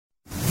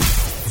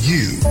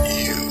You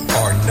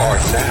are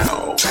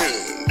now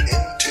tuned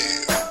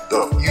into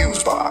the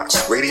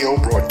FuseBox radio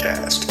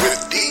broadcast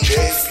with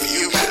DJ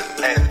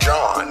Fusion and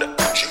John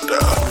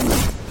Judah.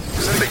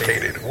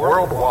 Syndicated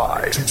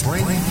worldwide to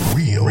bring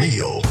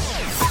real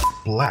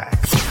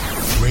black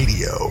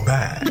radio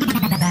back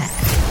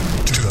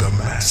to the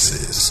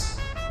masses.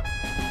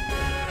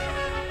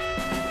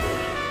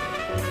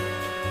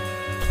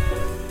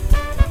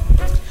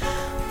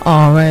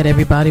 All right,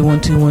 everybody,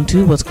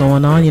 1212, what's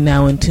going on? You're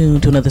now in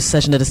tune to another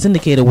session of the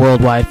syndicated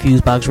worldwide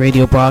FuseBox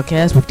radio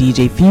broadcast with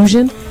DJ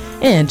Fusion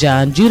and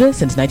John Judah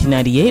since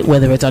 1998.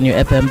 Whether it's on your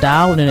FM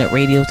dial, internet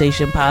radio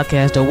station,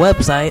 podcast, or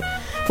website,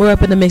 we're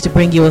up in the mix to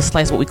bring you a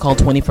slice of what we call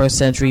 21st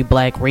century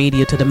black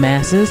radio to the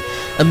masses.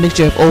 A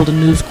mixture of old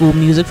and new school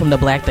music from the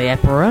black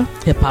diaspora,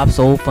 hip-hop,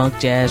 soul, funk,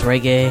 jazz,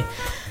 reggae,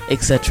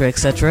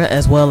 etc.,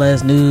 as well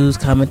as news,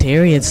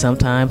 commentary, and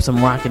sometimes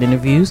some rocket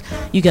interviews.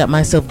 You got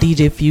myself,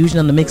 DJ Fusion,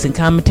 on the mix and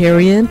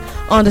commentary end.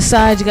 On the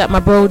side, you got my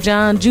bro,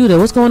 John Judah.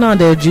 What's going on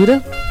there,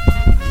 Judah?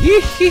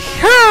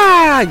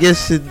 Yee-hee-ha!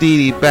 Yes,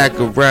 indeed, back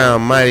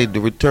around,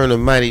 the return of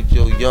Mighty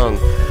Joe Young,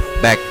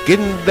 back in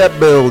the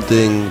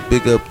building.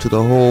 Big up to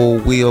the whole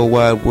wheel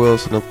wide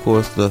world, and of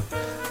course the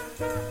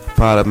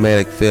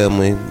Podomatic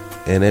family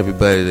and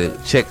everybody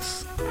that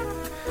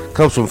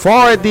comes from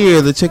far and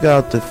near to check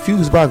out the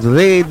FuseBox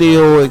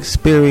radio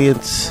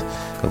experience.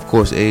 Of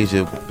course,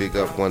 Asia, big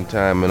up one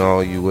time, and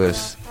all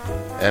U.S.,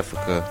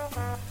 Africa,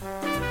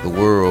 the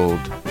world.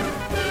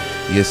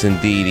 Yes,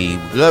 indeedy.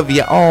 Love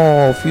you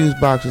all.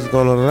 FuseBox is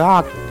gonna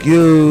rock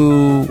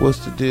you.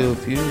 What's the deal,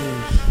 Fuse?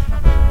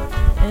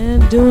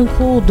 And doing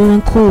cool.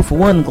 For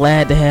one,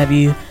 glad to have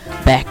you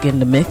back in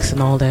the mix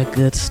and all that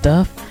good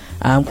stuff.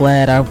 I'm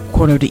glad our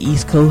corner of the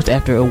East Coast,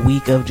 after a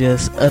week of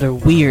just utter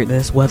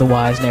weirdness,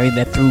 weather-wise and everything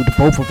that threw the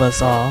both of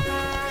us off,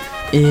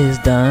 is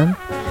done.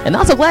 And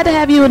also glad to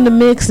have you in the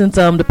mix since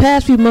the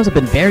past few months have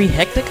been very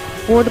hectic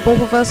for the both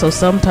of us. So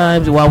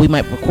sometimes while we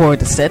might record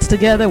the sets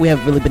together, we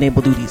haven't really been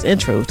able to do these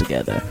intros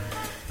together.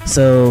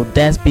 So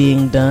that's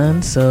being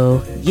done.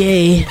 So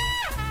yay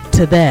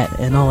to that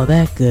and all of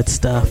that good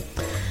stuff.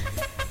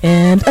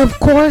 And, of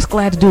course,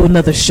 glad to do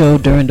another show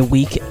during the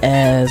week,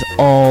 as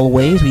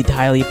always. We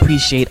highly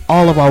appreciate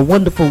all of our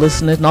wonderful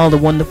listeners and all the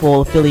wonderful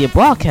affiliate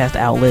broadcast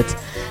outlets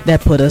that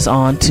put us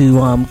on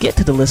to get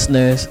to the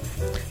listeners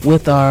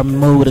with our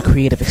mode of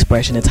creative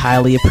expression. It's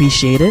highly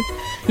appreciated.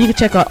 You can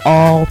check out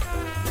all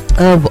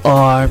of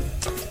our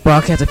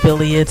broadcast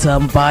affiliates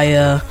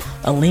via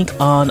a link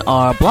on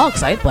our blog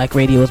site,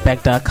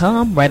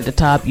 blackradiosback.com. Right at the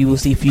top, you will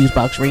see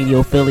FuseBox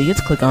Radio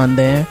affiliates. Click on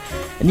there.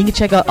 And you can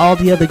check out all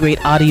the other great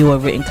audio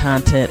and written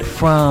content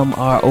from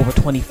our over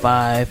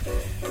 25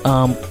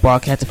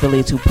 broadcast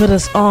affiliates who put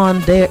us on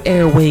their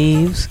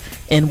airwaves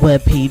and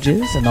web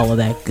pages and all of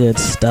that good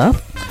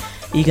stuff.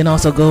 You can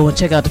also go and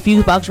check out the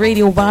FuseBox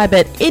Radio vibe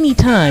at any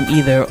time,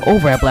 either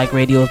over at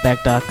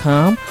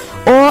blackradiosback.com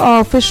or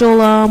our official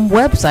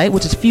website,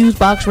 which is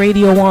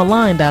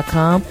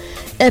FuseboxRadioOnline.com,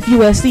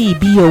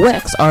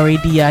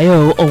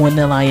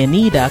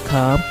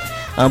 FuseboxRadioOnline.com.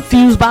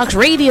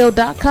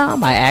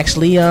 FuseboxRadio.com. I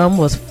actually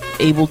was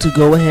able to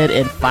go ahead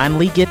and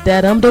finally get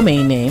that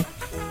domain name.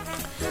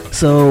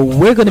 So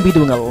we're going to be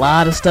doing a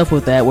lot of stuff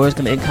with that, where it's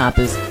going to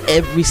encompass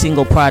every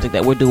single project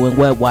that we're doing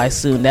web-wise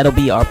soon. That'll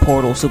be our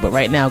portal. So, but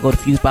right now, go to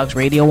FuseBox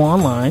Radio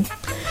Online.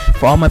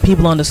 For all my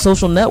people on the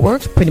social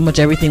networks, pretty much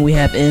everything we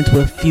have ends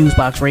with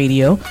FuseBox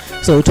Radio.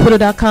 So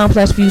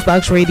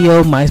Twitter.com/FuseBox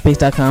Radio,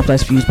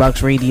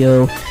 MySpace.com/FuseBox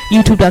Radio,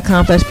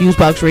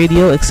 YouTube.com/FuseBox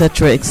Radio,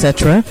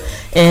 etc.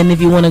 And if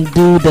you want to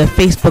do the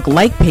Facebook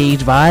like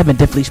page vibe and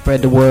definitely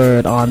spread the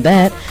word on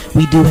that,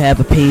 we do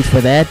have a page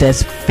for that.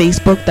 That's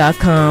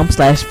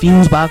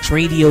Facebook.com/FuseBox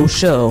Radio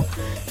Show,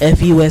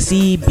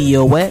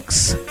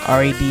 FUSEBOX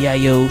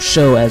RADIO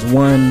Show as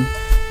one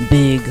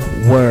big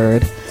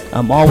word.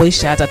 Always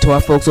shouts out to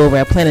our folks over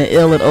at Planet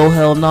Ill and Oh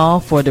Hell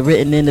No for the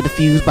written end of the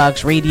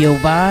FuseBox Radio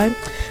vibe.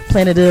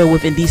 Planet Ill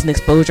with Indecent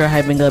Exposure,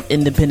 hyping up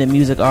independent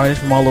music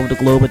artists from all over the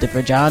globe with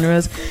different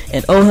genres.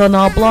 And Oh Hell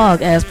No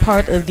blog as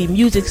part of the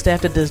music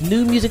staff that does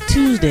New Music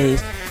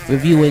Tuesdays,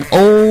 reviewing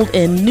old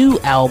and new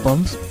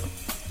albums.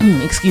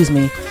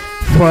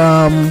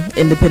 From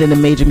independent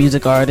and major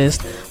music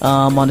artists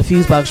on the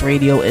FuseBox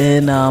Radio.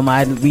 And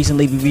I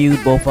recently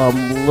reviewed both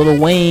Lil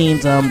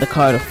Wayne's The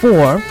Carter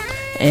 4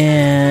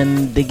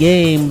 and The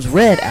Game's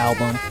Red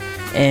album.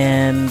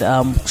 And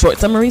short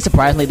summary,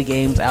 surprisingly, The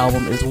Game's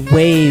album is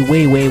way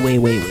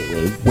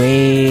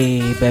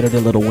better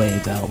than Lil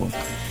Wayne's album.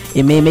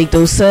 It may make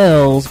those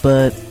sales,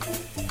 but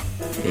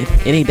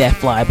it ain't that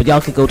fly. But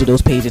y'all can go to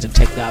those pages and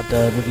check out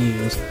the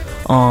reviews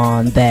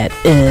on that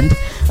end.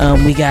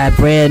 We got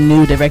brand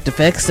new direct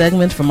effects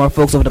segments from our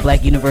folks over the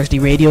Black University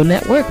Radio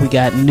Network. We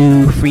got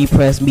new Free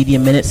Press Media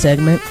Minute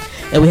segment.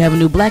 And we have a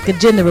new Black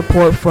Agenda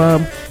report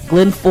from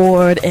Glenn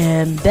Ford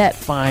and that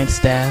fine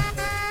staff.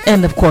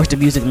 And, of course, the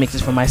music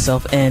mixes from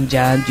myself and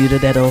John Judah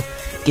that'll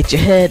get your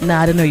head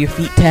nodding or your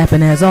feet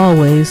tapping as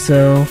always.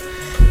 So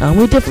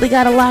we definitely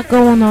got a lot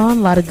going on,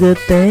 a lot of good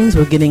things.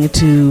 We're getting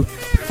into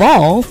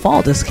fall.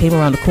 Fall just came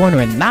around the corner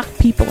and knocked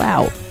people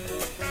out.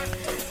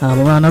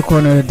 Around our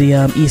corner of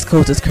the East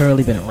Coast, it's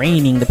currently been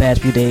raining the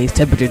past few days.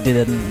 Temperature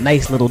did a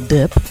nice little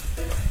dip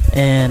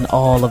and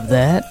all of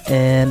that.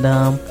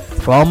 And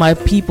for all my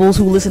peoples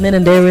who listen in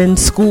and they're in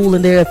school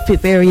in their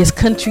various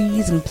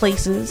countries and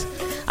places,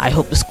 I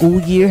hope the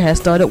school year has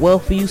started well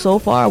for you so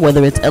far,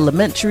 whether it's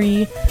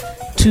elementary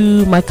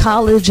to my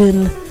college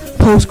and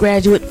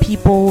postgraduate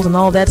peoples and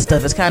all that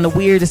stuff. It's kind of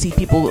weird to see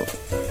people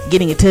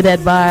getting into that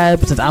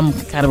vibe since I'm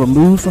kind of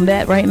removed from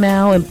that right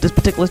now in this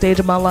particular stage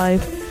of my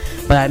life.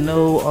 But I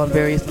know on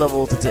various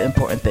levels it's an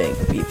important thing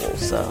for people.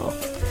 So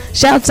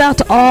shouts out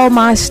to all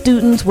my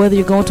students, whether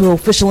you're going to an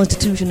official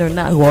institution or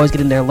not, who are always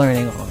getting their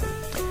learning on.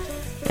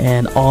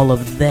 And all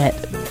of that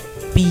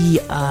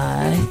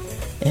BI.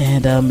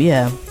 And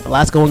yeah, a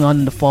lot's going on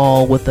in the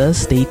fall with us.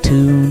 Stay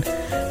tuned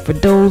for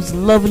those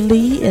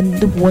lovely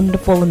and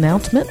wonderful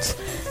announcements.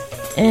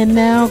 And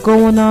now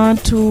going on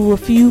to a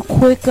few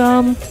quick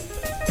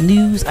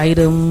news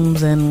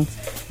items and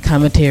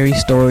commentary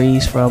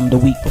stories from the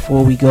week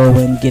before we go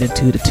and get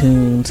into the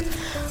tunes.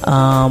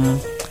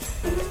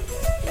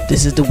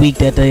 This is the week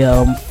that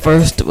the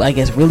first, I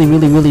guess,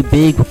 really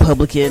big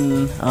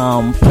Republican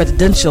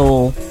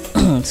presidential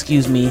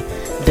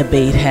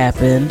debate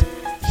happened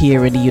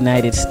here in the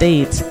United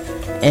States.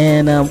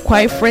 And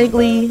quite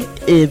frankly,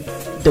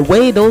 if the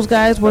way those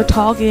guys were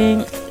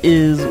talking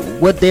is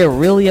what they're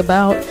really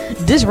about,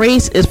 this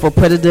race is for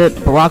President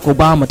Barack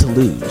Obama to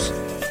lose.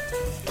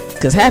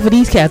 Because half of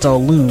these cats are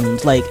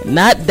loons. Like,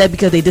 not that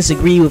because they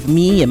disagree with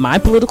me and my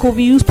political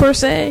views per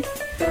se,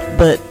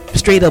 but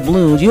straight up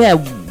loons. You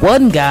have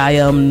one guy,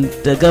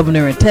 the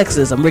governor in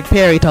Texas, Rick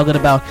Perry, talking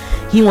about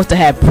he wants to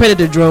have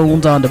predator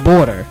drones on the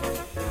border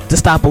to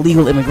stop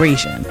illegal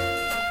immigration.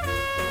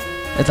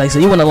 It's like, so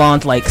you want to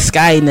launch like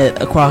Skynet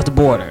across the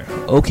border?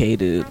 Okay,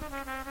 dude.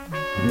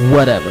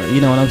 Whatever. You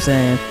know what I'm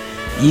saying?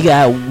 You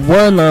got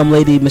one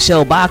lady,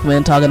 Michelle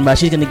Bachmann, talking about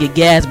she's going to get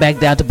gas back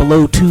down to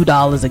below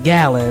 $2 a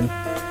gallon.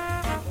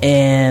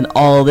 And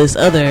all this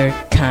other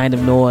kind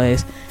of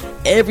noise.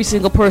 Every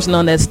single person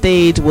on that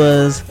stage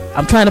was,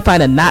 I'm trying to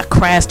find a not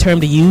crass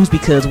term to use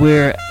because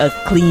we're a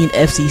clean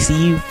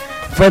FCC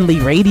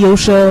friendly radio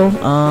show,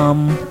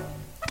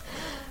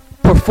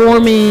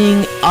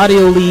 performing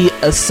audibly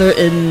a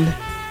certain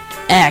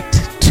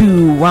act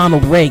to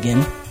Ronald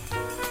Reagan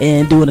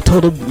and doing a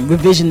total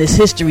revisionist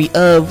history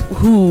of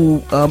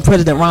who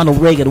President Ronald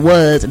Reagan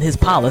was and his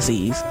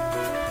policies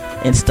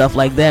and stuff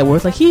like that, where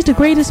it's like, he's the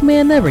greatest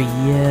man ever.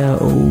 Yeah,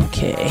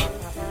 okay.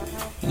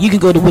 You can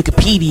go to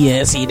Wikipedia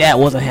and see that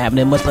wasn't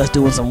happening, much less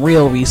doing some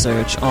real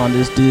research on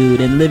this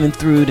dude and living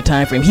through the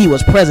time frame he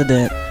was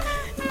president.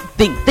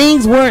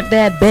 Things weren't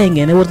that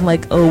banging. It wasn't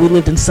like, oh, we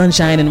lived in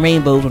sunshine and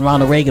rainbows when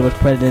Ronald Reagan was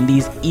president.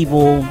 These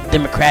evil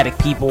democratic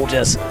people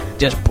just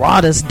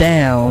brought us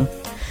down.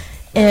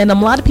 And a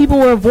lot of people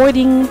were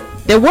avoiding.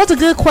 There was a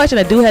good question.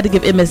 I do have to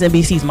give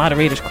MSNBC's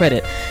moderators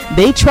credit.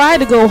 They tried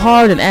to go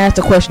hard and ask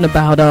a question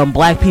about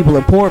black people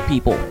and poor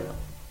people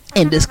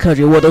in this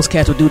country, what those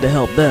cats would do to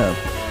help them.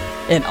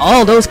 And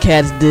all those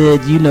cats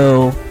did,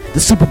 the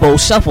Super Bowl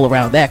shuffle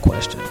around that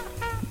question.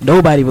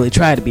 Nobody really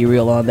tried to be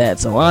real on that.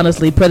 So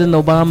honestly, President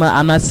Obama,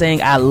 I'm not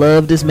saying I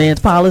love this man's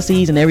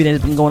policies and everything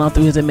that's been going on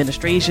through his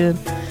administration.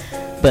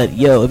 But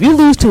if you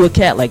lose to a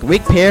cat like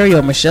Rick Perry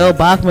or Michelle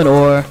Bachmann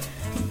or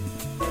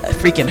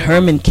freaking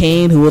Herman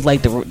Cain, who was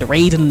like the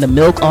raisin and the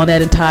milk on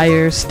that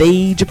entire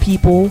stage of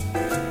people,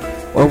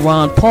 or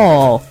Ron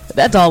Paul,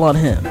 that's all on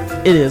him.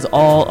 It is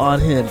all on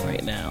him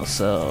right now.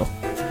 So,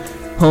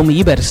 homie,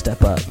 you better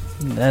step up.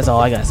 That's all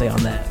I gotta say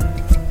on that.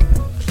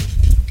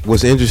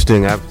 What's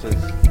interesting,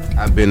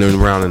 I've been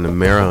around in the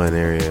Maryland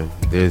area.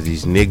 There's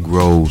these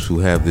Negroes who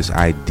have this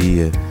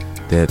idea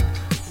that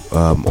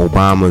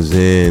Obama's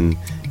in,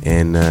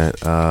 and that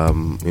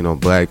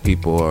black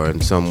people are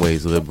in some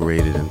ways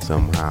liberated and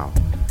somehow.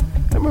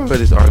 I remember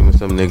this argument with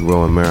some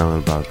Negro in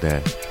Maryland about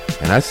that,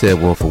 and I said,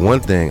 well, for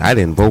one thing, I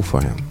didn't vote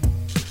for him.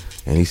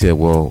 And he said,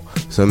 well,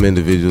 some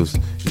individuals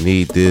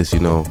need this,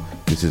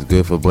 this is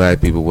good for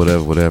black people,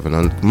 whatever.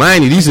 And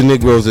mind you, these are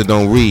Negroes that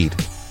don't read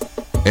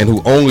and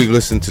who only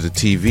listen to the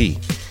TV.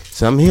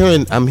 So I'm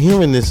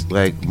hearing this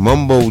like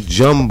mumbo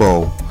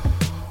jumbo,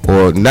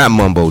 or not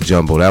mumbo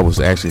jumbo. That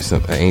was actually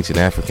an ancient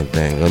African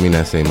thing. Let me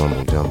not say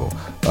mumbo jumbo.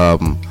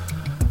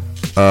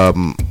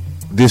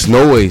 This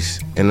noise,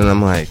 and then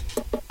I'm like,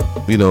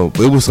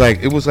 it was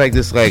like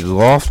this like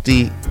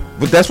lofty.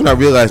 But that's when I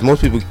realized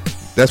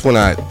that's when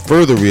I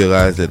further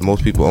realized that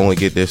most people only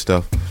get their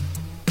stuff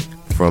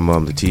from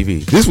the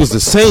TV. This was the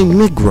same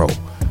Negro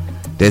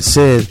that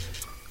said,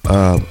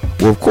 well,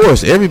 of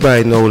course,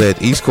 everybody know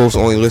that East Coast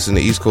only listen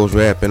to East Coast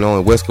rap and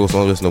only West Coast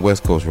only listen to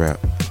West Coast rap.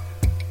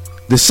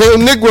 The same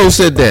Negro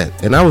said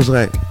that, and I was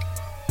like,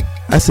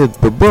 I said,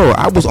 but bro,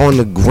 I was on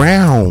the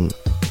ground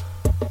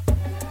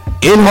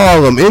in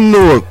Harlem, in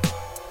Newark,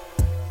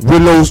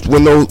 when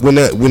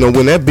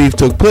that beef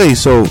took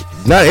place. So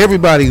not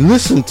everybody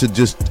listened to,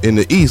 just in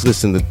the East,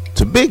 listened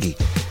to Biggie.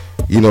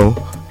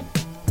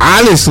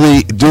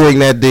 Honestly, during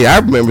that day, I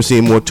remember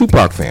seeing more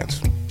Tupac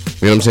fans. You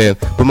know what I'm saying?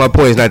 But my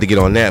point is not to get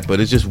on that, but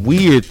it's just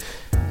weird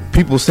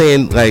people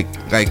saying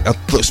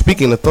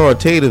speaking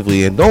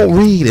authoritatively, and don't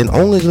read and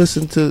only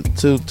listen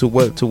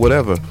to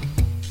whatever.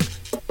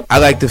 I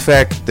like the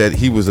fact that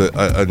he was a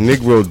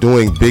Negro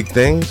doing big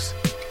things,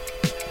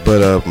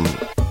 but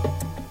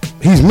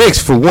he's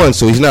mixed for one,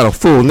 so he's not a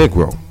full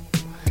Negro.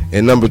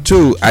 And number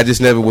two, I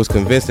just never was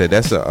convinced that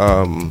that's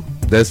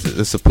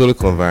a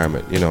political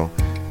environment.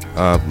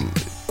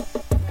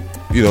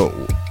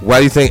 Why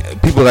do you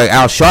think people like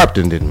Al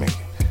Sharpton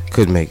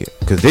couldn't make it?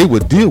 Because they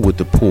would deal with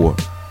the poor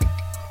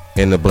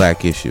and the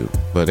black issue.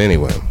 But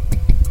anyway,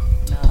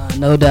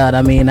 no doubt.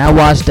 I mean, I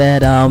watched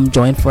that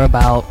joint for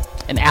about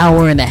an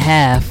hour and a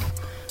half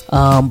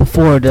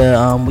before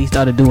we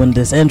started doing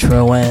this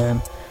intro,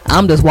 and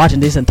I'm just watching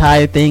this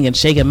entire thing and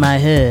shaking my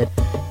head.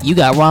 You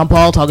got Ron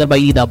Paul talking about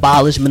you need to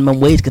abolish minimum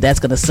wage because that's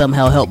going to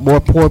somehow help more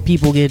poor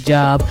people get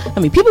jobs. I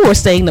mean, people were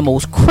saying the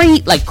most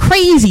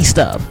crazy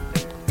stuff,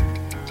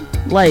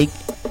 like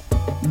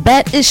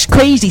bat-ish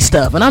crazy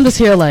stuff, and I'm just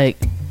here like,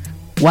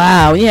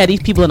 wow. Yeah,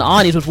 these people in the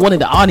audience, which one of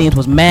the audience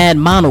was mad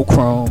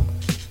monochrome.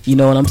 You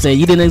know what I'm saying?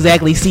 You didn't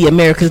exactly see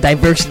America's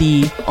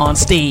diversity on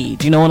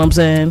stage. You know what I'm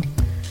saying?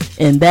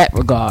 In that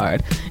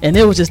regard. And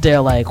it was just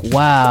there like,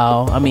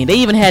 wow. I mean, they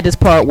even had this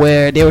part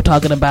where they were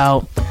talking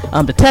about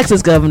the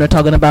Texas governor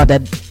talking about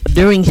that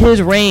during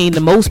his reign,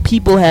 the most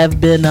people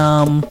have been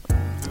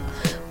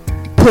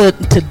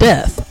put to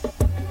death.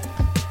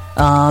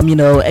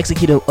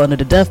 Executed under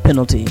the death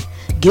penalty,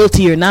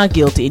 guilty or not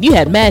guilty. And you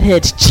had mad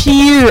heads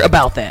cheer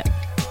about that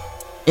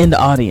in the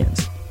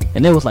audience.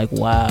 And it was like,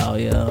 wow,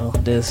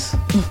 this.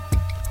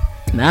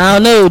 I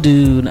don't know,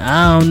 dude.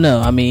 I don't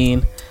know. I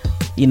mean,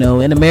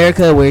 in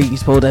America, where you're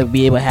supposed to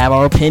be able to have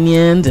our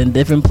opinions in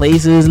different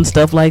places and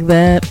stuff like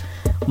that.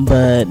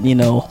 But,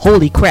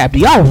 holy crap. Do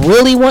y'all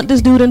really want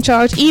this dude in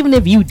charge? Even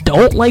if you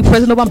don't like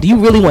President Obama, do you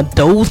really want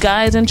those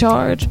guys in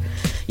charge?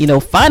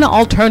 Find an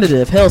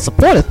alternative. Hell,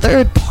 support a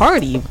third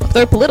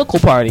political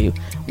party.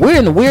 We're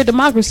in a weird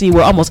democracy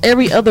where almost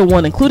every other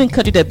one, including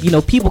country that,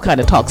 people kind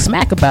of talk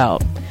smack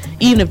about,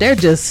 even if they're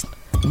just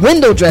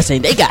window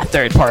dressing, they got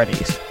third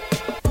parties.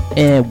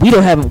 And we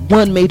don't have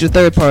one major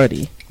third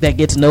party that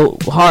gets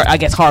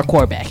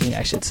hardcore backing,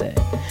 I should say.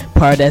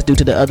 Part of that's due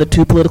to the other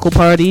two political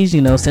parties,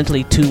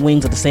 essentially two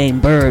wings of the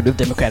same bird with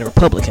Democrat and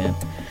Republican.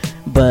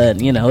 But,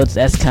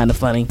 that's kind of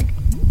funny.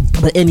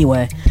 But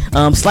anyway,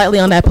 slightly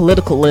on that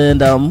political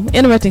end,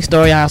 interesting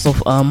story I also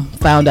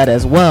found out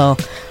as well.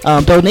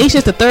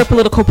 Donations to third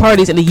political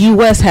parties in the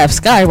U.S. have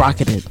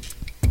skyrocketed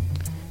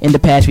in the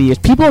past few years.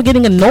 People are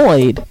getting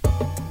annoyed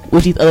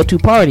with these other two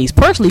parties,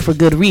 partially for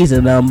good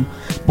reason.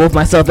 Both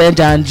myself and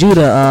John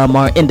Judah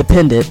are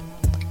independent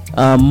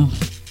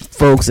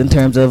folks in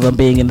terms of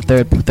being in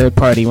the third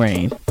party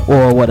reign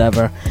or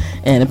whatever,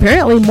 and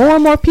apparently more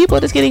and more people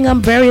are just getting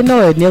very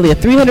annoyed. Nearly a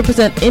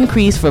 300%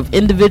 increase for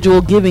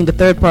individual giving to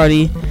third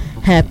party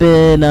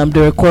happened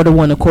during quarter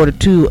 1 and quarter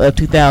 2 of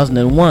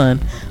 2001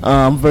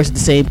 versus the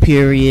same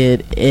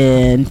period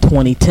in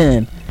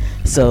 2010.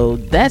 So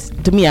that's,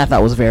 to me, I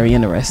thought was very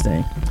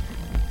interesting,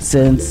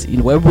 since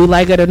whether we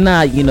like it or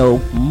not,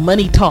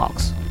 money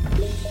talks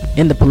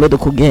in the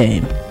political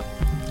game.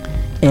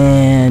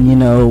 And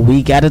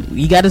you gotta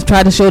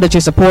try to show that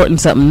you're supporting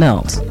something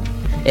else,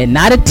 and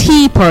not a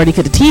Tea Party,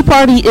 because the Tea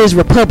Party is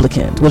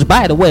Republican. Which,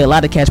 by the way, a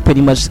lot of cats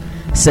pretty much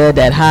said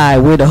that, "Hi,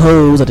 we're the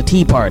hoes of the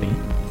Tea Party"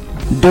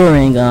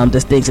 during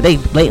this thing. So they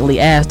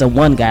blatantly asked the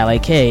one guy,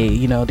 like, "Hey,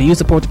 do you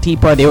support the Tea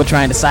Party?" They were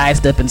trying to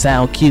sidestep and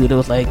sound cute. It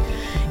was like,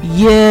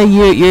 "Yeah,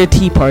 you're a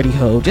Tea Party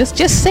hoe. Just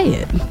say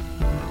it.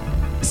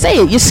 Say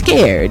it. You're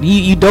scared.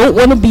 You don't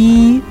want to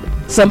be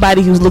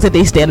somebody who's looked at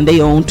they stand on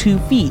their own 2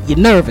 feet. You're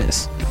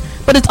nervous."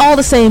 But it's all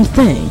the same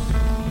thing.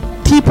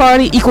 Tea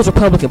Party equals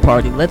Republican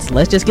Party. Let's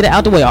just get it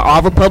out the way. Are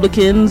all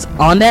Republicans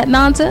on that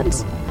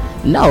nonsense?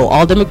 No,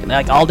 all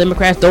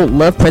Democrats don't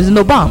love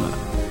President Obama.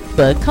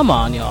 But come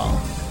on,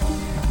 y'all.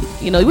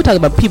 We're talking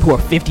about people who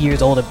are 50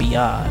 years old and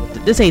beyond.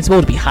 This ain't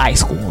supposed to be high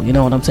school. You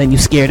know what I'm saying? You're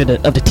scared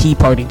of the Tea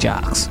Party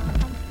jocks.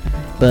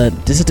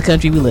 But this is the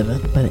country we live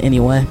in. But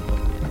anyway,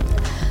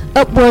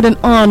 upward and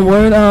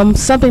onward.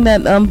 Something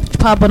that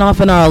popping off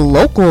in our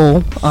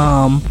local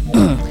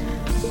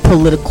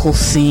political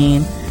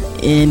scene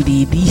in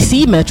the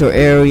DC metro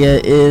area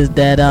is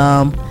that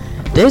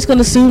there's going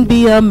to soon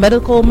be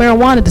medical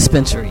marijuana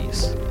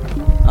dispensaries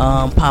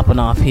popping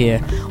off here.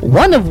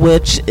 One of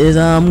which is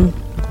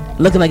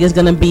looking like it's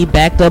going to be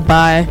backed up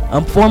by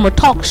former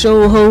talk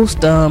show host,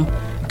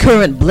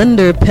 current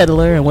blender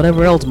peddler, and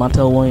whatever else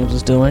Montel Williams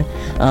is doing,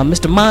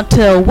 Mr.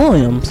 Montel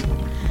Williams.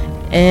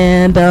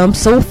 And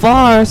so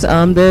far,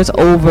 there's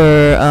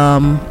over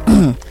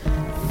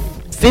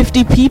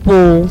 50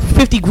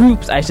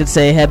 groups, I should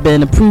say, have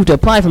been approved to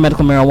apply for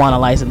medical marijuana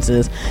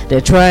licenses. They're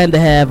trying to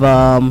have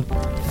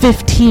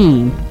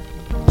 15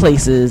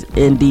 places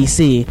in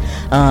DC.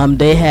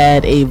 They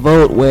had a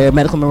vote where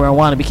medical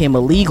marijuana became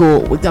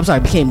legal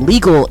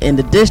in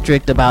the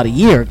district about a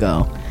year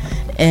ago.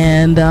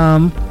 And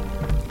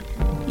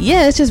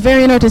it's just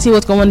very interesting to see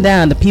what's going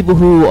down. The people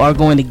who are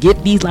going to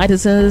get these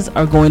licenses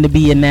are going to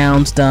be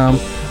announced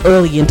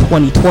early in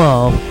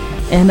 2012.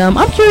 And I'm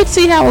curious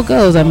to see how it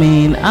goes. I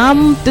mean,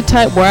 I'm the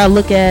type where I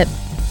look at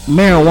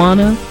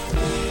marijuana,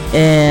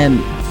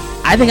 and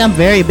I think I'm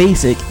very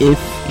basic. If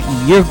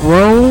you're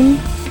grown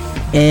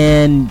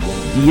and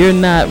you're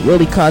not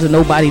really causing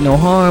nobody no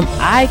harm,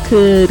 I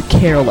could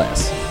care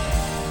less.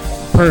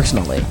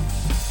 Personally,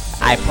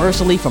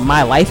 from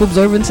my life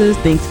observances,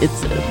 think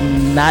it's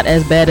not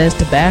as bad as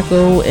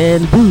tobacco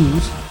and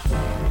booze,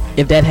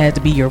 if that had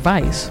to be your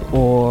vice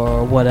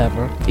or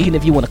whatever. Even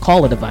if you want to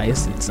call it a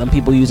vice, some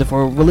people use it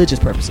for religious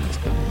purposes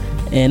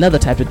and other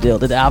types of deal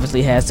that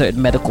obviously has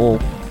certain medical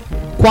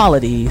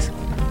qualities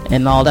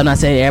and all that. I'm not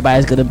saying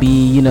everybody's gonna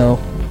be,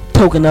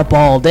 toking up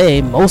all day.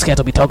 Most cats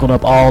will be toking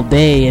up all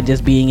day and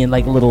just being in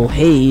like a little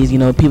haze.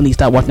 People need to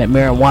stop watching that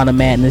Marijuana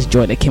Madness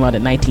joint that came out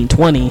in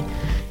 1920.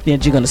 Then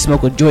you're gonna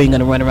smoke a joint, you're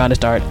gonna run around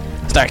and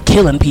start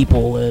killing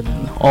people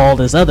and all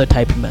this other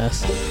type of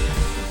mess.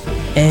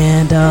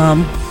 And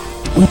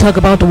we talk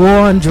about the war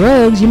on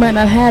drugs, you might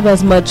not have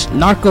as much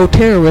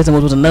narco-terrorism,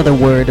 which was another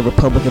word the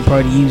Republican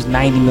Party used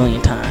 90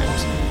 million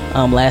times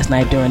last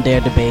night during their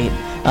debate.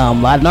 A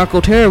lot of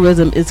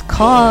narco-terrorism is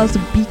caused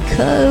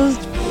because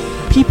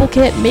people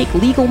can't make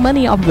legal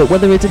money off of it,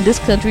 whether it's in this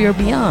country or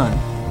beyond.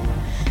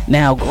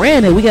 Now,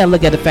 granted, we gotta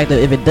look at the fact that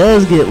if it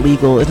does get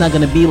legal, it's not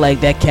gonna be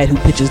like that cat who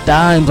pitches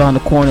dimes on the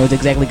corner is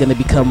exactly gonna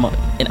become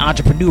an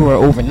entrepreneur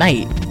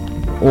overnight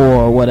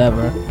or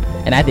whatever.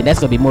 And I think that's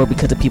gonna be more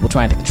because of people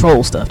trying to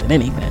control stuff than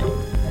anything.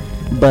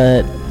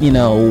 But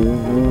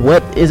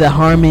what is it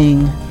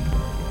harming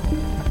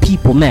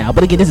people now?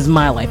 But again, this is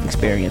my life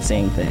experience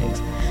saying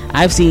things.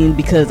 I've seen,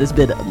 because it's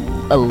been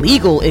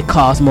illegal, it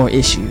caused more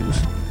issues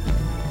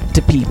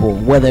to people,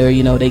 whether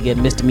they get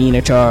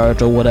misdemeanor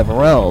charge or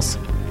whatever else,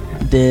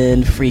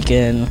 then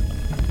freaking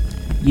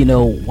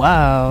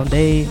wow,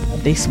 they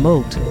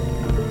smoked.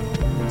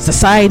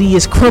 Society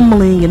is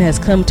crumbling and has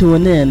come to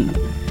an end.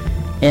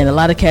 And a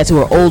lot of cats who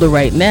are older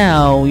right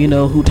now,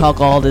 who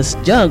talk all this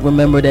junk,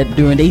 remember that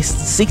during their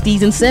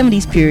 60s and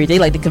 70s period, they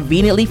like to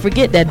conveniently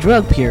forget that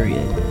drug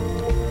period.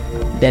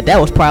 That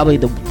was probably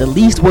the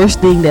least worst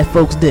thing that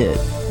folks did.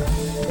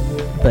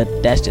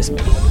 But that's just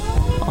me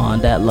on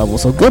that level.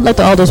 So good luck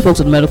to all those folks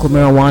with medical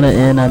marijuana.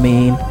 And I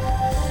mean,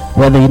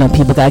 whether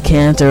people got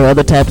cancer or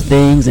other types of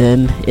things,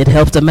 and it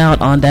helps them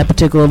out on that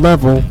particular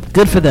level,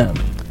 good for them.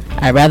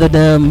 I'd rather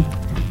them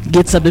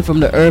get something from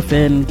the earth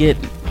and get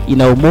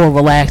more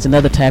relaxed and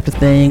other types of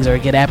things, or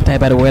get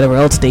appetite or whatever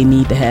else they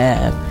need to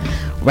have,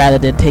 rather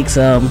than take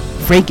some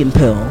Franken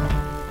pill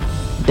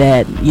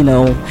that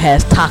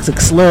has toxic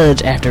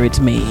sludge after it's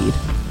made,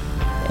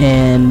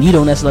 and you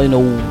don't necessarily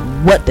know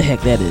what the heck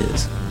that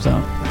is. So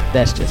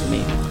that's just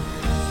me.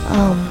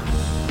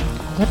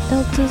 What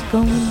else is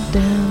going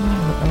down?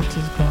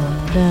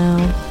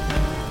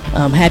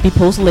 Happy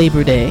post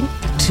Labor Day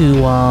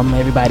to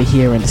everybody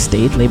here in the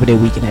States. Labor Day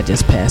weekend had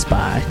just passed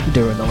by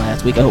during the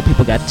last week. I hope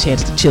people got a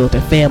chance to chill with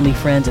their family,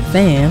 friends, and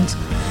fans.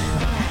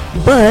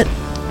 But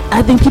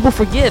I think people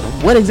forget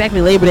what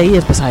exactly Labor Day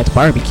is besides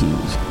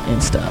barbecues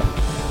and stuff.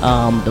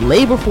 The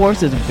labor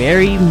force is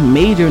very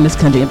major in this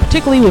country, and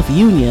particularly with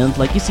unions.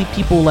 Like, you see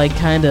people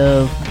kind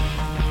of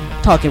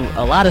talking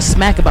a lot of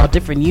smack about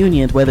different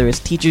unions, whether it's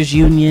teachers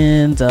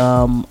unions,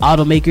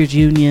 automakers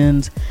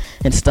unions,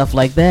 and stuff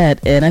like that.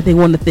 And I think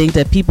one of the things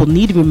that people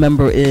need to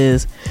remember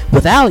is,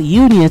 without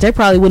unions, there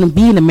probably wouldn't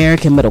be an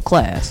American middle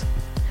class.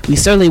 We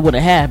certainly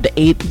wouldn't have the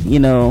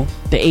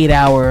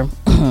 8-hour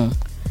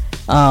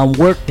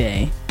work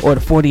day or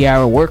the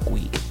 40-hour work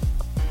week,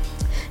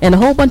 and a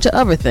whole bunch of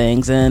other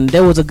things. And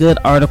there was a good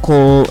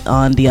article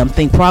on the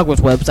Think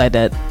Progress website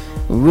that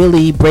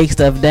really breaks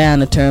stuff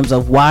down in terms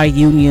of why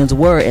unions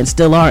were and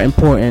still are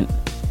important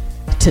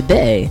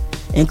today,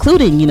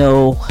 including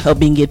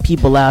helping get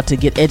people out to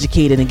get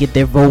educated and get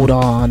their vote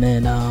on,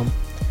 and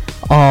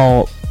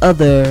all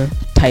other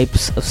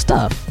types of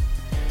stuff.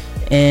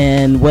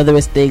 And whether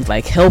it's things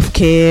like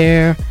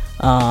healthcare,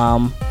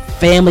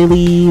 family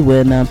leave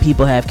when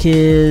people have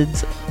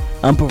kids,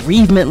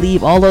 bereavement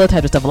leave, all other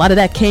types of stuff, a lot of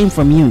that came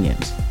from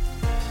unions.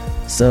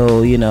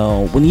 So,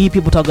 when you hear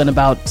people talking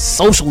about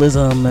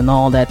socialism and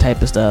all that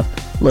type of stuff,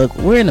 look,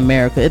 we're in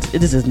America.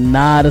 This is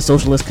not a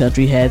socialist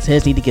country. Heads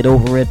need to get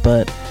over it.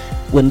 But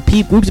when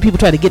groups of people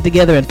try to get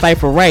together and fight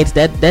for rights,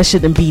 that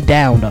shouldn't be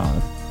downed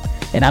on.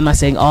 And I'm not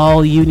saying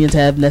all unions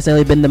have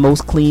necessarily been the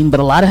most clean, but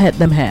a lot of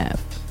them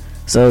have.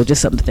 So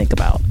just something to think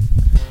about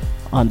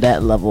on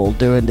that level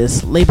during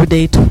this Labor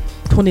Day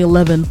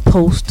 2011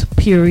 post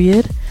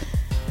period.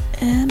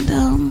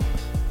 And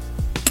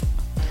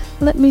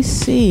let me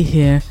see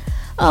here.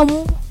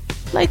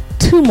 Like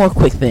 2 more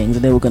quick things,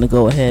 and then we're gonna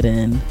go ahead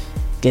and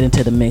get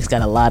into the mix.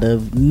 Got a lot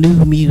of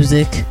new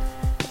music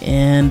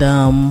and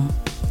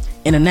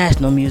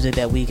international music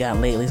that we got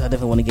lately, so I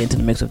definitely want to get into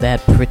the mix with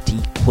that pretty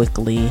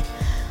quickly.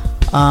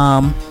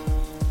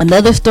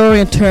 Another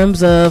story in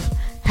terms of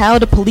how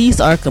the police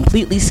are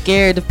completely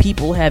scared of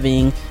people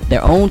having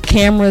their own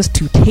cameras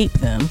to tape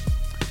them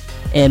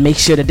and make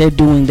sure that they're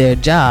doing their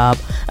job.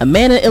 A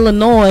man in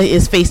Illinois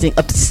is facing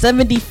up to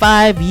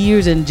 75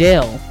 years in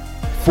jail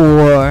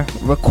for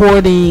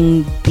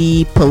recording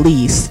the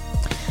police.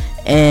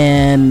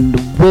 And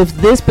with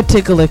this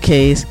particular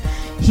case,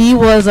 he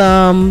was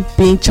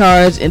being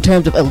charged in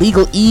terms of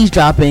illegal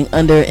eavesdropping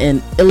under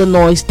an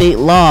Illinois state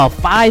law,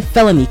 5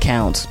 felony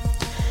counts,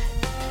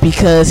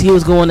 because he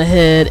was going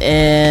ahead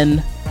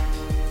and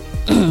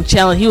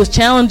he was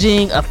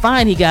challenging a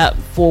fine he got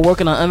for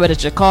working on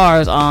unregistered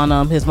cars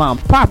on his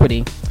mom's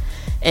property.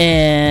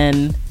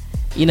 And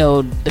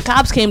the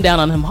cops came down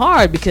on him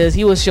hard because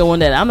he was showing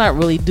that I'm not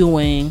really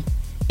doing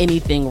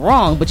anything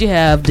wrong. But you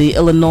have the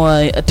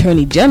Illinois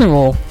Attorney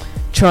General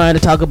trying to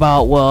talk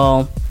about,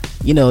 well,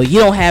 you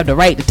don't have the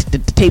right to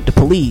tape the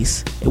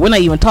police. We're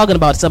not even talking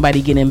about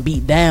somebody getting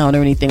beat down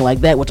or anything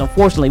like that, which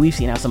unfortunately we've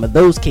seen how some of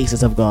those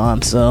cases have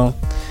gone. So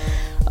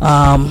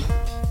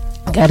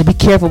got to be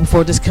careful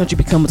before this country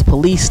becomes a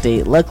police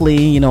state.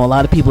 Luckily, a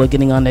lot of people are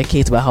getting on their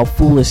case about how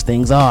foolish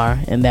things are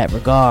in that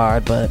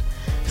regard, but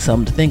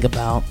something to think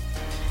about.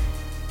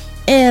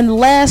 And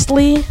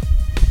lastly,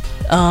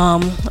 a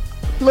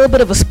little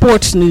bit of a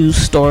sports news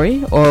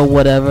story or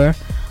whatever.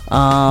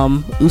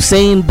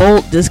 Usain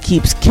Bolt just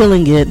keeps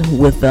killing it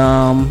with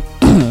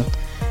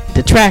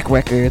the track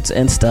records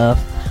and stuff.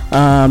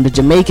 The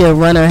Jamaican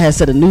runner has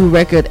set a new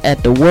record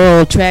at the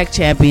World Track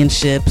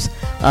Championships,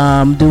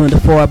 doing the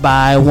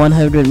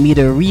 4x100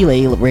 meter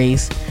relay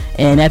race,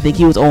 and I think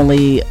he was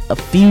only a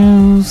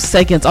few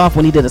seconds off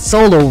when he did a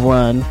solo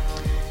run.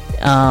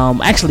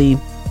 Actually,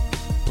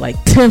 like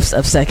tenths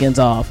of seconds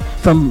off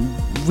from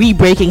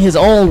re-breaking his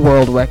own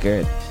world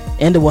record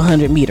in the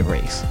 100 meter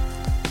race.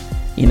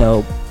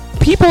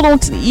 People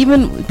don't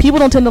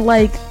tend to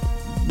like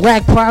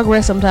black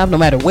progress sometimes, no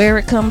matter where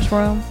it comes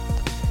from.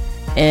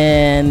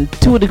 And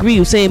to a degree,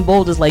 Usain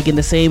Bolt is like in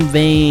the same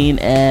vein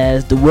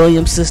as the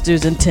Williams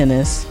sisters in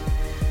tennis.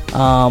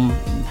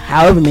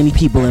 However many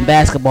people in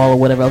basketball or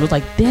whatever. I was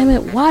like, damn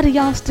it, why do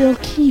y'all still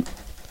keep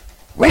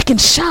wrecking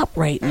shop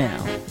right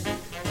now?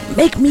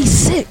 Make me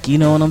sick, you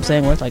know what I'm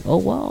saying? Where it's like, oh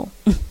well,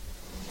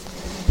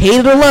 hate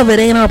it or love it,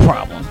 ain't our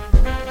problem.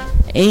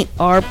 Ain't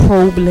our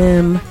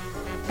problem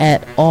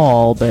at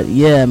all. But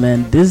yeah,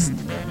 man, this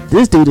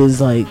dude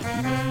is like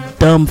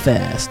dumb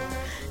fast.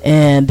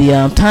 And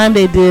the time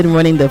they did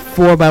running the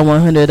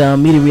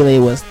 4x100 meter relay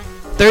was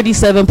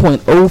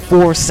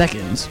 37.04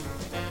 seconds.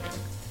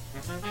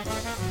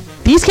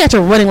 These cats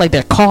are running like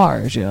they're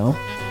cars, yo.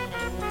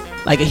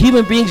 Like a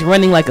human being's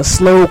running like a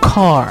slow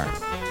car.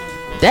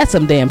 That's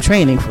some damn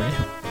training for you.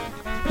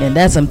 And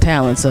that's some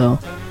talent. So,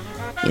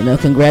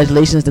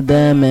 congratulations to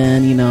them.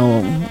 And,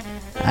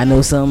 I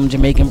know some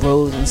Jamaican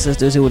bros and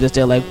sisters who were just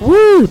there like,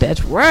 woo,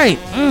 that's right.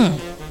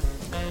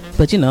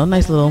 But,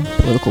 nice little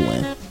political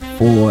win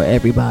for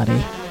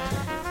everybody.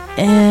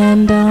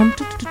 And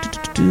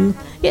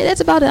yeah,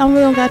 that's about it. I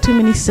really don't got too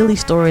many silly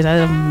stories.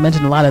 I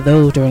mentioned a lot of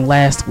those during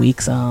last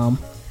week's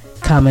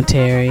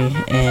commentary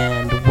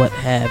and what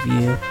have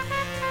you.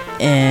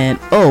 And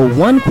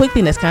one quick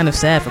thing that's kind of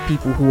sad for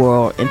people who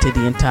are into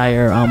the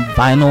entire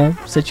vinyl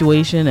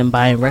situation and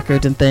buying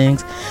records and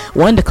things.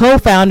 One of the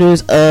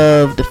co-founders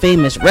of the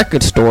famous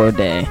Record Store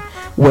Day,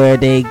 where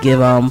they give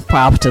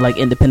props to like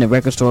independent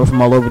record stores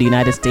from all over the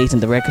United States,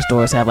 and the record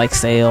stores have like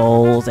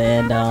sales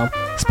and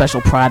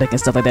special product and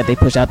stuff like that they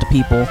push out to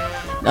people.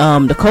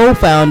 The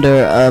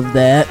co-founder of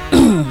that,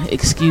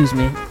 excuse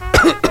me,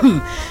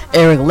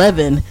 Eric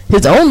Levin,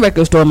 his own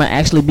record store might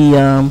actually be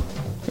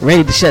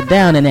ready to shut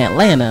down in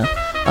Atlanta.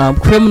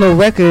 Criminal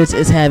Records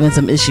is having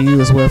some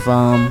issues with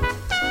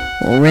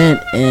rent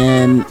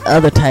and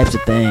other types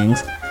of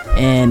things,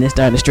 and it's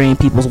starting to strain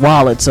people's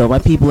wallets. So my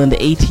people in the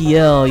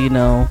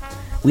ATL,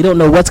 we don't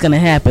know what's going to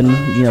happen.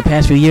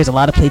 Past few years, a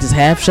lot of places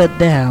have shut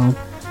down.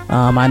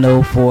 I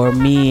know for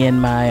me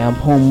and my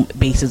home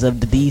bases of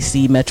the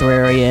DC metro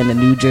area and the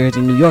New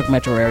Jersey, New York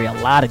metro area, a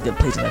lot of good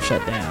places have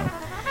shut down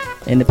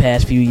in the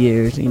past few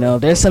years.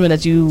 If there's something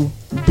that you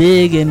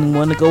dig and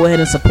want to go ahead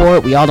and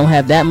support, we all don't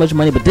have that much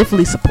money, but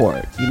definitely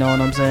support. You know what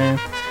I'm saying?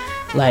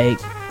 Like,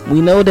 we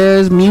know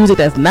there's music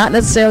that's not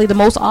necessarily the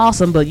most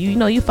awesome, but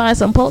you find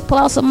something, pull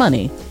out some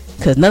money,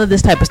 because none of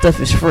this type of stuff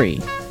is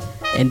free,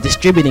 and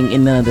distributing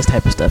in none of this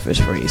type of stuff is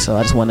free. So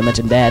I just wanted to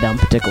mention that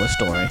particular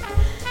story.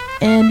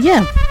 And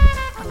yeah,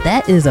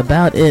 that is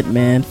about it,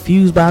 man.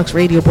 FuseBox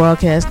radio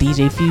broadcast,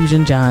 DJ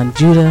Fusion, John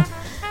Judah.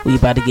 We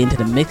about to get into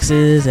the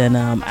mixes and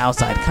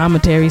outside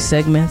commentary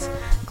segments.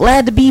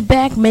 Glad to be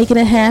back making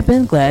it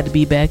happen. Glad to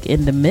be back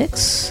in the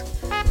mix.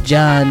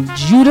 John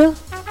Judah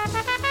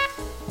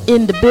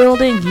in the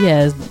building. He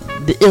has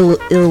the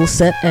ill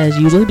set as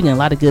usual. We've been getting a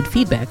lot of good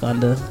feedback on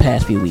the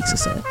past few weeks of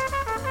set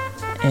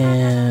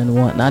and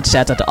whatnot.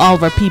 Shouts out to all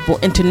of our people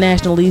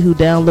internationally who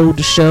download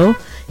the show.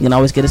 You can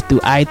always get us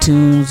through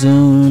iTunes,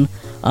 Zune,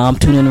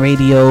 TuneIn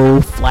Radio,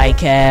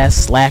 Flycast,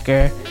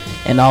 Slacker,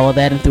 and all of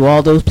that. And through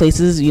all those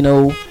places, you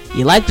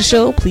like the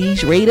show,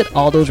 please rate it.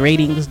 All those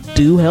ratings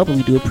do help, and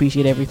we do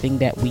appreciate everything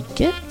that we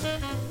get.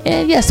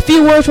 And yes, a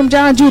few words from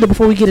John Judah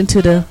before we get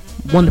into the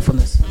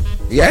wonderfulness.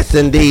 Yes,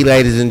 indeed,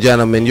 ladies and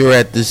gentlemen, you're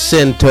at the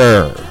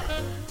center.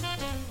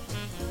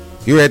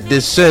 You're at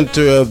the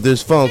center of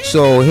this funk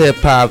soul hip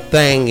hop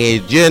thing.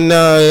 You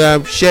know what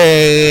I'm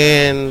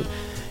saying?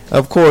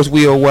 Of course,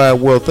 we are wide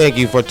world. Thank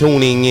you for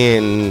tuning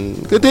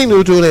in. Continue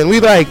to tune in. We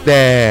like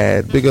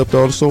that. Big up to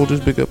all the soldiers.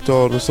 Big up to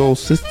all the soul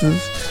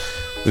sisters.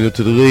 Big up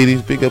to the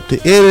ladies. Big up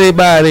to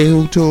anybody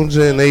who tunes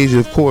in. Asia,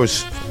 of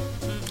course.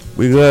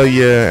 We love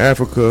you.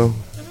 Africa.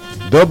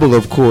 Double,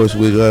 of course.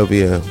 We love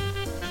you.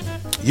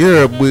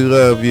 Europe, we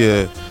love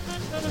you.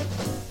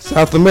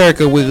 South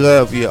America, we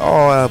love you.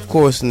 All, of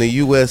course, in the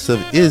U.S.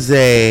 of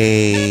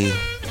Izzy.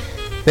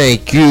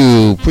 Thank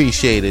you.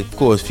 Appreciate it. Of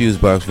course,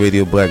 FuseBox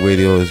Radio, Black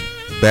Radio is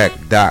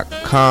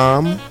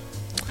back.com.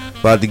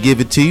 About to give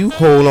it to you.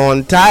 Hold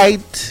on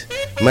tight.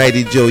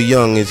 Mighty Joe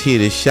Young is here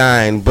to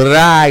shine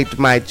bright.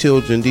 My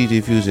children,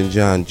 DJ Fuse and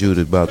John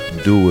Judah, about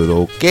to do it.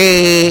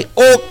 Okay.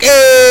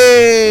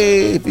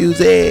 Okay.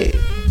 Fuse.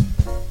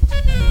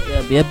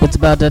 Yep, it's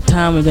about that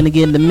time. We're going to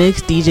get in the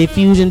mix. DJ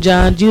Fusion,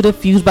 John Judah,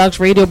 FuseBox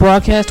Radio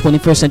broadcast,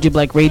 21st Century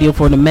Black Radio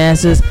for the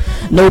masses.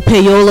 No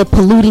payola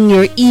polluting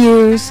your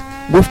ears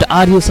with the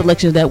audio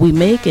selections that we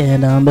make,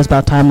 and it's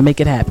about time to make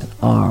it happen.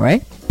 All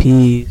right,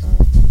 peace.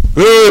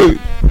 Hey.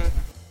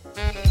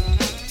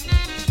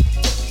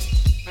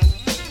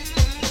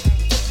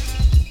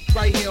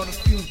 Right here on the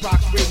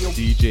FuseBox Radio,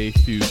 DJ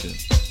Fusion.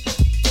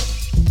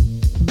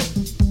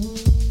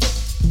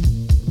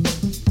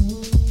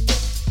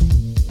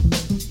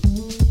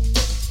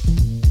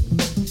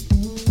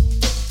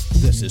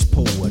 This is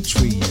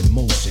poetry in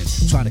motion.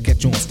 Try to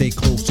catch on, stay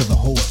close to the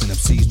host. And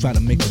MCs try to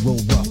make the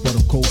road rough, but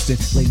I'm coasting.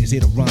 Ladies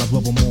hear the rhymes,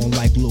 rub them on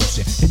like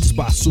lotion. Hit the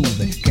spot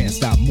soothing, can't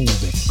stop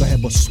moving. Go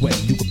ahead, but sweat,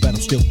 you can bet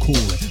I'm still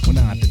cooling. When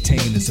I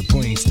entertain, it's a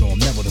brainstorm.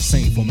 Never the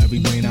same from every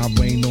rain I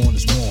rain on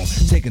is warm.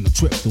 Taking a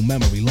trip through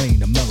memory lane,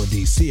 the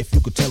melody. See if you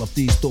could tell if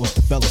these thoughts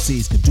the fellow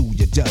sees could do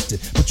you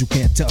justice. But you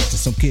can't touch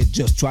it. Some kid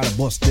just try to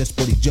bust this,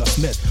 but he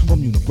just missed. I'm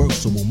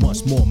universal,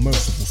 much more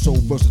merciful. So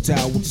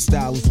versatile with the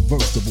style is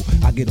reversible.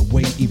 I get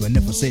away even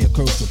if I say a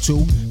curse or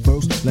two.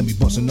 First, let me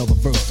bust another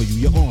verse for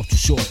you. Your arm's too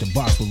short, the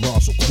box will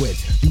also quit.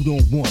 You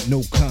don't want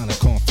no kind of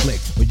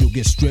conflict, or you'll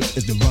get stripped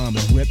as the rhyme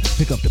is ripped.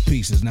 Pick up the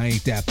pieces, now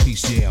ain't that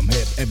piece, yeah, I'm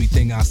hip.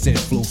 Everything I said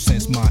flow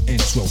since my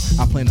intro.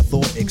 I plan a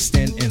thought,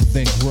 extend, and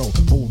then grow.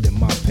 Holding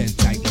my pen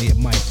tightly, it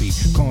might be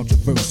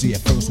controversy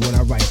at first when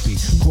I write be.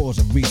 Cause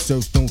and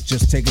research, don't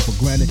just take it for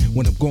granted.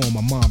 When I'm gone,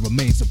 my mind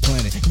remains a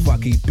planet. If I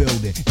keep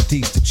building and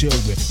teach the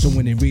children, so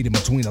when they read it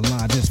between the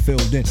lines, it's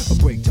filled in. A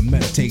break to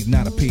meditate,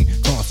 not a peak.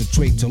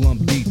 Concentrate till I'm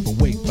deep,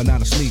 awake but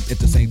not asleep. At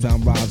the same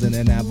time, rising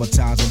and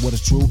advertising what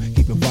is true.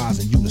 Keep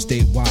advising you to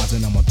stay wise,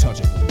 and I'm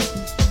untouchable.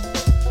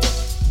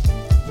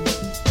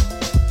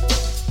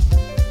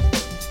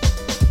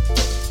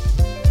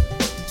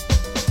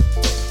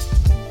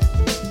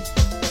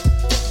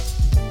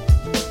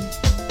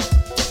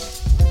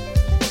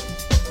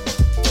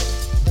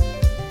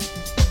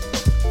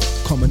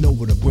 Coming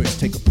over the bridge,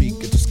 take a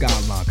peek at the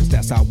skyline, cause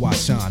that's how I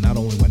shine. Not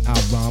only when I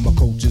rhyme, my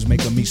coach is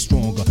making me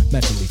stronger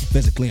mentally,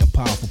 physically, and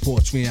powerful.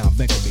 Poetry and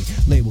victory,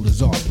 labeled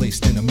as art,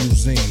 placed in a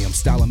museum.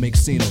 Style and make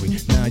scenery,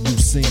 now you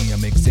see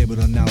I'm exhibit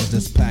a knowledge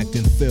that's packed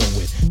and filled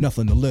with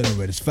nothing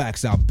illiterate, it's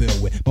facts I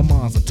build with. My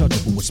mind's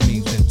untouchable, which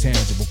means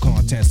intangible.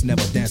 Contents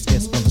never dance,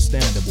 it's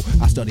understandable.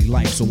 I study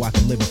life so I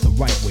can live it the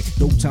right way.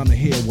 No time to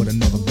hear what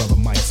another brother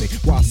might say.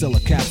 Why sell a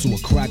capsule or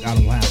crack? I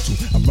don't have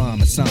to. I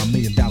rhyme and sign $1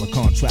 million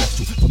contracts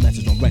to put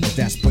message on record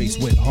that's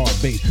braced with hard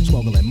bass.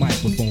 Smuggling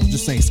microphones,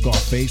 this ain't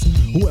Scarface.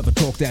 Whoever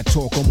talk that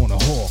talk, I'm on a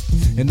hawk.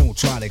 And don't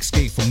try to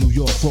escape from New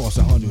York, cross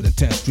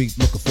 110th Street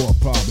looking for a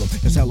problem.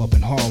 It's hell up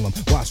in Harlem,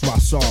 watch why I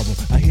solve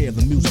them. I hear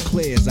the music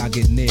clear as I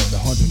get near the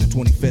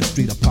 125th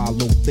Street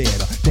Apollo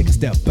Theater. Take a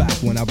step back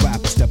when I rap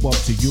and step up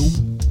to you.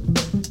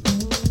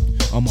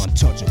 I'm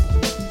untouchable.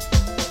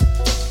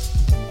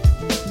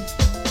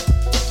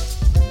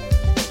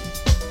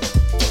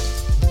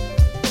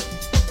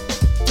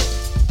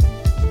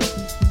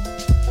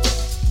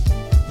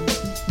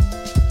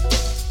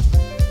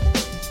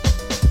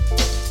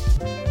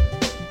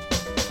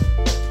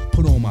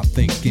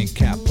 Thinking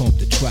cap, pump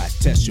the track,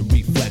 test your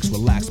reflex,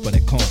 relax, but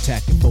at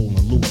contact and fold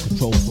and lose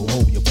control. So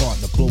hold your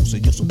partner closer,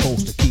 you're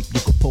supposed to keep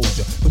your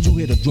composure. But you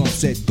hear the drum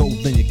set go,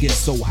 then you get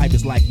so hype,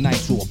 it's like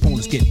nitro,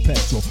 opponents get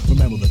petrol.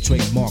 Remember the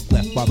trademark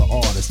left by the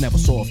artist, never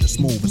soft or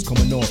smooth, it's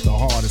coming off the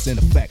hardest. In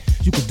effect,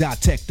 you can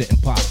detect the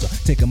imposter,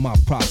 taking my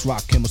props,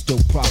 rock him,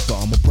 still prosper.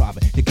 I'm a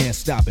prophet, you can't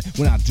stop it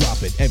when I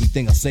drop it.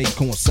 Everything I say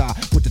coincide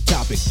with the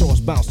topic. Thoughts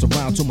bounce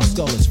around till my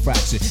skull is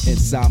fractured.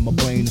 Inside my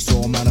brain, it's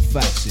all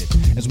manufactured.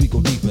 As we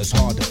go deeper, it's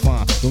hard to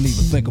find. Don't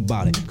even think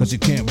about it, cause you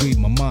can't read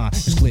my mind.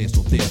 It's clear,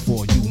 so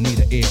therefore you need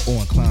an ear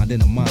or inclined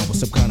in a mind with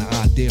some kind of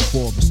idea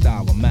for the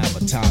style I'm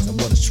advertising.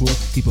 What is true,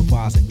 keep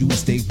advising you to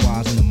stay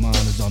wise, and the mind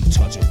is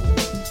untouchable.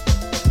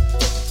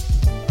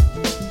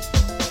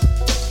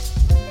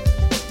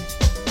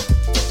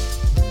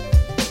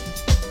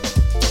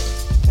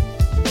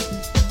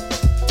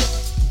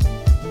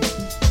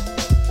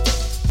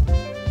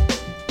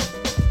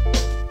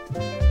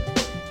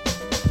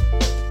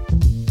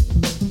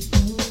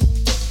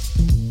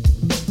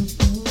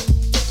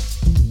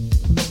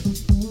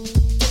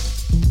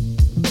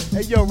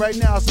 Yo, right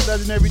now it's the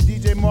legendary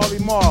DJ Marley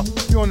Marl.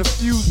 You're on the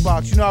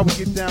FuseBox. You know how we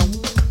get down.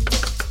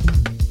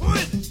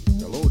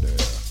 Hello there.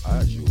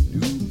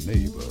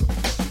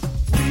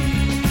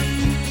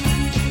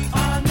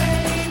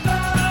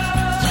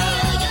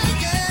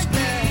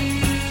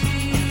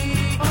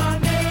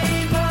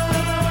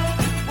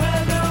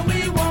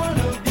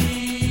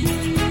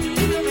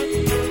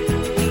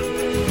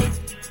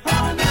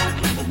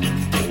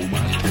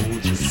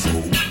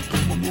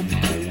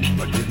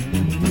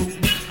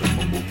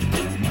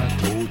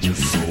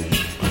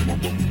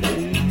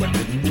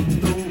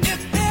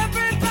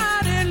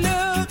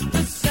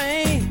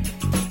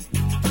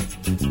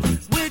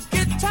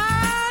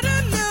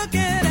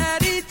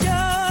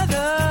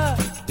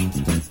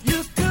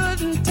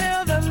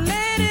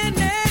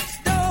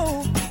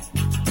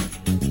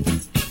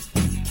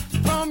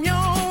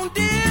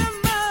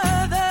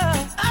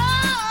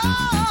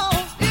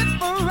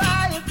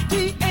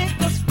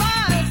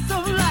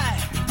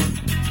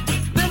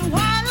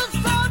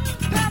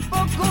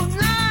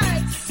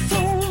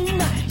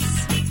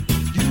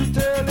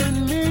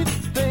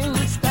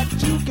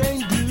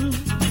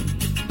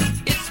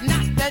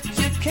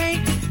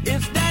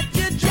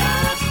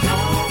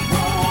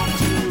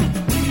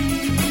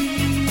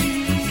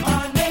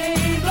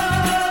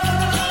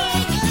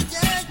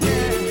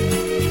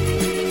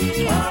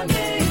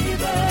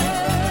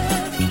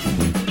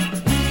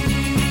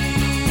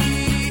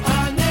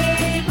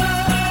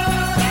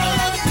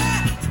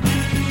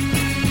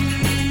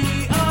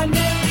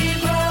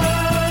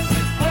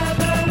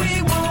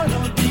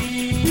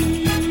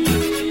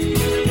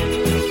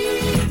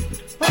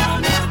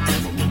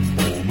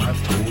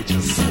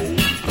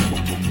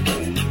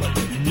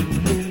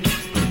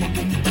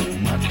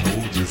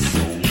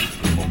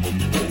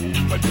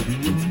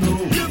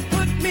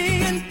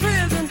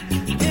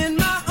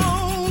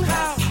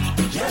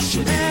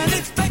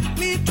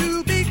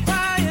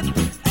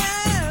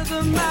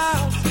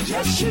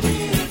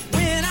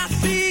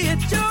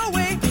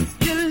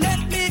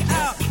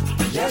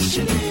 Yes,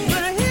 you did.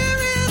 But here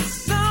is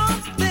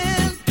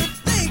something to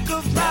think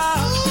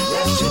about.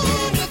 Yes, you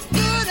did. The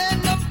good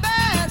and the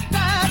bad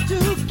tied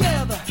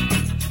together.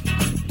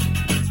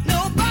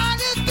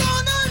 Nobody's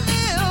gonna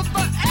live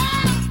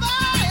forever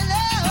and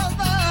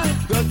ever.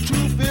 The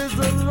truth is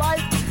a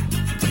light,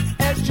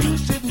 as you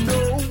should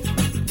know.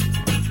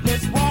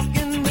 Let's walk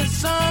in the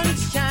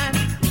sunshine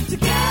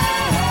together.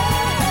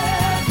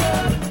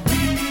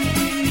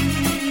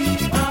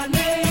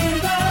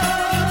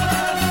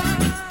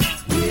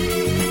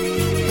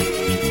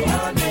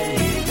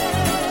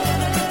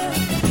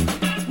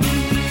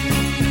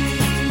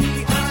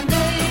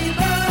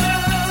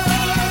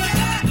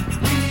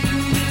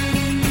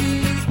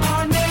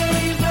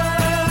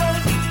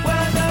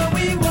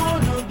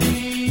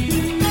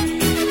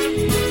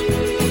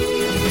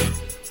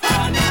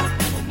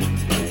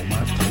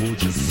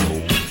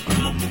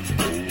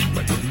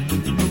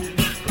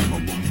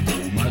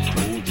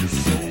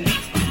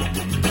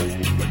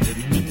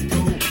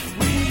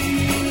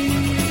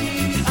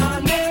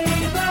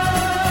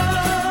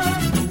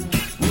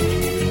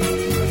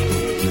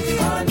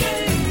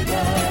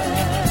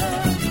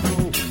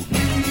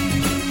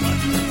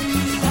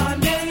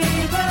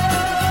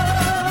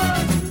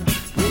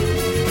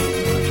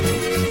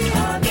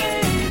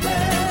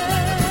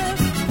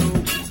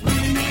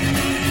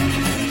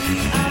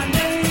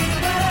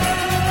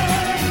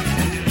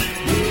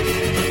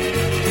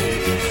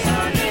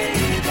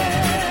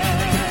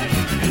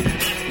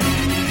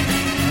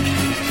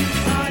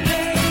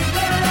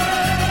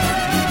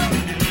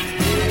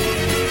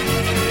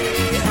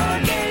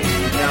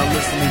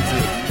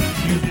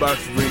 FuseBox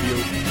Radio,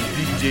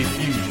 DJ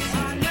Fuse.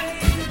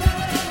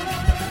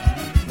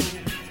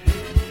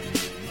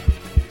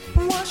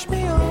 Wash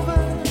me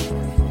over,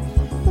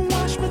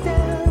 wash me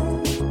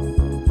down.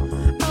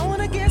 I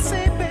wanna get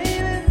saved,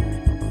 baby.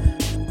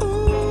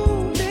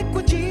 Ooh,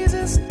 liquid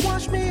Jesus,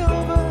 wash me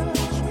over,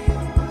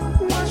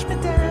 wash me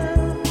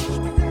down.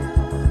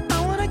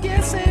 I wanna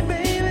get saved,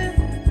 baby.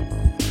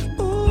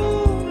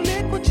 Ooh,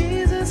 liquid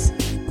Jesus.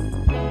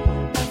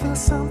 I feel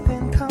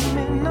something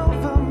coming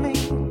over me.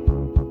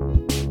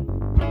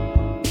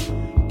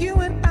 You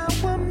and I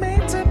were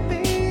made to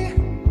be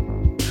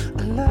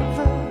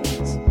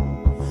lovers.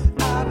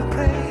 I've been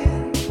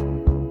praying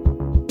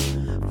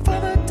for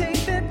the day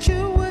that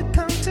you would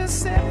come to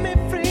set me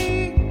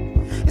free.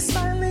 It's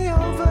finally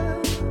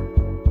over.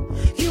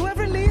 You have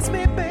released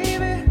me,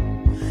 baby.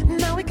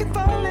 Now we can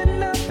fall in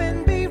love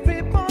and be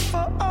reborn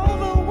for all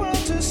the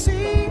world to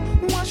see.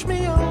 Wash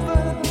me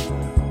over,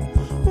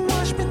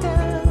 wash me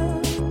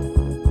down.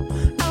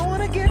 I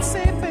wanna get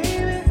saved,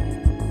 baby.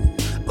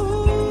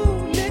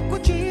 Ooh,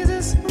 liquid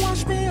Jesus,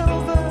 wash me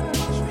over,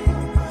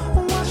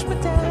 wash me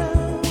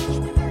down.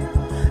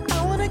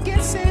 I wanna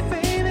get saved,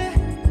 baby.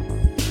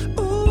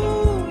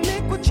 Ooh,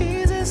 liquid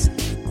Jesus.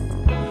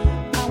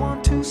 I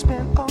want to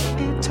spend all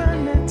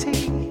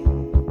eternity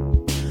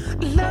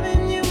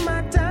loving you,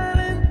 my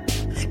darling.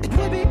 It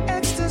would be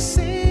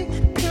ecstasy,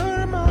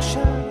 pure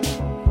emotion,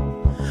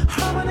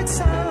 harmonic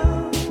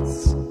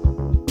sounds,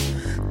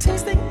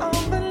 tasting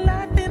all the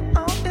life in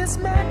all its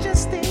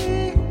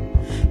majesty.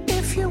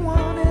 If you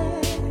want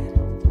it,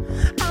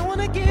 I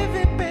wanna give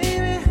it,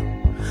 baby.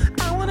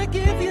 I wanna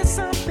give you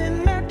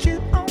something that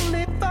you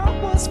only thought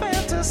was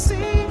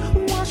fantasy.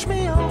 Wash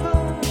me over,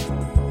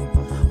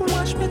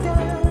 wash me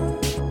down.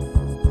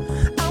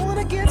 I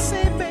wanna get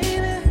saved,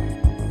 baby.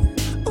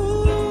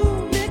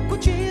 Ooh,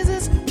 liquid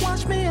Jesus,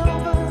 wash me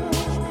over,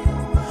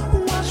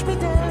 wash me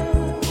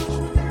down.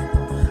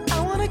 I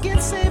wanna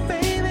get saved,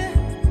 baby.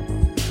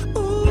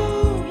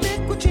 Ooh,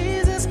 liquid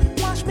Jesus,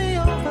 wash me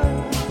over,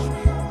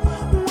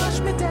 wash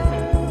me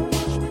down.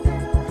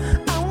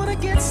 I wanna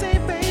get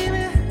saved,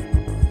 baby.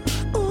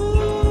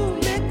 Ooh,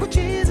 liquid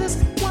Jesus,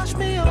 wash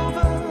me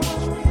over,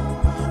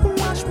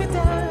 wash me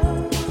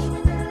down.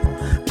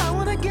 I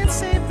wanna get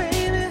saved,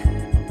 baby.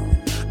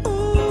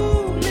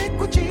 Ooh,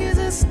 liquid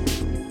Jesus.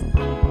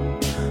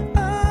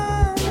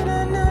 Oh, no,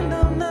 no,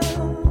 no, no.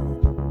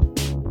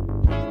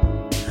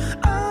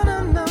 Oh, no,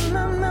 no,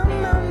 no, no,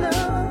 no, no.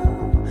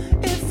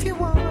 If you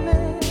want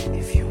it,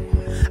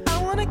 I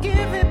wanna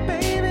give it,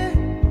 baby.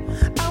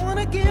 I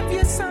wanna give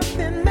you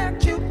something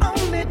that you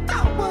only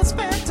thought was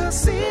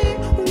fantasy.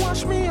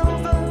 Wash me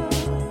over,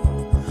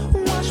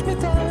 wash me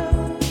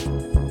down.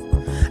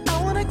 I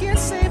wanna get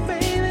saved,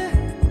 baby.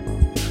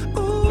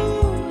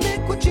 Ooh,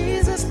 liquid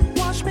Jesus,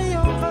 wash me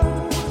over,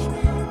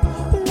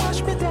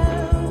 wash me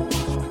down.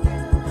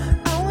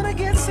 I wanna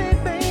get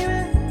saved, baby.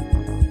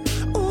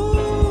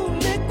 Ooh,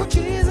 liquid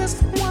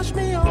Jesus, wash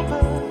me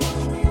over,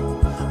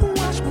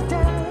 wash me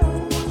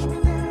down.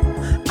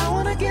 I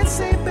wanna get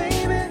saved,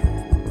 baby.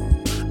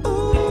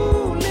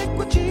 Ooh,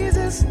 liquid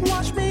Jesus,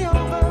 wash me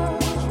over,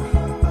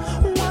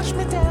 wash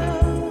me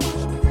down.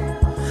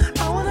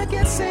 I wanna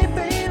get saved,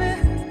 baby.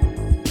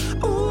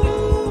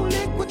 Ooh,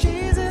 liquid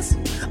Jesus.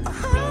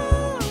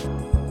 Oh,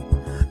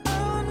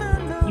 no,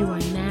 no. You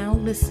are now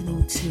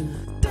listening to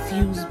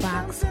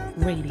FuseBox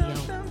Radio.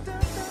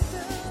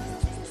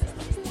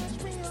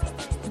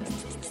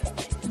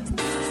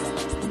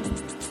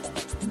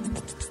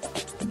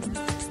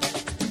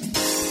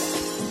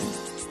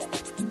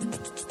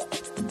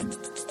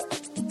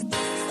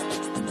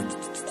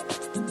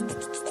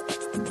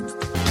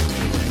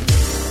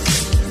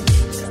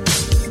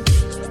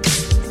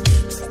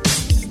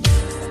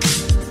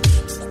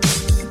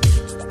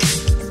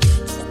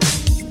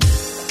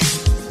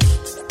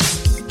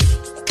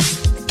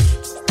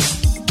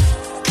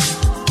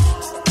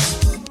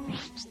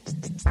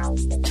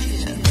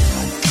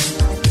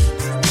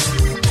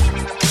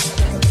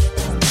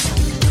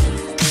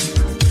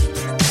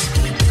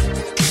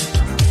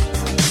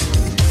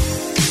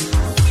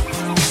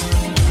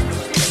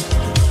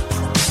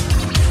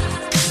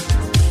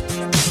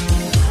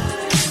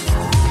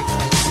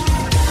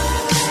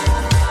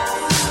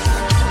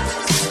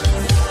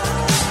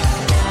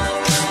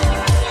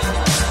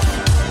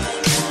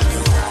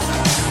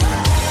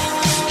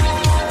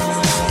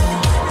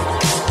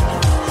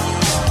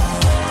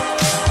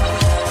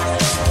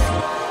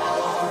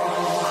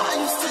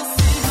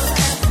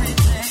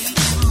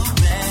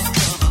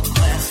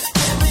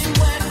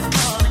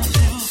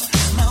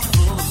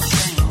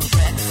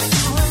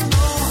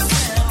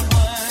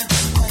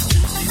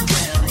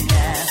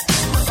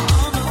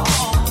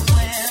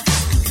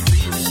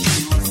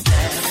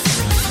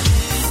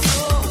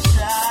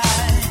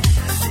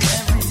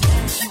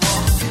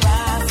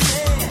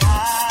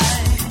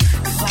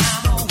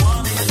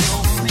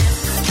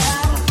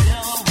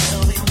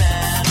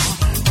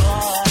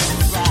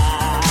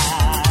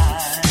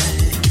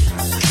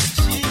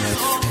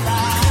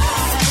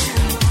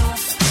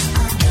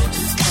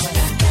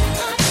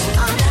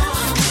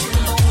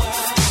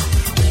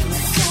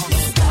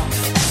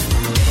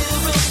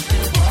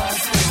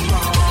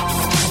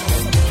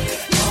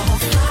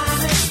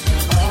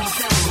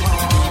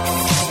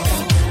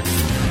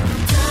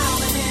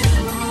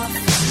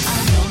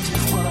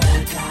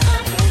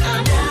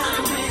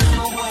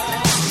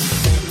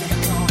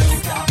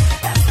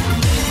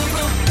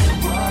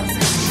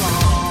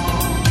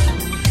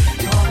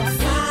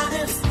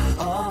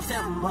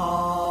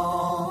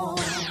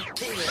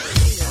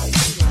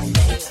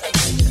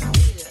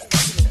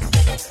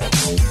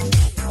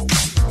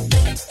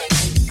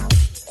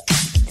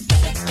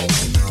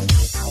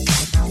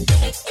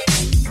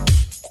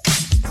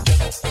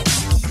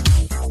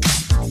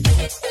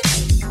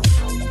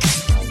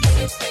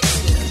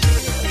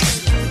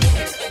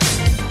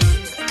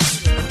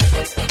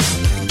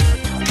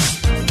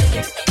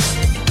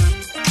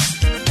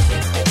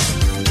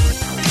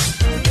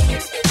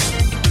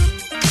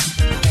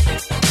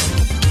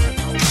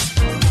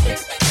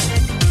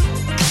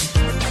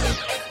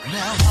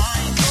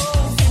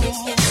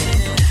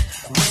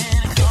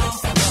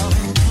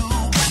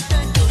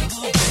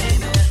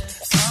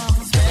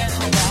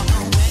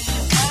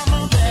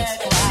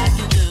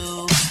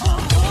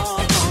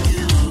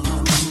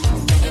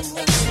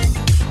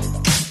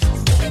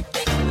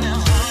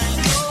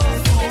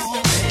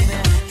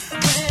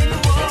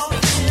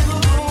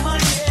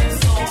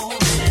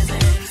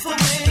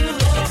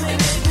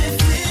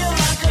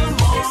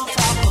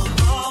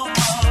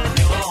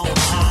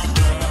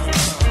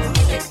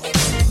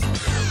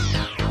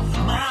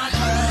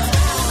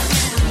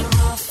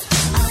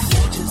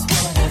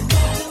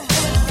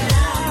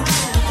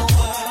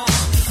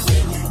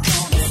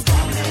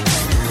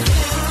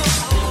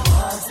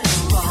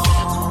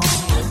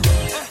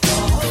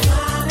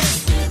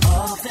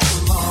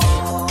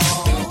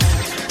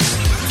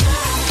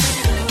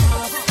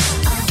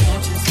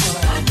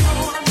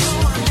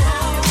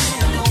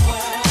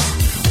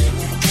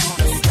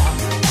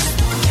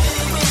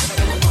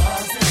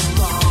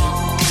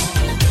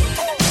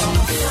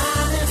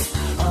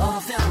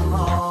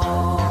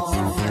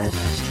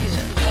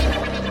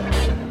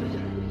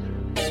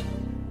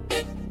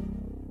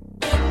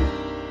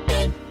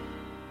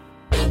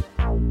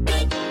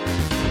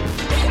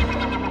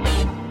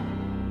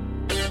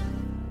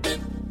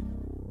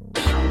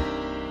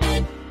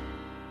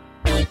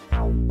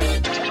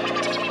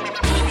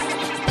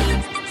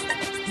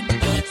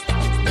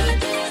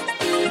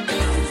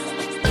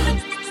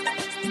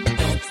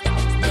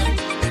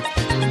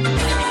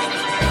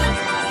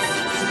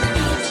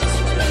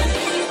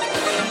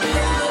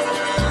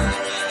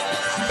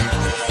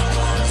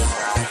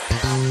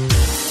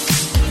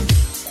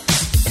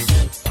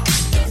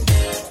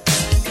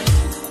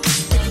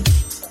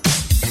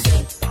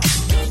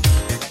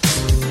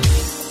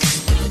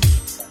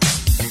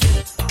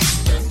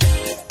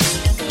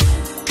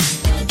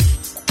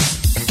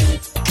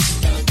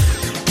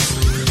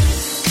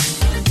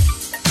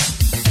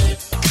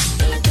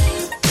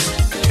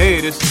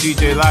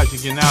 DJ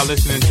Logic. You're now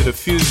listening to the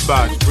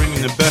FuseBox,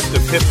 bringing the best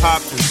of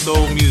hip-hop and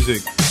soul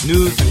music,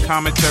 news and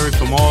commentary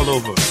from all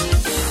over.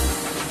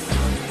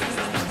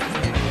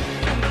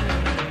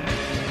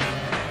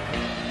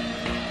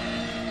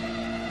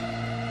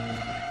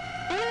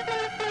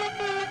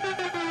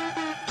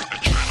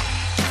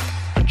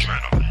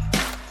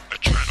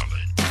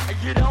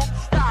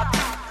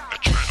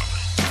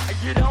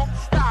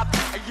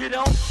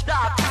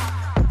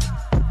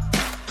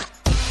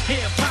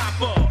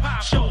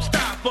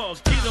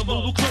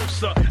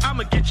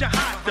 I'ma get you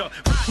hotter.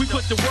 We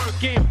put the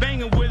work in,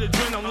 banging with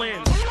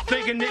adrenaline.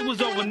 Thinking it was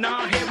over,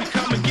 nah, here we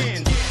come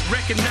again.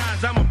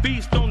 Recognize I'm a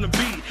beast on the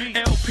beat.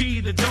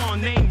 LP, the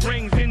dawn, name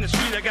rings in the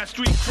street. I got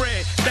street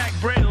cred, stack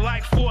bread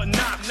like Fort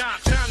Knox.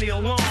 Sound the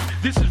alarm,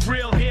 this is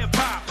real hip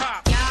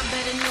hop. Y'all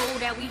better know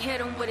that we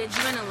hit 'em with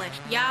adrenaline.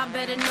 Y'all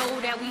better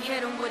know that we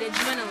hit 'em with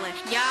adrenaline.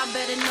 Y'all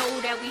better know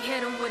that we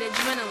hit 'em with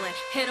adrenaline.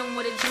 Hit 'em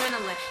with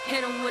adrenaline.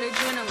 Hit 'em with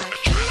adrenaline.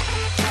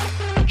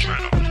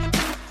 Adrenaline.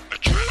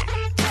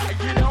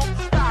 You don't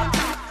stop.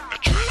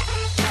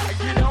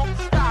 You don't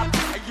stop.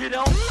 You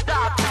don't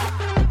stop.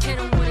 Hit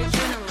 'em with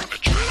adrenaline.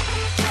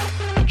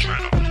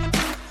 Adrenaline.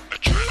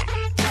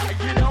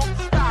 You don't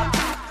stop.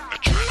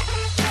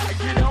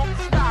 You don't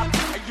stop.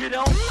 You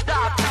don't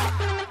stop.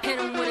 Hit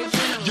 'em with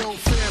adrenaline. Yo,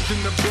 fams in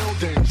the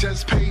building,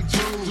 just pay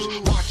dues.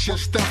 Watch your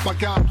step, I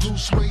got blue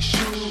suede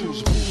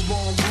shoes. Rule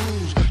on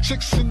rules.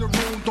 Chicks in the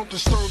room, don't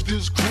disturb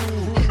this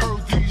groove.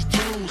 Heard these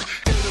dudes,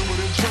 hit 'em with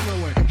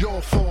adrenaline.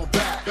 Y'all fall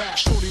back.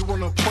 Shorty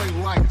wanna play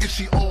like, is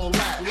she all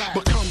that?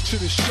 But come to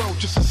the show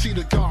just to see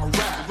the guy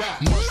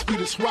rap. Must be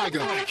the swagger,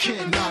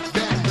 can't knock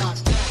that, knock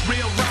that.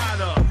 Real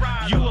rider,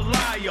 you a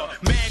liar.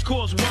 Man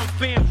cause one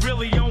fan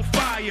really on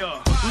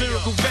fire.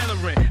 Lyrical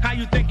veteran, how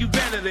you think you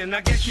better than?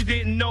 I guess you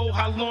didn't know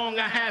how long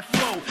I had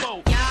flow.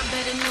 Y'all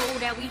better know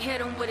that we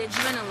hit 'em with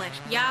adrenaline.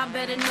 Y'all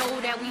better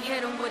know that we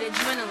hit 'em with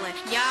adrenaline.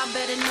 Y'all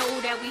better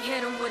know that we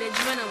hit 'em with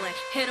adrenaline.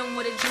 Hit 'em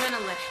with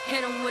adrenaline.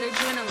 Hit 'em with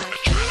adrenaline.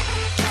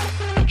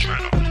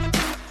 Adrenaline.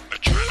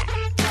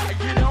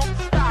 You don't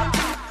stop.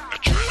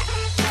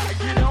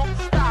 You don't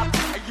stop.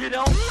 You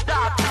don't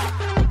stop.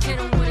 Hit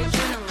 'em with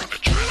adrenaline.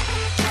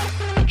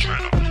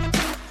 Adrenaline.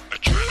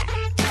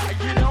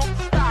 You don't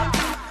stop.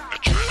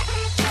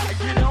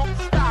 You don't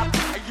stop.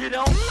 You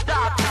don't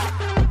stop.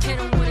 Hit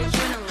 'em with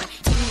adrenaline.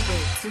 Do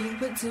it, do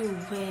it, do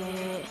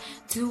it.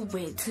 Do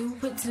it, do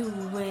it, do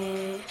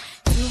it.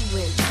 Do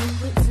it, do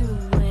it, do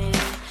it.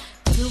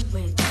 Do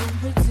it, do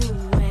it, do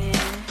it.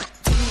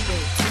 Do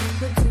it, do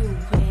it, do it.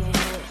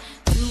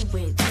 Do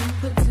it, do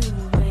it, do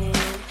it.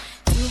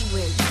 Do it, do it, do it. Do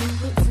it, do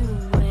it, do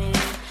it.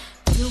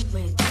 Do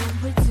it, do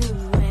it, do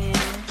it.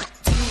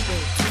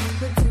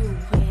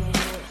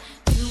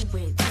 Do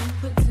it, do it, do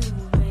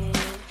it.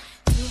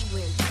 Do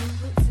it, do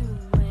it, do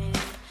it.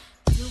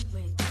 Do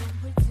it, do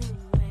it, do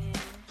it.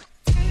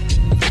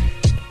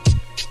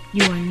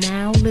 You are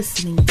now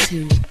listening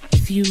to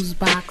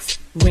FuseBox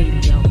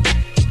Radio.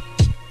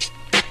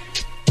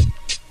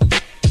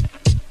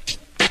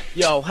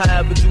 Yo,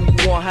 however do you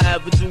want,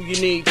 however do you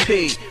need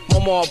P.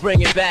 Mama,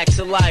 bring it back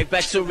to life,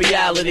 back to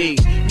reality.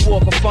 You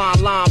walk a fine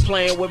line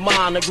playing with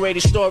mine, the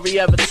greatest story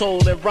ever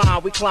told in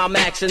rhyme. We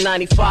climax in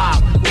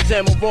 95. With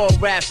them raw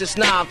raps, it's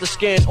 9 to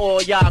skin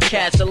all y'all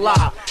cats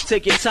alive.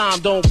 Take your time,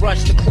 don't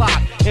rush the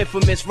clock.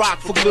 Infamous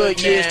rock for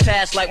good years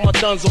past like my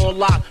thumbs on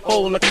lock,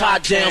 holding the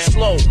cot down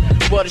slow.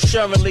 But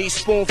assuredly,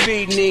 spoon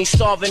feeding these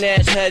starving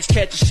ass heads,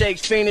 catching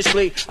shakes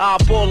fiendishly.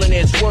 Eyeballing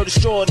this, word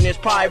assured this,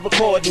 probably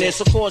recording this.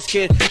 Of course,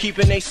 kid,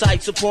 keeping they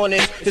sights upon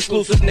this.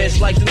 Exclusiveness,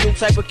 like the new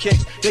type of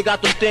kicks. They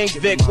got them things,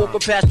 Vic. Walking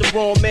past the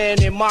wrong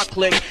man in my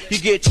clique. You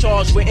get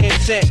charged with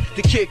intent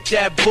to kick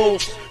that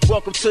boost.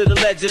 Welcome to the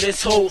ledge of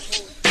this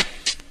host.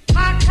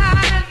 My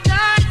kind of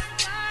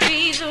thoughts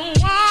be the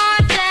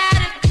one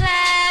that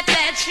clap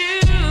at you.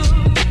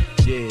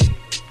 Yeah,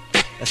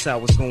 that's how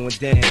it's going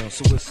down.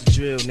 So what's the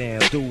drill now?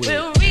 Do it.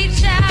 We'll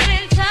reach out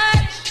and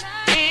touch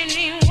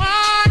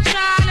anyone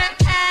trying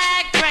to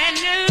act brand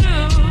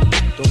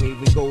new. Don't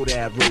even go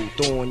that route.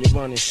 Throw on your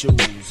running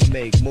shoes and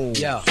make moves.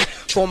 Yeah.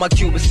 For my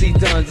Cuban C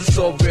duns, it's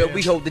all real,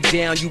 we hold it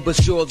down. You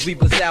bust yours, we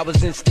bust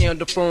ours, and stay on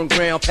the firm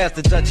ground. Past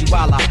the Dutchie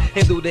while I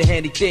handle the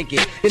handy thinking.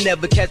 You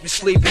never catch me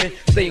sleeping,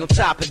 stay on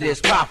top of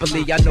this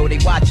properly. I know they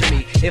watching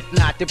me, if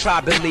not, they're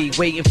probably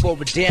waiting for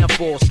a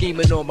downfall.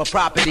 Scheming on my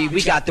property,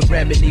 we got the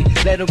remedy.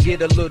 Let them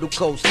get a little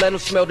close, let them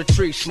smell the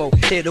tree smoke.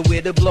 Hit her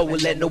with a blower,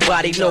 let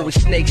nobody know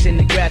it's snakes in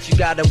the grass. You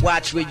gotta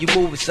watch where you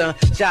moving, son.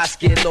 Shots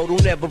get low,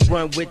 don't ever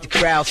run with the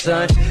crowd,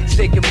 son.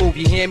 Stick and move,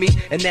 you hear me?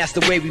 And that's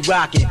the way we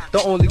rock it.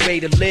 The only way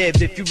to live,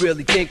 if you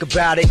really think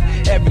about it.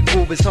 Every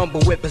move is humble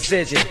with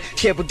precision.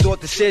 Careful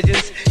thought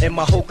decisions, and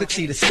my whole could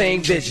see the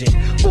same vision.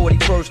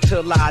 41st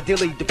till I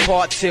delete the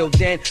part. Till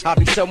then, I'll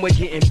be somewhere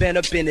getting bent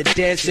up in a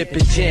den,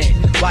 sipping gin.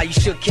 While you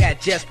should cat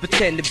just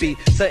pretend to be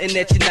something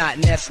that you're not,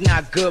 and that's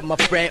not good, my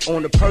friend.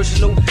 On the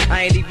personal,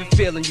 I ain't even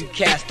feeling you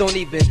cats. Don't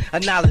even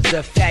acknowledge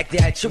the fact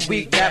that you're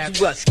weak.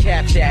 That's what's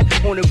capped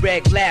at. On the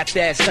reg, laughed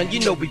at, son. You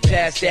know we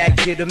past that.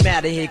 Get them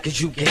out of here,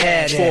 cause you can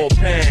have that. 4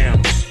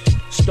 pounds.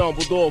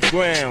 Stumbled off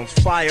grounds,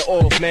 fire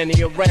off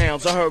many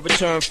rounds. I heard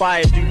return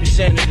fire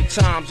 3% of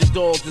the times. Your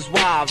dogs is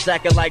wives,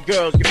 acting like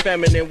girls, get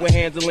feminine when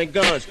handling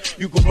guns.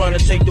 You can run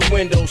and take the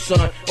window,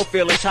 son, or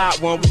feel it's hot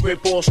one. We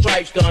rip all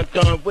stripes, dun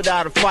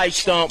without a fight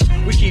stump.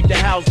 We keep the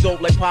house dope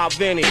like Pop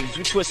Vinnies.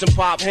 We twist and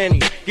pop Henny,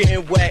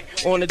 getting wet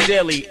on the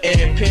daily.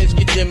 And pins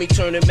get Jimmy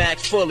turning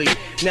max fully.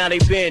 Now they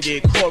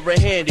banded, caught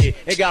red-handed,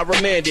 and got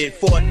remanded.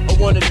 Fought a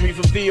 1-3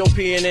 for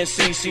VOP and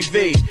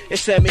NCCV. It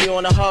sent me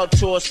on a hub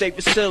tour, state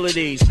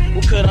facilities.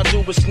 What could I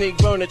do but sneak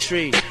burn a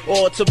tree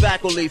or a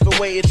tobacco leaf and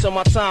wait until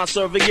my time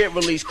serve and get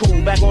released?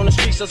 Cool, back on the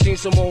streets I seen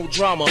some old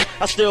drama.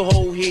 I still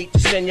hold heat to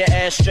send your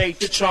ass straight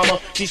to trauma.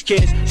 These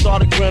kids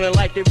started grinning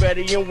like they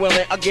ready and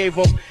willing. I gave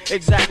them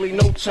exactly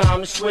no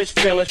time to switch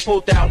feelings.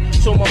 Pulled out,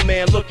 so my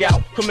man look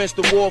out, commenced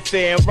the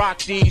warfare and rock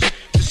these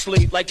to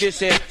sleep like this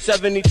here.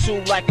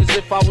 72 like as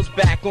if I was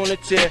back on the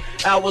tier.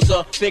 I was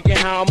thinking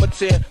how I'ma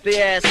tear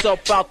the ass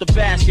up out the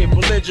basket.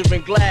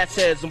 Belligerent glass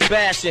heads, I'm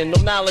bashing.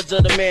 No knowledge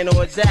of the man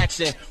or his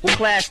action. Well,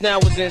 class now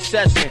is in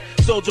session.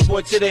 Soldier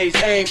boy, today's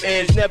aim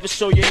is never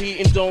show your heat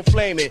and don't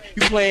flame it.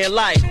 You playing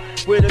life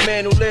with a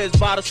man who lives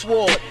by the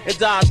sword and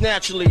dies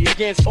naturally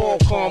against all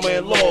karma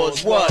and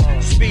laws. What?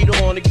 Speed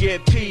on to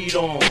get peed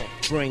on.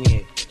 Bring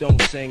it,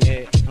 don't sing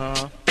it,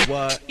 huh?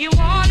 What? You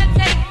wanna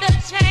take the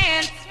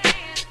chance?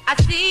 I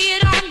see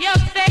it on your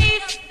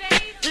face.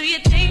 Do you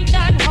think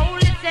that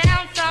hold it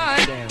down, son?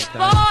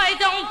 Boy,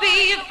 don't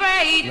be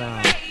afraid.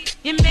 Nah.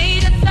 You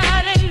made a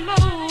sudden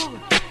move,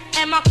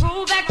 and my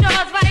crew back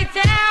doors right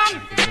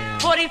down.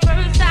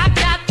 41st, I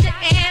got the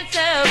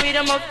answer. We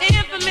the most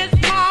infamous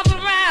mob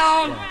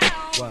around.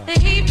 The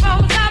heat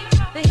rolls up,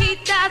 the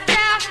heat dies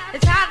down.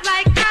 It's hot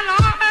like hell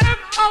on earth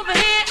over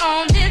here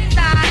on this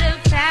side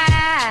of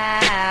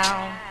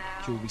town.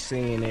 You be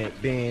seeing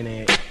it, being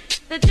it.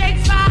 The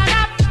Jake's fired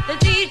up, the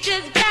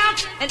DJ's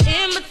bounce, and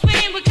in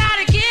between we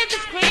gotta give the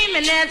scream,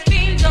 and there's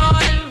fiends all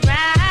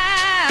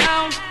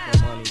around. The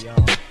money,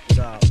 y'all. Get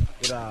up,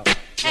 get up.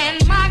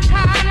 And my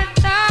kind of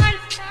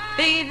thuns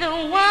be the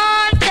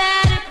ones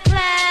that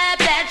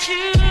clap at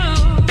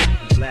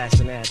you.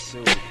 Blasting that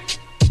suit.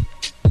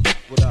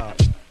 What up?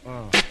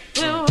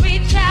 We'll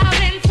reach out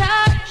and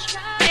touch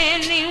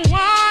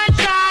anyone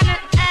trying to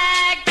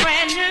act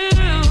brand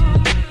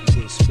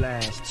new. Get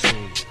splashed too.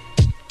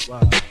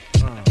 Wow,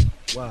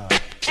 wow.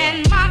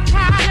 And my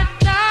kind of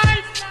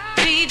thuns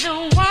be the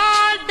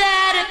ones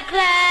that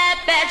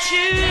clap at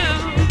you.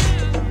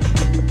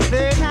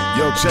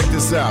 Yo, check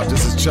this out.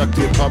 This is Chuck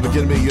the Public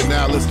Enemy. You're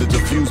now listening to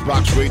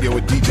FuseBox Radio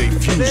with DJ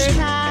Fusion.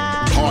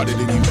 Harder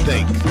than you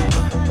think.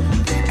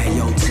 Hey,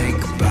 yo, take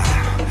a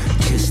bow.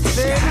 Kiss the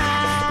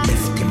sky.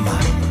 Lift him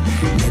up.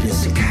 Lit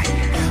as a kite.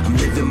 I'm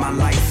living my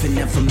life and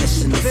never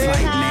missing a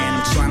flight,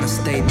 man. I'm trying to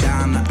stay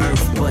down to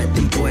earth, but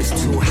them boys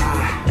too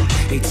high.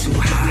 They too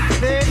high.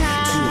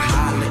 Too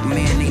high. Like,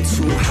 man, they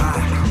too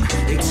high.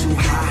 They too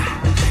high.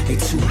 They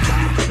too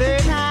high.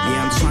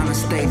 Yeah, I'm trying to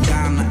stay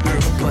down to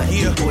earth, but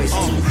them boys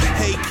too high.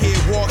 Hey kid,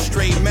 walk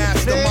straight,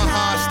 master my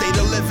high state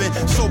of living.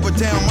 Sober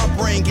down, my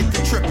brain get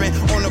to tripping.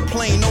 On a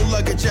plane, no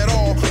luggage at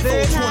all.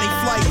 420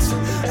 flights.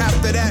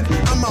 After that,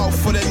 I'm out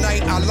for the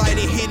night. I light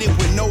it, hit it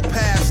with no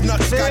pass.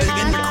 Nuts got it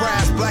in the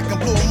crash. Black and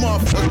blue,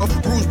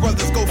 motherfucker. Bruise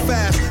Brothers go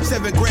fast.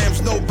 7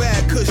 grams, no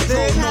bag. Kush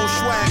throw, no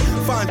swag.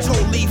 Find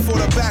toe leaf for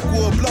the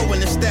backwood, blow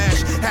in the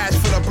stash. Hash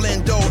for the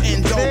blendo,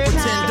 endo,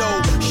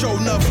 pretendo. Show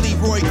enough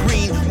Leroy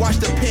Green. Watch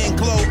the pen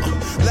glow.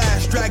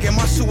 Last dragon,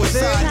 my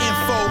suicide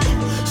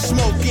info.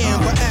 Smoke in,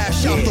 but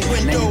ash out the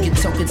window. Now you get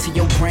talking to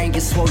your brain,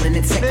 get swollen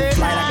and take a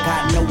flight. I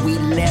got no weed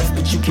left,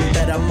 but you can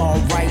bet I'm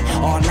alright.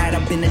 All night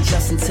I've been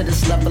adjusting to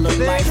this level of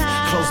life.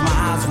 Close my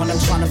eyes when I'm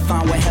trying to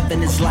find what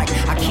heaven is like.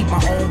 I keep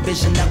my own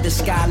vision of the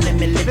sky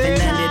limit,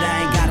 living under it.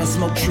 I ain't gotta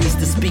smoke trees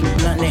to speak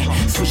bluntly.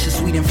 Swish the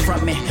sweet in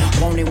front me,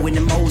 want it when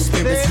them old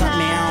spirits hunt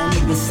me. I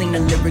don't even sing the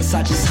lyrics,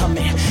 I just hum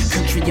it.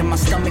 Country in my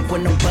stomach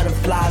when no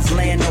butterflies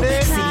land. No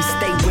city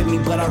stay with me,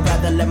 but I'd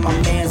rather let my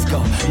mans go.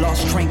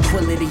 Lost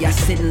tranquility, I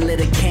sit and lit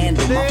a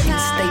candle. My feet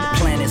stay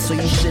planted, so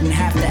you shouldn't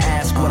have to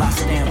ask what I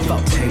stand for.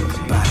 Take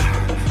a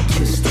bow,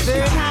 kiss the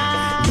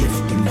sky,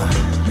 lifting up,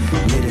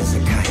 lit as a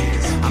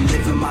kite. I'm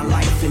living my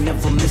life and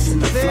never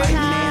missing a flight,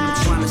 man.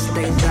 I'm trying to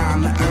stay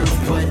down to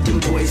earth, but them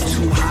boys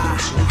too high.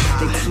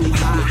 They too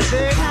high,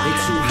 they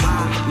too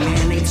high,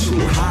 man. They too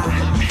high,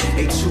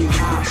 they too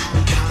high,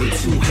 they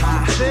too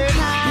high.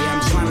 Yeah,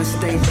 I'm trying to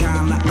stay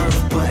down to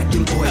earth, but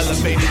them boys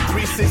elevated too high.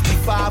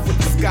 365 with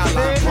the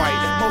skyline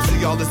bright. Most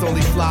of y'all is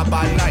only fly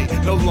by night.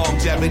 No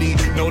longevity,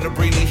 no to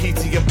bring the heat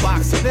to your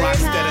box and rock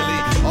steadily.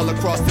 All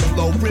across the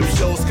globe, rip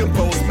shows,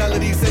 compose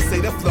melodies. They say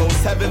the flow's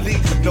heavenly.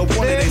 No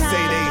wonder they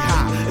say they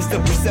high. It's the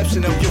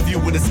perception of your view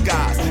with the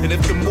skies. And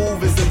if the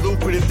move isn't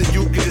lucrative, then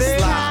you get it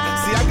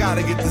slide. See, I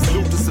gotta get this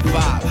loot to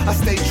survive. I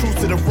stay true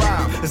to the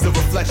rhyme, it's a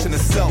reflection of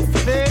self.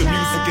 The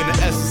music and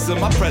the essence of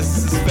my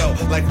presence is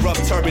felt like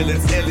rough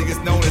turbulence, aliens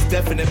known as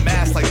definite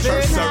mass, like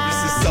church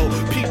services. So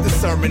peep the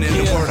sermon in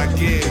the word I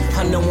give.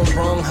 I know I'm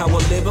wrong, how I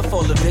live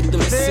before the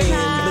victim of sin.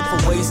 Look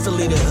for ways to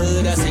lead the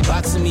hood as they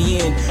boxing me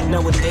in.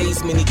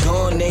 Nowadays, many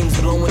gone, names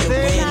blowing the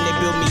wind. They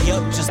build me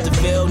up just to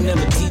fail,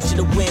 never teach you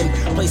to win.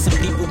 Placing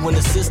people in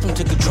the system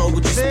to control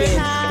what you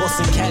spend.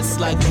 Forcing cats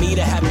like me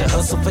to have to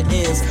hustle for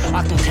ends.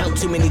 I can count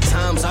too many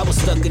times I was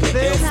stuck in the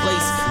ill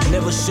place.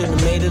 Never should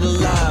have made it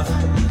alive.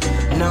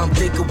 Now I'm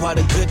thinking why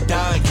the good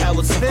die and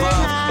cowards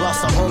survive.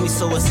 Lost a homie,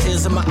 so it's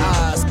tears in my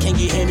eyes. Can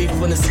you hear me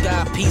from the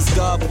sky? Peace,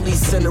 God, please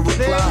send a reply.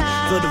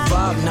 Feel the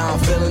vibe, now I'm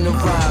feeling the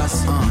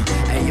rise.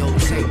 Hey yo,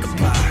 take a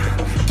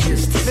bite,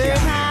 kiss the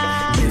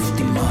sky, lift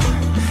him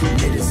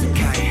up, lit as a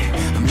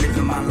kite. I'm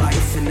living my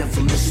life and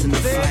never missing a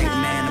fight,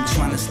 man. I'm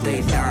trying to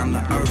stay down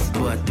to earth,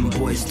 but them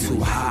boys too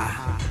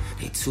high.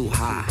 They too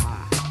high.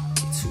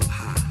 They too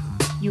high.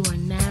 You are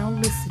now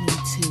listening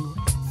to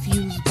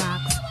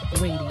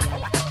FuseBox Radio.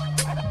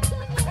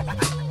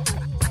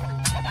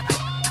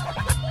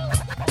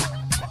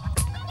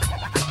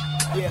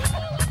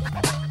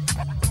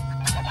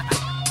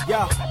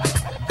 Yeah.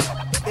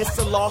 It's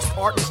a lost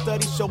art and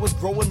study show is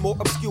growing more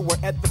obscure.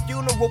 At the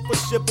funeral for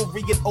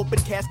chivalry and open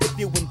casket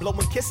viewing,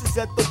 blowing kisses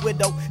at the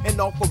widow and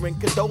offering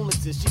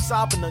condolences. She's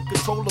sobbing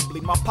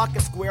uncontrollably, my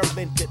pocket square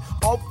linted.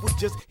 Awful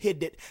just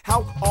hit it.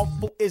 How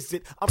awful is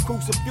it? I'm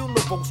cruising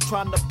funerals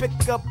trying to pick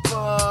up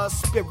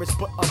spirits,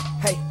 but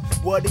hey,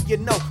 what do you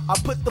know? I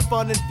put the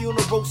fun in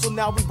funerals, so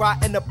now we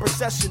ride in a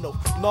processional.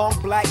 Long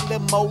black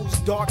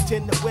limos, dark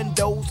tinted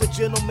windows. A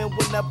gentleman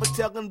will never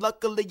tell, and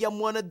luckily I'm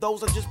one of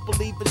those. I just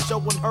believe in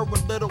showing her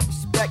a little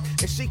respect.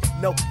 And she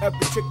know every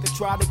trick to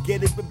try to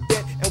get it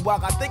bent. And while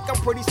I think I'm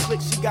pretty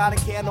slick, she got a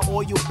can of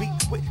oil beat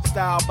with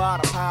style by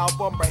the pile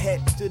from her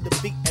head to the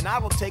feet. And I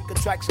don't take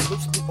attraction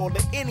loosely or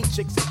let any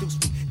chick seduce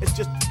me. It's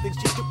just the things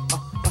she do,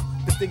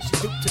 the things she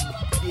do to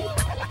me,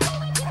 yeah.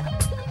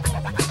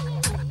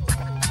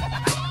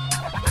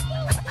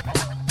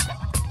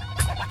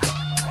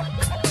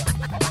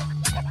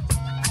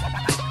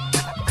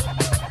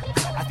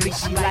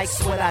 She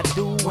likes what I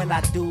do when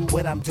I do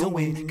what I'm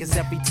doing. Cause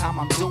every time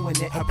I'm doing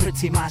it, her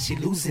pretty mind, she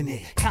losing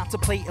it.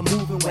 Contemplating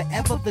moving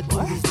wherever the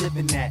dude is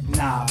living at.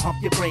 Nah,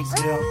 pump your brakes,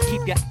 girl,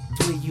 keep your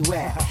where you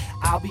at.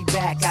 I'll be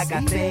back, I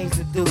got things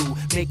to do.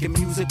 Making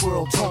music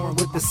world touring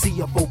with the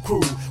CFO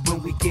crew.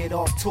 When we get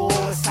off tour,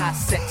 it's hot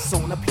sex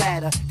on the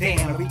platter.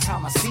 Damn, every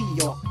time I see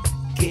y'all,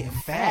 getting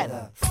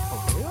fatter.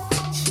 For real?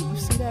 Shit, you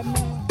see that,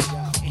 man?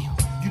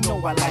 You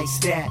know I like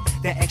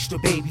that extra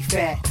baby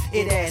fat.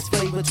 It adds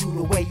flavor to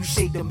the way you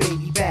shake the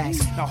baby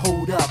backs. Now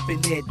hold up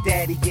and let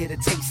daddy get a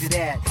taste of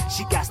that.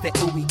 She got that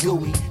ooey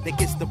gooey that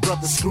gets the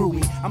brother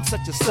screwy. I'm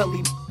such a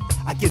silly,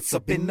 I gets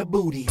up in the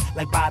booty.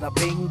 Like bada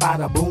bing,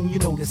 bada boom, you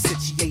know the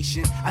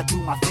situation. I do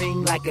my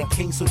thing like a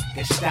king so you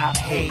can stop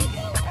hating.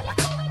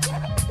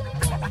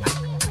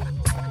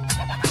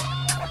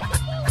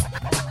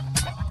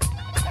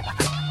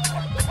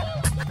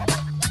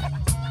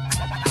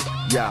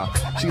 Yeah,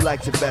 she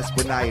likes it best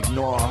when I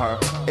ignore her.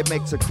 It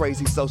makes her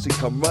crazy, so she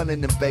come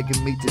running and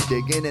begging me to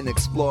dig in and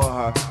explore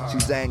her.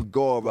 She's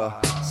Angora,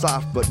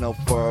 soft but no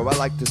fur. I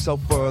like to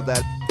chauffeur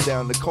that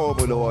down the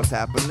corridors,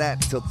 happen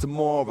that till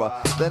tomorrow.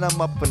 Then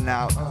I'm up and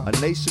out, a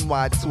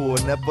nationwide tour,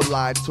 never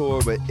lied to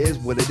her. It is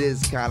what it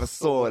is, kinda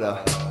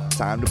sorta.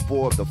 Time to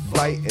board the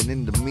flight, and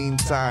in the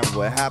meantime,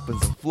 what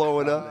happens in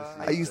Florida?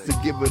 I used to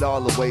give it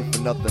all away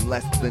for nothing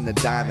less than a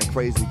dime, and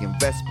crazy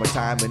invest my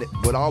time, and it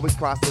would always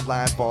cross the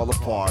line, fall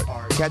apart.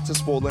 Catch us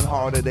falling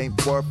hard, it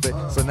ain't worth it.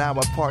 So now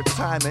I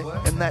part-time it,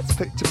 and that's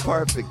picture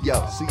perfect.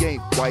 Yo, she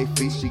ain't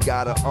wifey, she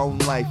got her own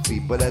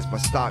lifey. But as my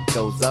stock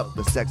goes up,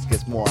 the sex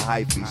gets more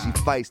hyphy. She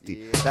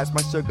feisty, that's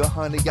my sugar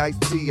honey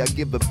iced tea. I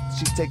give a,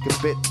 she take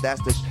a bit,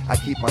 that's the I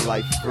keep my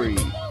life free.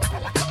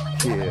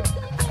 Yeah,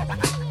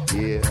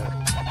 yeah.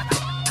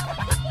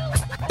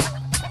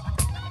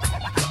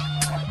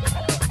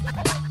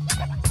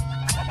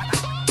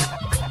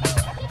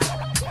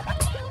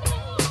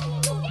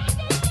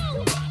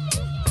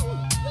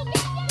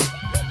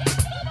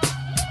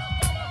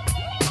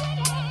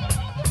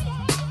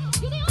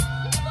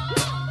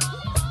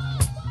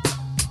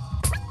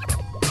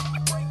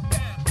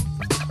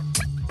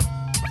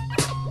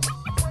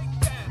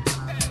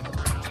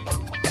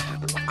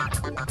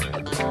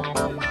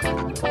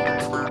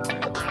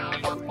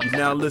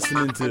 Now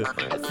listening to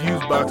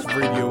FuseBox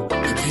Radio with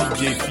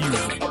DJ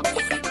Fusion.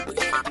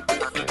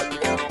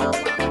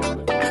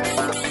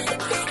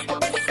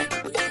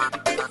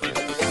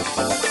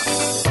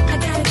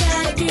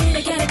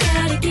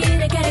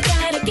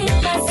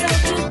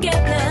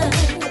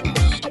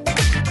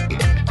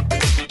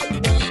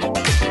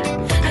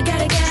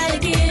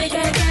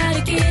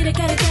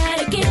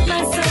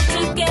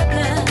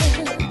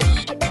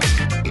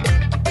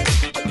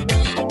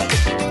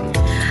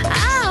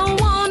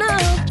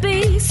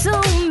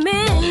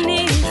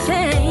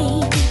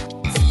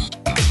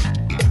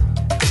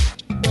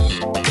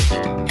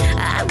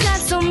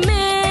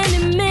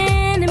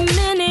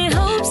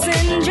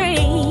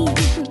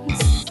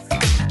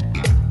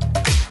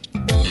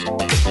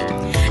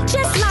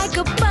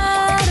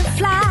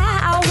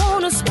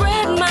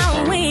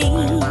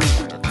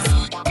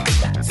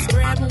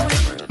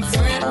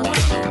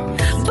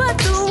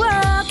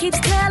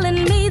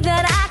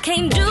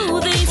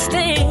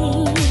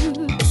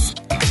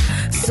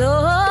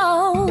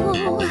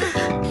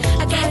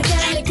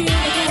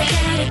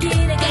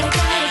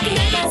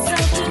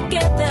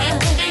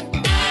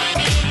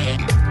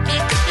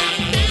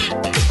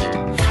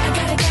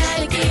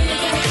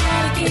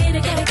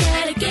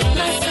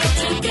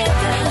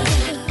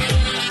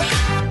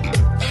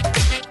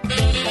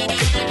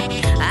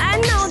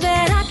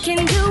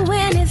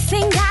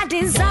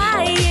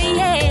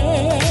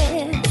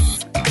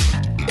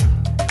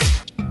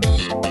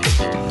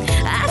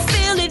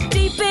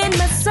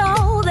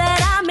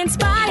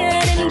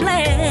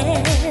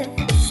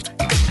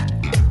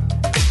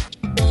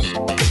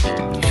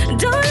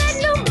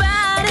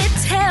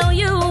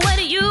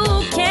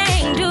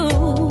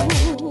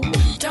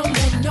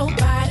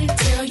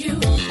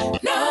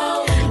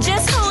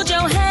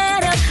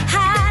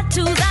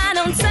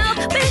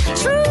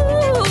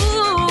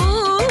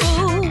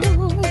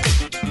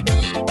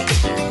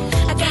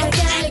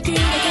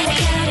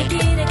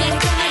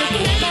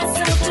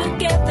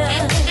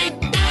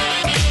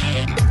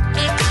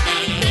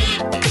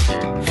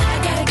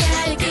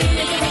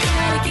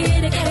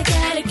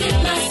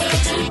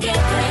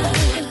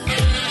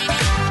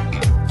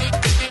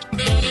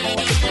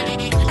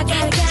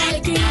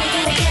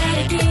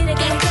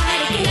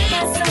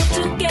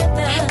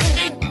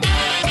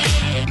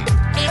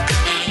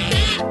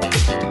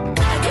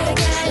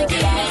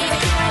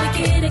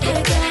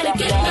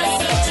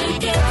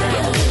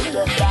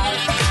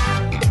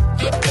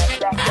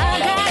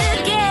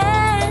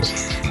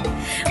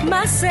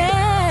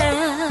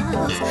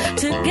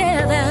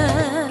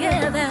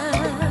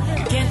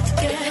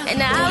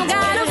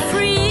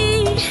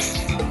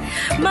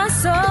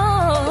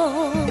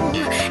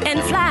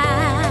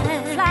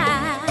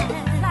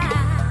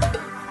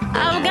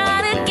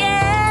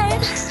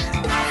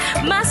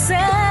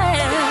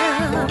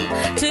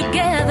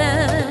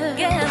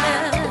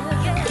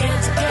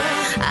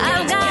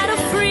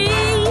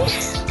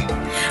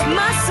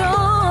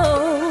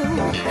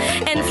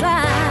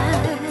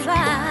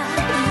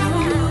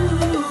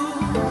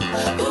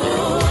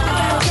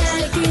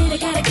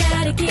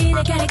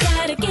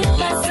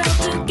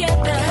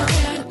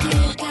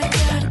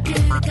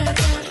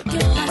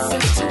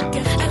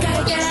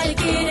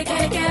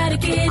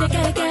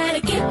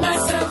 gotta get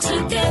myself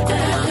together.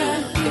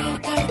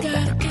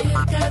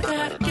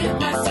 Gotta get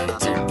myself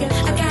together.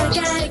 I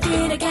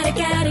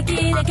gotta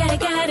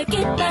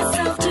get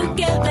myself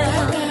together.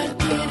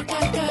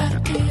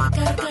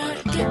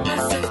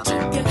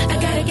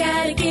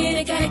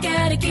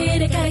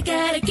 I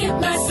gotta get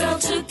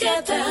myself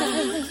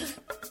together.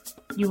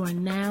 You are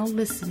now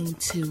listening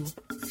to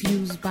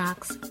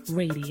FuseBox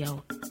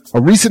Radio.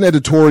 A recent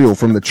editorial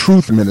from the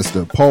Truth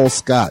Minister, Paul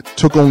Scott,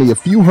 took only a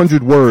few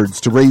hundred words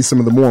to raise some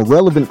of the more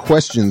relevant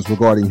questions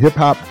regarding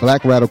hip-hop,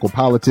 black radical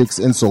politics,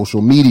 and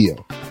social media.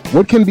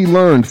 What can be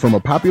learned from a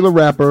popular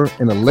rapper,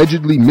 an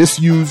allegedly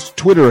misused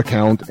Twitter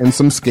account, and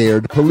some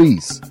scared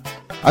police?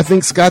 I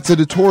think Scott's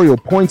editorial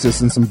points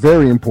us in some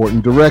very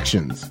important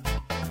directions.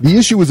 The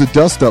issue is a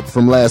dust-up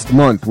from last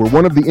month where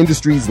one of the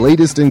industry's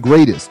latest and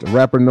greatest, a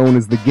rapper known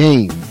as The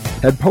Game,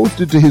 had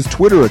posted to his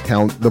Twitter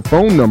account the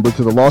phone number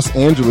to the Los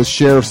Angeles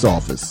Sheriff's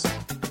Office.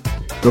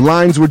 The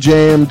lines were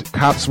jammed,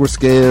 cops were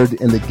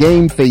scared, and The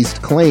Game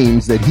faced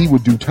claims that he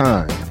would do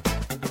time.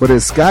 But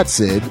as Scott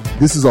said,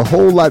 this is a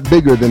whole lot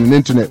bigger than an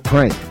internet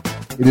prank.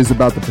 It is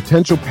about the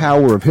potential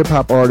power of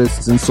hip-hop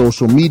artists and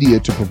social media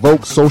to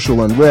provoke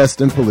social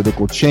unrest and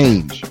political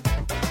change.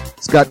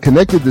 Scott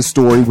connected this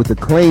story with the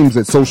claims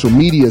that social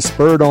media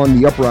spurred on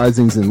the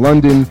uprisings in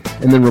London,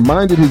 and then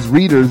reminded his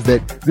readers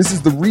that this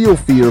is the real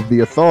fear of the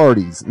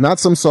authorities, not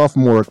some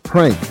sophomoric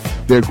prank.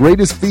 Their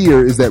greatest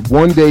fear is that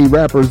one day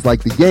rappers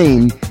like The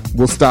Game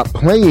will stop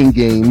playing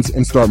games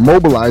and start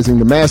mobilizing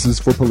the masses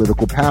for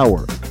political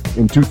power.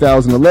 In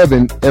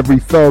 2011, every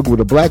thug with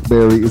a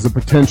BlackBerry is a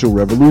potential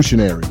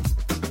revolutionary.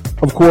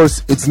 Of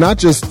course, it's not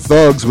just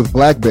thugs with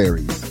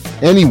BlackBerries.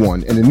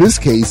 Anyone, and in this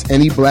case,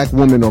 any black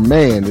woman or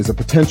man, is a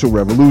potential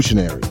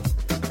revolutionary.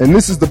 And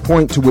this is the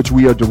point to which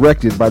we are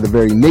directed by the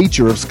very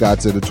nature of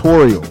Scott's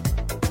editorial.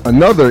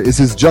 Another is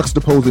his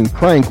juxtaposing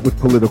prank with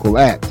political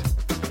act.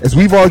 As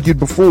we've argued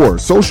before,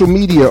 social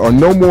media are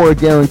no more a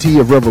guarantee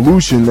of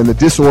revolution than the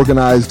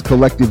disorganized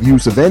collective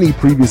use of any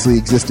previously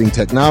existing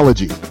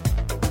technology.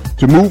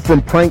 To move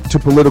from prank to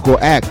political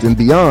act and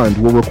beyond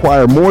will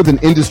require more than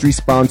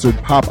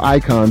industry-sponsored pop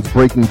icons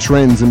breaking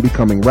trends and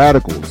becoming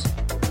radicals.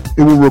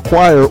 It will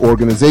require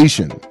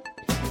organization.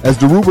 As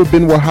Daruba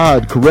bin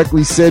Wahad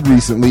correctly said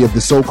recently of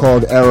the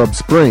so-called Arab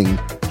Spring,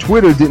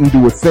 Twitter didn't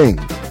do a thing.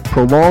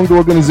 Prolonged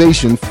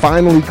organization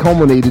finally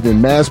culminated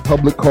in mass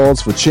public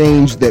calls for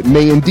change that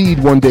may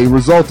indeed one day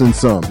result in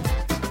some.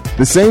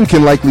 The same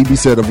can likely be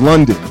said of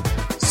London.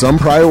 Some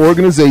prior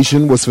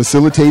organization was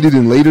facilitated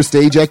in later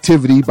stage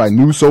activity by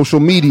new social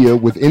media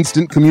with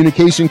instant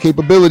communication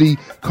capability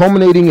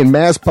culminating in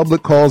mass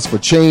public calls for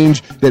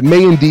change that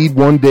may indeed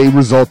one day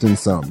result in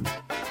some.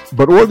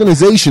 But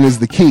organization is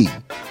the key.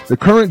 The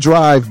current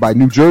drive by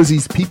New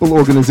Jersey's People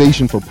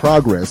Organization for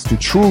Progress to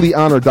truly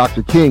honor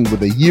Dr. King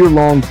with a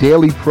year-long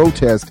daily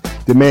protest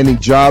demanding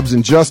jobs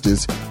and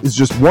justice is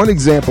just one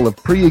example of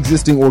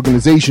pre-existing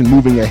organization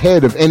moving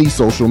ahead of any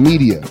social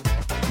media.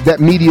 That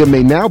media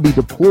may now be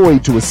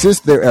deployed to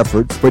assist their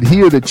efforts, but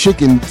here the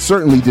chicken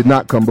certainly did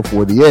not come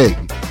before the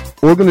egg.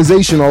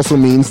 Organization also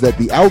means that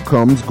the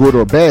outcomes, good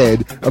or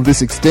bad, of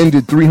this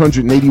extended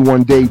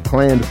 381-day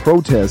planned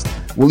protest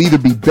will either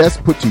be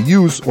best put to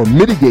use or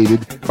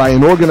mitigated by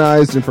an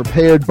organized and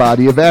prepared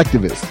body of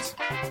activists.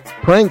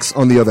 Pranks,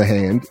 on the other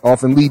hand,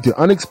 often lead to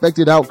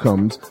unexpected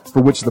outcomes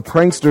for which the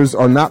pranksters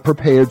are not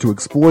prepared to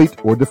exploit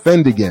or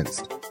defend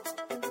against.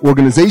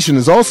 Organization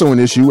is also an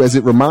issue as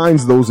it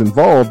reminds those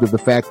involved of the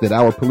fact that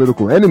our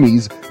political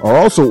enemies are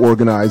also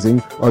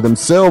organizing, are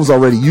themselves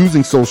already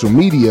using social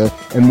media,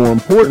 and more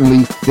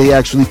importantly, they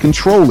actually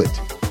control it.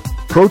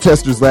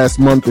 Protesters last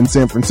month in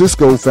San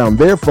Francisco found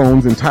their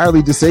phones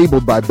entirely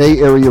disabled by Bay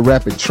Area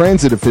rapid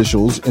transit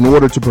officials in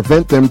order to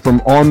prevent them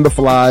from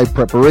on-the-fly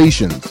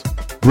preparations.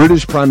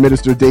 British Prime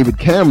Minister David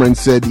Cameron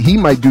said he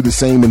might do the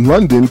same in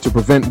London to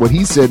prevent what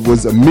he said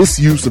was a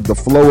misuse of the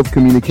flow of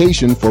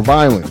communication for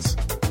violence.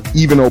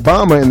 Even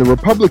Obama and the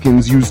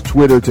Republicans used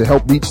Twitter to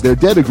help reach their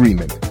debt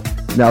agreement.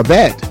 Now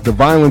that, the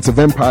violence of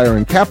empire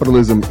and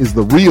capitalism, is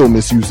the real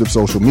misuse of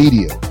social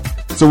media.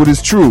 So it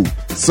is true,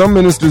 some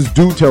ministers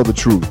do tell the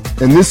truth,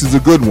 and this is a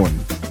good one.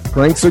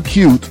 Pranks are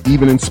cute,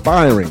 even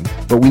inspiring,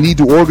 but we need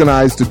to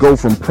organize to go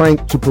from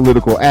prank to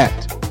political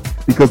act.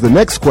 Because the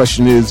next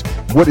question is,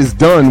 what is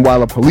done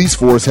while a police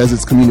force has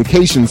its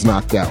communications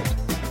knocked out?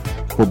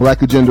 For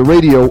Black Agenda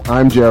Radio,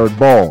 I'm Jared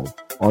Ball.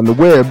 On the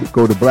web,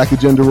 go to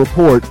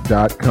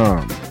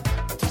blackagendareport.com.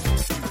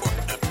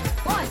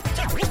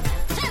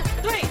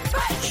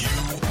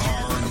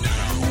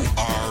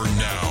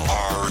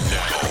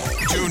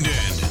 Tuned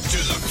in to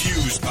the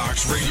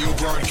FuseBox radio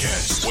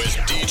broadcast with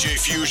DJ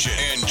Fusion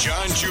and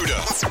John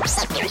Judah.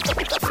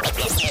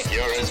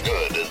 You're as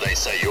good as they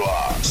say you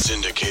are.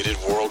 Syndicated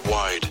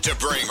worldwide to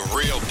bring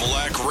real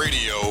black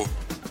radio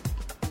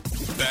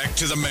back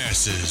to the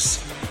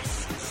masses.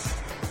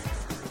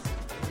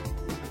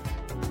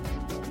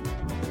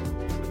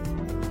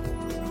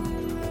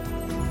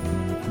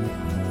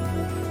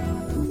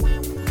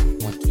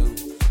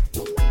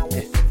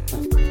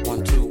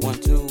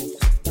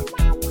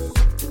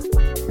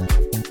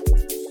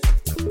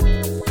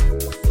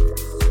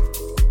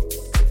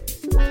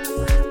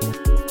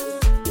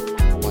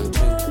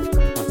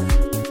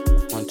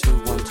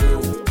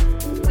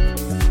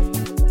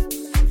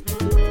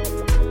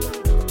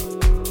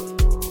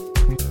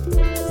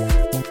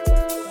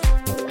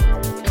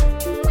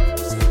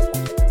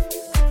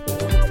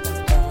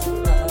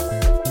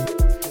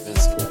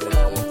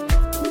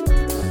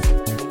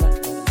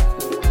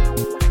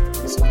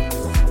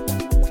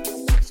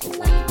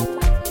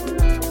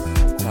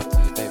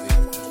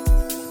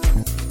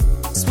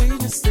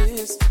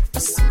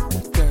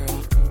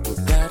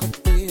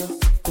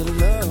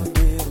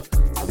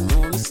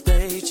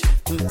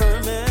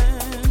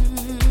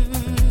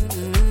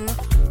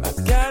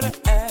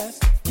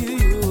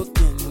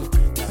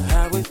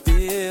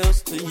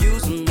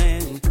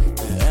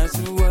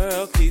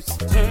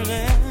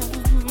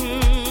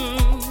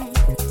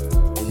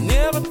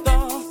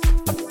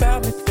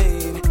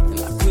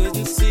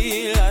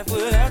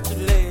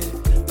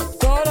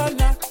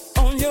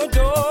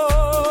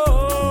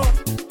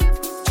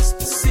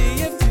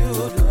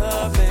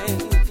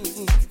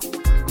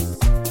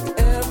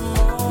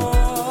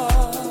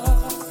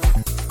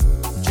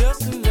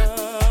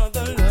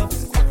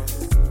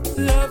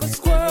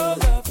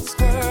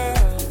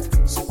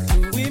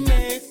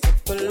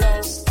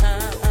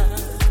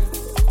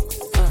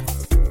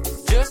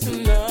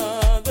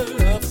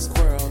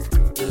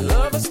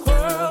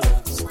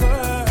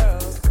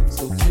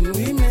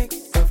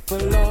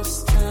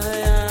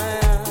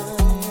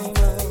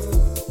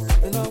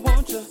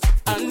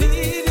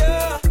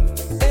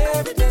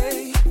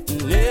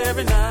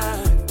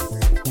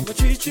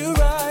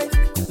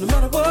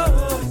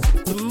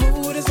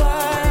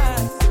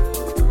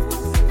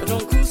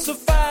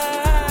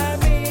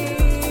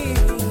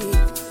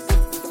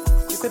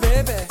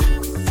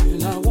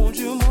 And I want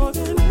you more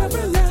than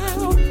ever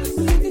now.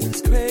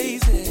 It's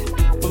crazy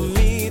for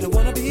me to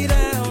wanna be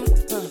down,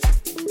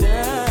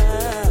 down.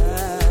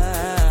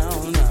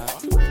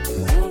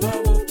 All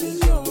I want is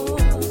your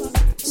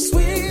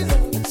sweet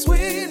love,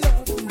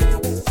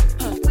 baby.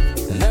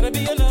 That'll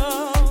be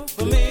enough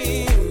for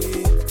me.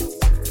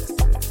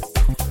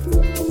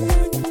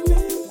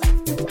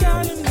 You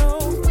gotta know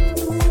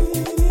the way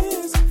it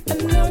is. I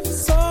know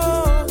it's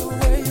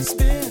always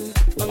been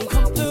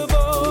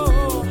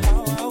uncomfortable.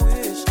 How I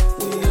wish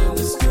we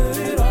understood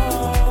it all.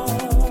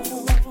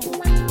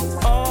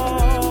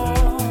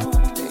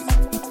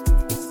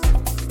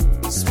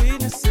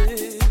 Sweetness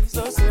is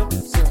so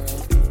simple, girl.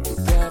 You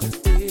gotta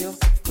feel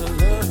the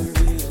love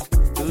real,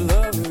 the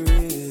love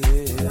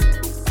real.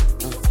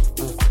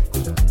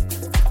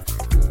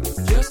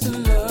 Just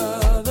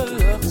another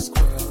love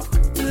squirrel,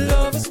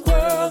 love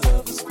squirrel,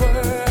 love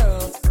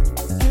squirrel.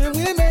 Can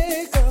we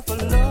make up for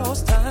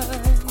lost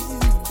time?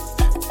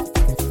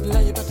 Now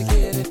you about to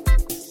get it.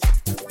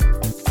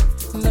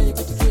 Now you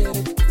about to get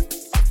it.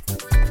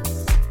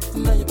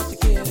 Now you about to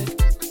get it.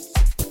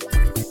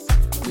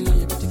 Now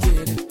you about to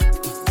get it.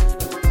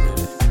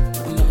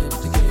 Now you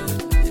about to get it.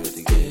 You about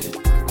to get it.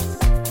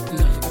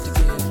 Now you about to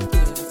get it.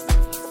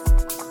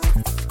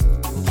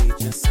 We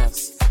just us.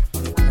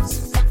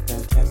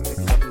 Fantastic,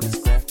 happiness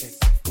graphic.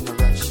 In a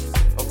rush,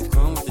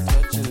 overcome with the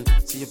touching.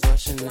 See you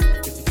blushing.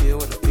 If you feel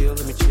what I feel,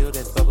 let me chill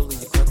that bubble in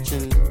your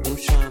clutching.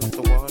 Moonshine like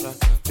the water.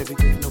 Baby,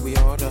 you know we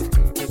order.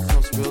 Get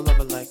close, real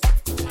lover like.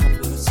 Hot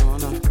in the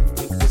sauna.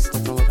 Make this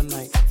stuff all the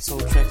night.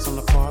 Soul tracks on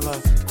the parlor.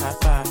 High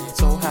five,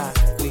 so high,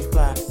 we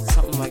fly.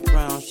 Something like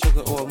brown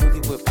sugar or a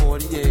movie with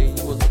 48.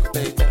 You will look,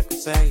 babe, that I could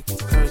say.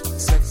 First,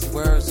 sexy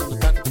words on the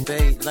back of the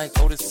bay. Like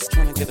Otis is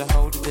trying to get a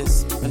hold of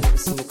this. I never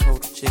seen a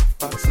cold chick.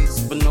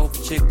 Foxy's, but no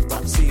chick.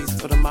 Roxy's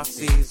for the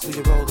Moxies. Who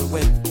you rolling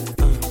with?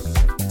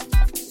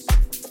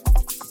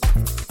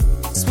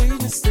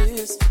 Sweetness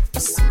is a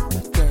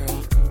simple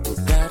girl. You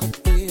gotta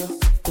feel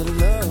the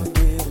love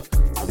real.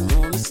 I'm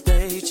on the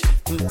stage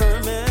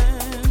confirming.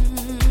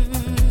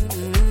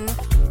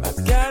 I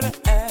gotta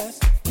ask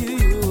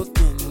you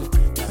again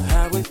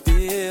how it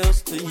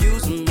feels to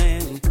use a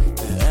man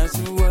as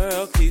the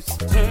world keeps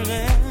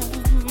turning.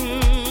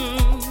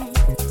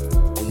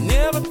 I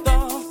never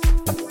thought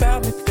about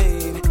me,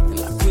 baby, and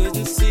I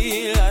couldn't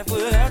see life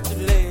without you,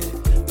 lady.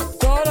 I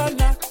thought I'd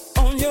knock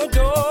on your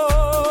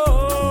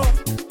door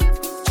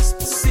just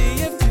to see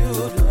if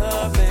you'd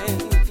love me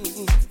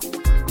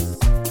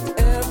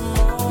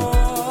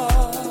evermore.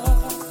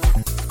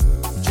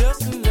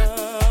 Just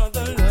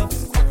another love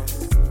squirrel,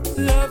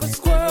 love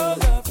squirrel,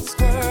 love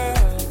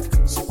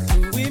squirrel. So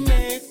can we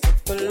make up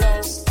for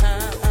lost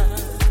time?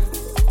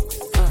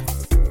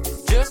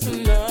 Just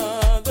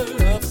another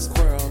love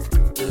squirrel,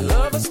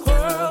 love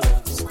squirrel,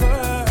 love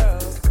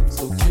squirrel.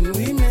 So can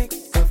we make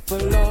up for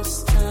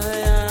lost time?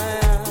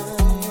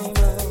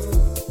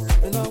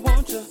 And I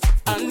want you,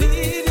 I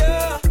need you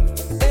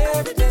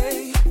every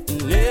day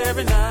and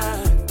every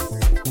night.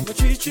 I'ma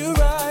treat you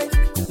right,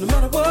 no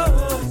matter what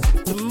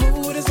the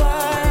mood is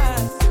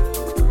like.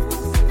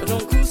 But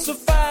don't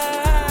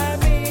crucify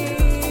me.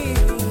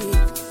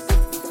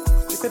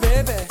 Say,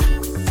 baby,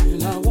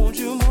 and I want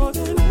you more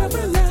than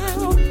ever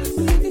now.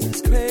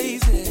 It's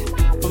crazy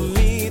for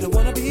me to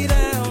wanna be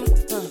down,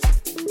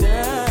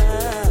 down.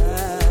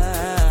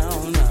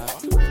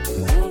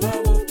 All I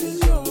want is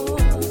your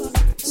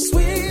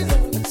sweet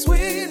love,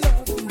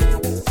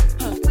 baby.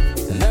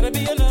 And that'll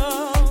be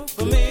enough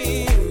for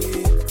me.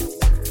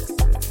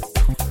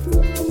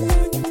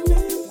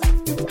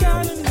 You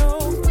gotta know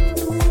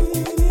the way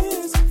it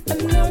is. I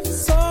know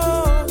it's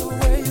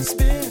always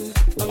been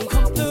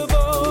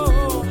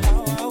uncomfortable.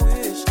 How I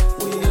wish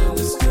we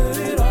understood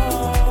it all.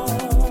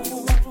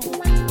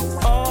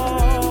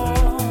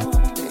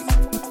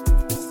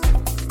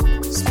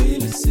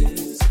 Sweetness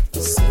is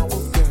a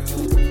simple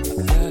girl.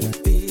 I gotta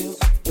feel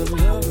the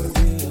love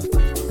real.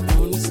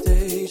 On the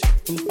stage,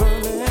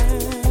 confirming.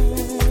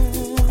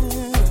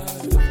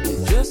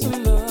 Just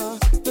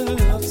another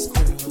love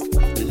squirrel.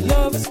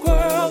 Love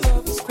squirrel,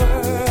 love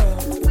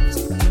squirrel.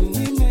 So can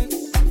we make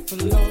up for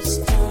lost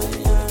time?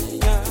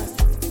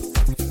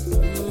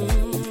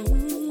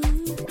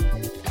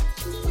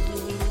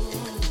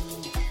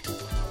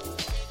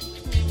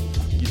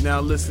 You're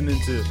now listening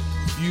to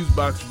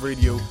FuseBox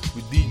Radio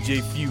with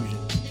DJ Fusion.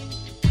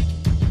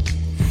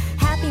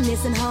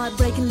 Happiness and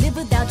heartbreak and live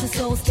without your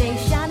soul. Stay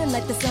shining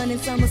like the sun in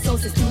summer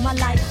solstice through my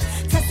life.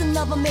 Testing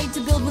love are made to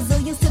build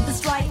resilience to the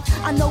strife.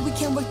 I know we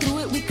can work through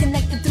it, we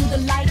connected through the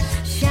light.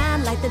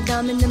 Shine like the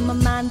diamond in my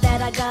mind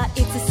that I got.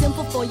 It's as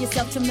simple for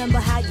yourself to remember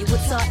how you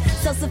were taught.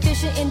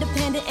 Self-sufficient,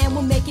 independent, and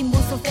we're making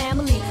moves for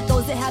family.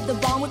 Those that have the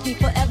bond with me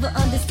forever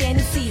understand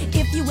and see.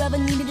 If you ever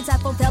needed the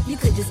type of help, you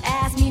could just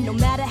ask me. No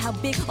matter how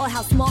big or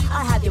how small,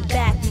 I have your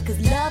back. Because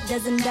love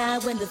doesn't die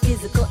when the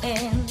physical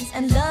ends.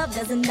 And love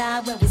doesn't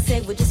die when we say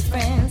we're just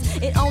friends.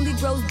 sins. It only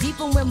grows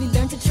deeper when we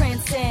learn to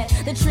transcend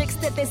the tricks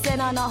that they set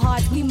on our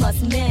hearts. We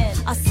must mend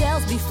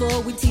ourselves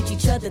before we teach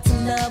each other to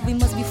love. We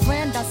must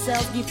befriend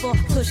ourselves before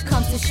push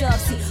comes to shove.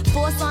 See,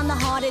 force on the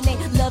heart, it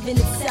ain't love in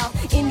itself.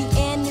 In the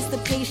end, it's the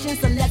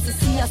patience that lets us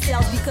see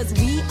ourselves, because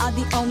we are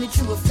the only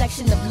true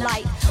reflection of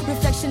light,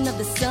 reflection of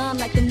the sun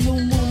like the new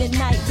moon at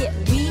night. Yeah,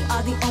 we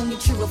are the only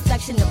true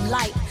reflection of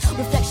light,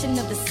 reflection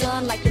of the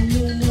sun like the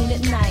new moon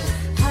at night.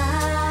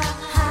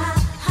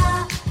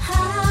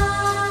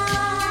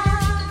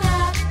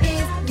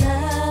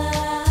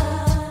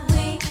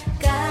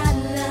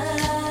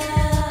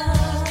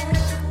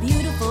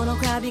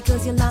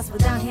 Because you're lost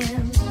without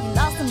him. You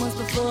lost him once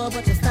before,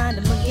 but you'll find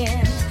him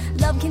again.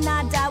 Love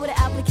cannot die with an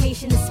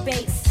application of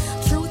space.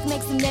 Truth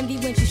makes them envy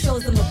when she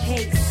shows them a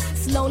pace.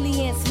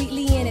 Slowly and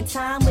sweetly and in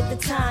time with the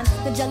time,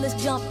 the jealous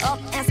jump up,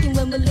 asking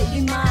when will it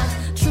be mine.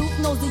 Truth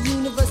knows the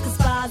universe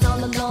conspires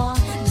all along.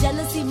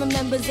 Jealousy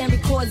remembers and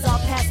records all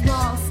past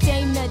wrongs.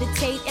 Stay,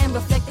 meditate, and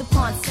reflect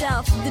upon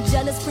self. The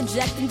jealous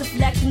project and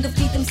deflect and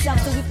defeat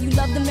themselves. So if you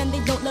love them and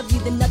they don't love you,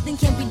 then nothing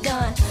can be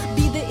done.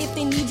 Be there if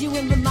they need you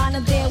and remind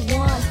them they're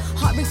one.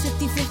 Heart breaks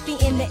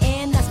 50-50 in the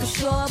end, that's for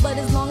sure. But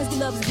as long as the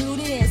love's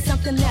rooted in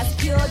something that's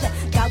pure, that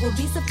God will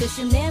be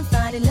sufficient in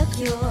finding a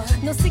cure.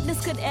 No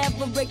sickness could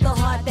ever break the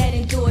heart that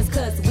endures,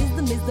 cause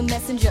wisdom is the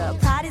messenger,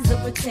 pride is a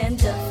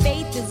pretender,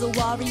 faith is a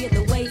warrior,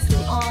 the way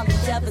through all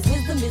endeavors.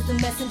 Wisdom is the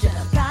messenger,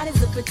 pride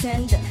is a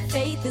pretender,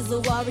 faith is a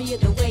warrior,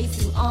 the way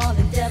through all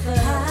endeavors.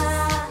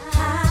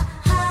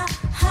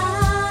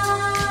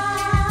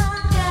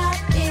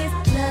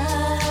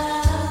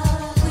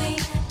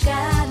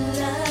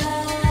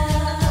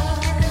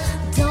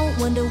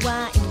 Wonder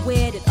why and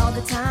where did all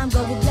the time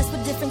go? We're blessed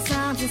with different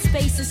times and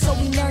spaces, so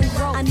we learn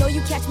grow. I know you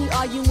catch me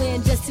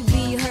arguing just to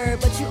be heard,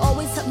 but you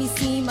always help me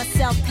see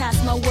myself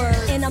past my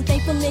words. And I'm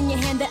thankful in your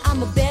hand that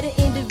I'm a better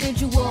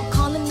individual,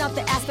 calling out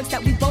the aspects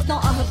that we both know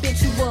are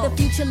habitual. The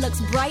future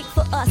looks bright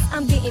for us,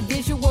 I'm getting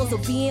visuals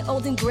of being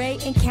old and gray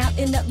and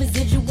counting up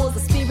residuals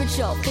of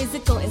spiritual,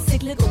 physical, and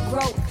cyclical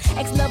growth.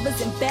 Ex-lovers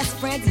and best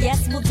friends,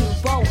 yes, we'll do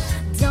both.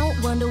 Don't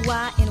wonder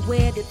why and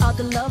where did all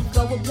the love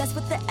go? We're blessed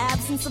with the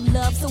absence of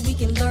love, so we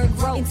can learn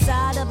grow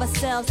inside of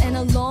ourselves and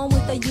alone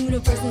with the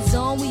universe and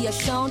zone. We are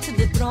shown to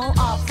dethrone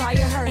all prior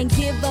hurt and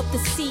give up the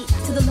seat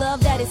to the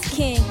love that is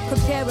king.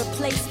 Prepare a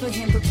place for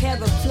him, prepare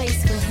a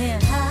place for him.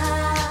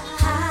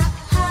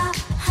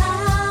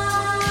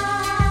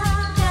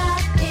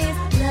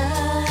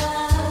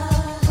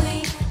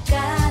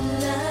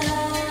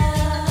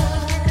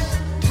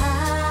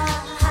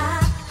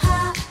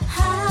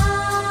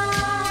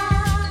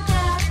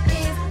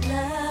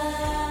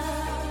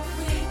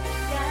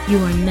 You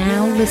are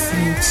now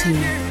listening to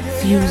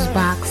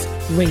FuseBox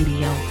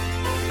Radio.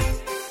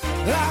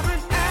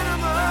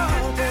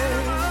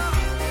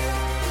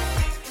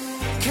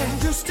 Can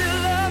you still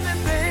love me,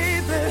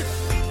 baby?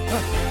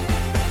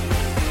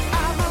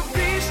 I'm a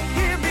beast,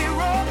 hear me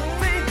roar,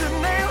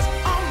 fingernails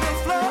on the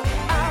floor.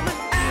 I'm an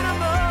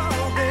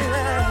animal,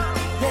 baby.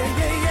 Yeah,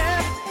 yeah, yeah.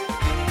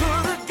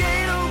 Put a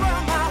gate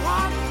around my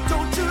heart,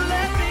 don't you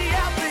let me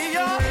out the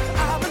yard.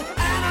 I'm an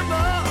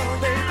animal,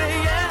 baby,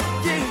 yeah,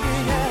 yeah,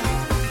 yeah, yeah.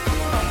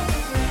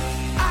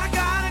 I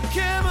got a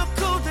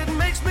chemical that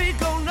makes me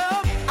go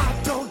numb. I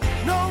don't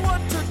know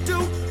what to do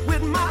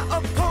with my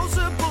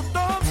opposable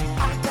thumbs.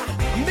 I got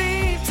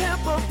mean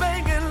temper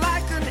banging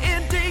like an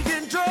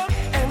Indian drum.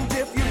 And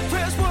if you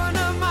press one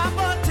of my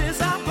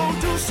buttons, I'm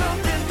gonna do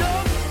something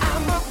dumb.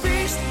 I'm a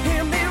beast,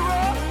 hear me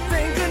roar,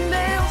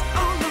 fingernails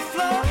on the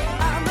floor.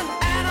 I'm an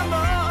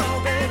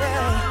animal, baby.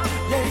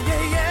 Yeah,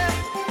 yeah, yeah.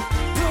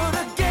 Put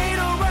a gate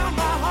around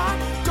my heart,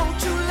 don't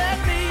you let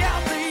me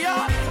out the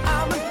yard.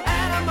 I'm an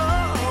animal,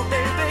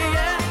 baby.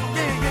 Yeah,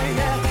 yeah, yeah,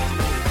 yeah.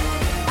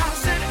 I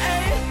said,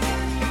 hey,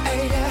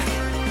 yeah,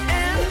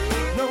 and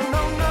no,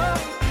 no, no.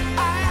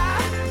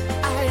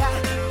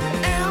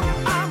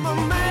 I'm a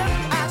man.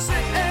 I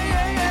said, hey,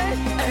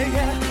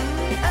 yeah.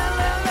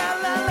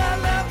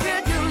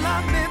 Can you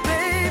love me,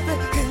 baby?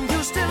 Can you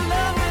still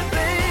love me,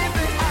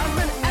 baby? I'm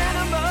an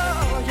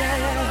animal,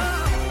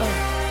 yeah.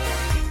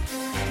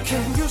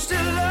 Can you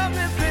still love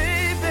me,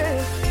 baby?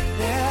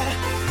 Yeah.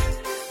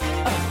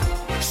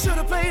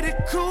 Should've played it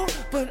cool,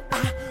 but I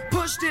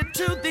pushed it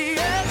to the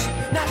edge.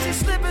 Now she's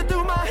slipping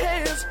through my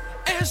hands,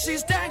 and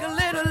she's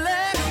dangling her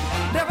legs.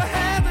 Never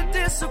had the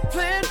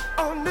discipline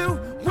or knew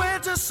where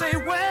to say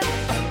when.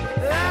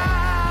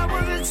 I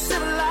wasn't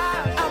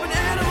civilized. I'm an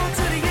animal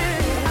to the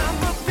end.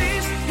 I'm a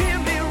beast, hear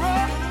me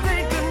roar,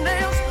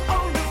 fingernails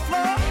on the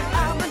floor.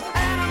 I'm an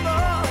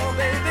animal,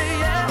 baby,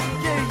 yeah,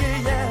 yeah,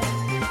 yeah, yeah.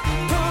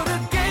 Put a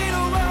gate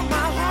around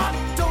my heart,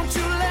 don't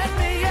you let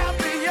me out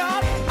the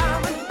yard.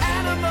 I'm an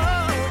animal,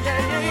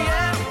 yeah, yeah,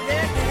 yeah,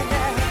 yeah, yeah,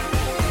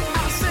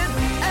 yeah. I said,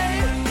 hey,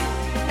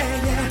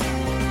 yeah,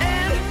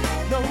 and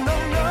no, no,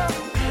 no.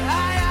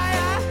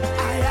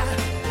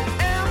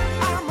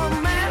 I'm a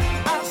man.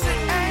 I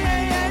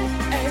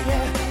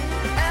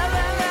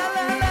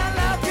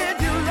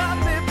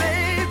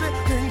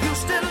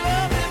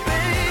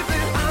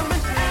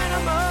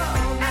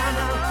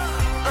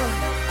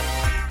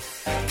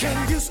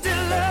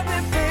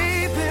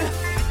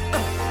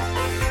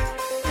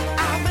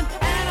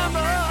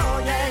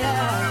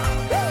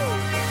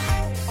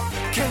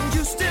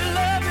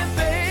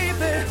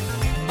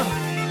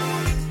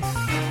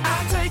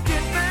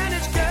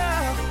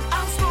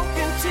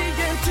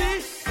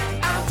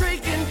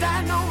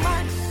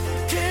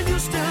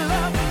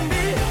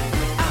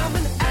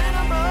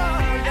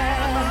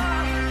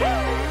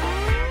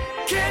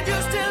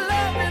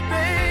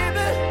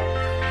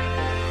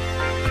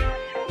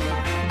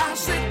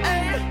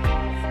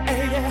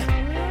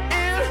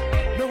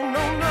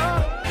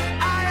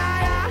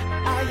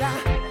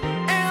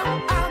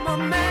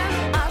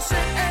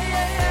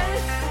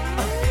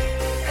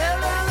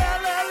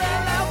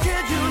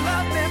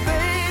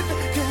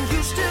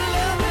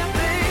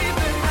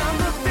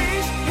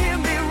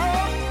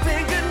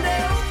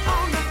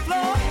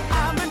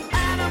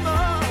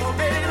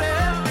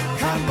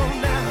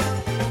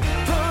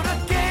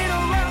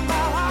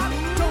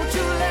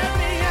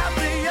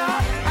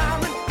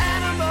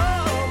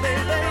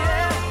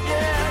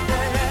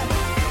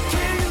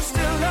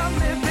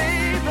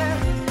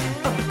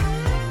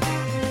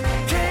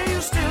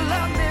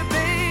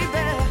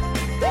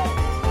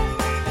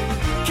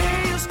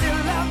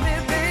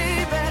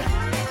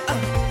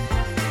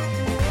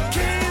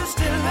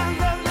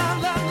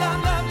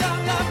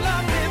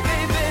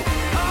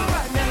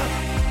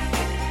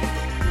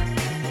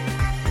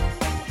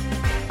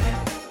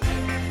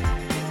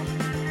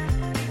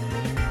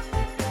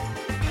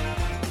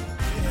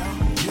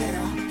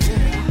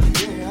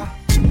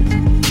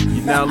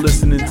now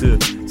listening to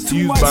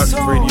FuseBox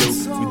Radio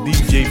with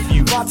DJ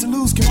Fuse. About to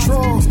lose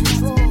control.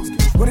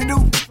 What it do?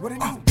 What it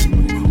do?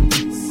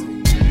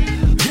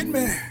 Hit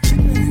me.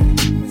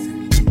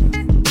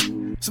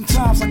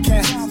 Sometimes I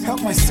can't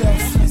help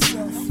myself.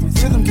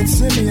 Rhythm gets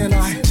in me and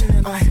I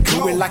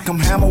do it like I'm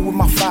hammer with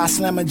my fire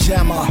slammer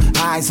jammer.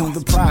 Eyes on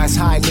the prize,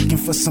 high looking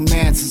for some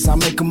answers. I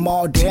make them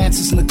all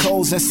dances,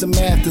 Nicole's and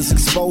Samantha's,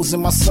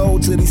 exposing my soul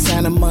to these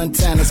Santa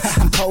Montanas.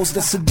 Composed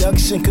the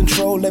seduction,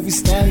 control every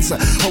stanza,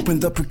 hoping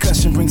the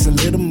percussion brings a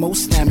little more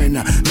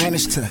stamina.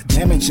 Managed to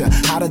damage her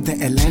hotter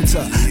than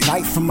Atlanta.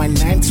 Light from my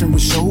lantern will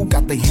show who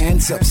got their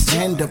hands up.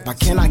 Stand up, I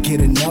cannot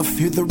get enough.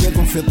 Hear the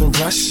rhythm, feel the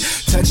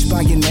rush. Touched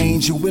by an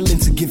angel, willing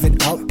to give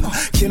it up.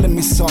 Killing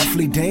me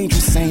softly,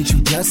 dangerous angel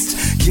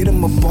dust. Get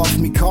them up off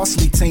me,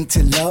 costly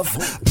tainted love.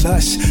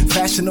 Blush,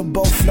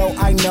 fashionable flow,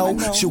 I know.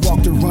 She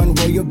walk the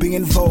runway or be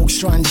in vogue.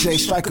 Strong J,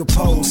 strike a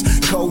pose.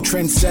 Cold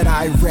trend set,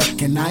 I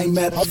reckon. I ain't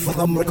met for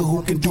them nigga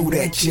who can do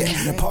that yet.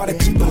 The party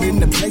people in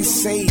the place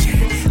say,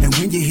 and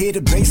when you hear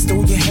the bass,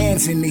 throw your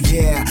hands in the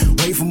air.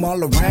 Wave them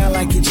all around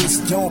like you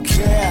just don't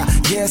care.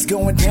 Yeah, it's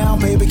going down,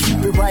 baby, keep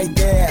it right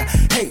there.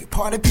 Hey,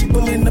 party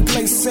people in the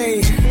place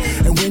say,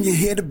 and when you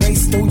hear the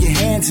bass, throw your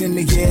hands in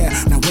the air.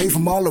 Now wave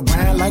them all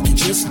around like you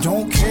just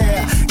don't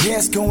care. Yeah,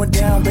 it's going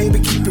down, baby,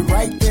 keep it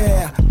right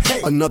there.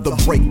 Hey. Another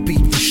break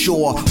beat for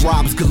sure,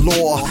 rhymes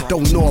galore.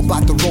 Don't know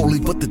about the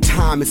rolling, but the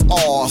time is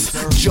ours.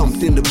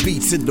 Jumped in the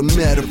beats and the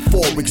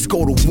metaphorics.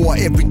 Go to war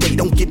every day,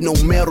 don't get no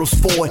medals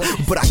for it.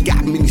 But I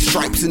got many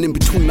stripes, and in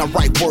between I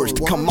write words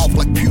to come off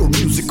like pure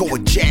music or a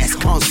jazz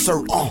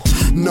concert.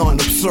 None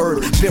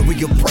absurd,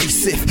 very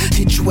abrasive.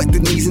 Hit you at the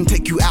knees and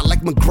take you out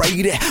like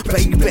McGrady.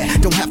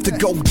 Baby, don't have to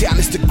go down,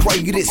 it's the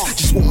greatest.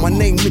 Just want my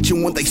name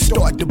mentioned when they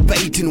start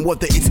debating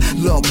whether it's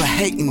love or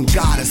hating,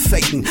 God or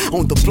Satan.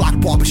 On the block,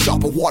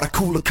 barbershop, or water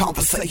cooler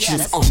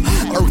conversations.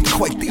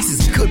 Earthquake, these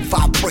is good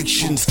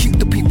vibrations. Keep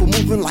the people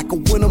moving like a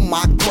winter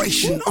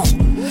migration.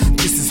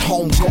 This is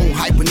homegrown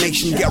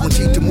hibernation,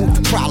 guaranteed to move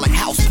the crowd like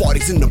house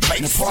parties in the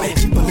basement.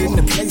 People in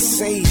the place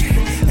say,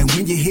 and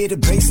when you hear the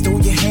bass, throw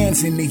your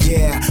hands in the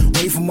air.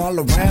 Wave them all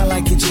around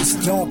like you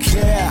just don't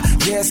care.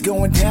 Yeah, it's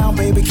going down,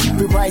 baby, keep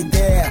it right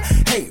there.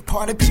 Hey,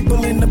 party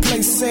people in the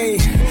place say,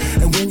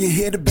 and when you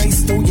hear the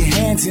bass, throw your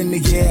hands in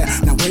the air.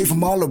 Now wave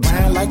them all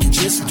around like you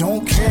just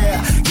don't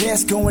care. Yeah,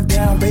 it's going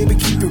down, baby,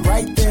 keep it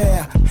right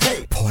there.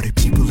 Hey, party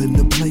people in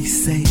the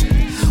place say,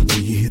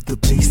 when you hit the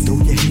bass, throw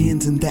your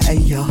hands in the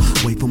air.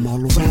 Wave them all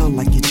around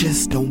like you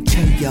just don't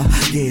care.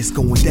 Yeah, it's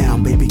going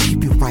down, baby,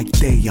 keep it right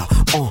there.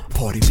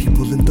 Party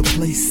people in the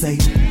place say,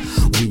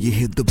 when you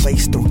hit the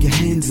bass, throw your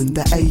hands in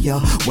the air.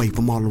 Wave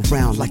them all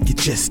around like you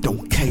just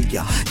don't care.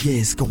 Yeah,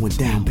 it's going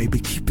down, baby,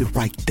 keep it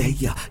right there.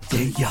 Yeah.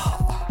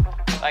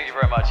 Thank you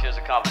very much. Here's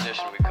a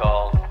composition we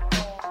call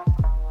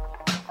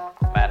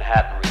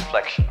Manhattan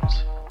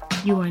Reflections.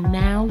 You are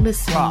now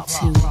listening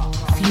to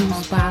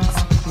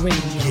FuseBox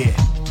Radio.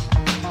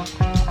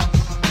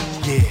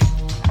 Yeah.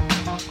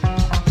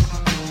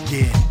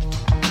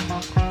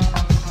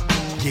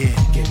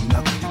 Getting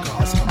up with the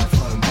guards coming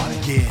for the money.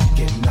 Yeah,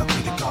 getting up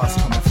with the guards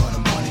coming for the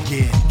money.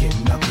 Yeah,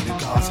 getting up with the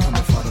guards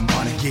coming for the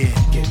money. Yeah,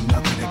 getting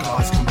up with the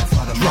guards coming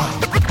for the money.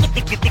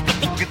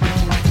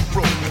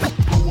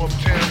 Blow up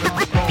town,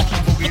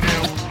 boogie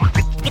down.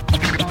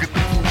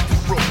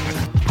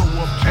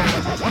 Blow up town,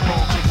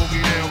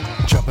 boogie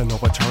down. Jumping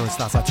over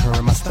turnstiles, I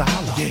turn my style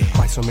up.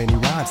 Write so many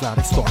rhymes, now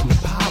they starting to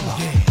pile up.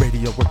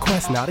 Radio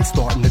requests, now they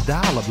starting to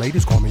dial up.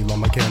 Ladies call me La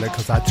Mechanic,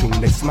 cause I tune,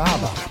 they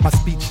smile up. My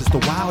speech is the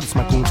wildest,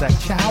 my goons act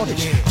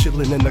childish.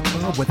 Chillin' in the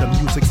club where the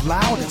music's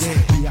loudest.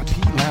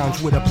 VIP lounge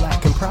with a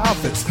black and proud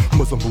fist.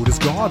 Muslim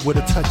Buddhist guard with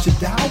a touch of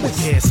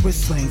Taoist. Yeah, switch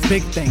slings,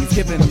 big things,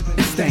 giving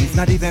these things.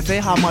 Not even say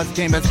how much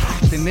game is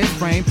packed in this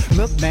frame.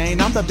 Look,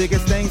 man, I'm the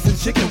biggest thing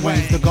since chicken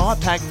wings. The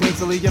guard pack flings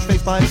to leave your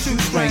face by a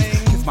shoestring.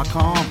 Kiss my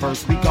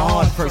Converse, we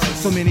guard first.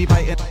 So many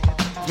biting,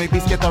 maybe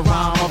skip the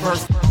rhyme or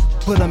verse.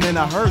 Put them in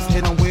a hearse,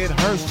 hit them with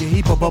hearse. You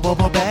heap a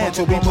bad,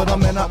 so we put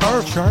them in a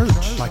earth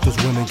church. Like those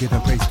women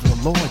giving praise to the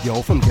Lord,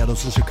 yo. From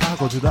ghettos in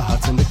Chicago to the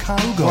huts in the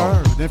Congo.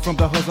 Word. Then from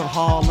the hoods of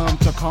Harlem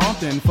to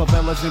Compton,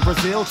 favelas in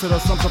Brazil to the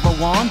slums of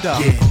Rwanda.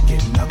 Yeah,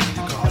 getting up with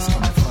the guards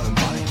coming for the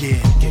money.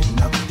 Yeah, getting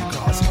up with the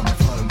guards coming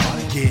for the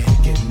money. Yeah,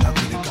 getting up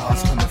with the guards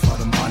coming for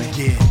the money.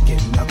 Yeah,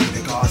 getting up with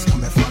the guards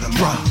coming for the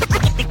money.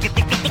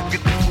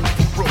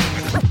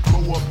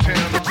 Blow up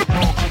town,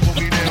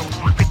 boogie down.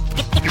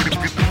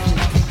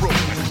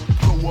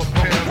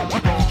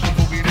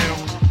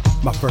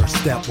 My first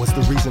step was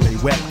the reason they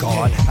wept,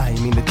 God. I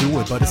ain't mean to do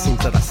it, but it seems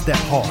that I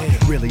stepped hard.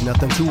 Really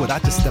nothing to it, I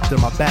just stepped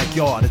in my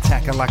backyard.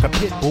 Attacking like a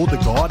pit bull, the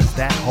guard is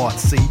that hard.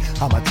 See,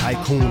 I'm a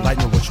tycoon,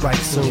 lightning will strike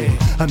soon.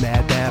 A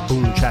mad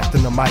baboon trapped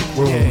in the mic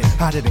room.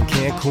 Hotter than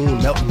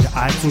Cancun, melting your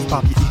iTunes.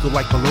 Pop your ego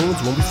like balloons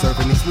when we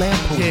serving these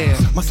lampoons. Yeah,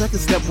 my second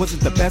step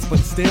wasn't the best, but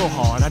it's still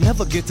hard. I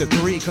never get to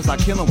 3, cause I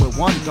kill 'em with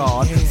one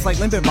guard. It's like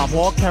limping my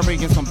wall,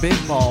 carrying some big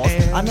balls.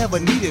 I never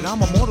need it,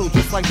 I'm immortal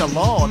just like the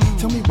Lord.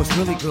 Tell me what's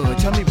really good,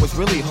 tell me what's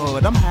really hood.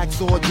 I'm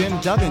hacksaw Jim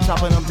Duggan,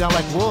 chopping them down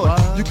like wood.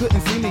 What? You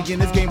couldn't see me in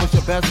this game was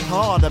your best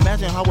card.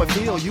 Imagine how it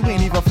feel, you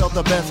ain't even felt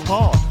the best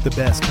part. The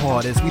best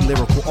part is we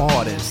lyrical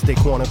artists. They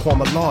corner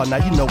Kwame Law, now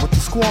you know what the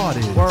squad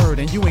is. Word,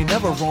 and you ain't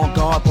never wrong,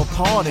 God, but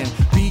pardon.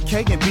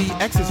 BK and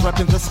BX is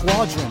repping the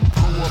squadron.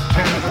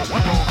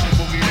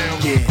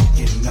 Yeah,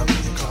 getting up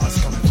in the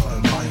cars coming for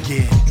the money.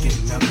 Yeah,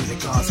 getting up in the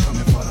cars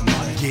coming for the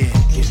money. Yeah,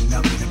 getting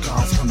up in the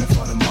cars coming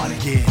for the money.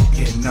 Yeah,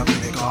 getting up in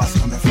the cars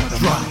coming for the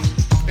money.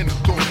 In the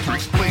thought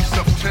takes place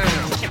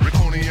uptown.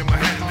 Recording in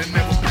Manhattan and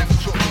never been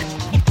talking.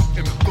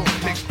 In the thought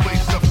takes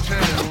place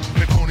uptown.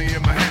 Recording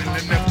in Manhattan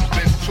and never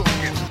been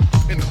talking.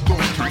 In the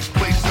thought takes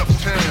place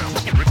uptown.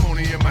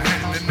 Recording in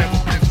Manhattan and never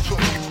been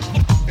talking.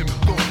 In the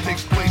thought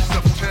takes place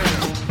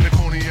uptown.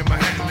 Recording in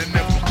Manhattan and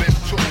never been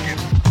talking.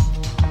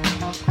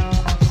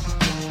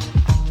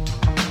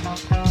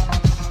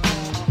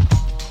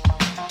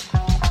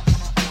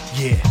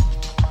 Yeah.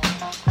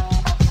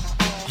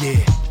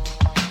 Yeah.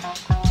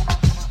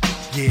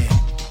 Yeah.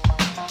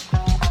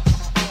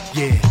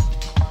 Yeah.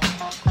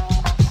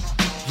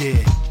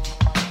 Yeah.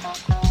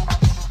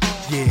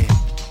 Yeah.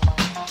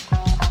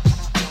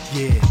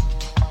 Yeah.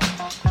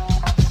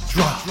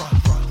 Drop.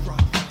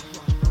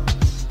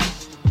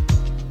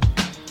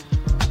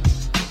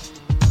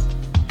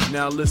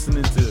 Now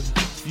listening to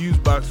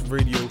FuseBox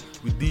Radio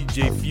with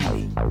DJ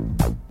Fuse.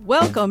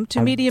 Welcome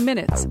to Media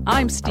Minutes.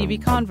 I'm Stevie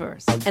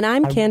Converse. And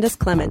I'm Candace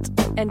Clement.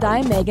 And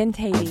I'm Megan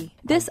Tatey.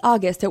 This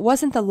August, it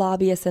wasn't the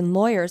lobbyists and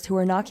lawyers who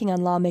were knocking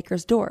on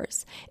lawmakers'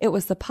 doors. It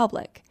was the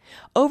public.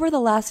 Over the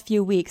last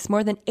few weeks,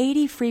 more than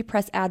 80 free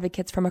press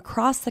advocates from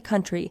across the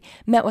country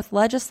met with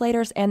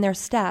legislators and their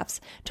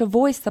staffs to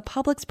voice the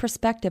public's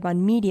perspective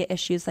on media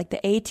issues like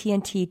the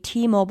AT&T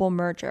T-Mobile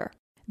merger.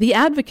 The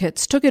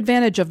advocates took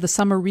advantage of the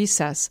summer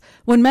recess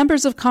when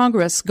members of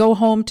Congress go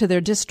home to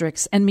their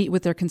districts and meet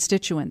with their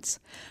constituents.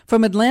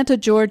 From Atlanta,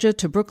 Georgia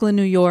to Brooklyn,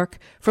 New York,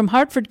 from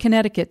Hartford,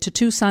 Connecticut to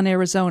Tucson,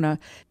 Arizona,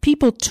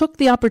 people took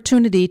the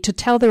opportunity to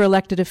tell their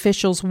elected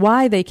officials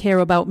why they care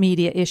about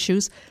media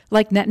issues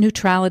like net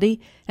neutrality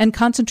and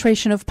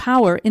concentration of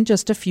power in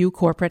just a few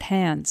corporate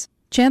hands.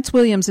 Chance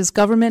Williams is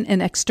Government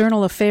and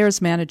External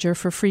Affairs Manager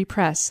for Free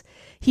Press.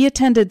 He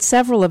attended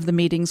several of the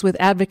meetings with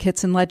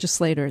advocates and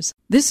legislators.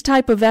 This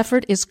type of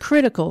effort is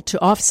critical to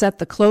offset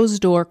the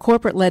closed-door,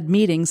 corporate-led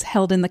meetings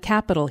held in the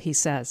Capitol, he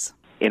says.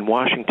 In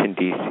Washington,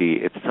 D.C.,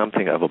 it's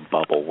something of a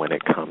bubble when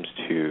it comes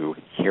to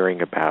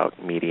hearing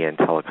about media and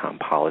telecom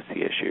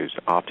policy issues.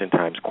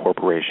 Oftentimes,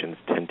 corporations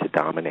tend to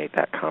dominate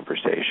that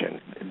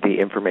conversation. The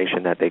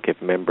information that they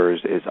give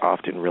members is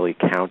often really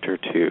counter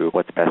to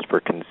what's best for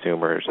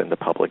consumers and the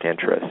public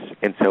interest.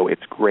 And so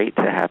it's great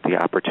to have the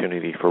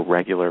opportunity for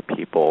regular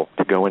people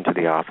to go into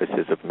the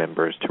offices of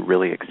members to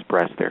really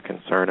express their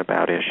concern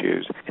about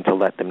issues and to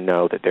let them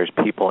know that there's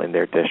people in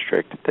their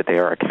district that they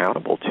are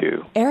accountable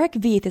to. Eric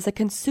Veith is a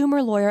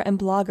consumer lawyer and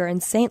blogger in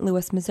St.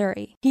 Louis,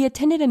 Missouri. He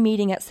attended a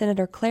meeting at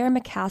Senator Claire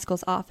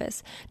McCaskill's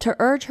office to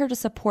urge her to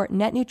support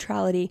net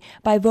neutrality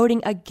by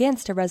voting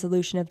against a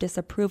resolution of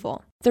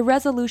disapproval. The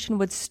resolution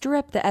would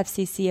strip the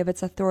FCC of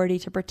its authority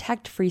to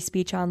protect free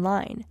speech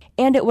online,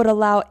 and it would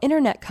allow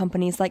internet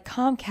companies like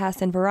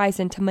Comcast and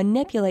Verizon to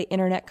manipulate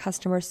internet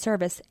customer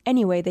service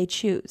any way they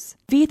choose.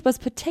 Veith was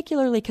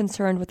particularly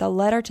concerned with a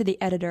letter to the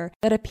editor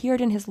that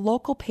appeared in his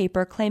local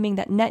paper claiming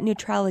that net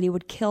neutrality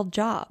would kill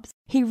jobs.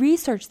 He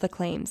researched the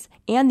claims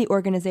and the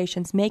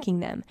organizations making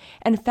them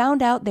and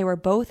found out they were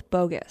both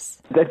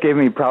bogus. That gave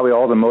me probably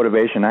all the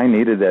motivation I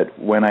needed, that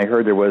when I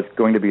heard there was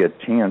going to be a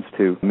chance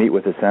to meet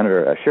with the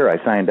senator, sure,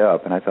 I signed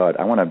up, and I thought,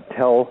 I want to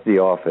tell the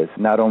office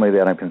not only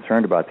that I'm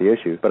concerned about the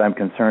issue, but I'm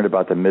concerned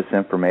about the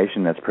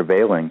misinformation that's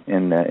prevailing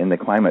in the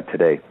climate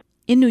today.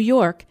 In New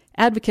York,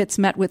 advocates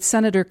met with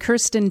Senator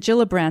Kirsten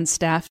Gillibrand's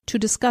staff to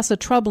discuss a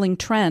troubling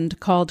trend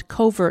called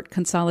covert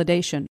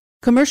consolidation.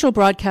 Commercial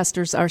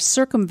broadcasters are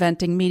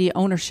circumventing media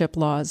ownership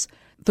laws,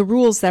 the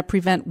rules that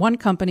prevent one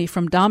company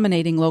from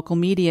dominating local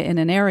media in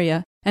an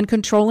area and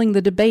controlling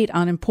the debate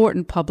on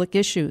important public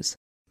issues.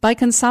 By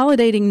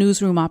consolidating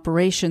newsroom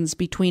operations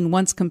between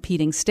once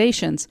competing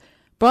stations,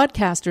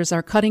 broadcasters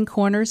are cutting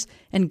corners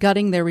and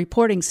gutting their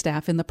reporting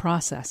staff in the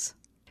process.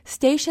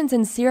 Stations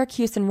in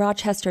Syracuse and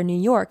Rochester, New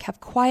York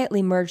have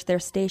quietly merged their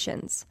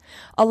stations.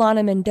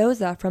 Alana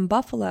Mendoza from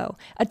Buffalo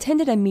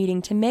attended a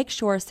meeting to make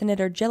sure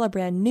Senator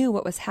Gillibrand knew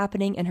what was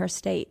happening in her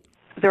state.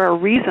 There are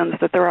reasons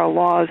that there are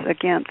laws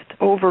against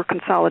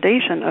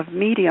over-consolidation of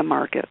media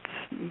markets.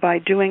 By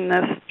doing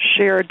this,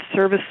 shared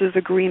services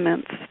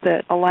agreements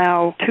that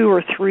allow 2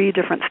 or 3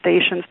 different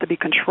stations to be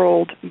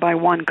controlled by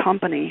one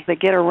company, they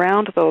get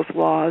around those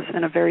laws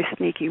in a very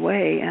sneaky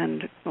way,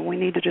 and we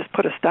need to just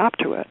put a stop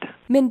to it.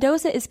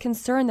 Mendoza is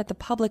concerned that the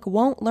public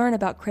won't learn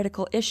about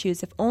critical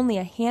issues if only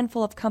a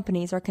handful of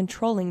companies are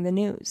controlling the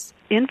news.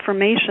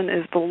 Information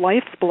is the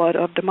lifeblood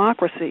of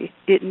democracy.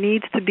 It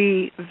needs to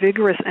be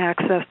vigorous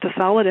access to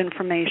solid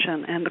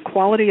information, and the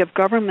quality of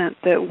government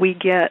that we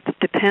get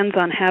depends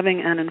on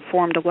having an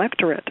informed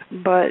electorate.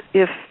 But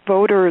if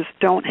voters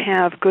don't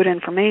have good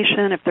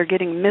information, if they're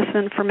getting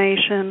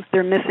misinformation,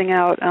 they're missing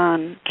out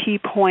on key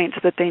points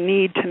that they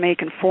need to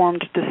make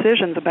informed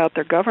decisions about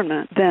their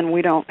government, then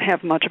we don't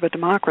have much of a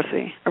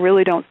democracy. I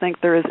really don't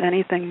think there is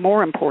anything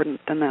more important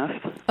than this.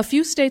 A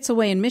few states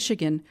away in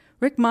Michigan,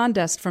 Rick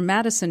Mondest from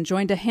Madison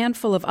joined a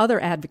handful of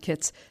other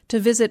advocates to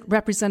visit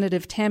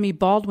Representative Tammy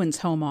Baldwin's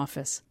home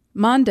office.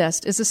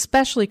 Mondest is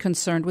especially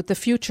concerned with the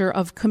future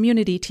of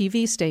community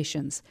TV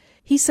stations.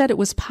 He said it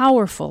was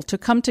powerful to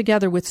come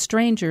together with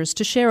strangers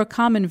to share a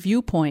common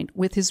viewpoint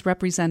with his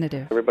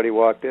representative. Everybody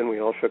walked in, we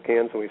all shook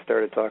hands, and we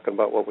started talking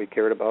about what we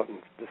cared about and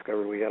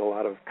discovered we had a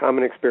lot of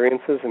common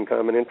experiences and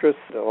common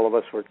interests. All of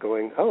us were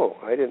going, oh,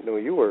 I didn't know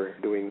you were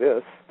doing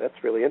this.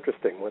 That's really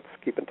interesting. Let's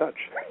keep in touch.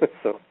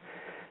 So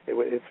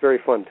it's very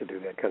fun to do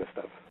that kind of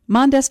stuff.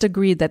 Mondest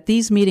agreed that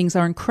these meetings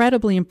are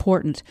incredibly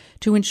important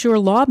to ensure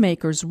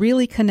lawmakers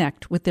really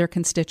connect with their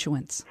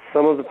constituents.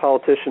 Some of the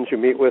politicians you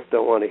meet with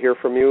don't want to hear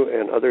from you,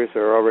 and others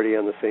are already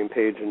on the same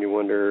page, and you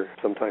wonder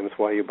sometimes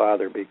why you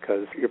bother,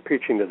 because you're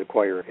preaching to the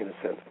choir in a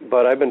sense.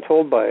 But I've been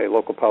told by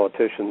local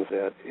politicians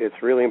that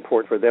it's really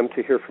important for them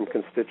to hear from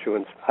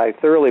constituents. I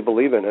thoroughly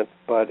believe in it,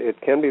 but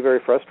it can be very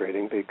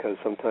frustrating because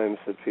sometimes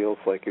it feels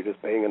like you're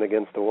just banging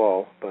against a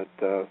wall. But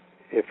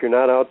if you're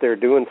not out there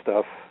doing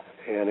stuff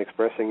and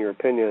expressing your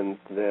opinion,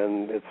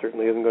 then it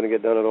certainly isn't going to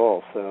get done at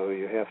all. So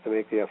you have to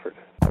make the effort.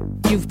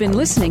 You've been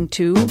listening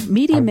to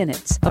Media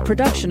Minutes, a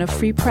production of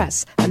Free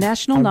Press, a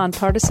national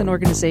nonpartisan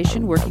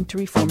organization working to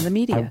reform the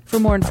media. For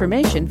more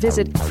information,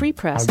 visit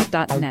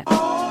freepress.net.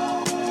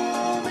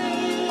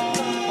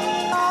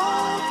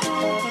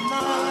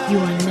 You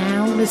are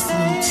now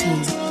listening to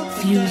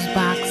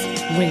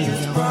FuseBox Radio.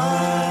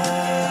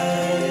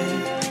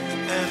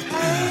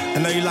 I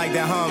know you like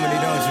that harmony,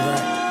 don't you,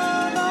 right?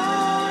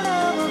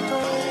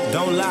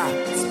 Don't lie,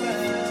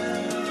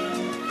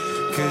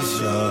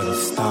 'cause you're the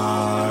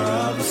star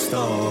of the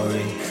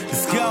story.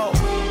 Let's go.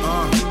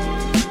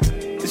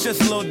 It's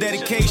just a little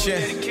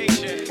dedication.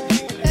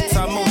 It's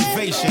our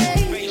motivation.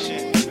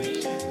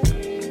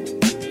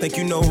 Think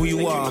you know who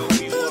you are.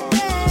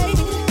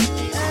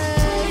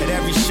 At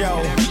every show,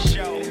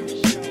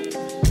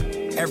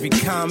 every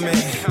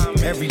comment,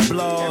 every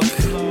blog,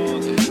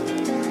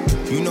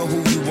 you know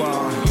who you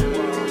are.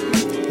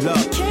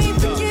 Look.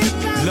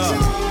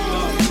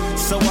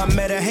 So I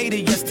met a hater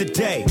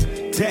yesterday.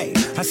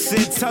 I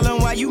said, tell him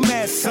why you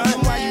mad, son.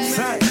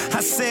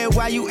 I said,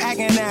 why you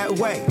acting that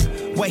way?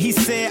 Well, he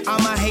said,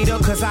 I'm a hater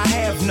cause I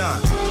have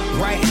none.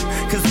 Right?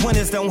 Cause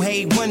winners don't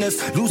hate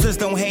winners. Losers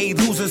don't hate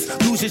losers.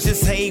 Losers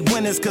just hate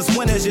winners. Cause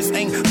winners just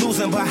ain't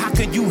losing. But how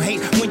could you hate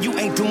when you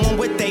ain't doing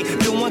what they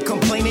doing?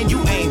 Complaining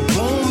you ain't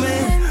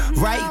booming.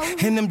 Right?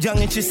 And them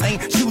youngins just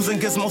ain't choosing,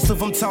 cause most of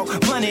them talk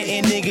money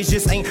and niggas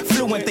just ain't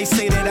fluent. They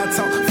say that I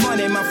talk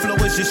funny, my flow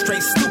is just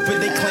straight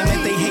stupid. They claim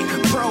that they hate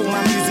pro,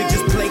 my music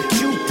just play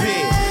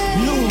Cupid.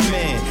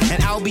 Newman,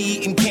 and I'll be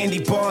eating candy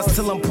bars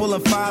till I'm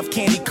pulling 5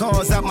 candy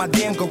cars out my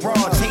damn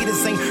garage.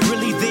 Haters ain't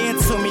really there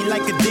to me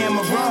like a damn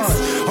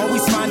mirage.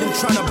 Always find them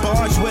trying to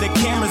barge where the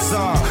cameras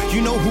are.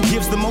 You know who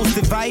gives the most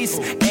advice?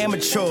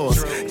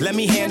 Amateurs. Let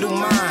me handle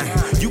mine,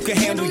 you can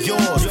handle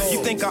yours.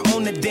 You think I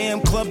own the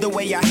damn club the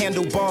way I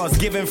handle bars,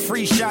 giving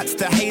free shots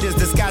to haters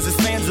disguised as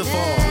fans of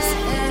ours.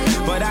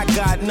 But I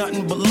got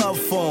nothing but love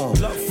for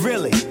them,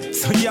 really.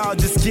 So y'all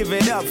just give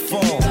it up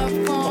for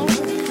them.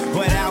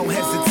 Without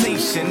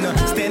hesitation,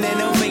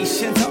 standing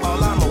ovation to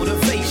all our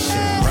motivation.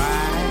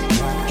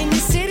 Right? In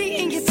your city,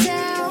 in your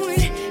town,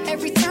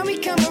 every time we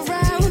come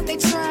around, they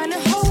trying to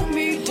hold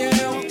me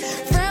down.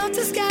 Frown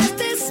disguise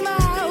their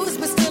smiles,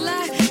 but still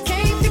I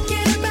can't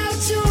forget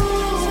about you.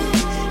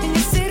 In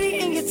your city,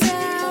 in your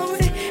town,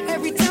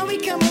 every time we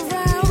come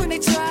around, they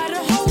try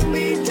to hold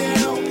me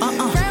down.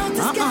 Frown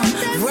disguise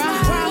their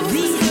smiles,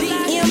 but still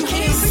I can't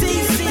forget about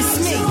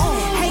you.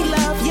 Hey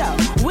love, yo,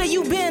 where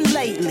you been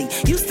lately?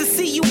 Used to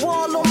see you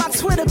all on my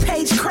Twitter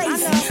page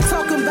crazy.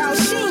 Talking about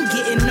she ain't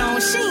getting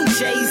on, she ain't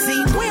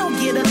Jay-Z. We don't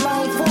get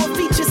along, for a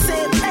feature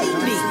said pay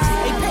me.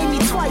 They pay me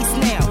twice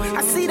now.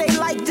 I see they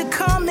like to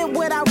comment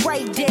what I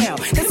write down.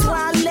 That's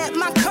why I let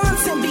my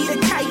content be the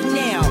kite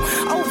now.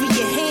 Over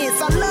your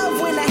heads, I love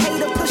when a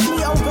hater push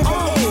me over the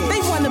edge.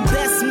 They want the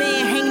best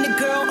man, hang the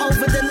girl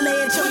over the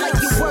ledge. You're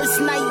like your worst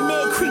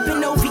nightmare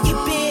creeping over your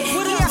bed.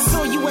 Yeah, I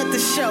saw you at the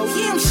show,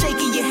 yeah, I'm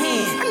shaking your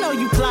hand. I know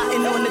you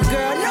plotting on the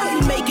girl, know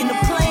you making a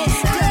plan.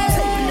 Duct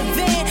tape in the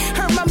van,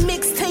 heard my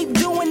mixtape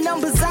doing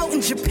numbers out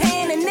in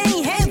Japan, and they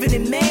ain't having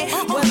it, man.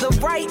 Whether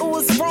right or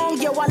it's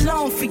wrong, yo, I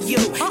long for you.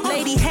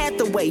 Lady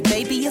Hathaway,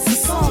 baby, it's a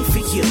song for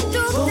you.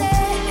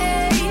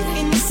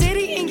 In your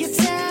city, in your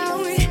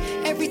town,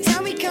 every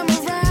time we come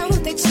around,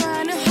 they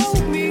trying to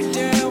hold me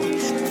down.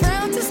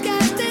 Frown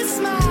disguise their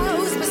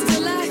smiles, but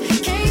still I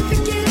can't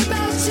forget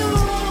about you.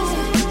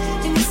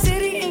 In your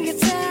city, in your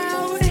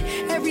town,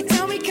 every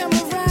time we come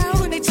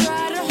around, they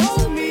try to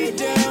hold me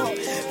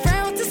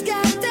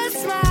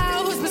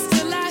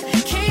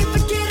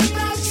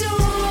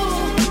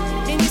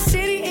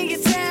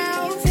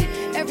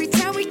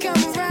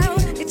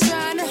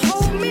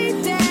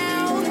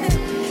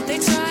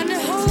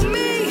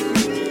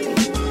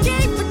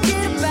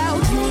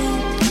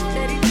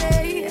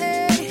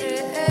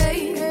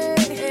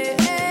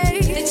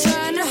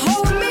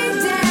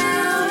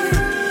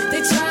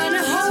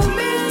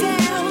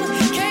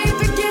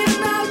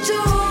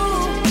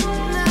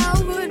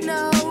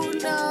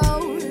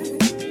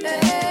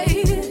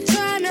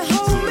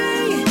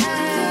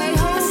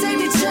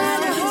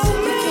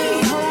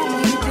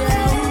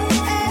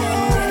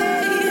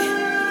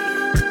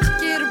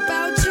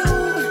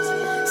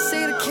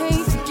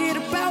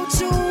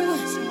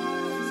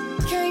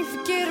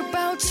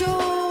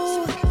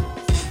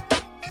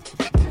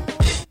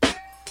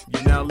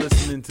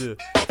listening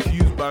to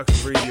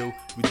FuseBox Radio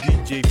with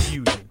DJ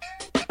Fusion.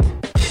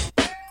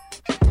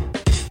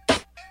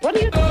 What are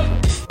you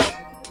doing?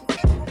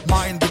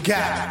 Mind the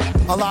gap.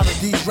 A lot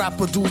of these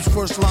rapper dudes'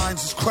 first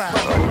lines is crap.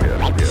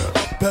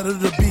 Better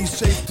to be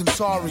safe than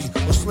sorry,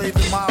 or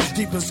slaving miles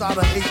deep inside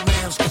an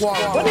 8-man's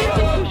quarry. What do you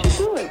think you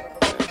should do it?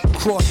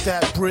 Cross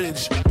that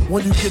bridge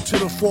when you get to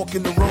the fork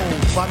in the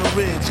road. By the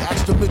ridge,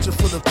 ask the midget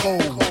for the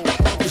code.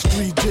 It's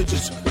 3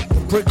 digits.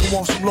 Break them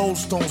off some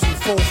lodestones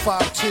and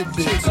 4-5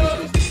 tidbits.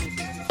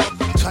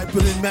 Type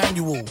it in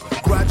manual.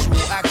 Gradual,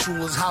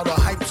 actual is how the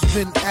hype's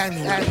been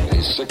annual.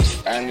 The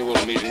 6th annual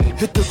meeting.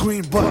 Hit the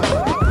green button.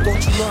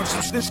 Don't you learn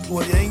some shit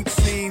where you ain't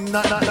seen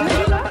nothing?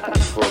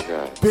 Poor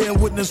guy. Bear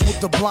witness with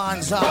the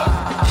blind's eye.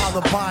 How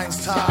the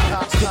bind's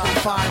tied. Couldn't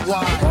find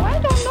why. Well, I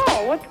don't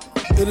know. What?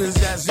 It is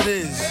as it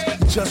is.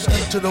 Just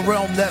enter the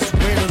realm that's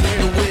greater than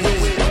the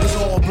wind. It's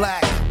all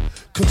black,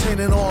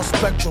 containing all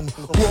spectrum.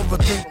 Whoever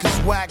think is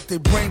whack, their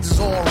brains is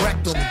all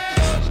rectum.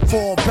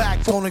 Fall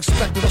back, don't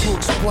expect them to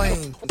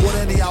explain what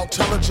any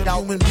intelligent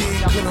human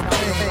being can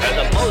obtain.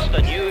 That's a most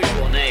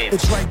unusual name.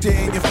 It's right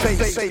there in your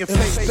face, in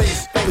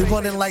space. They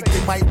running like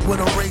they might win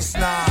a race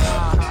now.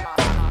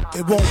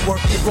 It won't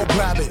work, you go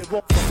grab it.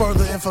 For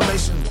further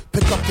information,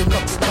 pick up the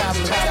notes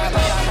tablet.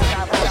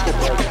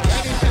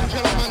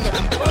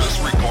 This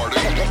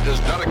recording is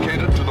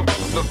dedicated to the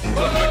victim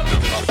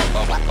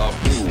of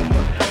doom.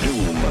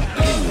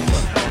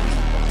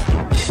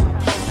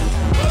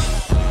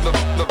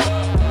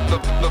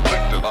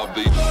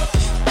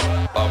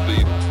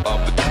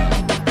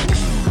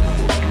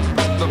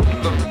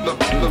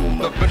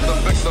 The victim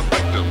of the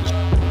victims.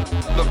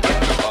 The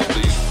victim of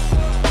the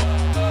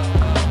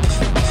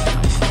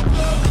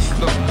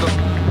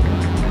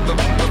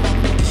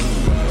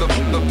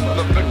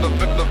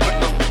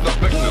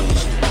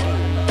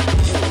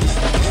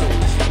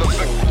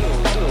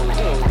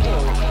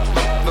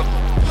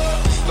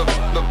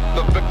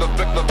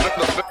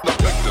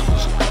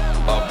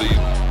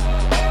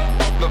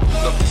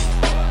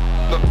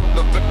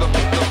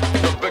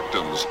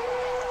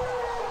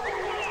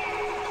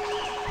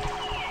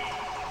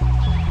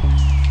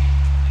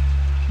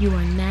You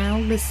are now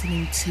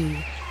listening to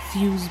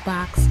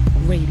FuseBox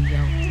Radio.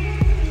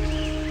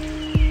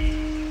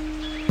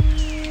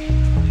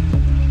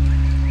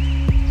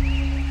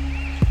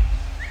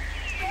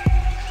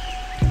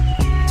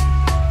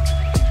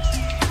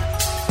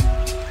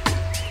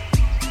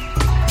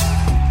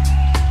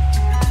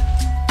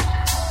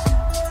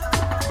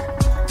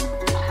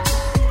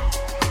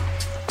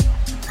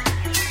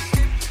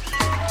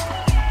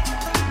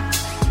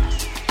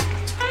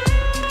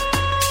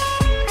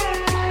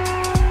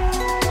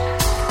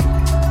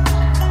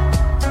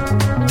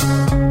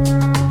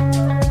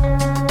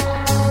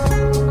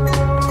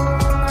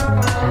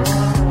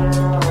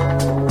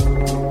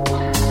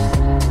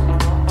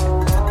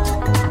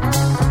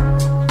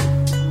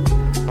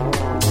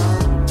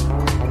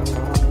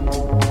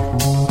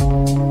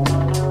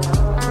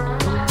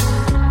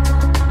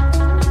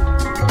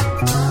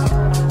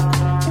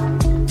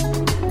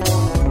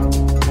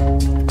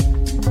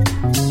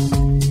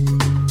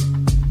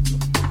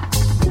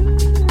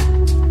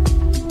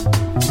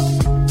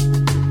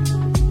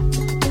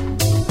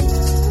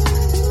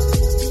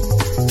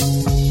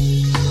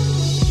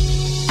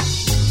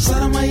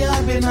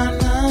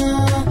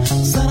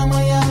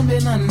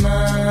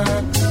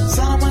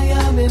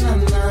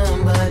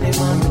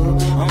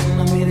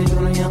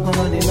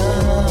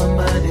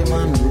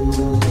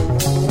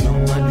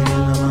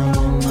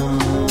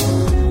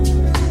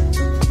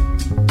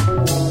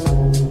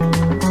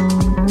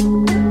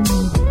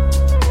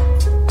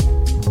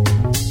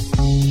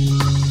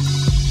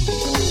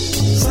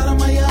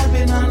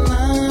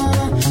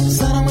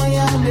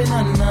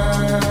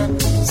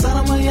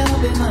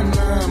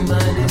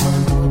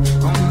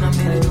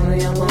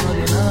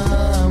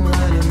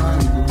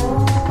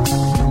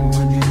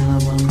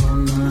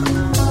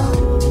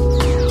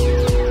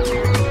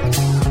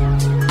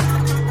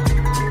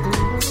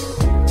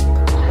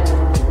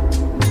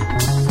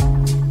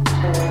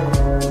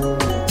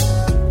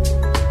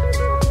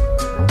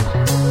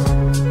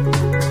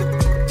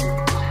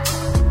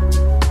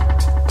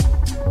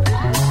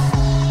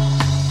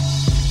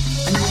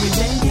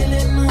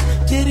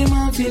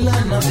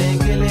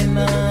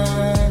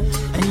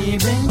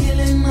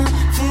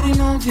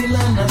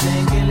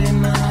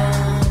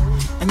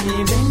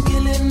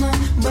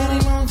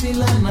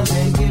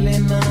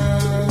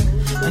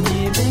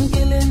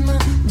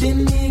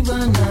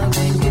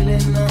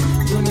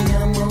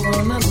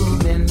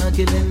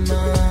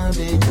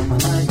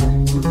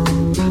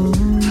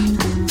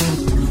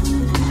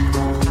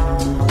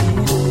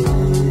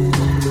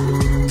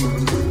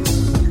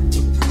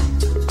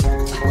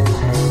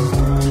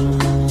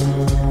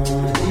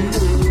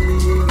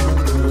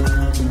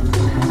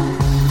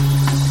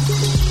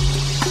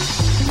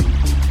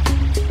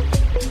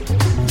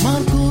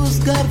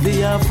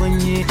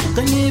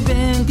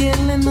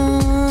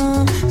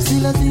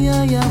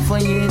 Silasia ya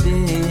fayede,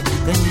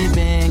 kanye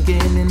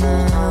bengelina.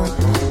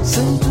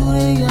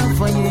 Senture ya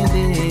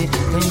fayede,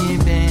 kanye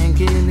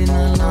bengelina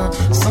la.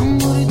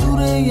 Samuri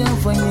ture ya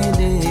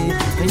fayede,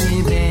 kanye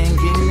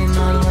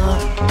bengelina la.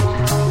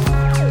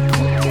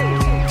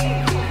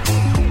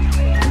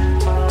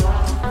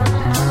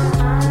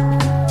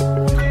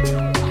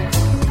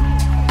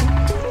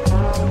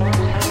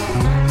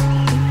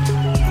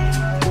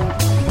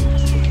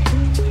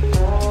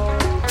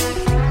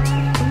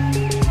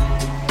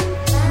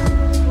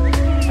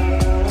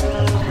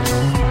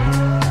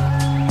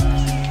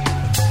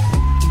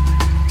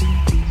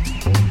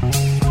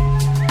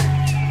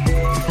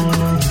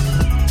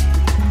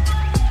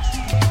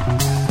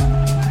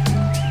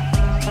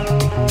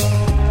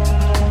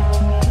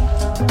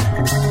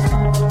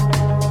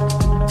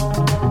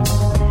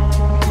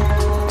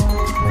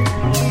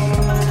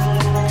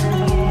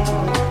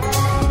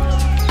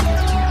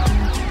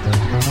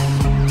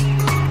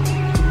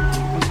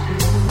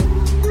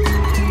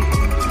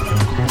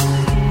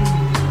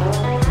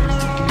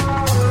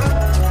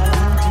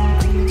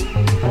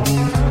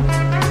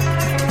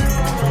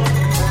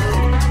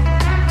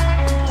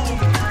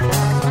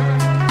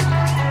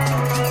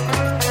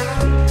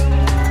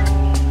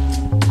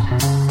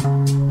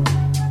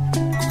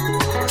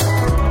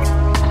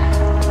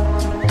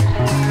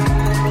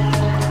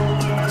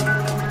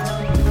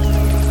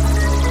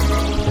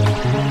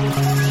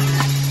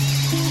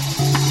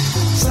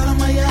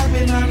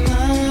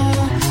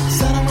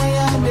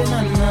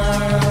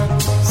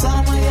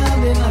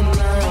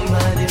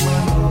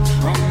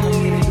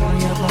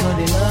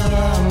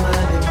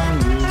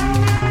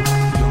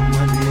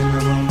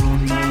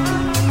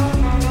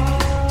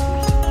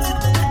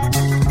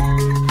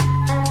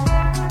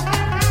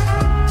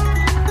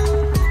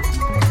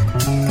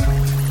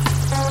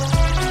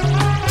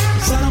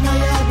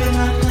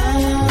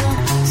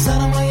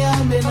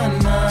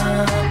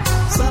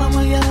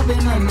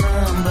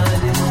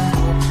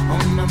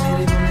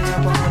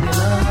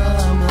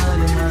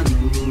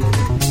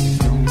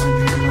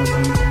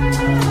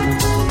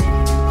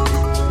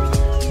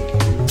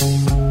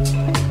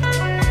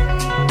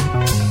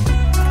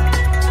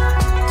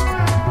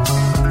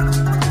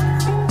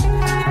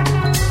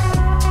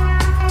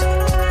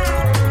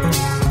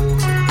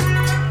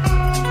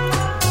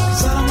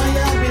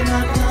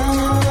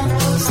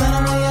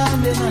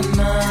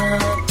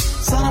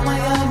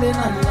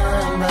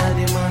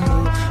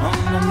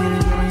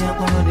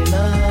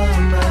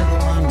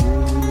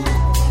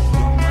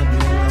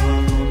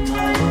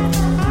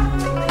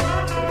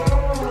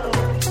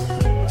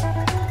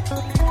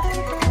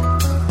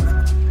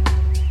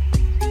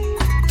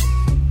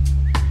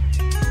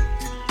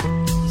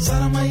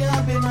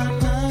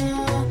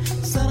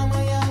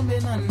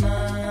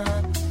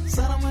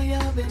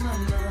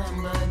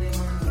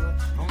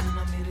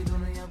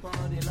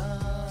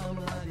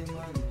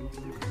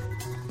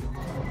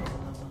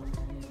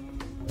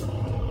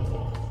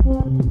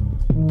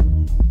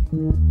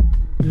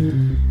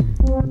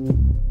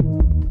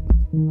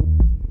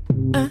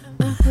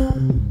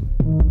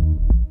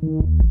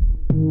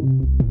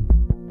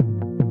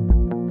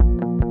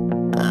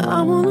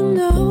 I wanna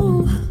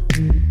know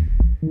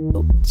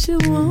what you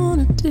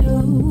wanna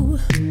do.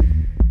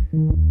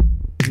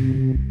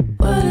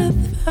 What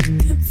if I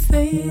could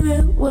say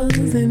there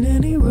wasn't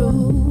any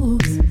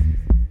rules?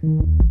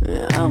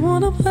 I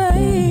wanna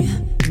play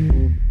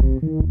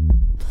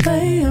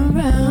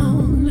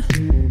around.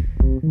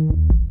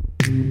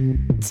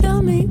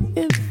 Tell me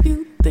if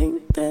you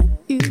think that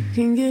you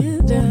can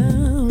get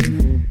down.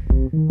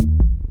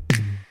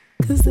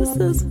 'Cause this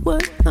is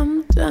what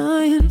I'm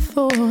dying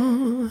for.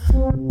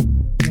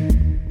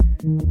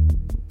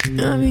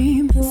 I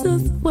mean, this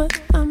is what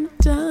I'm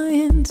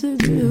dying to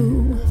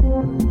do.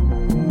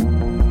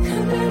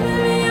 'Cause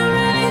baby, I'm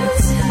ready to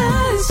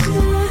touch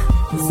you.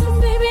 So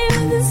baby,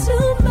 nothing's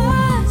too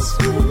much.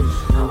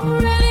 I'm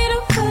ready to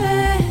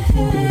play.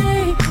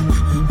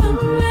 I'm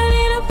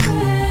ready to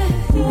play.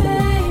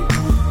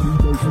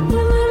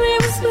 Well, let me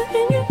whisper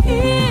in your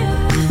ear.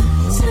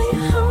 Tell you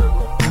how I'm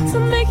about to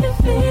make you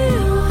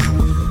feel.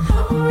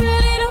 I'm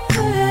ready to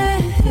play.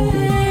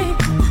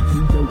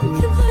 We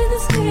can play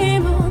this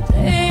game all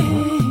day.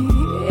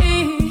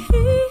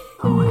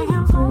 We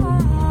can play.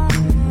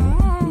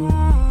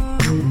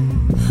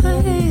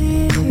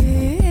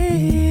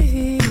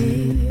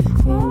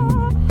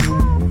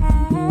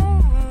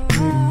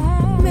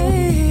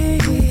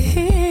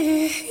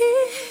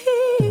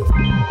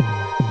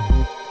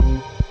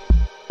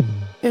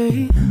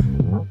 Hey.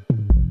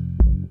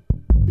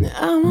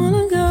 I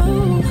wanna go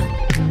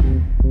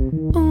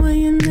where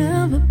you've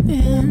never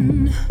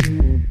been.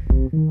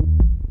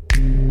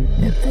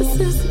 And this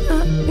is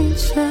not me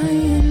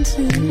trying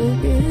to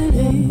get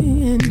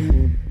in.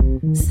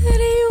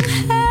 Said you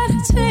had a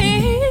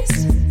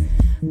taste,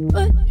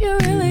 but you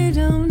really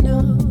don't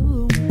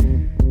know.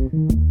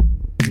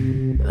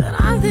 But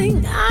I think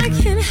I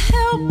can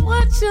help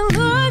what you're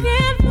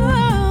looking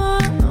for.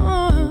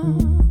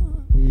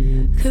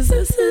 'Cause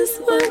this is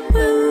what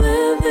we're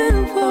living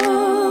for.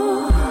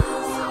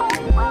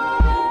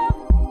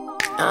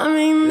 I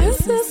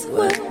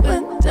what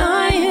we're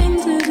dying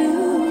to do.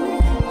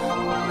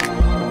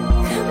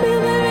 Come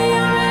here, baby,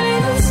 I'm ready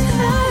to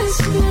touch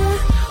you.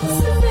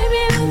 So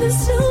baby, nothing's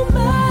too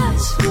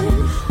much when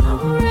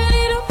I'm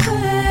ready to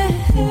play.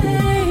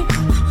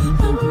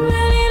 I'm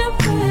ready to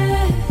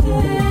play.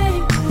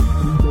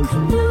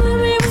 Come here, let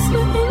me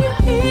whisper in your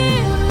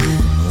ear.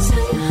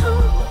 Tell you how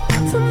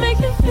I'm to make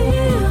you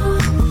feel.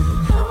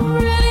 I'm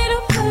ready to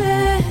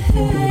play.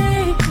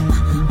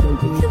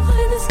 We can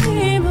play this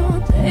game all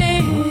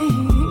day.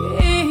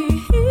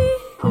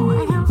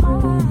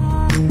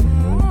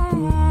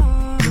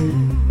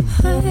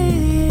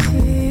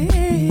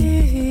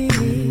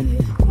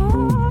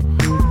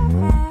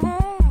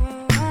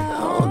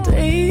 All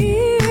day.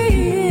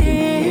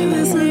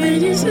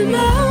 Listen, you should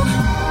know.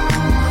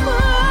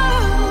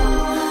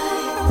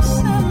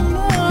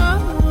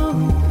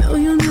 No,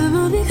 you'll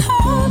never be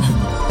cold.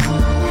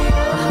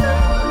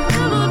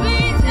 Never be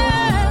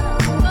there.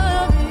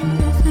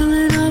 You feel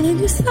it all in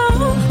your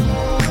soul.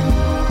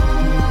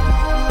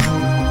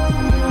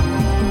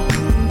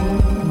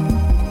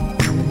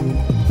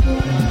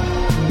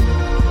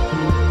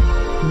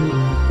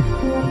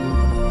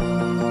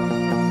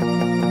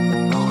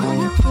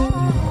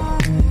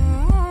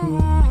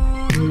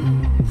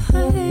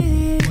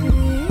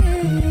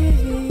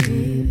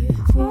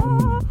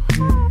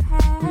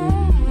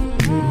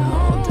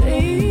 All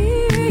day.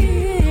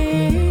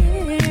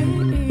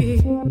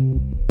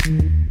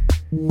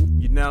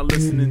 You're now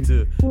listening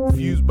to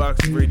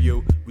FuseBox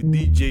Radio with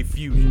DJ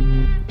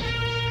Fusion.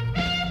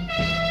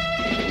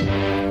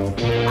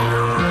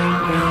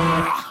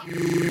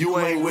 You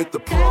ain't with the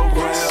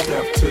program,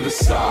 step to the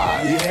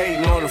side. You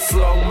hating on the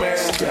flow, man,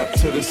 step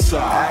to the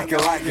side. Acting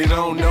like you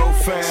don't know,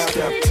 fam,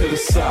 step to the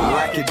side.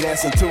 Like you're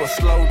dancing to a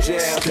slow jam,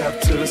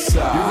 step to the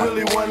side. You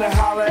really wanna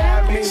holler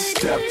at me,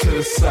 step to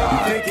the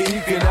side. You thinking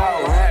you can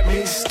out-rap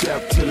me,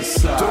 step to the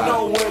side. Don't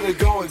know where to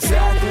go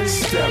exactly,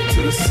 step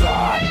to the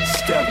side.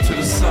 Step to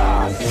the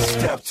side,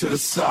 step to the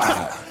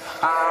side.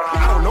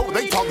 I don't know what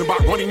they talking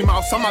about, running your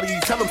mouth. Somebody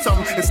tell them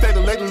something instead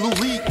of letting Lou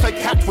Reed play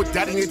catch with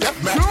that in your death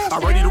match.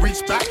 I'm ready to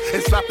reach back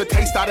and slap the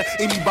taste out of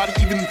anybody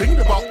even thinking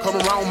about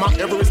coming around Mount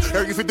Everest.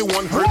 Area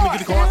 51, hurry me get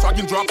the car so I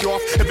can drop you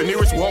off at the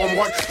nearest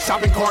Walmart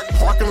shopping cart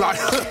parking lot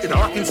in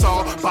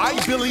Arkansas. Bye,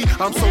 Billy,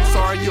 I'm so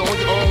sorry you're on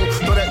your own.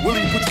 Throw that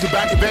Willie, put you in the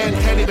back of Van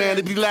Candy Man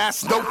to be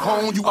last snow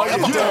cone you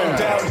ever owned.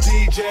 Down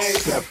DJ,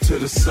 step to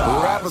the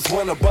side. Rappers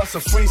wanna bust a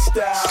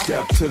freestyle,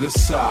 step to the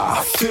side.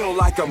 I feel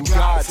like I'm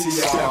God to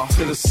y'all, step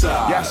to the side.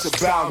 Y'all should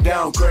bow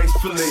down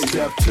gracefully,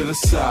 step to the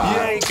side.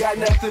 You ain't got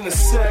nothing to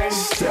say,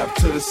 step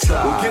to the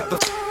side. Well, get the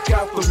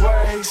out the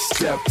way,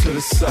 step to the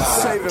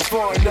side. Save it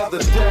for another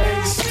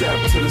day,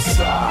 step to the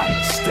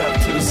side.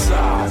 Step to the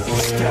side,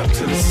 step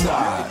to the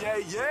side.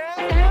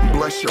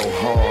 Bless your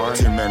heart.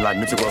 10 men like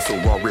Mitchell Russell,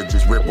 raw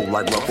ridges, ripple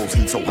like ruffles.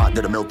 Heat so hot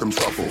that'll melt them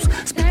truffles.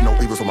 Speak no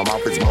evil, so my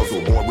mouth is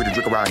muzzled. Boy, we the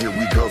drink around here,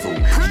 we guzzle.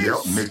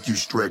 Yep, make you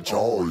stretch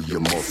all your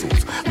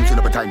muscles. You chin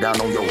up and tighten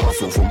down on your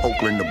hustle from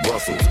Oakland to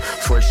Brussels.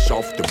 Fresh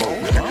off the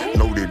boat,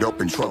 loaded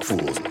up in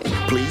truckfuls.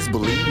 Please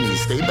believe me,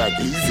 stay back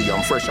easy.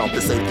 I'm fresh off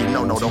the safety.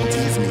 No, don't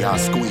tease me. I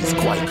squeeze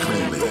quite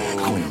cleanly.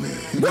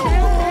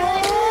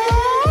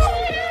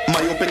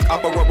 Myopic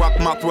opera, rock,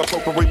 mothra,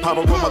 potpourri,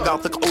 power, Roma,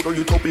 gothic, odor,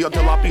 utopia,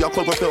 tilapia,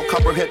 cloverfield,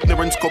 copperhead,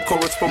 Nirin-scope,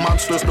 chorus for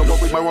monsters, no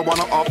worry,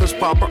 marijuana, office,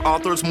 proper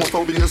authors, more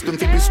phobias than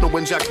Phoebe Snow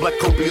and Jack Black,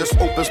 copious,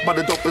 opus, by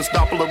the dopest,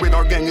 Doppler,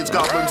 radar gang, it's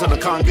goblins, and a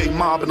con game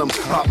mobbing them,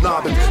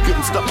 hobnobbing,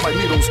 getting stuck by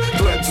needles,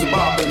 threads, and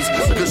bobbins,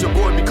 because your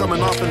boy be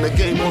coming off in the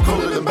game more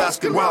colder than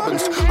Baskin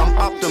Robbins. I'm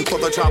opting for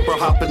the chopper,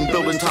 hopping,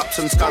 building tops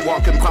and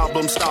skywalking,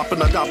 problem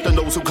stopping, adopting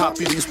those who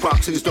copy these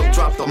proxies, don't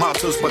drop the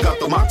matzahs, but got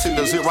the moxie,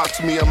 the Xerox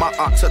me and my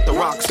ox at the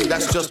Roxy,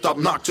 that's just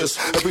obnoxious.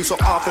 Every so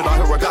often I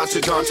hear I got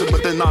you Johnson,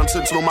 but then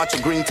nonsense, no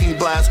matcha green tea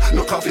blast,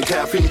 no coffee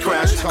caffeine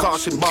crash,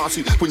 caution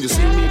bossy, when you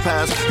see me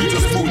pass, you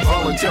just move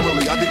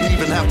voluntarily, I didn't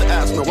even have to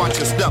ask, now watch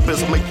your step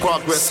as I make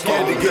progress.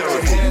 Scared to get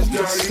your hands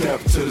dirty,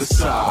 step to the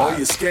side. Oh,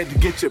 you're scared to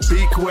get your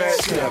beak wet,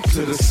 step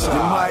to the side.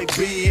 You might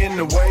be in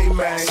the way,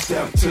 man,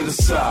 step to the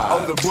side.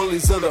 Oh, the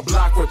bullies of the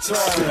block return,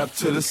 step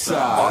to the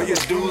side. All your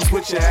dudes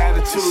with your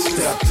attitude,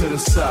 step to the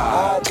side.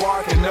 All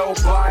bark and no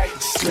bite,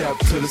 step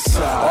to the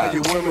side. All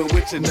you women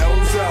with your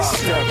nose up,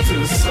 step to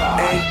the side.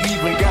 Ain't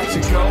even got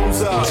your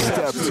goals up,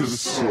 step to the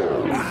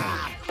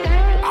side.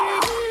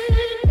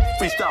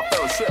 Freestyle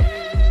fellowship,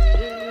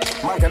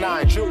 Mike and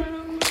I and Drew,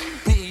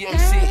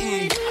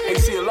 P-E-A-C-E,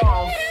 AC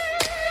along,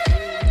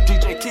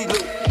 DJ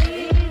Keeley.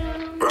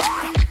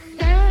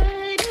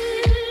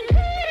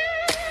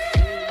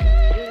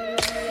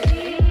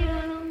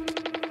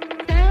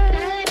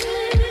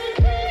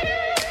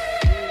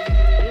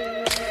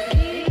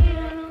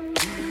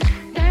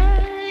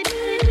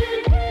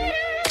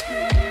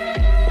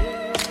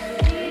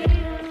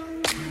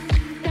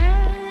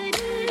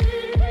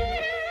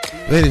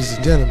 Ladies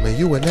and gentlemen,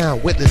 you are now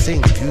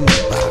witnessing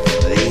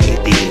FuseBox Radio.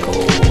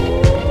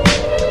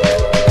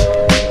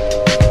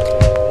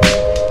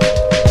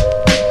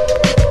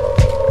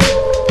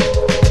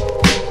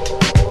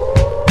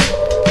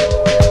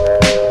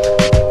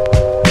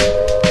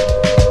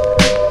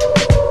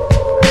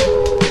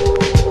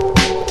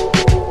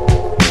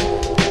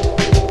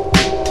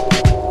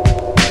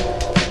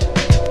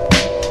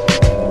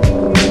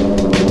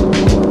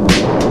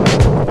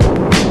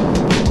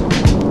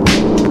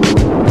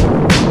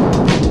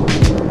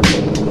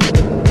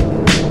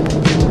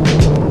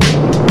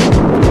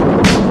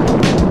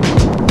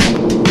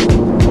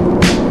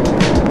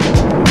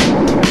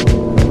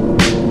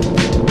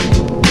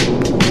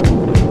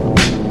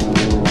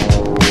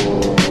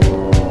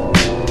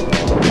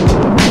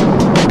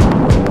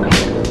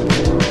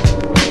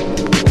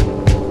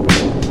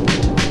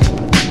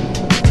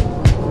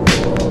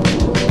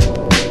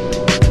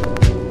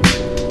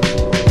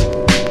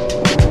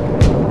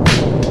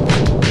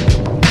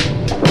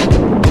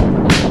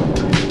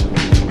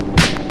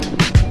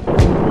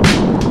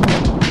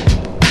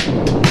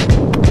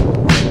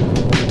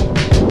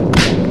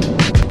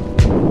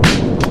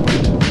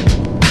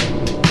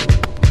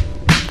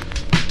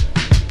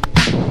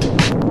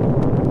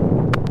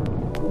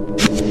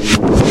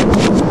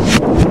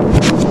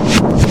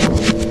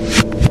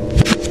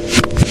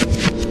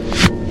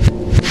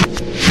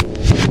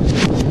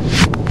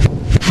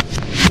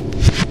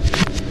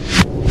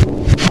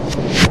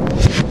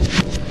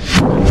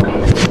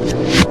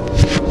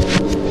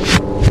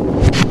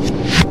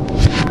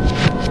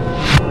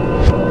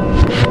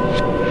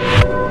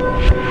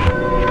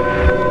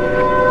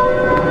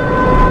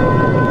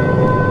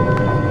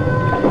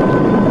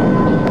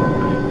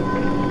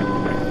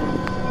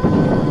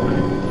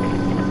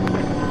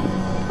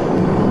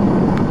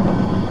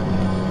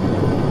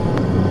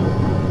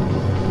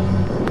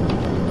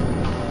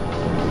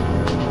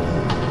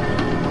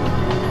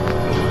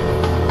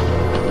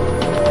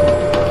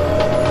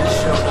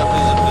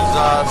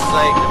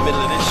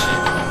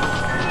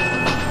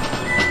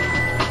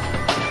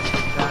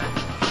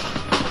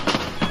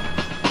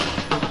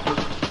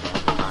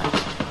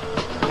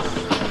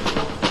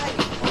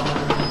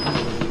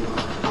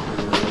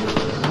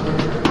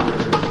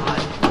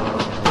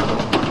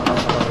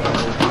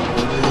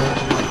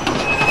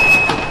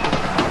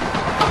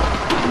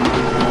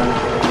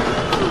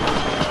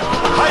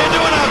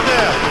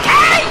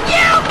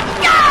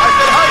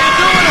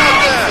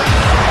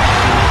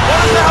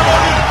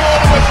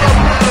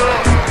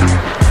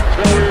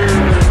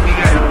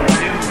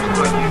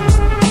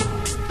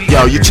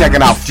 you're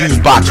checking out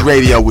FuseBox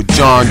Radio with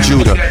John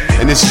Judah.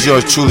 And this is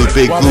yours truly,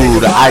 Big Guru,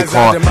 the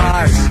icon.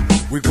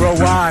 We grow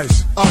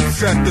wise,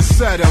 upset the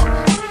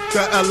setup.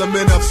 The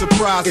element of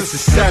surprise is the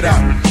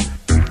setup.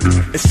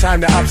 It's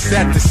time to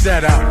upset the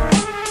setup.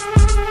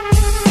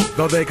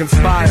 Though they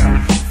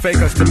conspire, fake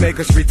us to make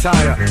us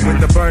retire.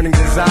 With the burning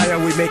desire,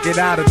 we make it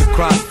out of the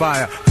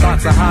crossfire.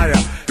 Thoughts are higher,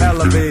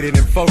 elevated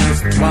and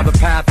focused, while the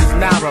path is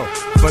narrow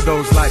for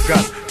those like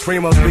us.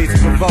 Primo beats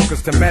provoke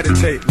us to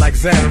meditate like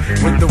Zen,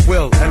 with the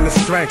will and the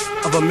strength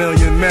of a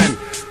million men,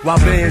 while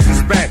billions are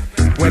spent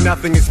where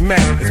nothing is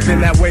meant. It's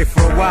been that way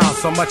for a while,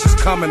 so much is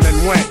coming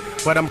and went.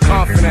 But I'm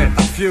confident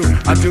a few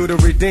are due to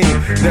redeem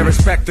their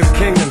respective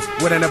kingdoms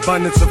with an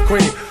abundance of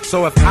cream.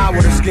 So if I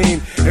were to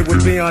scheme, it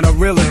would be on a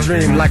realer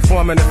dream, like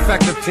forming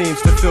effective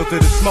teams to filter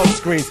the smoke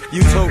screens.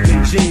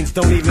 Utopian genes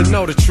don't even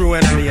know the true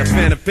enemy, a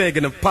fan of Pig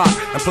and of Pop.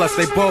 And plus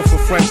they both were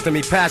friends to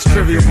me, past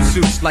trivial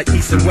pursuits like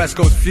East and West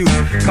Coast feud.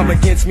 Come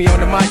against me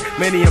on the mic,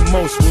 many and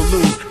most will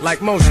lose.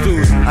 Like most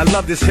dudes, I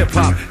love this hip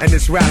hop and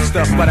this rap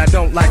stuff, but I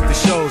don't like the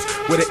shows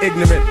where the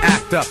ignorant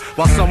act up.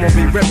 While someone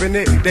be ripping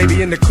it, they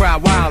be in the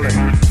crowd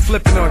wildin',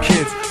 flipping on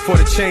kids for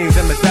the chains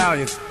and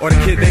medallions, or the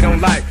kid they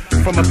don't like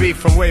from a beat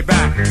from way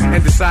back,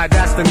 and decide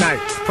that's the night,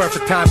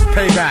 perfect time for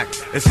payback.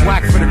 It's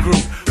whack for the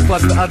group,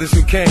 plus the others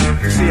who came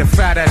to see a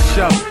fat ass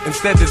show.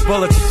 Instead there's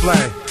bullets to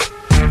play.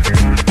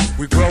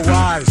 We grow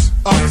wise,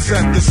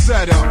 upset the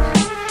setup.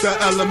 The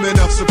element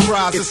of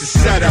surprise is the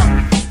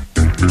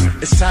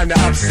setup. It's time to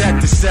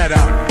upset the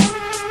setup.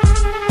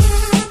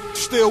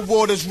 Still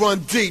waters run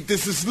deep,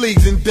 this is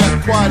leagues in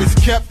depth. Quiet is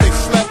kept, they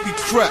slept, we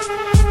crept.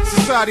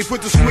 Society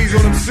put the squeeze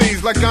on them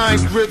C's like iron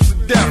grips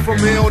of death. From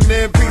here on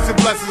in, peace and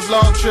blessings,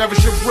 long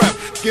cherish your breath.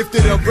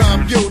 Gifted up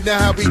rhyme you, now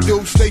how we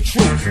do, stay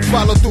true.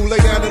 Follow through, lay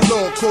down the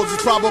law, cause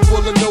it's probable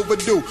and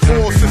overdue.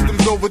 All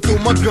systems overdue,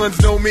 my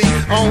guns know me.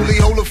 I only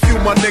hold a few,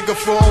 my nigga,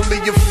 for only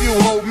a few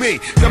hold me.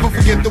 Never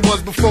forget the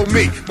ones before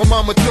me. My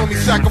mama told me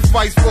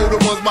sacrifice for the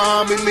ones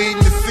behind me,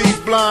 leading the seas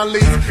blind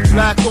leads.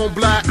 Black on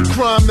black,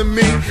 crime to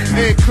me.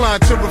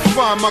 Inclined to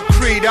refine my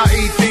creed. I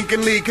eat, think,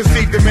 and lead,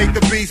 conceive to make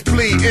the beast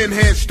bleed.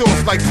 Enhanced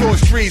thoughts like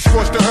torch trees,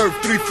 scorch the earth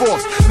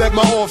 3/4. Let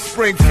my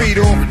offspring feed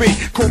off me.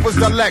 Corpus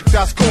dialect,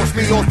 that's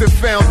costly, lost and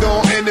found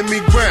on enemy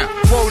ground.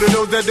 Woe to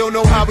those that don't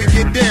know how we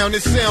get down.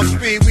 This sound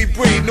speed we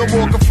breathe. No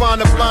more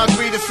confined to blind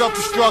greed and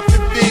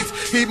self-destructive deeds.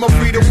 Heed my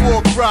freedom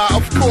war cry,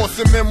 of course,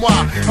 a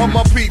memoir of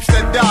my peeps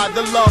that died,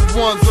 the loved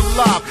ones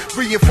alive.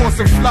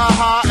 Reinforcing fly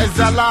high as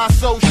I lie,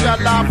 so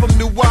shall I. From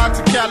New Wide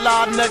to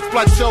Cali, next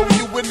plateau,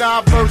 you and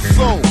I verse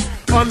soul.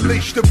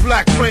 Unleash the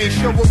black rain,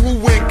 show them who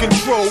in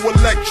control.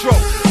 Electro,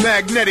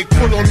 magnetic,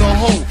 pull on the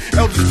hole.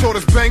 Elders taught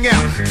us bang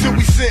out, till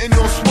we sitting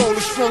on swole.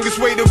 The strongest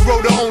way to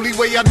grow, the only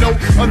way I know.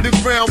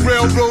 Underground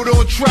railroad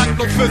on track,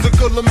 no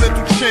physical or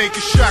mental chain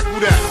can shackle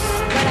that.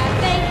 But I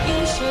think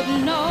you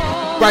should know.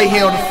 Right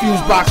here on the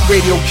FuseBox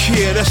Radio.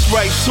 Yeah, that's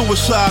right,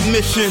 suicide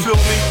mission.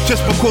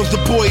 Just because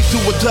the boy do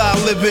or die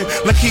living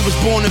like he was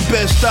born in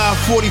Bed-Stuy,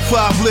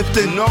 45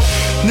 lifting. No.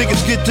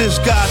 Niggas get this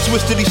guy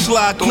twisted, he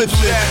slide clips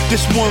in.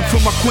 This one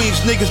for my Queens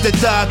niggas that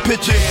died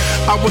pitching.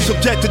 I was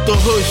subjected to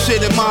hood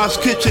shit in Mom's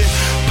kitchen.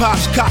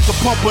 Pops cock a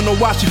pump on a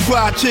washy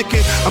fried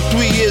chicken. I'm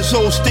 3 years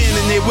old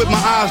standing there with my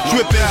eyes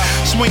dripping.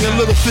 Swinging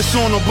little fists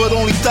on him, but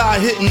only thigh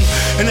hitting.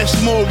 And that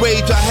small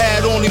rage I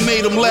had only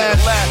made him laugh.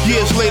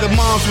 Years later,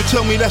 moms would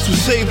tell me that's what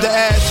saved the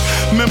ass.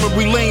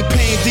 Memory lane,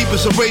 pain deep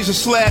as a razor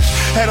slash.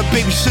 Had a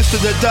baby sister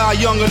that died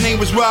young, her name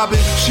was Robin.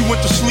 She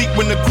went to sleep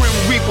when the Grim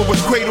Reaper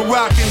was cradle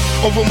rocking.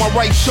 Over my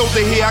right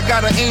shoulder here, I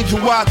got an angel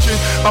watching.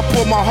 I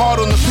pour my heart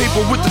on the paper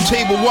with the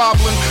table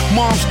wobbling.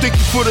 Mom's thinking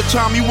for the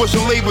time you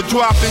wasn't labor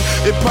dropping.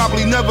 It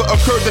probably never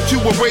occurred that you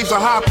were Razor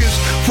Hopkins.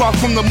 Far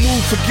from the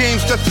move for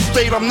games, that's the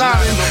state I'm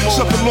not in.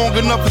 Suffered long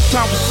enough, it's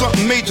time for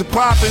something major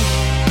popping.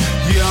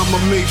 Yeah, I'ma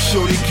make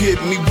sure they get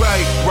me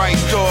right. Right,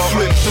 dog.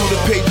 Flip through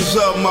the pages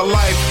of my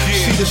life.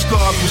 See the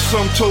scars with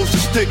some toes to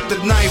stick the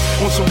knife.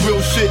 On some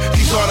real shit,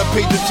 these are the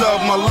pages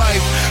of my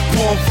life.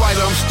 Born fighter,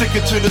 I'm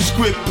sticking to the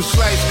script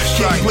precise.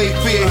 Can't play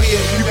fair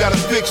here, you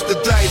gotta fix the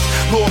dice.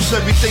 Lost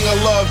everything I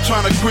love,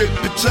 trying to grip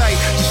it tight.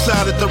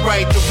 Decided to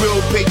write the real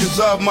pages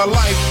of my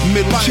life.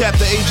 Middle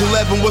chapter, age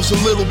 11 was a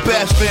little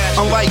bastard.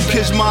 Unlike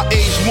kids my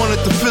age, wanted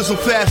to fizzle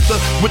faster.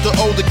 With the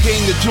older gang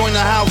to join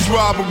the house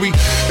robbery.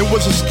 And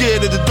wasn't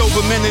scared of the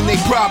Doberman in their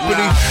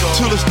property.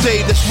 To this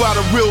day, that's why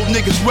the real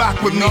niggas rock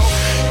with me.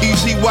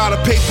 Easy water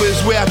paper is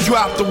where I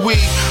drop the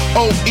weed.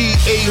 OE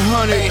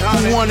 800,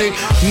 who won it?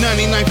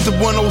 99th to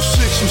 106,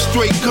 some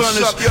straight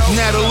gunners.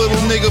 Not a little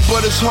nigga,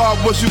 but his heart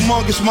was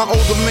humongous. My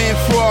older man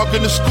Frog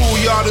in the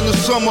schoolyard in the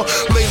summer.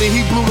 Later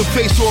he blew the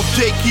face off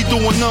Jake, he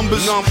doing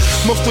numbers.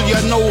 Most of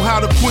y'all know how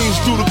the Queens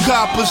do the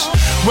coppers.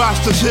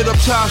 Rosters hit up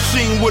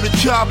Tashin with a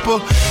chopper.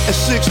 At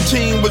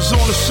 16 was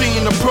on the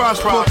scene to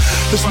prosper.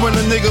 That's when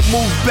a nigga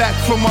moved back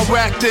from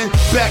Iraq, then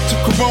back to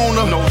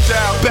Corona.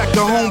 Back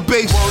to home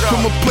base,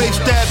 from a place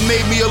that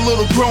made me a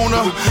little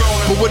grown-up.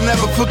 But would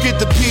never forget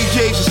the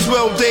PJs, it's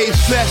 12 days.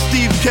 Fat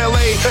Steve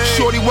Kelly,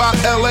 Shorty Rock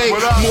LA,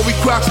 Maury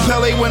Crocs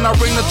Pele when I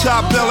ring the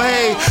top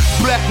LA.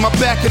 Black my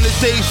back in the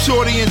day,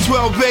 Shorty in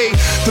 12A.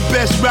 The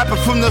best rapper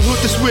from the hood,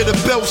 that's where the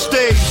belt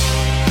stays.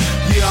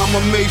 Yeah,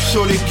 I'ma make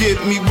sure they get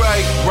me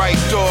right,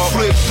 dog.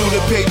 Flip through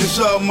the pages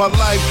of my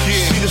life.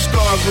 See the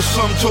scars where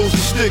some chose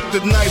to stick the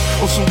knife.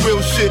 On some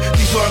real shit,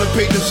 these are the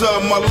pages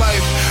of my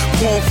life.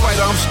 Born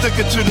fighter, I'm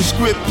sticking to the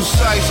script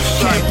precise.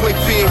 Can't play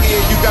fair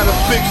here, you gotta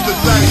fix the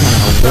dice.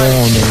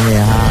 Born in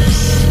here,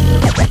 Hops.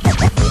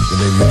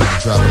 And then you can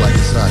drop it like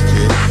it's hot,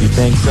 kid. You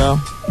think so?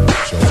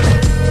 Sure.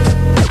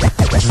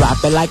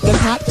 Drop it like it's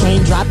hot,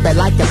 can't drop it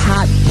like it's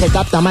hot. Pick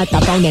up the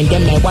microphone and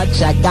give me what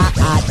you got.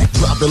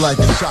 Drop it like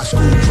it's hot,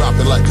 school, drop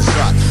it like it's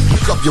hot.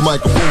 Pick up your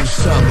microphone,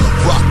 it's time to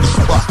rock the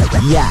spot.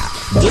 Yeah,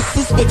 this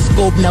is big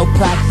scope, no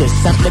practice.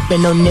 I'm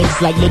flipping on niggas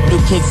like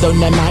little kids on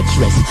the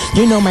mattress.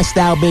 You know my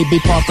style, baby,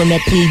 park on the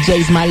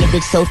PJs. My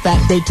lyrics so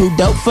fat, they too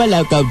dope for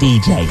local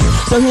DJs.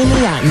 So hear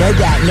me out, no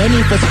doubt, no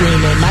need for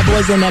screaming. My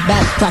boys in the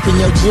back, clocking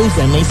your jewels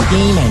and they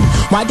scheming.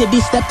 Why did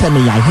he step to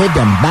me? I hit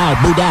him, bow,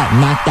 boot out,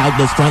 knocked out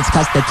this fronts,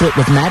 cause the kid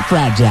was mad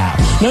fragile.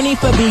 No need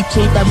for beef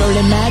cheap, I'm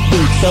rolling mad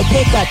deep. So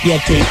pick up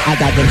your teeth, I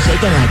got them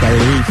shaking like a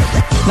leaf.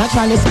 Not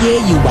trying to scare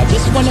you, I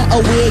just wanna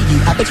aware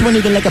you. I bet you won't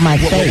even look at my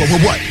face.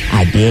 What?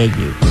 I dare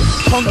you.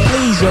 Punk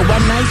please, yo,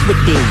 I'm nice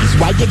with these.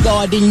 Why you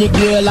guarding your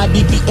girl? I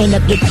be beating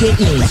up your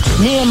kidneys.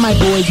 Me and my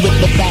boys with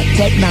the fat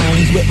tech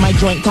nines, with my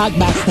joint cock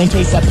back in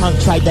case a punk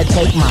tried to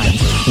take mine.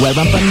 Where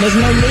I'm from, there's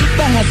no need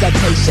for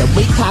hesitation.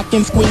 We cock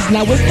and squeeze,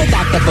 now it's the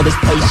doctor for this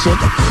patient.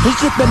 He's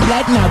dripping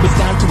blood, now he's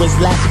down to his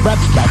last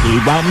breath. But he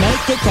won't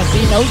make it, cause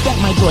he knows that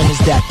my joint is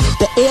death.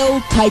 The ill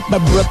type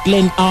of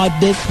Brooklyn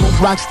artist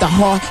rocks the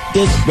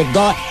hardest,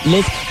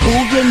 regardless who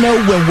you know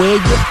and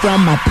where you're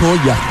from. I pull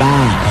your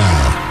fire.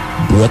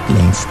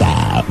 Brooklyn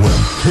style.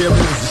 Here it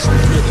is,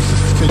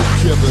 take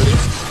care of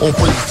this. On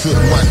praise to the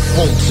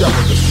microphone,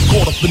 telling us.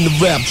 Caught up in the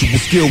rapture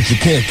with skills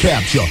you can't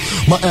capture.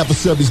 My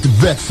adversaries get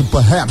vexed, and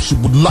perhaps you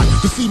would like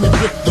to see me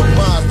rip the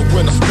minds. But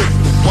when I spit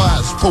the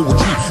wise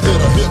poetry,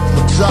 it'll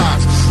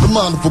hypnotize the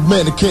mind of a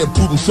man that can't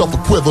prove himself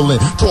equivalent.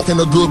 Talking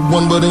a good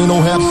one, but ain't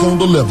no half on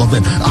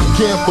delivering. I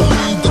can't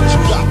believe that you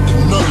got the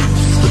nerve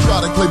to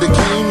try to play the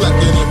game like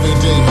an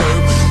everyday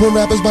herb. When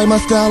rappers bite my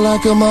style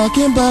like a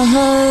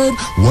mockingbird.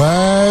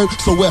 Word,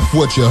 so F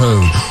what you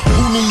heard.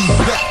 Who needs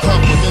that?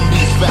 Comprehend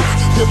these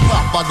facts.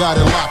 Hip-hop, I got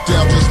it locked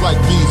down just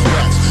like these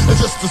rats. And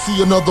just to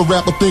see another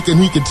rapper thinking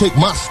he can take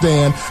my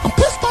stand, I'm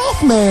pissed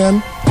off, man.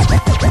 You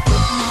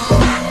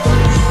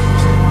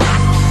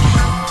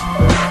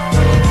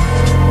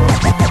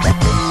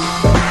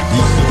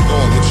still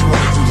going, what you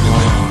wanna do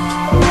today?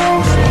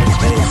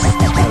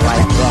 I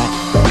like that,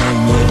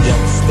 and you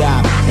don't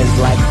stop. It's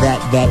like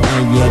that,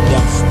 and you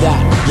don't stop.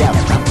 Yo,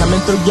 I'm coming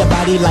through your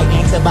body like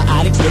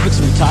antibiotics. Lyrics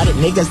retarded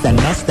niggas that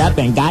messed up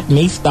and got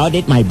me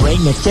started. My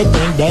brain is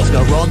chicken, there's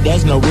no wrong,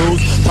 there's no rules.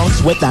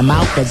 Punks with a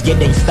mouth that's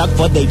getting stuck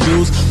for they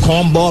Jews.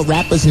 Cornball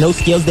rappers, no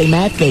skills, they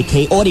mad fake.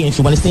 Hey audience,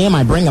 you wanna see him?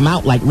 I bring him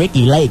out like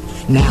Ricky Lake.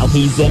 Now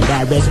he's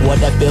embarrassed,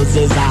 water fills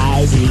his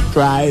eyes. He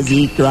cries,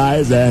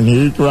 and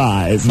he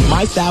cries.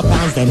 My style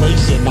pounds the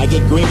nation. I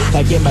get green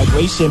like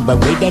immigration, but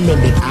wait a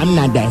minute, I'm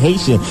not the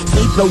Haitian.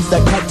 Steve flows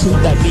the cut to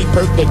the beat,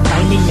 perfect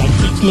timing that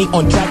keeps me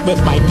on track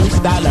with my new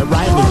style of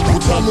rhyming.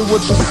 Tell me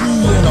what you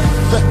see and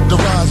affect the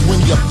rise when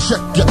you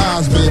check your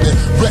eyes, baby.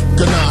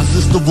 Recognize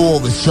it's the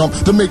rawest jump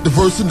to make the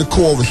verse and the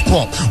chorus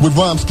pump with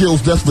rhyme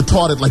skills that's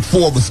retarded like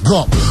Forrest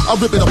Gump. I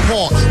rip it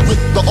apart with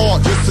the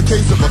art just in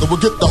case a brother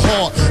will get the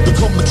heart to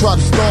come and try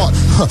to start.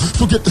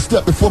 So get the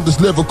step before this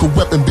lyrical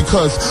weapon,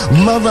 because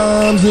my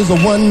rhymes is a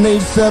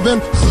 187,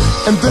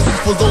 and this is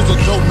for those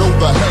that don't know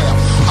the half.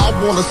 I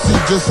wanna see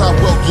just how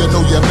well you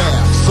know your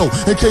math. So,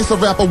 in case a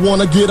rapper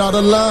wanna get out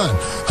of line,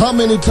 how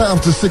many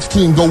times does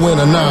 16 go in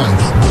a 9?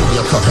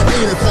 Booyaka,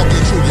 ain't it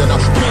fucking true, you know?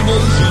 King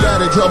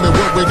Asiatic, tell me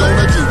what we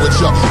gonna do with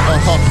ya.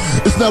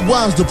 It's not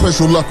wise to press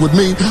your luck with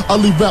me. I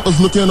leave rappers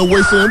looking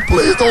away saying,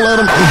 please don't let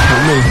them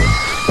with me.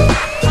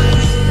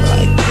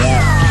 Like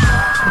that.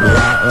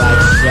 Rock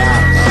like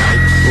shop.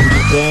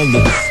 Booty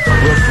bandits.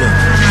 Brooklyn.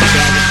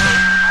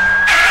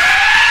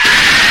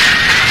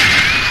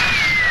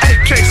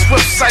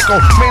 Swift psycho,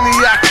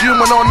 maniac,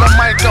 human on the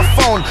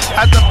microphone.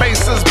 At the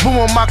bases,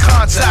 booming my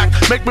contact,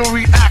 make me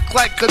react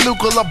like a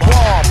nuclear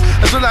bomb.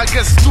 And then I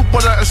get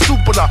stupider and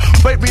stupider.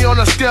 Rate me on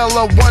a scale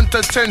of 1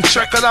 to 10,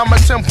 check it, I'm a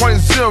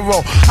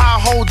 10.0. I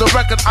hold the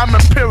record, I'm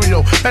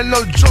imperial. And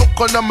no joke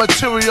on the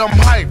material, I'm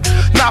hype.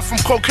 Not from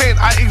cocaine,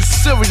 I eat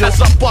cereal.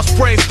 As I bust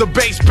brains, the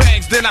bass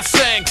bangs, then I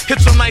sang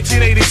hits from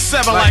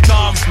 1987 like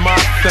my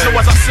thing. So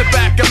as I sit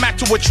back and back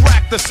to a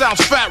track that sounds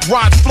fat,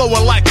 rhymes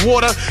flowing like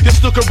water, you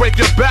still can break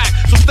your back.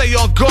 So stay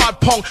on guard,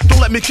 punk,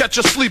 don't let me catch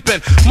you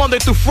sleeping. Monday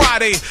through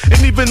Friday,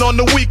 and even on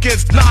the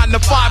weekends, 9 to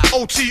 5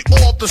 OT,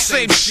 all the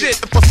same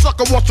shit. If a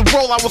sucker wants to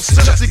roll, I will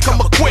suggest he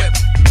come equipped.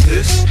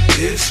 This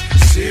is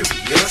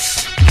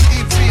serious.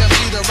 EPM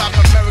leader, rap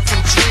American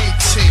dream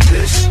team.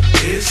 This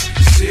is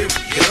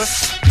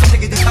serious.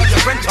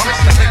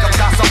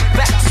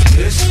 This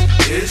is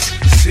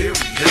serious.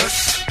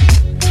 serious.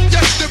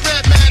 Yes, the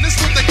red man, that's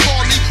what they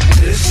call me.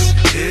 This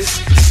is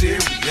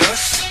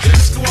serious. Hit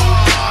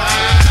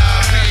squad.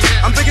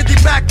 I'm bringing you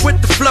back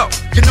with the flow.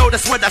 You know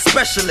that's what I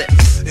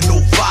specialist.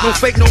 No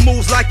fake, no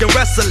moves like in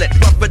wrestling.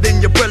 Rougher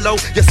than your Brillo,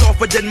 you're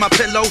softer than my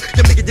pillow.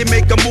 You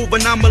make a move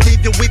and I'ma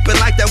leave you weeping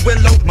like that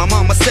willow. My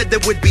mama said there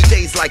would be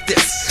days like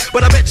this,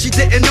 but I bet she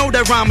didn't know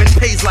that rhyming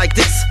pays like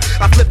this.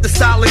 I flip the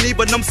style and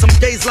even them some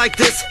days like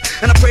this,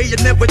 and I pray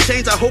it never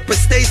change, I hope it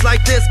stays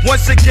like this.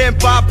 Once again,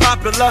 Bob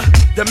Popular,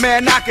 the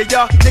man knocking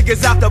y'all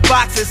niggas out the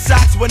box and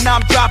socks when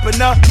I'm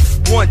dropping up.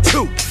 1,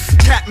 2,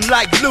 tapping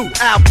like Blue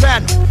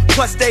Alabama,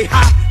 plus they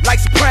hot like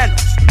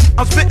Sopranos.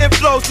 I'm spitting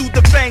flows through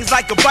the fangs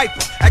like a viper.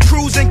 At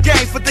cruising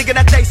gangs for thinking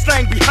that they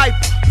slang be hyper.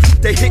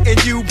 They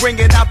hitting you,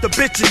 bringing out the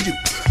bitch in you.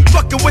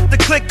 Fucking with the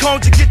click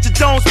cones, you get your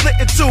dome split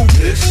in two.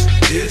 This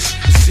is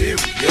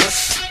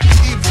serious.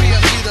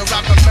 EVME, the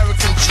rock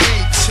American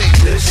dream team.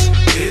 This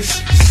is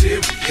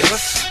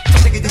serious.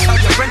 Thinking you call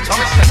your friend, I'm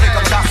gonna take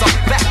up down some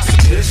backs.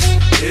 This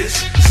is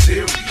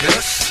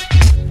serious.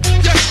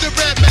 Yes, the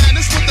red man,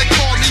 that's what they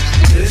call me.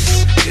 This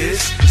is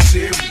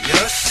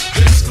serious.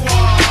 Hit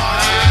squad.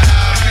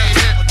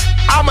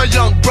 I'm a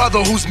young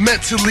brother who's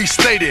mentally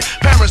stated.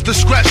 Parents'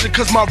 discretion,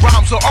 cause my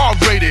rhymes are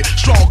R-rated.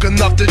 Strong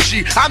enough to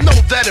G, I know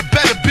that it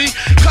better be.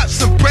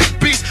 Cuts and break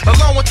beats,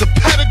 along with the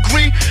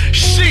pedigree.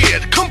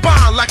 Shit,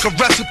 combined like a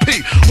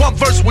recipe. One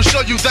verse will show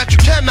you that you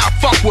cannot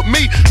fuck with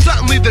me.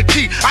 Certainly the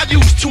key I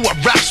used to a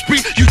rap spree.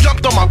 You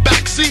jumped on my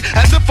backseat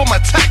as if I'm a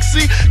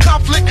taxi.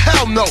 Conflict,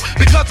 hell no,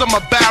 because I'm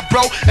a bad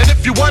bro. And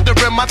if you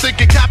wondering, my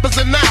thinking cap is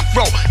an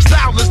afro.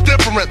 Style is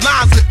different,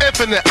 lines are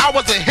infinite. I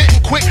wasn't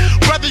hitting quick,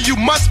 brother, you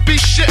must be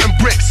shitting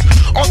bricks.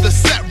 On the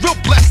set, real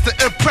blessed to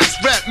impress.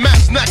 Red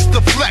man's next to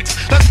flex.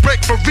 Let's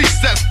break for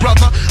recess,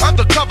 brother.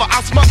 Undercover,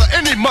 I smother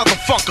any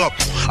motherfucker.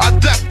 A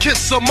deaf kiss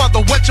some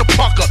mother, wet your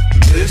pucker.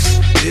 This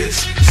is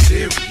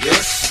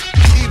serious.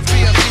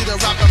 EVME, the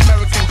rock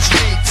American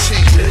dream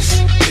team. This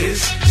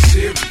is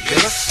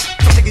serious.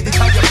 Thinking you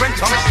call your friend,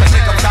 I'm gonna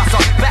take up down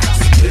some backs.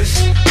 This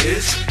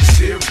is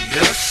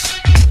serious.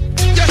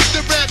 Yes,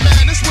 the red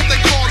man, that's what they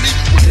call me.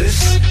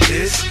 This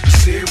is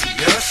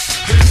serious.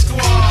 Hit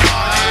squad.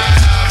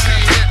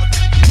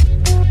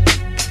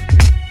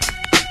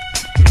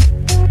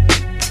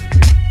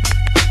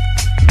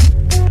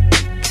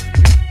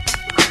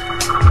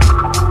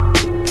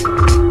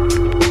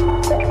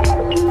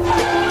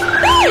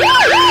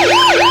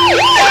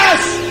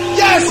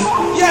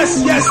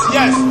 Yes.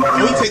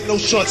 And we take no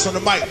shorts on the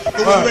mic.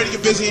 Yo, we ready to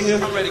get busy in here?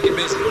 I'm ready to get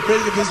busy. Ready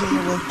to get busy in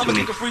here, bro? I'm gonna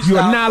kick a freestyle. You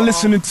are now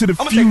listening to the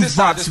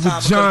FuseBox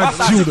with John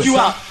Judah. You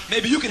out.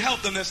 Maybe you can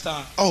help them this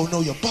time. Oh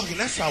no, you're bugging.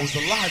 That's how I was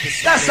the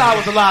livest. That's how I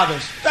was the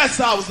livest. That's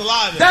how I was the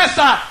livest. That's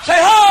how. Say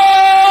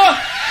ho!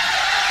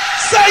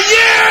 Say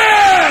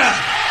yeah!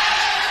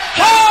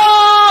 Ho!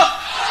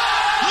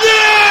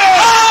 Yeah!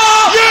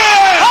 Ho! Yeah!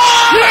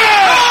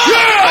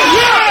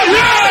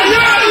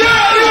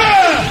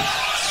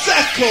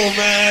 Secco,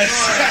 man.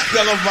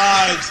 Secular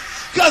vibes.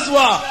 Cause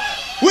what?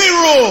 We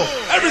rule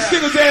every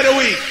single day of the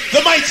week.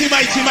 The mighty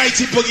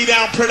Boogie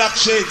Down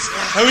Productions.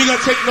 And we're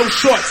gonna take no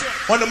shorts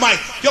on the mic.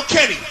 Yo,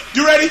 Kenny,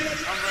 you ready?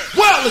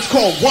 Well, it's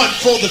called 1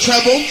 for the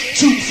treble,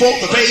 2 for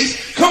the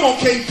bass. Come on,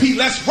 KP,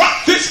 let's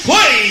rock this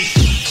place.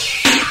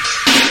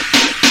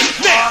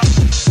 Now,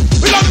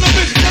 we got the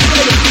bitch.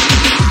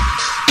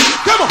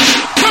 Come on.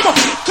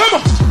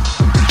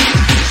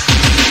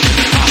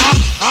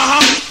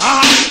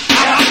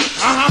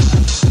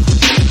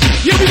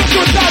 Yeah, we gonna do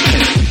a side of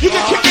this. You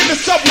can kick in the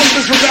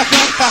subwoofers, Rebecca.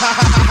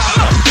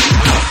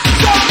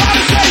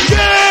 Somebody say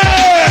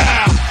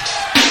yeah!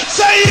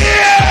 Say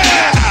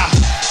yeah!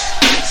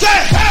 Say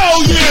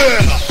hell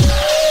yeah!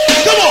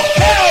 Come on,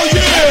 hell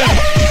yeah!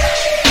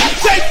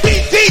 Say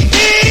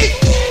BTE!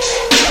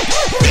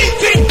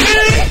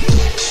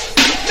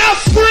 Now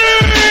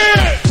scream!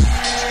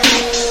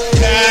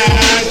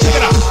 Yeah, check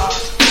it out.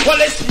 Well,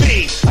 it's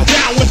me,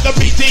 down with the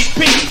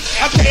BDP.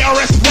 A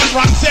KRS-One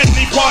rocks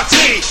any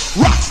party.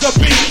 Rocks the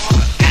beat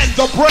and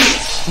the break.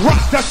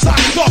 Rock the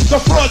socks off the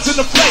frauds in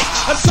the plate.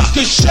 And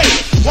suckers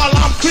shake while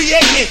I'm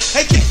creating.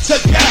 And get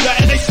together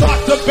and they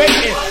start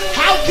debating.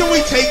 How can we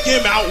take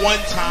him out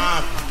one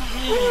time?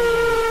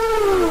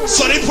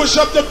 So they push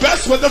up the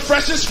best with the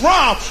freshest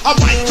rhyme. I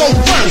might go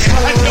first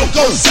and he'll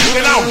go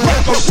second. I'll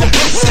wreck him.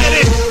 Set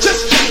it,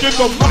 just check in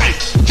the mic.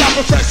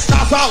 Dropping fresh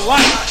styles I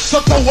like.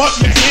 So throw up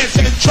your hands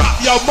and drop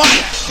your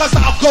mic. Cause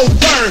I'll go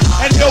third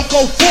and he'll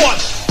go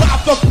fourth.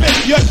 About to flip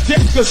your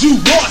dick cause you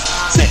lost.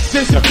 6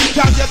 is your beat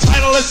down, your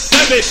title is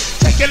 7.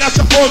 Taking out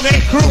your 4-man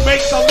crew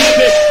makes a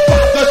living.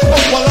 About to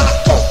smoke while I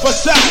go for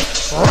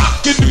South.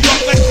 Rock in New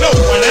York like no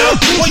one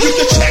else. Well, you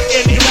can check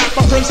any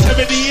rapper from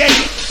 78.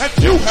 And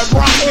you have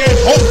rocked their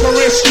whole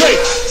career straight.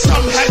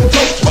 Some had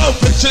dope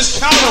 12 inches,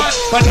 count them.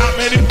 But not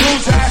many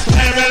blues ass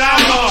slam it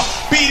out.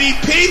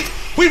 BDP,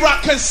 we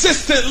rock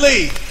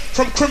consistently.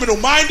 From Criminal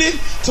Minded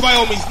to By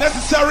All Means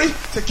Necessary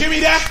to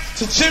Gimme That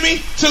to Jimmy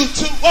to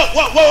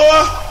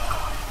whoa.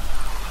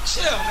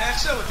 Chill, man.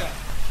 Chill with that.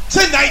 To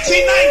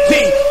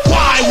 1990.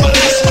 Why? Well,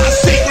 that's my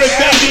secret,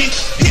 baby.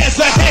 Here's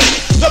a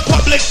hit. The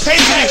public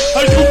pays me,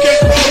 or you can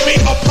call me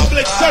a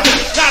public servant.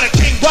 Not a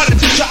king, but a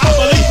teacher, I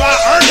believe I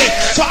earned it.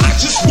 So I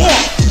just walk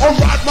or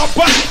ride my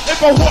bike.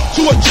 If I walk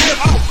to a gym,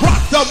 I'll rock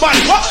the mic.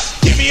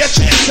 Give me a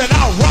chance and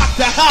I'll rock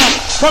the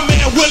house. My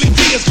man Willie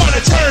D is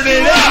gonna turn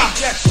it up.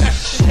 Yes,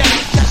 yes, yes,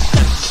 yes,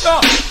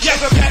 yes. Yes,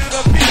 I'm back to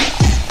the beat.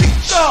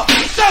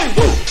 Say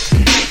woo,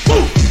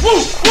 woo, woo,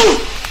 woo.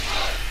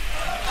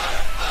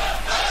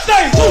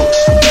 Say woo,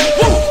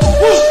 woo,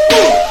 woo,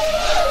 woo.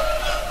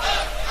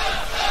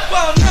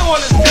 Well, no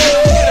one is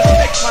here to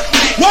fix my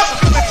claim. What? I'm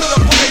coming to the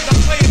place,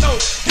 I'm playing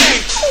those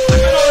games. I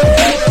know the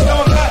things that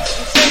don't lie.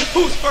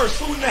 Who's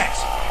first, who next?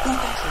 Who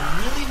next will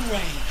really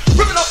reign?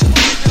 Ripping up the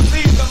weeds and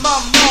leaves in my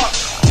mark.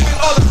 Giving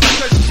all the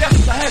suckers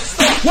just a head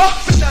start. What?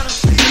 Sit down and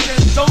see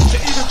and don't you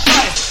even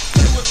try it.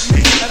 Stay with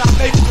me and I'll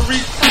make you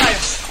retire.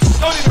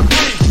 Don't even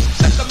breathe.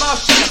 Shut the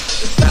mouth shut.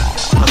 It's not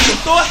the mouth you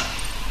thought.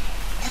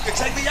 You can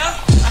take me out.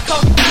 I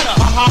come better.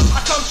 I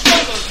come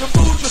stronger. Your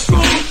food, your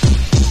school.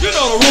 You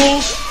know the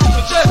rules. So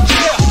just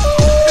chill.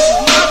 This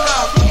is my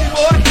round, rookie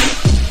boy.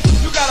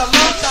 You got a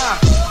long time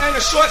and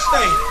a short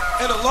stay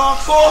and a long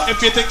fall.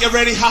 If you think you're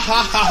ready, ha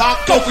ha ha ha,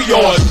 go for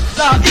yours.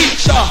 I'll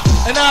eat ya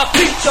and I'll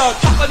beat ya.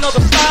 Top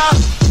another style,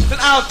 then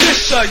I'll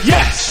dish ya.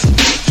 Yes.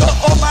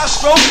 All my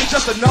strokes is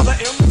just another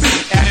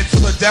MC added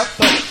to the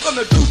depth of from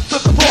the deuce to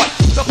the port.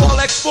 The ball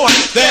export.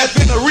 There's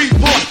been a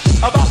report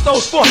about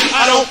those sports.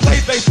 I don't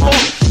play baseball.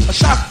 A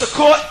shot to the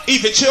court.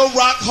 Even chill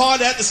rock hard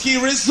at the ski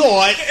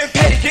resort. Getting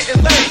paid, getting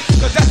laid,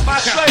 cause that's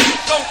my trade.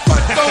 Don't front,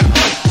 don't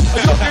front.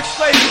 You'll get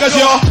slayed cause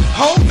you're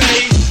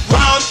homemade.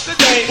 Rounds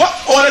today. What?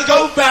 Or to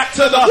go back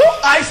to the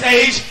ice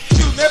age.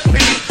 Excuse me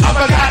please, I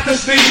forgot to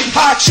sneeze.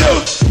 Hot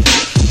shoot.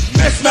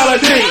 Miss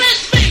Melody. Well,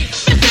 it's me,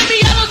 Miss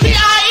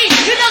M-E-L-O-D-I-E.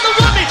 You know the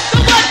woman,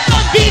 the one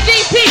from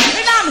BDP.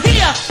 And I'm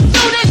here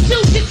so that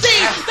you can see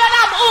that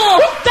I'm all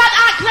that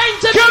I claim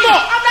to be.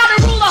 I'm not a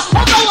ruler,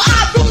 although I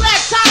rule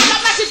at times. I'm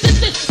not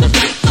consistent, the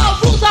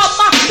rules are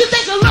mine. Just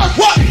take a look.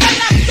 What? And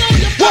that's all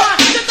you're fine.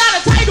 Just not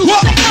a title.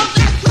 That comes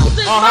as close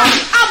as mine.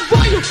 I'm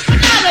royal, but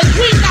not a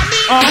queen. I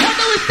mean,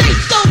 although it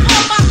states so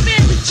on my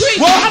family tree.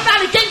 I'm not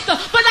a gangster,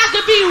 but I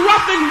can be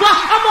rough and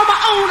rough. I'm on my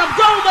own, I'm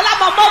grown, but I'm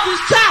my mother's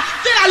child.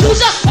 Did I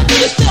lose her? Or do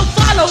you still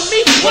follow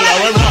me? Well,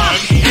 I rhyme.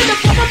 In the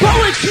form of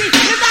poetry,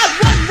 it's not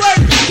one word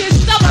that can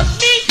stomach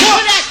me.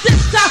 But at this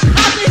time,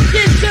 I think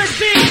it should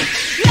be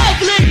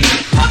lovely.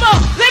 Come on,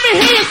 let me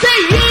hear you say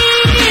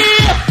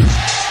yeah.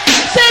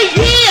 Say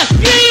yeah,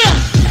 yeah.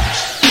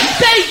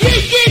 Say yeah,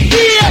 yeah,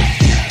 yeah.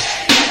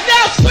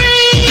 Now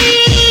scream.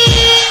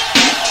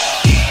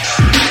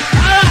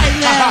 All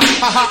right now.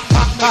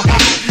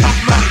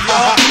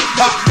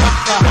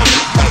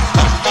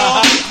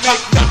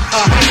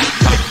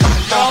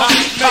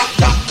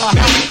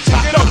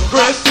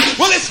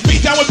 Well, it's me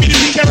down with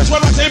BDP cameras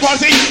when I say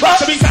party. Rock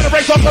the beat, kind of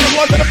breaks off on the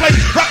floor to the plate.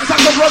 Rock the sound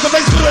of the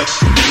face to it.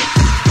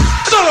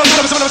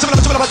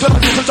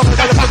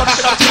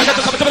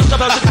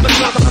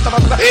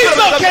 He's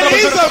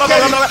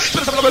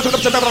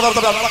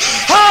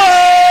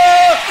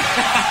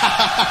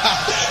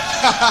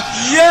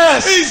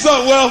yes. He's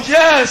so well.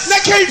 Yes. Now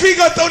KP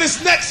gonna throw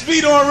this next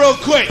beat on real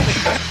quick.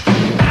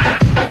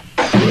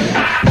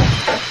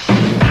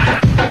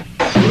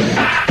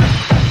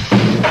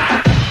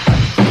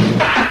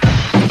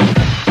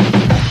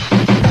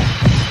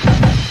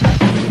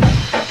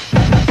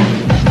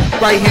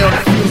 Right here on the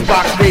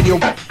FuseBox Radio.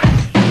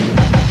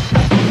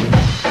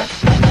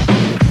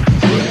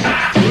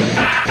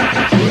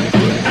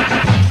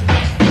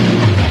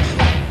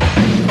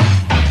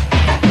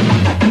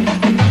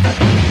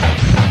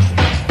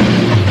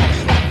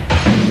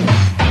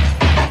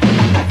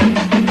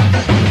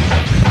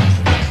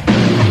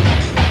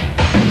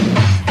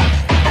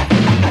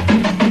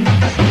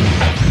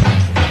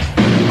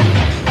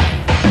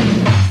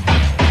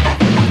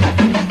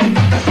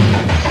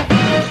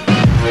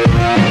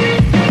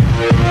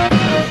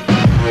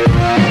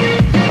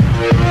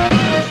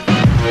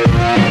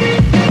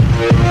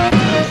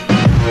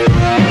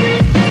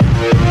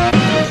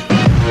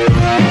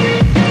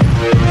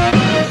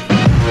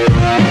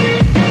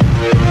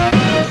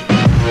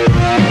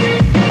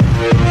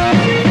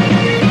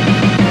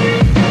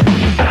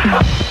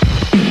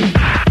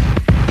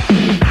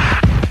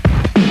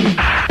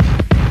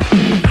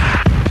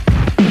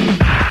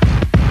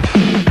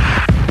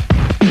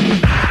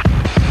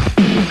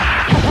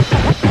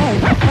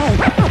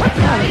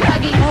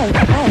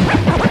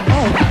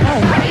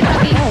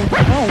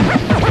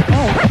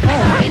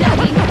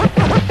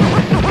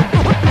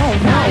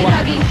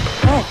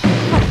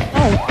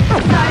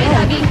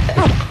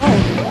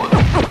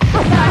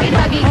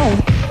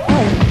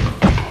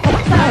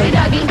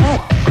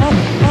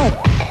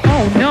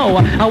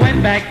 I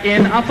went back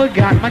in, I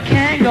forgot my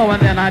Kango,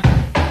 and then I...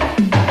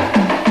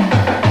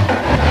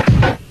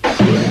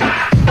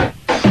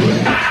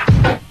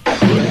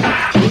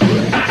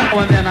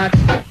 And then I...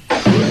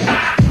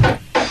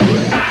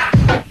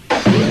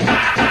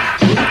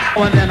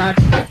 And then I...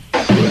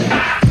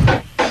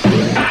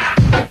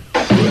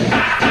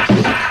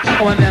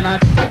 And then I...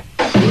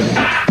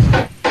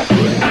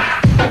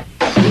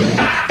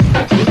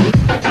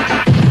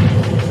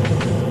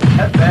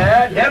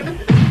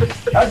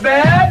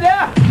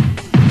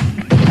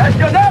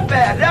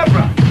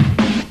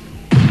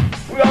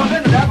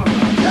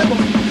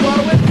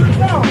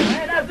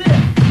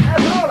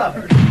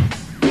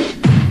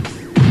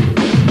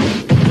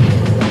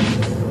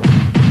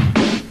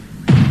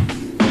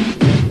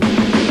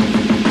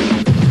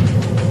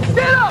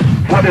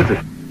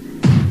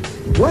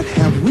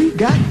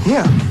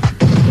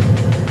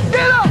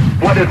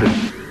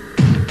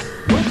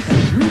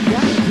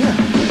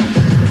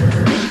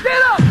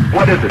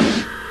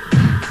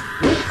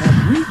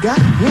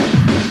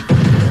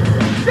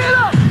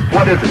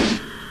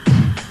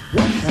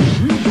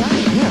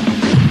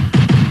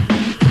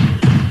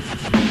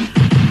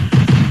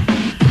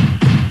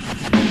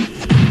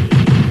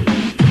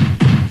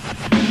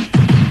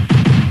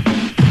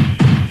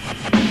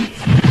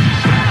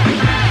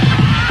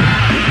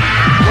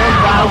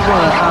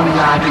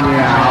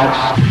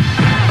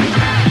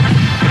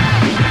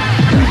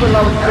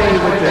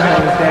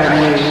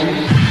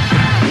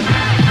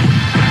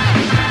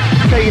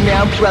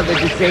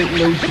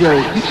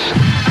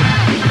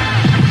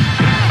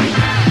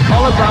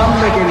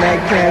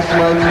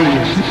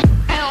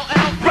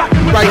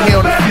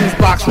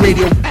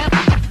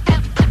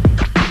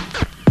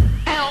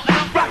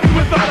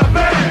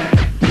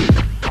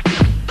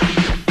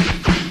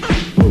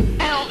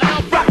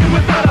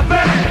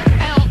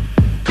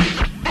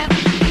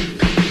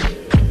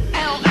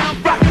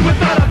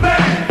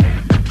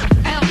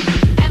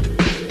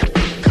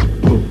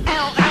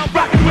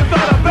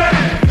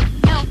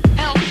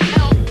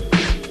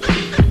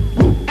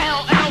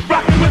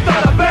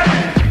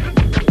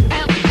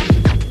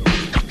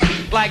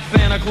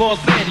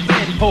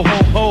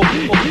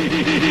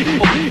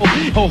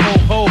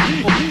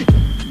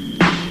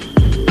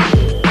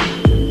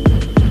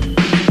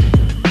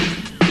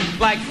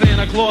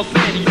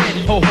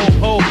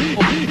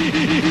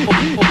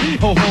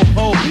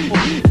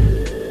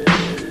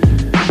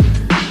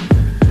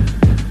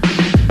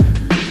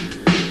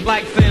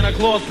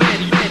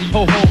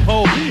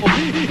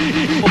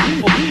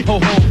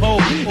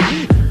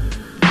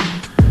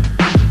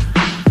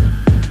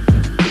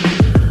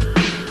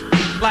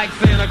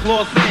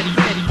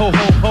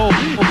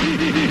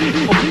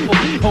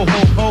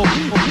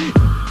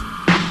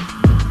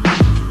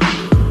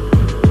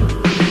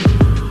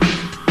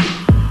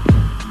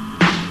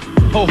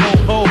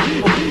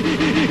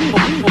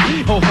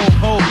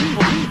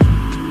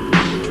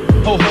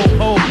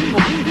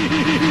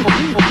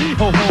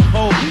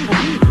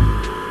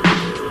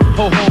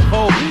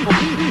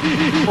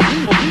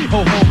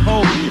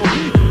 ho.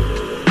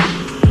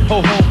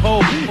 Ho, ho,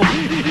 ho.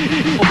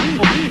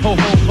 Ho,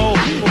 ho,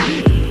 ho.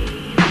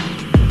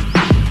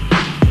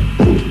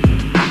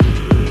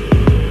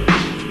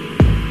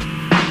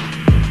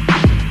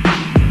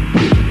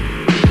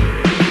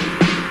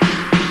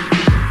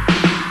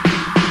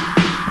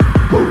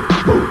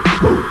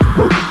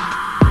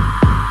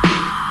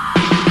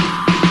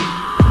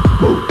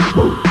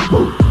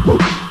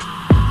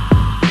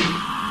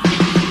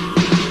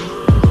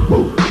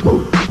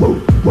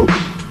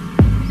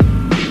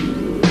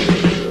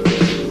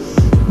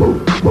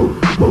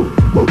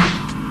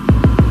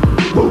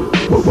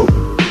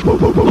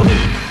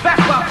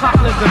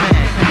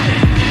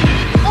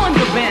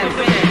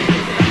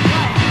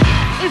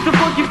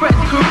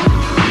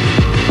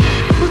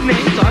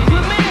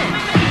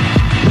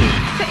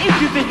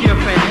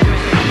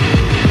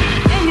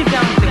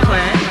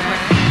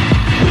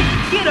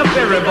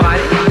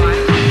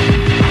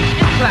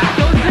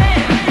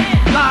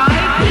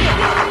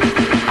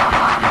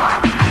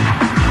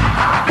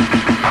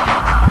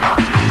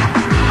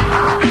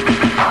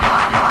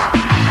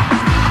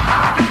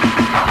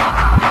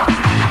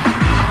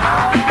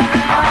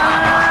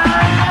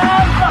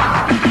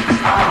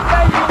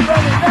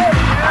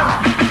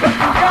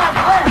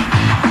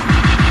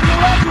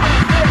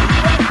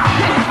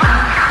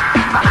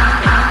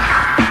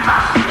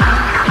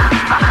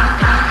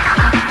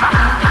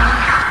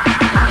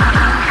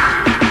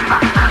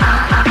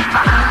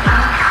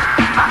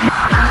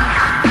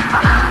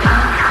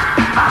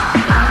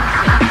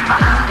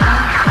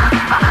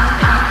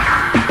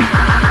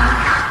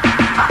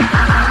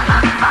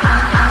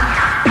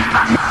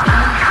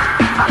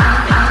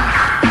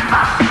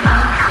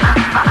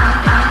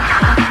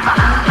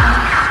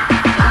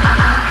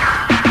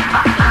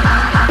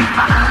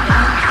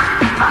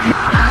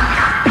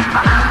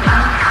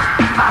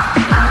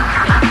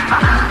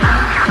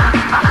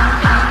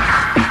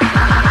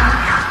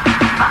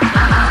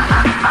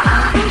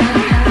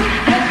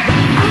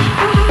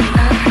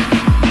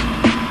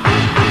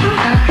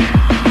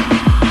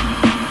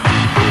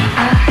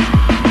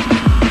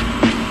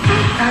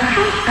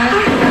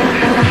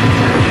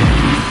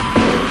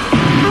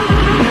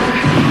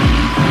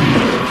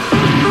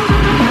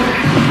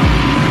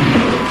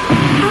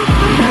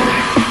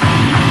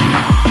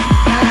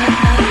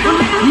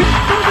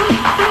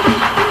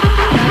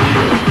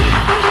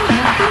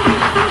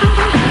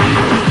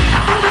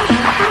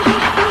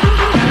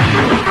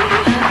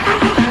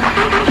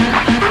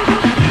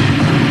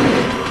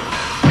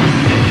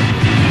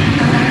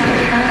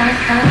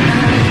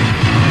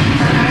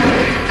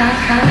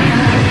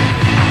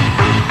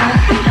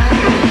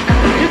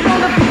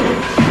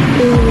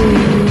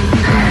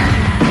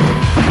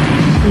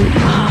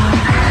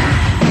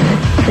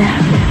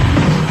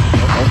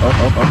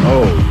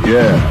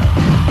 Yeah.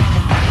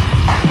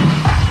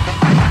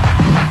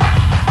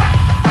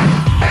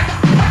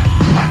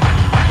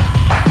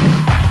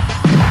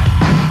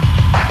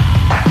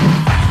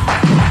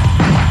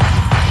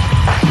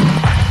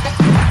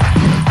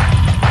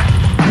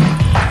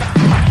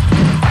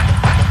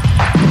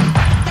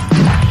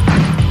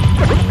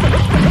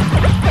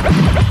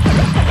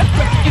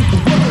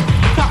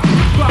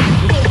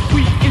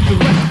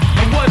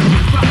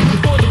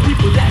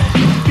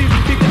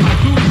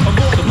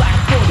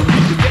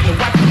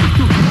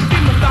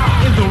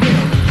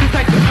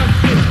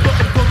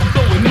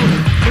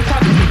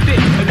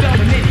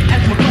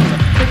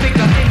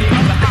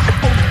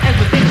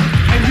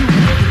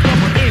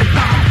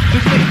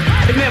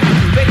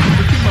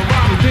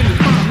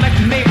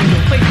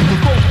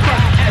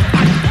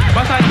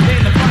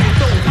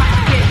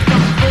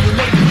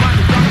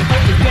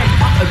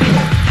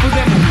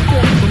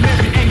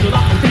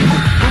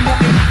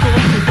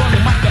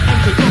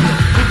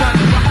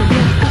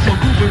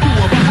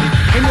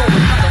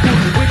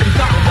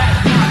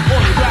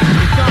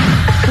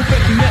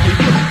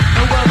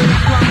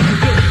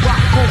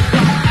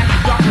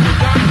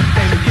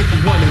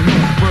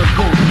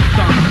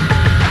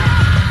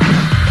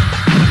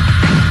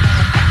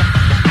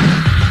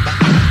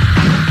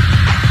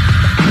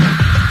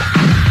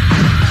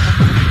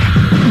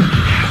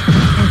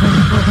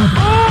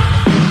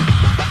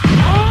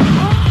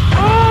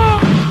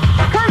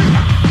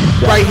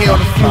 Right here on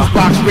the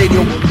FuseBox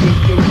Radio.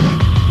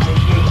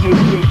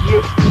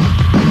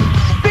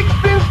 Sticks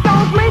and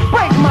stones may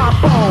break my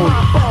bones.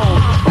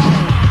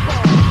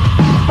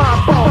 My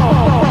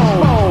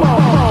bones.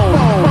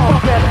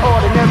 Less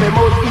ordinary,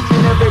 most each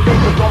and every day.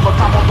 Cause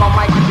overcome on my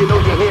mic, you know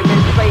you hear me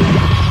say,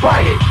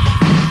 fight it.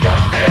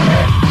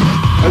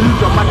 I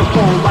use a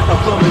microphone like a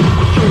plumber you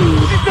can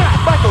choose. It's not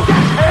Michael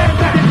Jackson,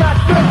 that is not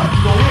good.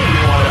 Go ahead,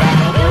 you want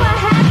to do I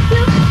have to?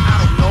 I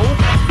don't know.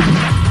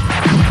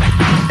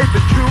 Is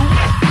it true?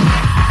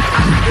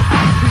 It's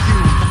up to you.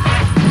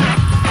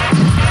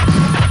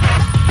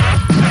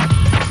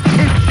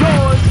 It's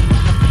yours.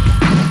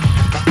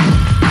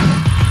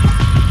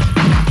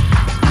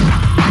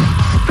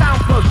 Sound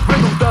plus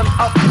rhythm done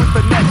up with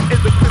the net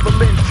is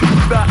equivalent to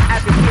the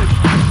adjective.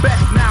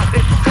 Best now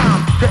it's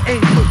time to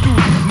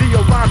introduce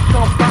neo rhymes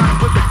combined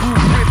with the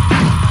groove with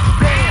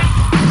dance.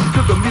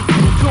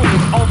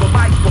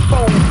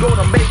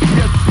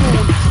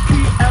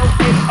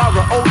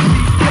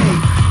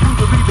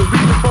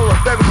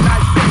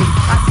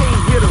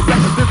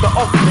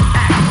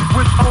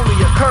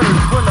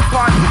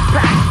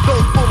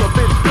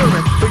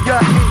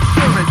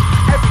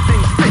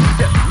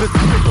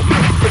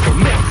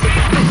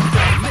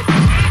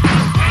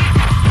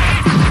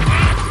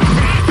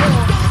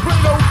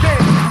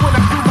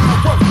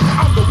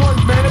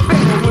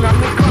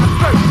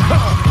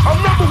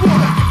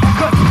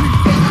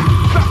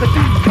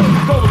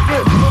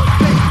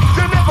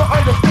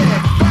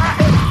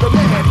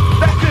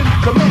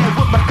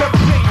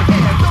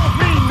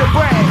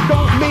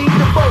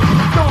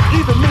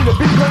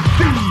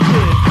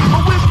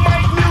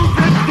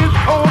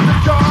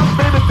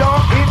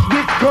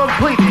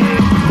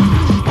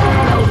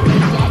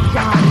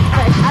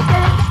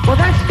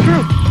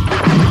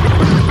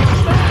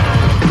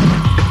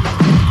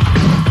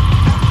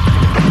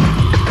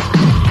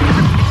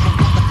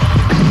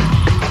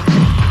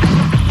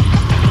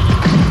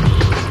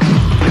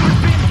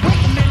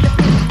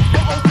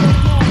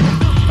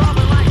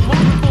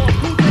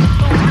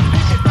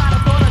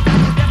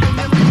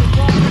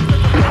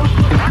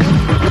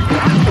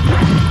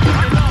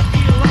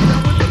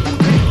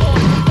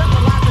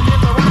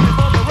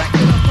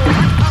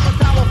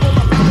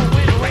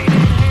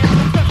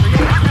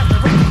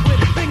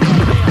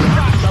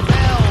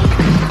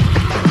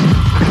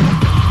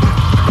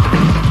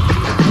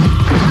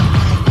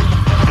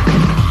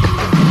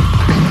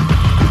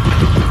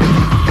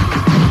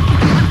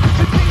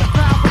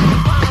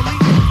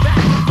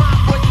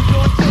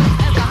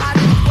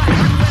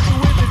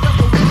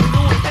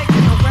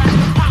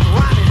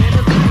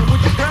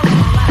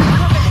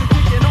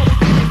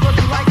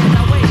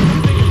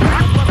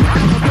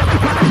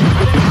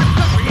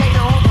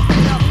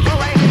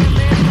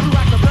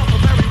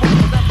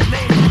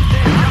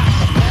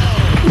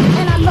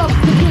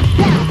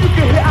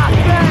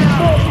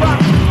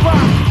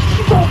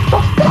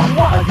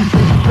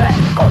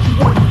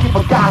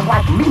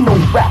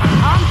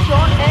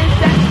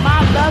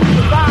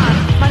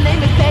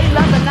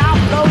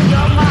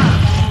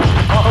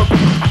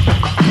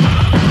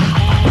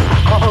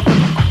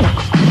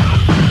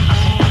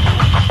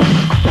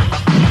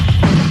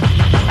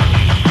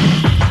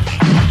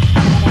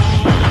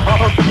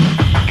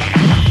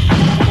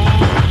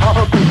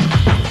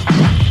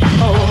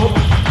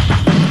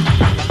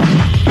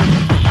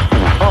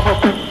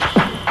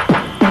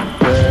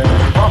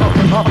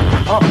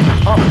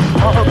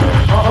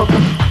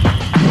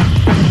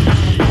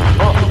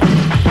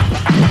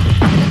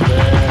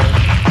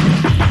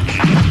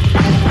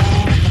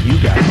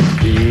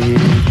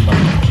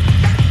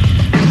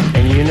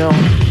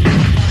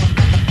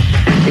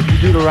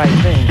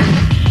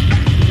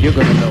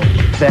 you're gonna know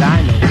that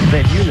I know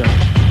that you know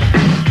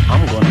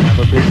I'm gonna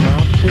have a big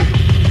mouth too.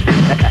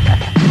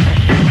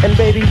 And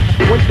baby,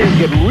 when things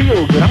get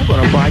real good, I'm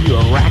gonna buy you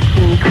a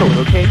raccoon coat,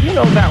 okay? You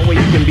know, that way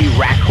you can be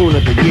raccoon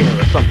of the year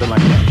or something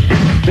like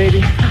that. Baby,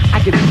 I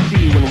can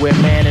see when we're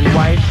man and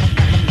wife.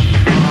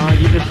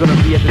 You're just gonna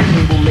be at the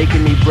table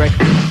making me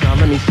breakfast.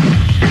 Let me see.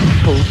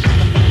 Toast,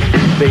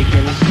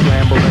 bacon,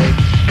 scrambled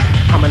eggs,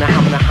 how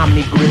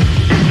many grits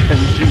and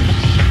juice.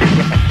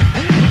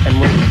 And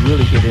when we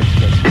really get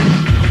intimate,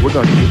 we're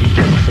gonna give each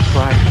other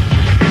surprises.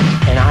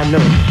 And I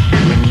know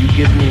when you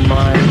give me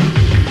mine,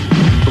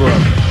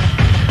 brother,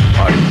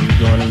 are you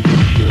gonna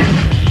get yours?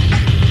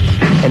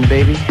 And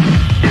baby,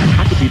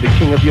 I could be the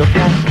king of your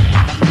castle.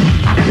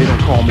 They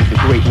don't call me the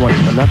great one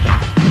for nothing.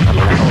 I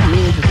mean, I don't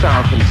mean to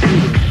sound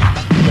conceited,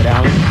 but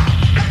Alex,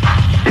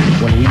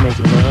 when we make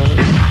love,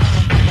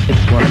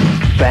 it's gonna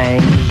be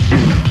bang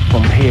zoom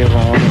from here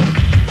on in.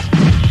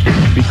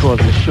 Because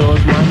as sure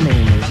as my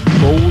name is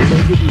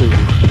Bow-Legged Lou,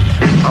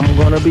 I'm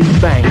gonna be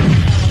banging,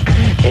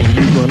 and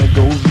you're gonna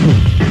go zoom.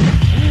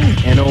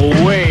 And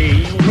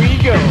away we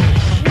go.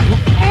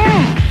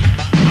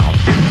 How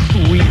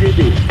sweet it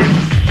is.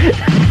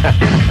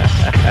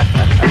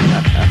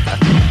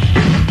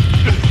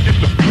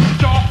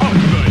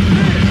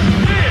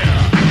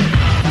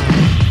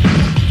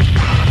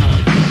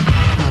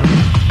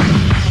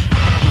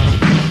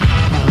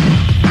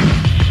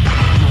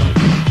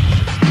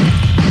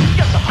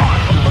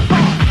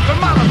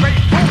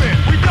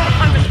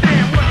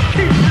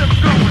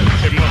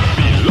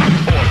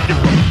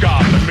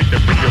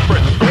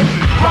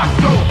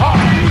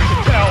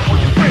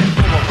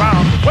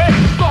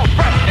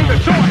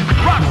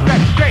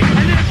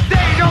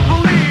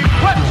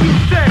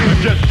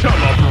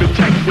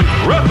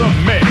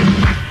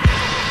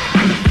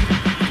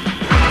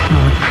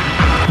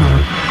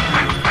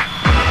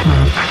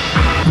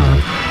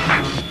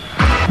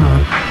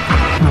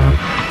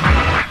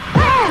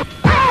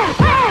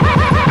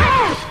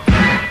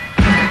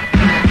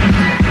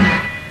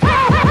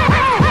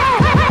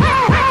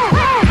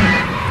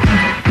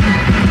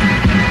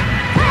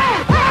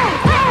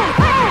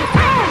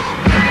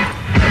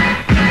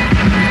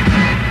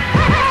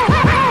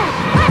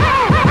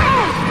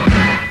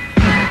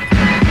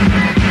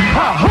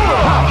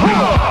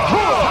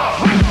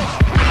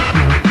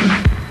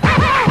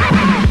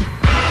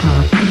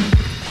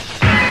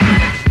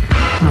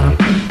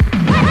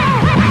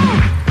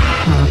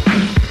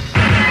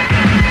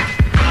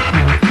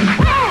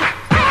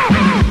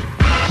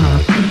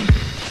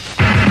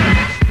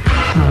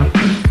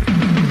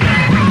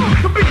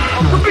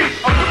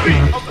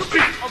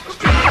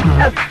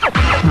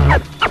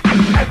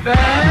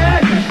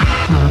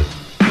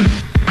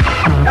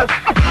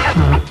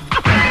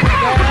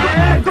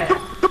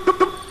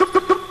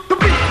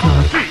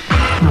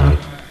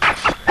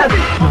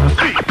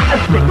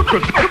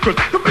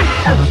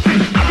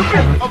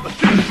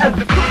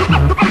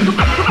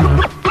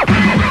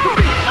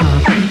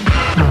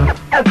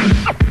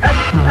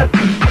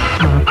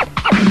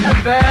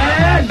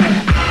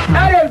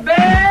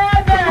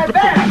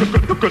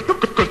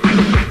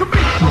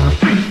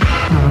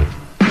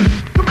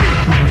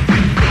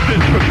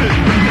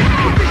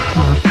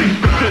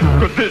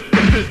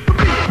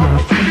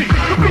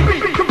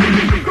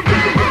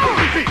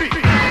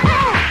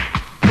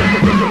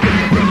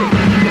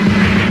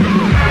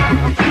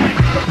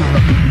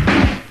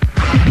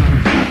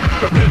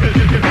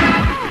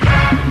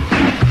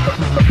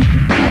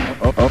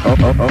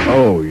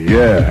 Oh,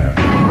 yeah.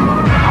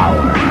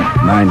 Power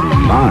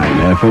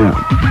 99 FM.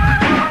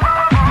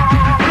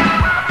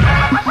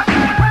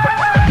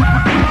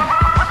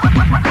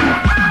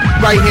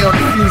 Right here on the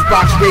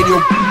FuseBox Radio.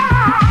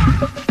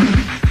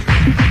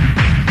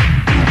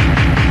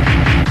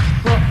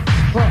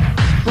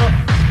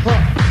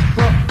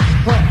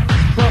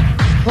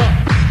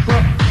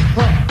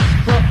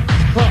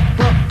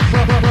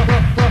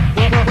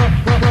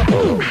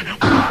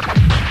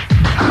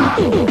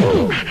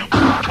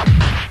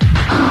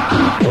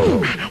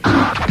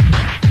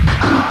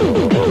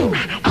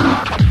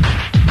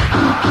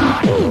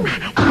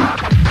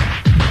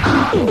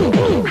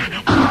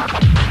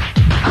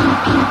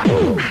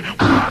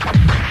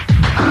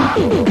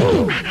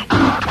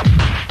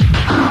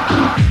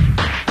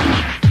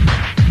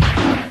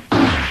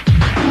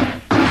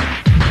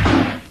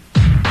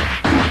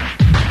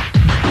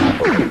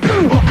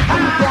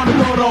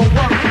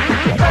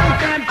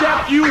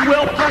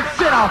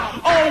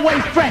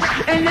 Always fresh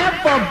and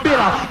never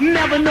bitter,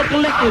 never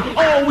neglected,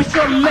 always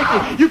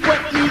selected. You put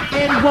me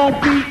in,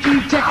 won't be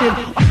ejected.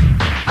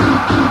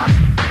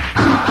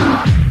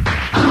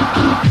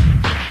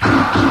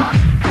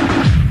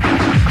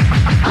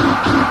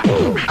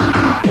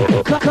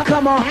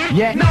 Come on,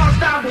 yeah.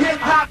 Non-stop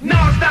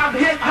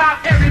hip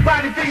hop,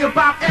 everybody think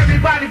about,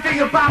 everybody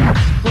think about.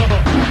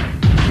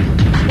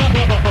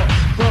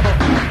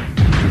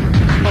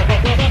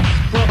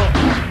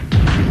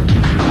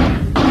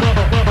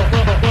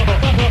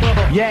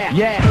 Yeah,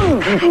 yeah.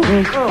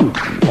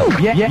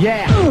 Yeah, yeah,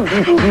 yeah.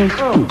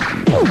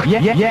 Yeah,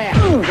 yeah, yeah.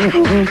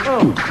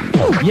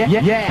 Yeah,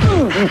 yeah, yeah.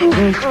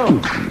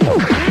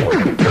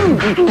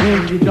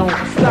 You don't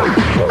stop.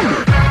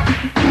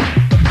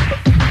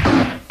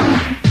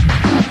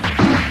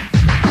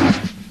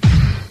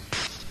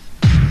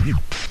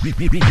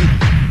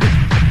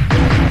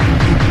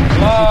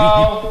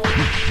 Hello?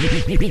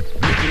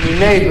 Your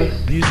neighbors.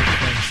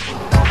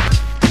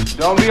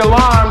 Don't be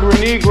alarmed, we're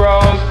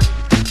Negroes.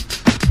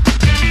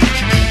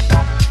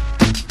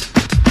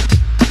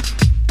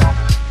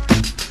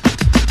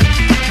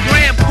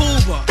 Grand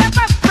Pooba,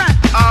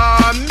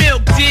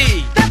 Milk D,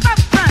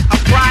 a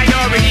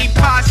priority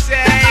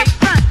posse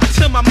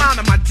to my mom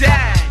and my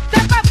dad.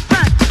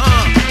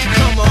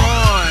 Come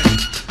on,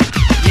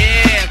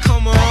 yeah,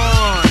 come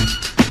on,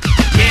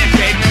 yeah,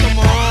 baby, come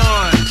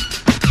on,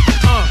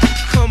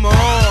 come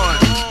on.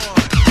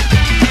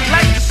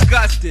 Let's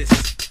discuss this.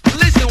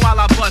 Listen while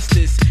I bust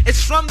this.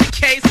 It's from the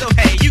K, so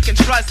hey, you can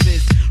trust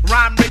this.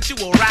 Rhyme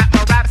ritual, rap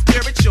my rap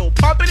spiritual,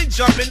 pumping and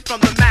jumping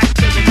from the max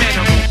to the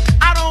minimum.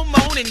 I don't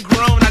moan and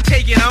groan, I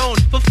take it on.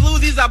 For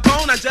floozies I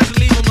bone, I just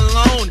leave them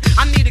alone.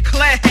 I need a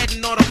clear head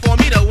in order for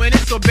me to win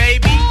it, so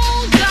baby.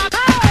 Yeah.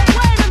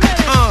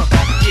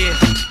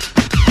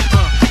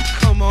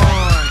 Come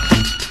on.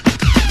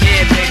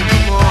 Yeah, baby,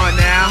 come on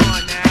now.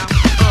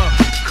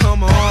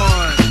 Come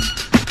on.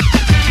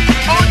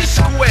 On the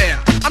square,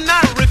 I'm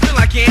not riffing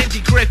like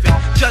Andy Griffin.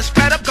 Just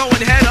fed up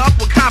going head up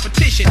with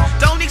competition.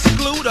 Don't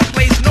exclude or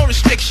place no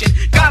restriction.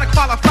 Gotta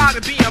qualify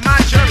to be in my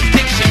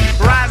jurisdiction.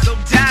 Razzle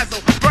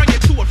dazzle, burn you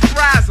to a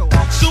frazzle.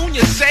 Soon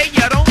you say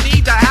you don't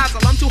need the hassle.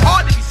 I'm too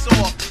hard to be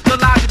soft, too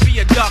loud to be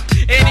a duck.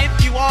 And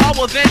if you are,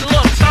 well then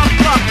look, tough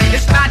luck.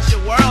 It's not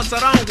your world, so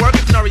don't work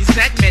with no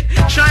resentment.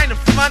 Trying to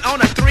front on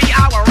a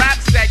 3-hour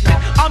rap segment.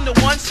 I'm the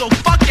one, so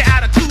fuck your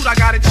attitude. I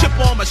got a chip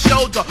on my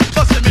shoulder,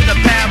 plus I'm in a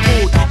bad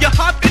mood. You're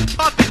huffing,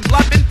 puffing,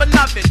 bluffing for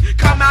nothing.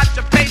 Come out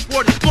your face,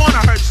 word is born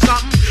to hurt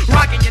something.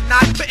 Rocking your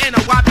knot, putting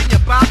a whop in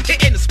your bomb,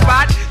 hitting the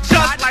spot,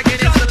 just like an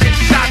insulin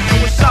shot. So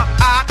what's up,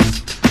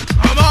 ops?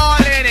 I'm all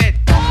in it.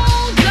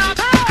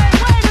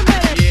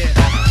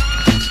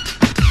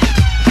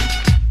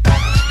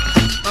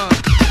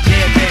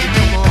 Yeah, baby,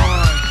 come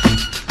on.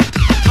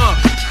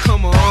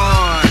 Come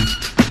on.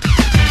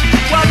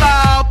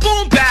 Well,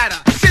 boom batter,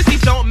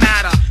 sissies don't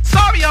matter.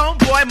 Sorry,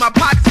 homeboy, my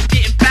pockets is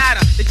getting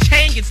fatter. The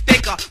chain gets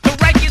thicker, the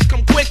records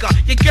come quicker.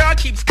 Your girl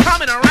keeps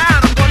coming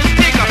around, I'm gonna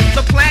stick her.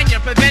 So plan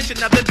your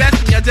prevention of the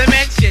best in your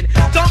dimension.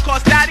 Don't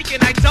cause static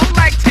and I don't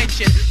like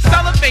tension.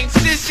 Cellophane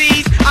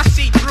sissies, I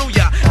see through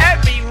ya.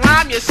 Every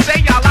rhyme you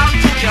say, I'll out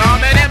to ya.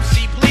 I'm an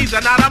MC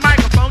pleaser, not a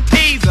microphone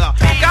teaser.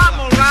 Got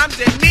more rhymes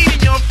than meat in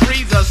your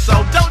freezer,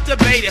 so don't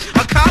debate it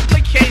or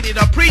complicate it.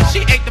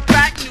 Appreciate the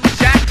fact, New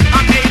Jack,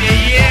 I made it,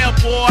 yeah,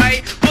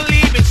 boy.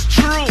 Believe it's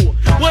true.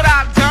 What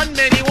I've done,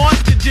 many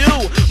wants to do.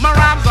 My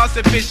rhymes are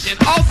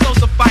sufficient, also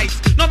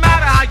suffice. No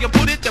matter how you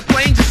put it, the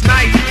plain just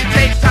nice. It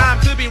takes time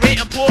to be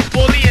written, pulled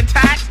fully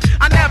intact.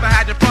 I never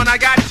had the front, I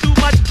got too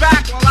much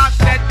back. While I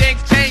said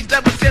things changed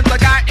ever since I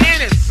got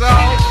in it, so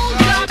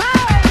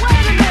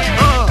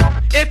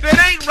if it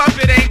ain't rough,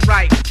 it ain't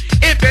right.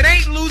 If it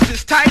ain't loose,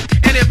 it's tight.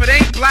 And if it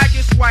ain't black,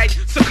 it's white.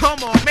 So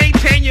come on,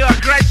 maintain your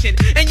aggression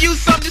and use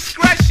some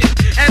discretion.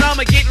 And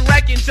I'ma get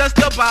wrecking just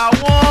about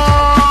 1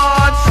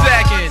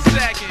 second.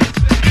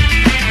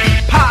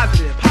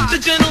 Positive, the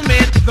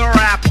gentleman, the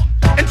rapper.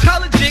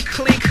 Intelligent,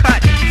 clean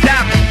cut,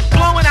 dapper.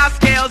 Blowing out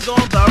scales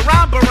on the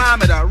rhyme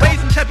barometer.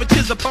 Raising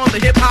temperatures upon the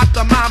hip-hop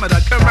thermometer.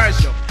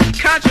 Commercial,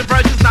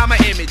 controversial's not my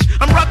image.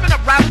 I'm roughing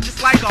up rappers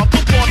just like a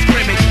football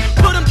scrimmage.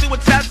 Put them through a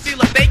test, see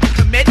if they can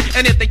commit.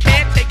 And if they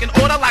can't take an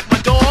order like my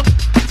dog,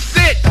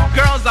 sit.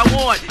 Girls I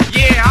want,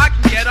 yeah, I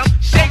can get them.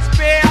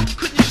 Shakespeare,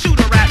 couldn't shoot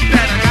a rap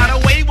better.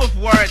 Got away with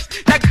words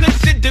that could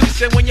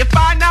seduce. And when you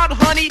find out,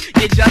 honey,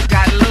 you just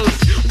got loose.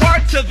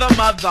 Word to the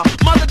mother,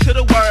 mother to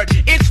the word.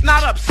 It's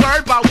not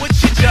absurd by what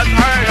you just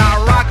heard.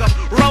 I rock 'em,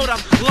 wrote 'em,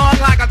 long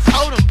like a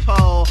totem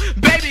pole.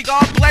 Baby,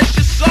 God bless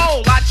your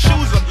soul. I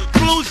choose 'em,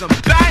 bruise 'em,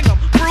 bang 'em,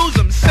 bruise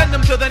 'em, send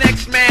 'em to the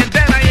next man.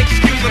 Then I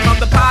excuse 'em. I'm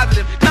the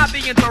positive, not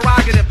the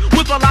interrogative.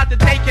 With a lot to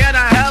take and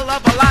a hell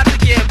of a lot to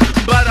give.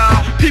 But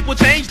people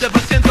changed ever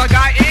since I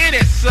got in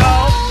it, so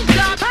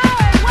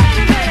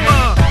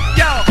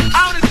yo,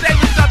 I wanna say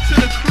what's up to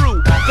the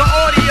crew, the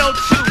audio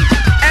too,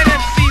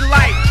 NMC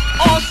Light,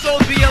 also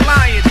the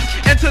Alliance,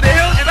 and to the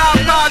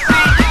Hillside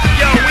Posse,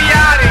 yo, we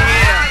out of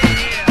here.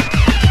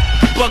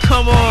 But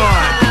come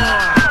on,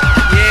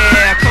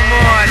 yeah, come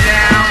on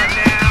now,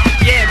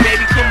 yeah,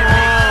 baby, come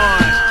on.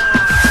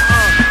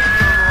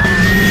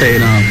 Hey,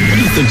 what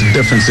do you think the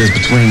difference is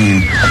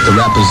between the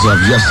rappers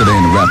of yesterday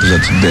and the rappers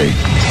of today?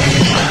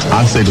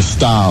 I'd say the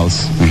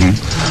styles.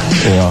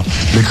 You know,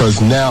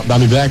 because now, I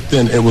mean, back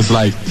then it was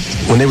like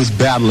when they was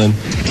battling,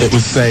 it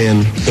was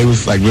saying, they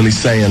was like really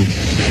saying,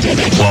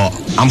 well,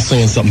 I'm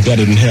saying something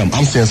better than him.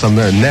 I'm saying something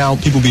better. Now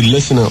people be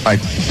listening,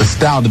 like the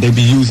style that they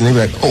be using, they be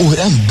like, oh,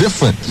 that's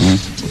different.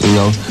 You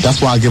know,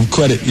 that's why I give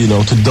credit, you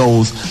know, to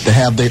those that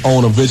have their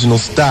own original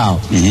style.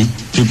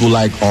 People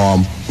like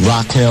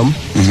Rakim,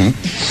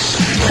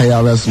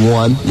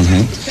 KRS-One,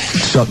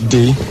 Chuck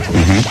D,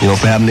 you know,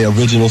 for having their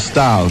original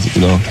styles,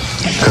 you know,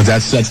 because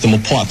that sets them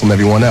apart from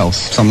everyone else.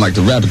 Something like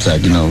the Rap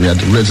Attack, you know, we had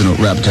the original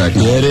Rap Attack.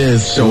 Yeah, it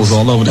is. Shows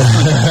all over the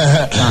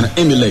country trying to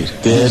emulate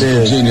there it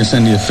is. Genius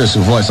and the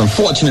official voice.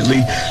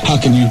 Unfortunately, how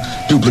can you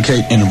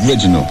duplicate an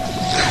original?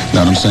 You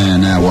know what I'm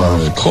saying? Now,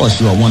 of course,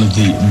 you are one of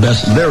the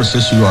best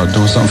lyricists. You are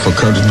doing something for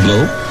Curtis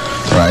Blow,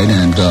 right?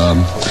 And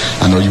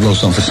I know you wrote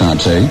something for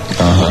Shantae.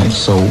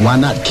 So why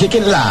not kick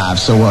it live?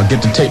 So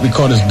get the tape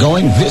recorders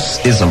going. This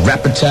is a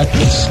Rap Attack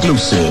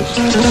exclusive.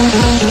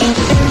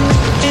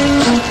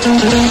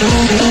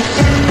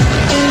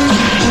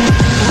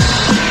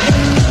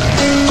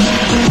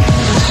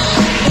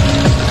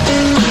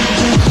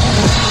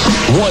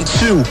 1,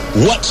 2,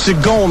 what you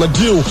gonna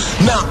do?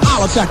 Now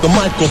I'll attack the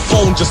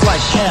microphone just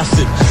like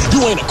acid.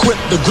 You ain't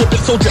equipped to grip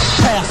it, so just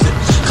pass it.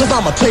 Cause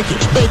I'ma take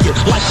it, bake it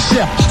like a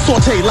chef,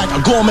 saute like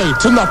a gourmet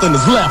till nothing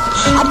is left.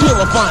 I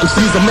purify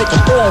MCs and make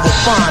them all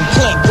refined.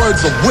 Plant words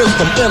of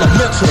wisdom in a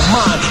mental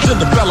mind, then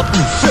develop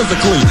you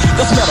physically.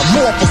 That's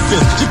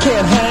metamorphosis. You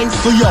can't hang,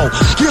 so yo,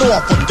 get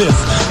off of this.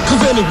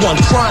 Cause anyone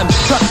trying to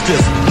touch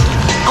this,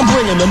 I'm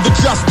bringing them to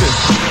justice.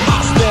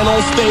 I stand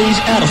on stage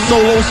at a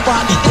solo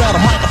spot, grab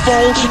a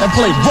microphone and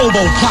play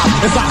RoboCop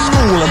as I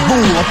school and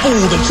fool a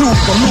fool to choose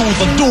to lose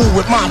a duel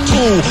with my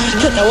tool.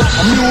 Kicking like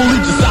a mule,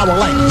 leave you sour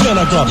like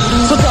vinegar.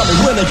 So tell me,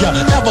 when are you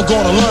ever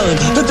gonna learn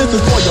that this is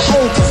for your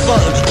own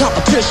concern?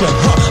 Competition,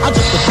 I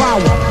just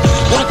devour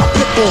like a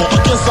pit bull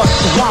against a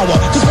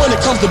chihuahua. Cause when it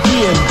comes to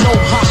being no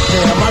hot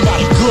damn, I got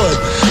it good.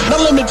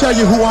 Now let me tell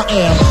you who I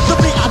am. The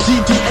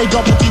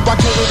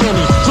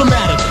B-I-G-D-A-double-D-Y-K-A-N-E.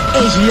 Dramatic,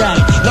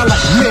 Asiatic, not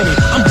like many.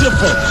 I'm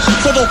different,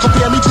 so don't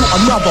compare me to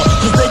another.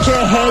 Cause they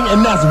can't hang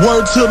and that's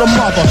word to the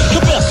mother.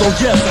 The best, so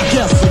yes, I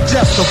guess,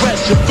 suggest the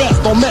rest. Your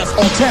best, don't mess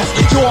or test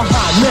your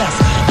highness.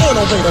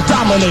 Innovator,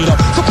 dominator,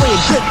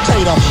 supreme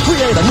dictator,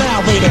 creator,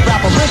 narrator,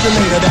 rap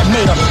originator that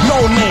made a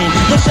no name.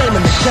 No shame in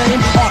the game,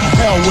 or the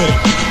hell with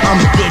it. I'm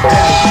the Big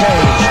Daddy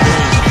Kane.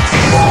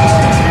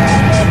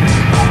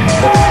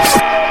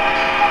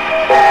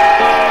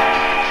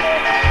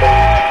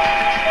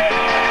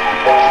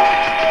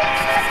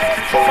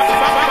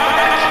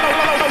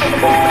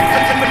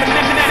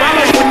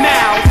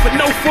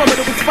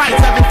 Formidable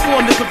fights I've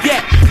informed as of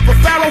yet. For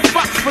Pharaoh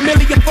fucks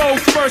familiar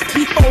foes first,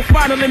 before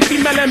final and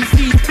female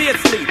MCs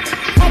fiercely.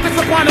 Focus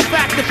upon the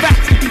fact that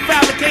facts can be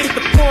fabricated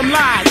to form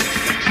lies.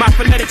 My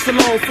phonetics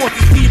alone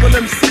forces feeble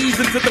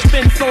MCs into the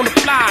fence on the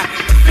fly.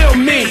 Feel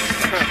me,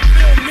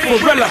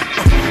 gorilla.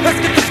 Let's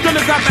get the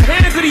skrillers out the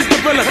hands of these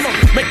gorillas.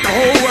 Make the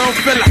whole world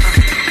feel us.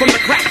 From the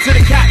crack to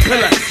the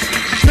caterpillar,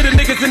 to the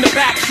niggas in the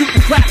back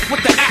shooting craps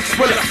with the axe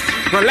with us.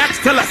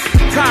 Relax, tell us,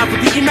 time for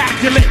the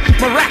immaculate,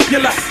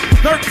 miraculous.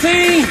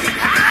 13,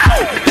 ow,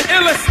 the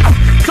illest.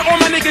 To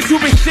all my niggas who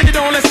been shitted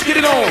on, let's get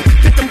it on.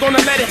 Think I'm gonna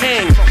let it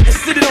hang and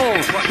sit it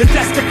on the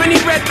desk of any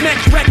redneck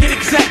record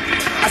exec.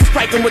 I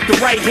strike him with the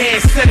right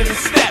hand, set it a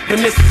step,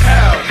 and this is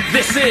hell.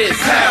 This is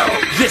hell.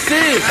 This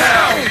is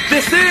hell.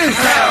 This is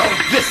hell.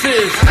 This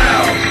is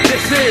hell.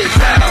 This is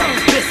hell.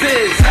 This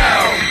is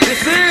hell.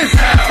 This is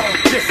hell.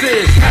 This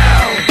is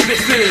hell.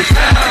 This is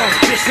hell.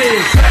 This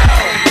is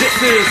hell. This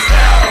is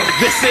hell.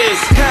 This is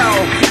hell.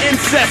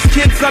 Incest,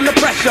 kids under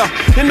pressure.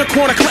 In the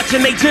corner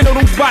clutching they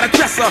genitals by the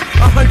dresser.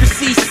 100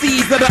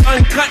 cc's of the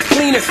uncut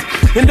cleanest.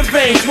 In the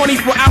vein,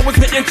 24 hours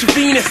of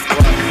intravenous.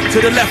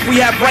 To the left we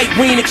have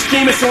right-wing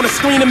extremists. On the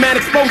screen a man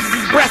exposes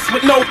his breast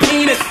with no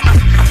penis.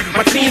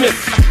 My team is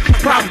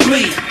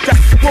probably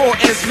just as poor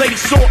as Lady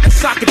Short and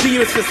Soccer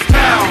Diaz is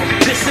hell.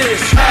 This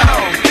is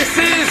hell. This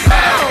is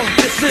hell.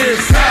 This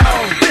is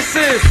hell. This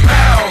is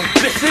hell.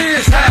 This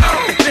is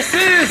hell. This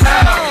is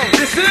hell.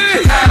 This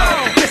is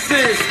hell. This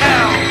is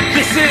hell.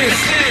 This is.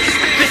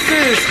 This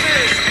is.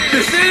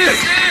 This is.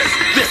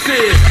 This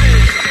is.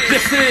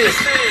 This is.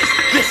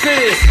 This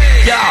is.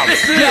 Yo.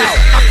 This is. Yo.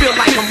 I feel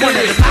like I'm one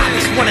of the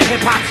finest, one of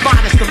hip-hop's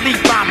finest, the lead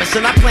bombers,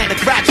 and I plan to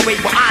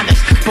graduate with honors.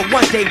 But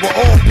one day we'll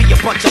all be a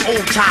bunch of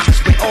old timers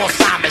with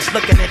Alzheimer's,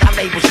 looking at our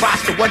labels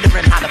roster,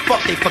 wondering how the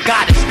fuck they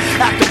forgot us.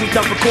 After we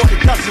done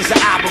recorded dozens of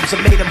albums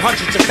and made them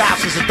hundreds of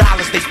thousands of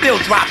dollars, they still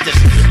dropped us.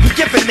 We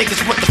giving niggas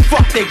what the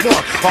fuck they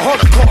want. A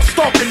holocaust,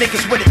 stomping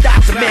niggas with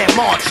 1,000-man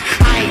march.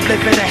 I ain't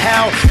living in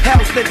hell,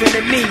 hell's living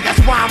in me.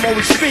 That's why I'm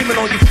always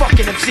screaming on you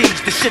fucking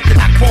MCs. The shit that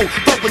I quote,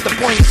 but with the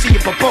buoyancy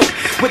of a boat,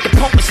 with the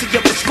potency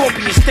of a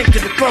scorpion stick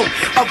to the throat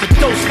of a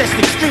dose that's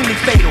extremely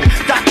fatal.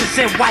 Doctors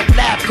in white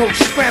lab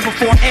coats scramble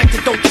for an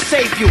antidote to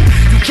save you.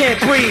 You can't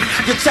breathe,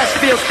 your chest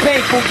feels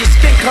painful, your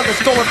skin color's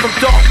going from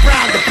dark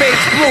brown to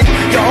beige blue.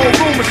 Your whole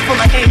room is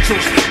full of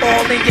angels,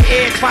 all in your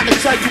ear trying to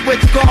tell you which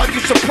God you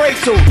should pray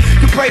to.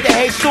 You pray to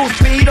Jesus,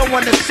 but he don't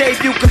want to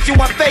save you cause you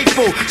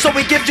unfaithful, so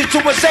he gives you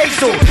to a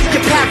Azazel.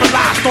 You're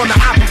paralyzed on the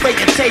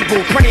operating table,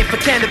 praying for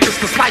cannabis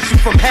to slice you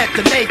from head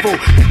to navel.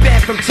 You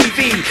banned from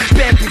TV,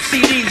 banned from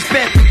CDs,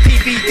 banned from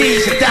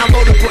DVDs and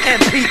downloadable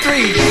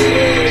MP3s.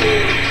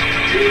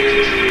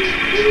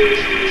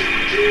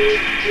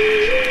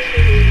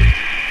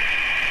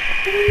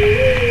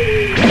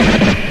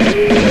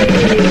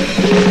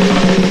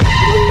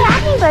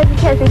 Buzzy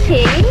Cousin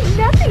T?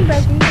 Nothing,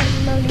 Buzzy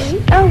Cousin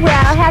Monique. Oh,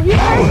 well, have you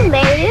heard the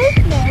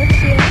latest? No,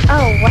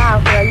 oh, wow,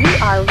 girl, you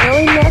are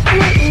really messing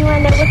it. You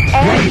want to know what's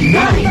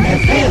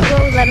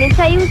well, let me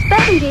tell you what's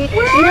better, dude. You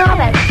know all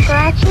that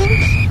scratching?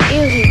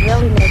 Ew, he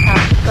really knows how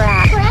to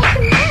scratch.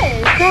 Scratching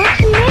this?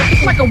 Scratching this?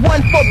 It's like a one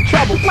for the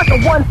trouble. It's like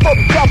a one for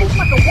the trouble. It's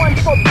like a one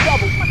for the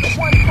trouble. It's like a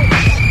one for the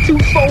trouble.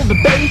 Two-fold the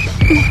bass.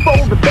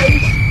 Two-fold the bass.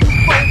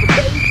 Two-fold the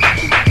bass.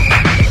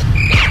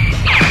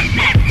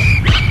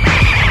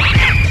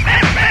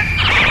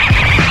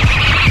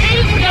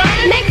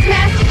 Mix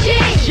Master G.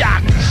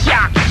 Shock,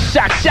 shock,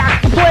 shock,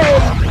 shock the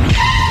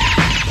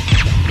play.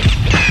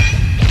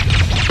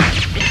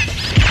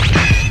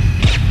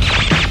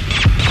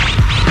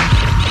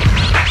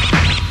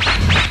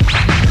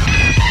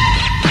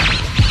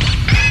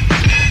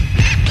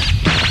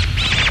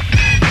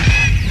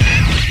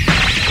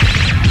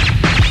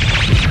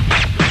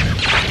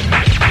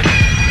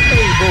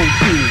 Able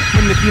to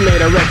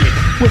manipulate a record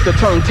with the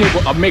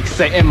turntable, a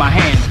mixer in my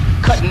hand.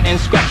 Cutting and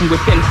scratching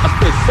within a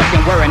split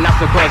second, wearing out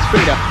the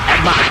crossfader at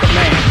my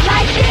command.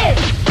 Like this!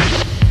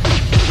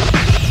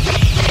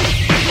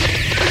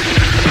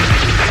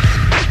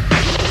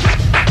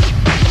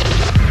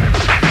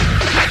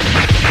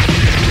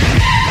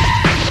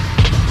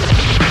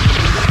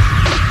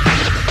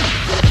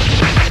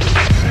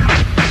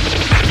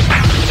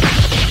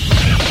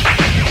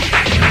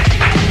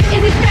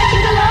 Is it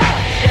scratching the law?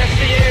 Yes,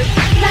 he is.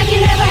 Like you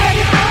never heard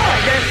before?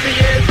 Yes, he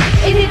is.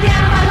 Is it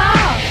down my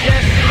law?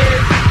 Yes, he is.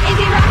 Is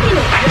he rocking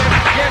it?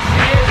 Yes,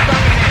 he is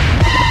rocking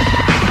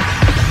it.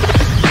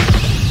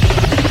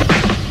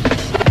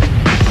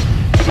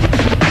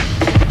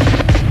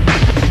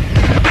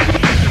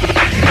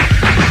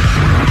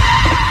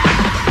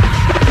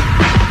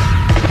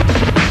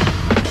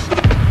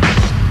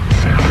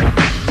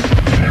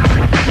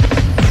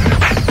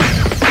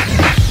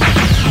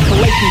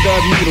 Placing the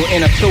needle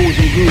in a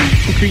chosen groove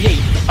to create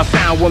a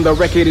sound when the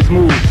record is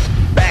moved.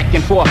 Back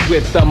and forth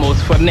with the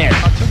most finesse.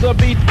 To the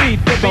beat,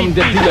 from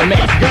the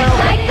DMX, girl.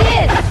 Like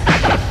this!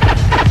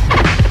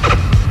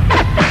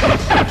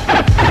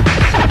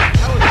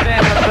 I was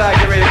standing outside,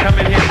 get ready to come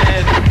in here,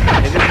 man,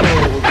 and this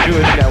little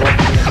Jewish guy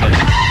walked in and said,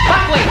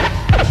 Buckley!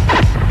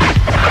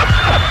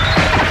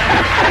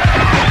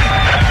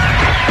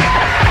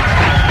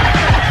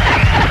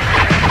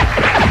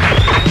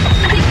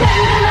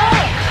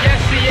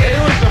 Yes, he is.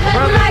 There was some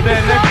brothers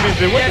standing next to me and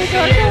said, what Yes, the he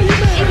fuck? is.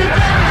 Is it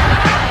down?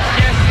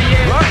 Yes, he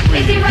is.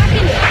 Is he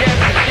rocking it? Yes,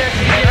 yes,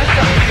 he is. That's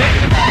something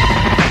different.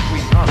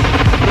 Sweet mama,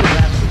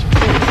 that's what you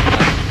feel.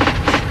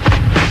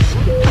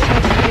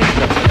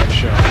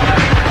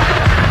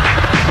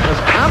 Because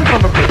I'm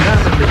from a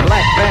predominantly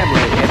black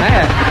family, and I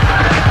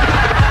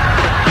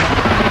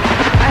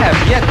have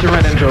yet to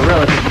run into a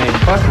relative named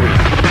Buckley.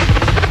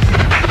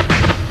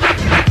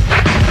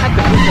 At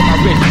the push of my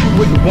wrist, you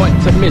wouldn't want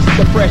to miss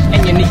the fresh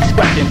and unique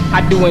scratching.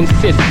 I do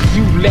insist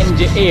you lend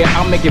your ear,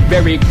 I'll make it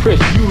very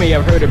crisp. You may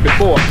have heard it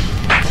before,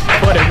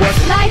 but it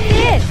wasn't like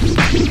this.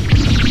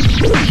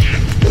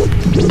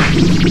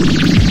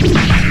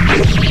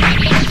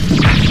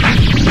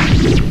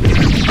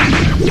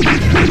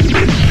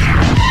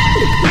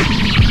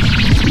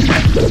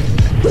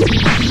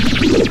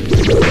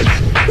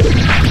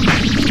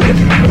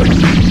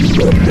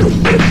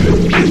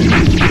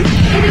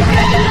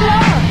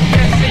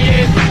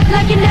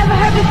 Like you never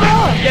heard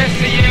before. Yes,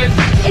 he is.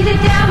 Is it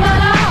down my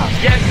law?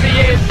 Yes, he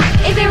is.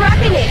 Is he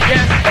rocking it?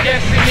 Yes,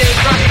 yes, he is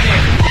rocking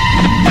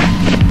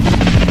it.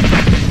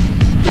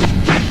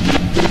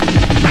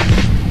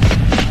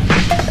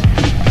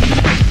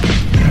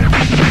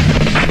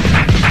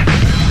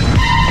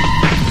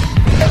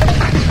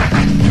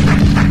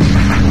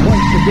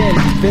 Once again,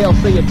 they'll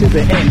say it to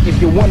the end.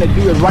 If you want to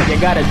do it right, you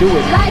gotta do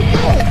it like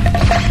this.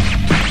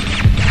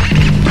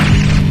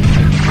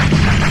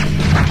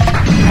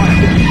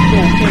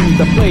 In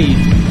the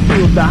place,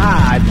 feel the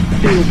highs,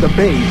 feel the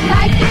bass.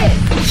 Like this.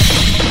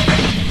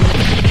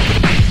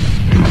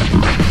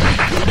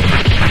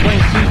 When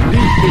she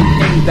deep is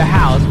in the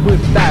house,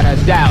 without a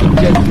doubt,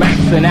 just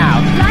maxing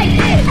out. Like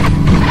this.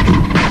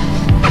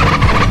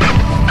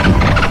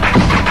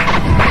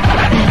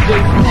 DJ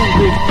Smooth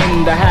is in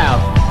the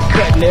house,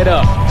 cutting it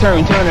up,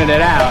 turning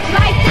it out.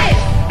 Like this.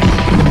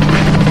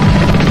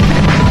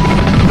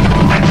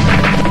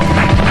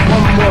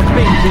 One more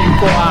thing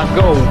before I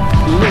go.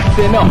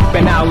 Listen up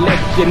and I'll let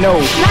you know.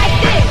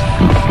 Like this.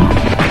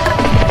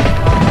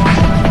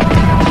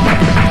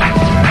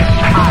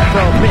 I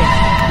the mix,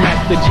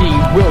 Master G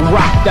will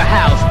rock the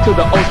house to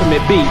the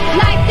ultimate beat.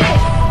 Like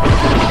this.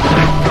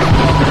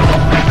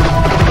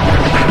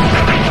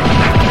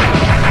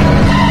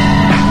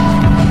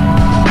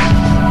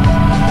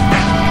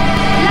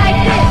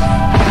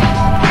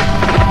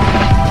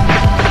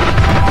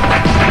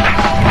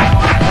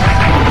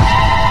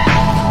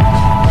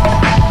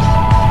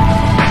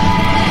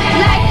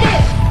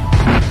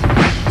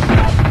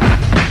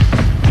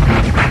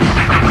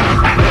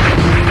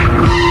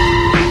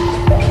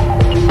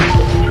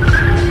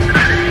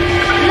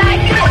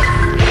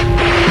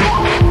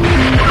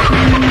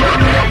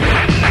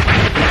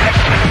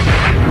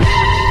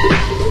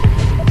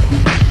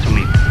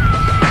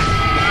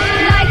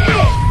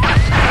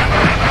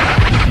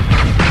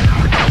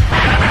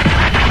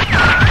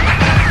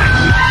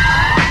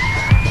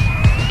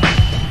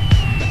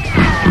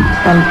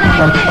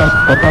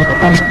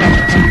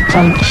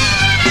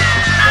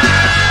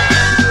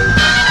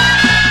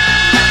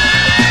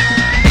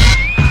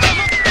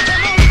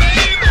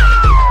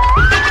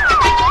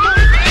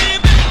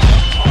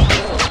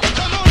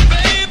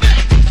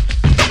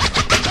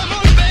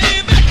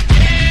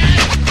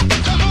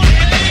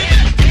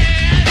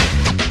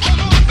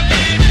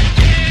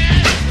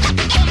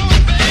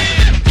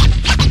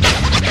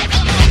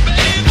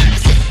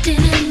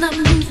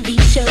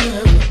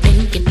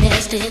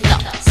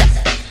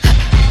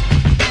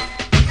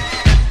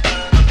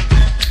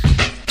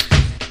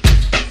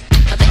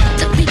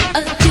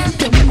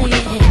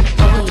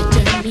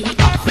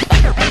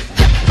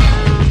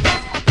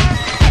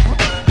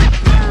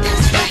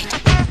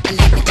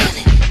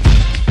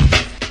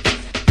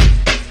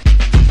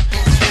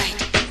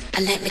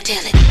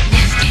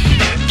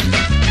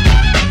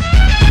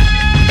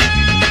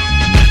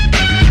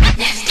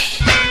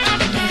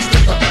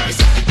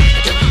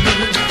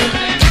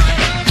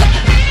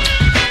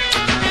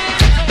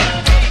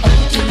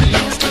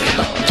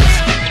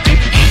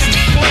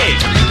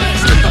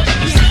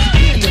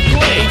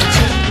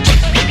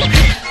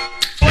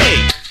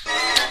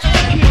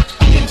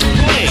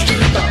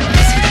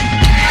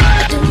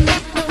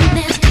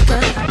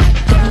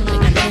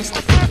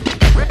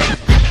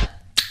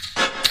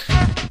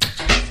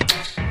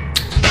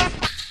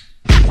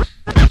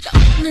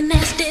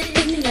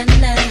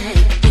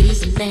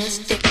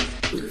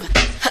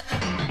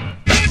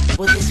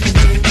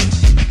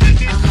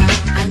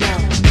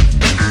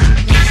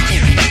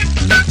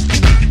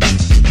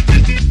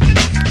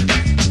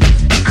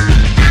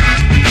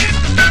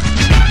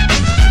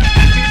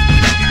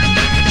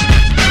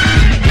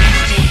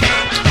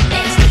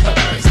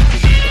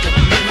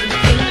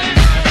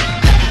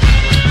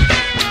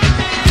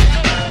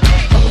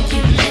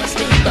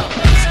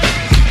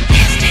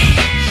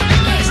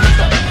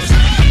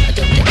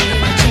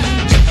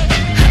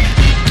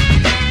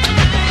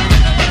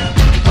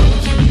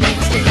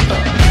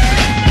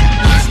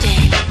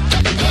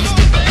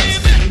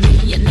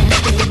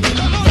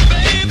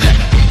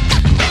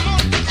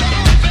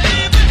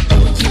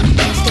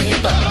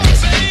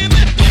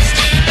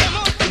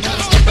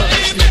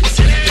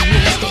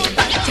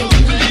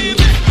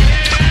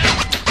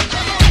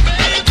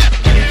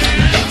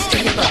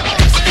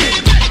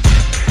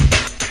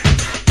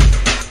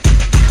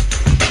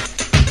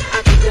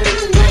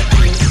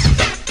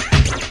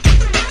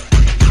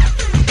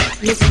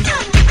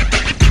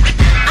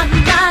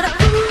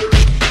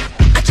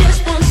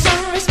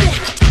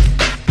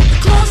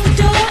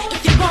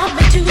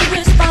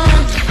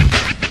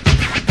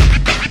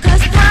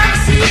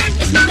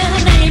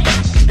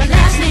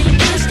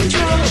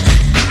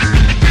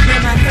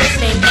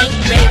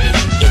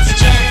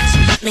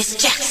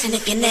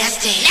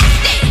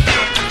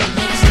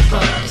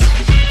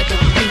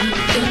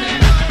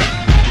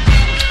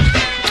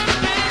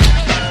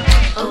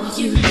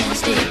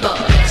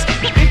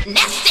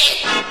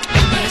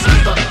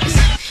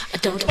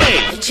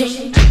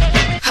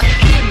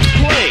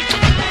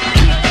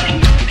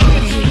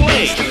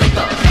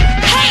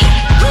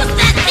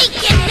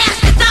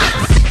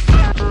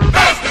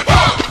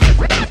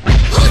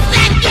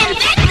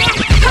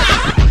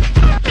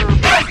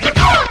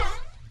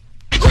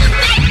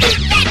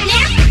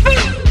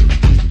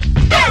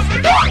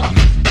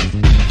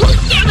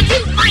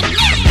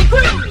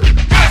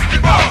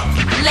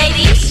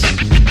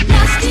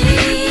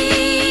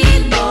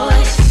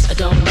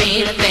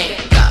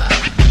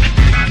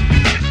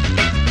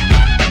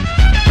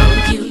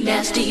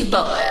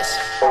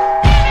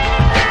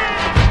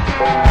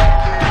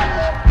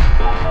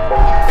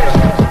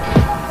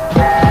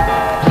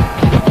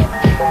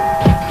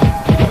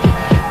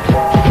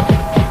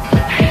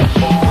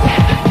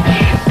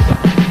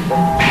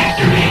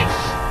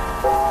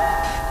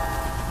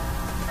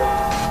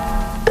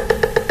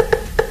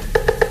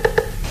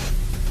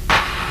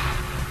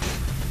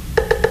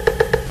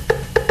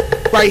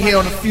 Right here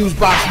on the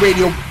FuseBox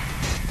Radio.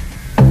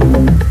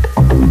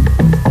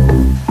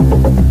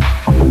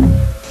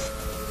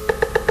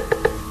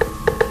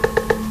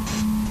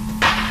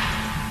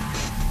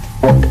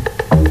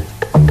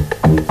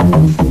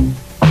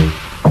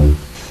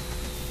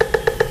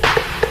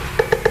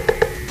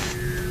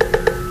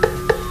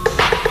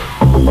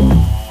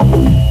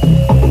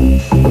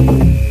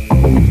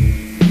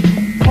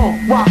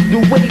 Rock, new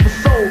wave of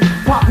soul,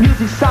 pop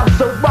music,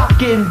 salsa,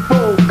 rock and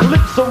roll,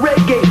 calypso,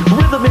 reggae,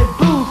 rhythm and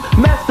blues,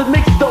 master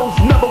mix those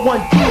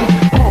 #1 tunes.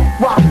 Punk,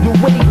 rock, new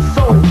wave of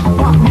soul,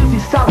 pop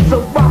music, salsa,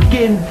 rock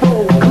and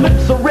roll,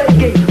 calypso,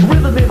 reggae,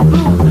 rhythm and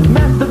blues,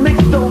 master mix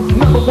those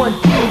 #1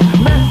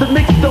 tunes, master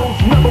mix those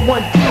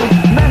 #1 tunes,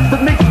 master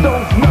mix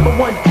those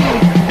 #1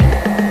 tunes.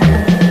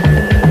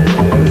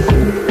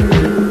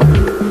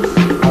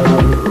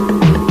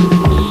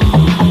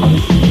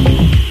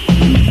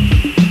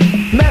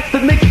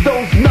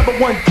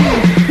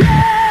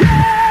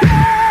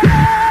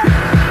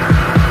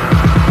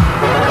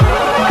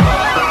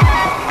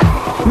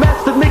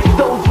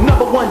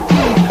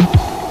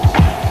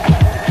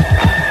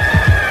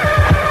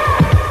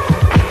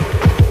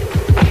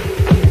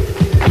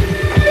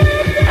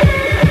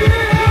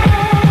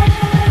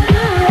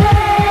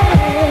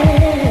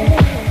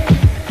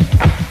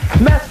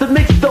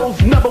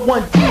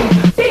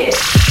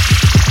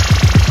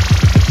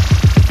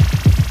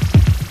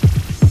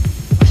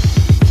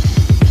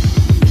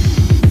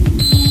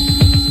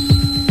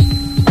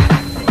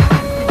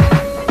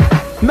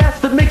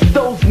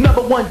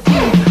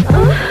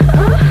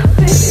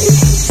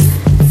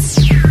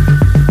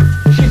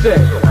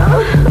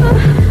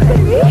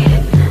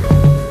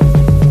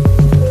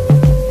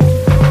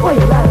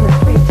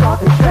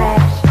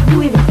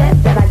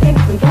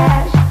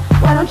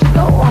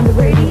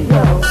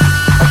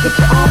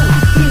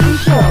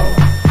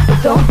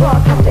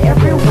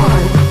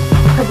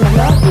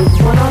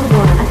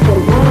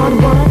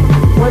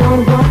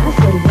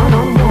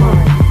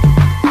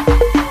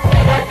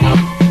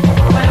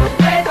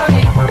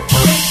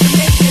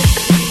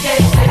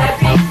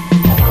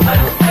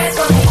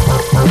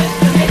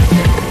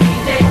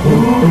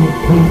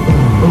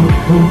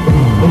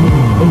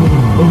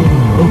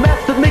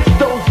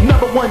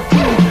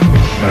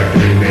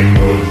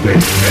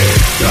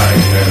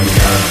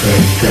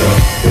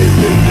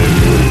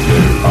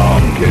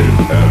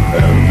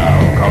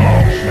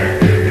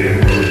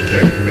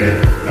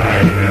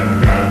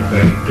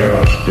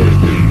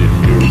 in the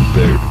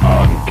music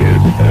on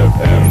Kiss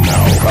FM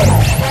now. Come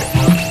on.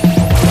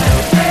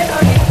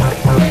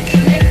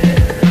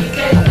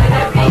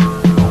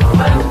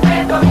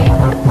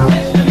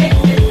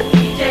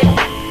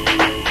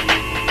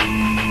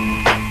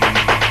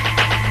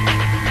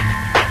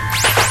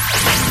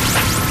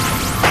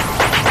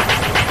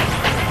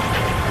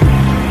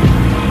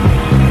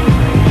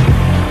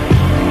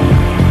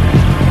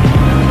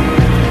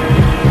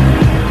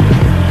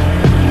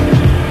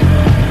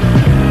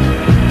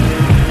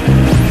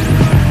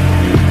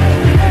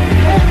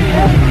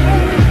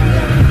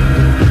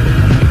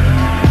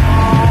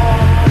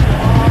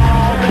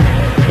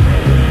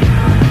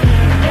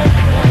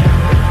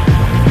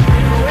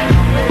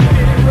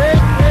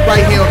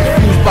 Right here on the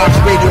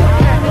FuseBox Radio.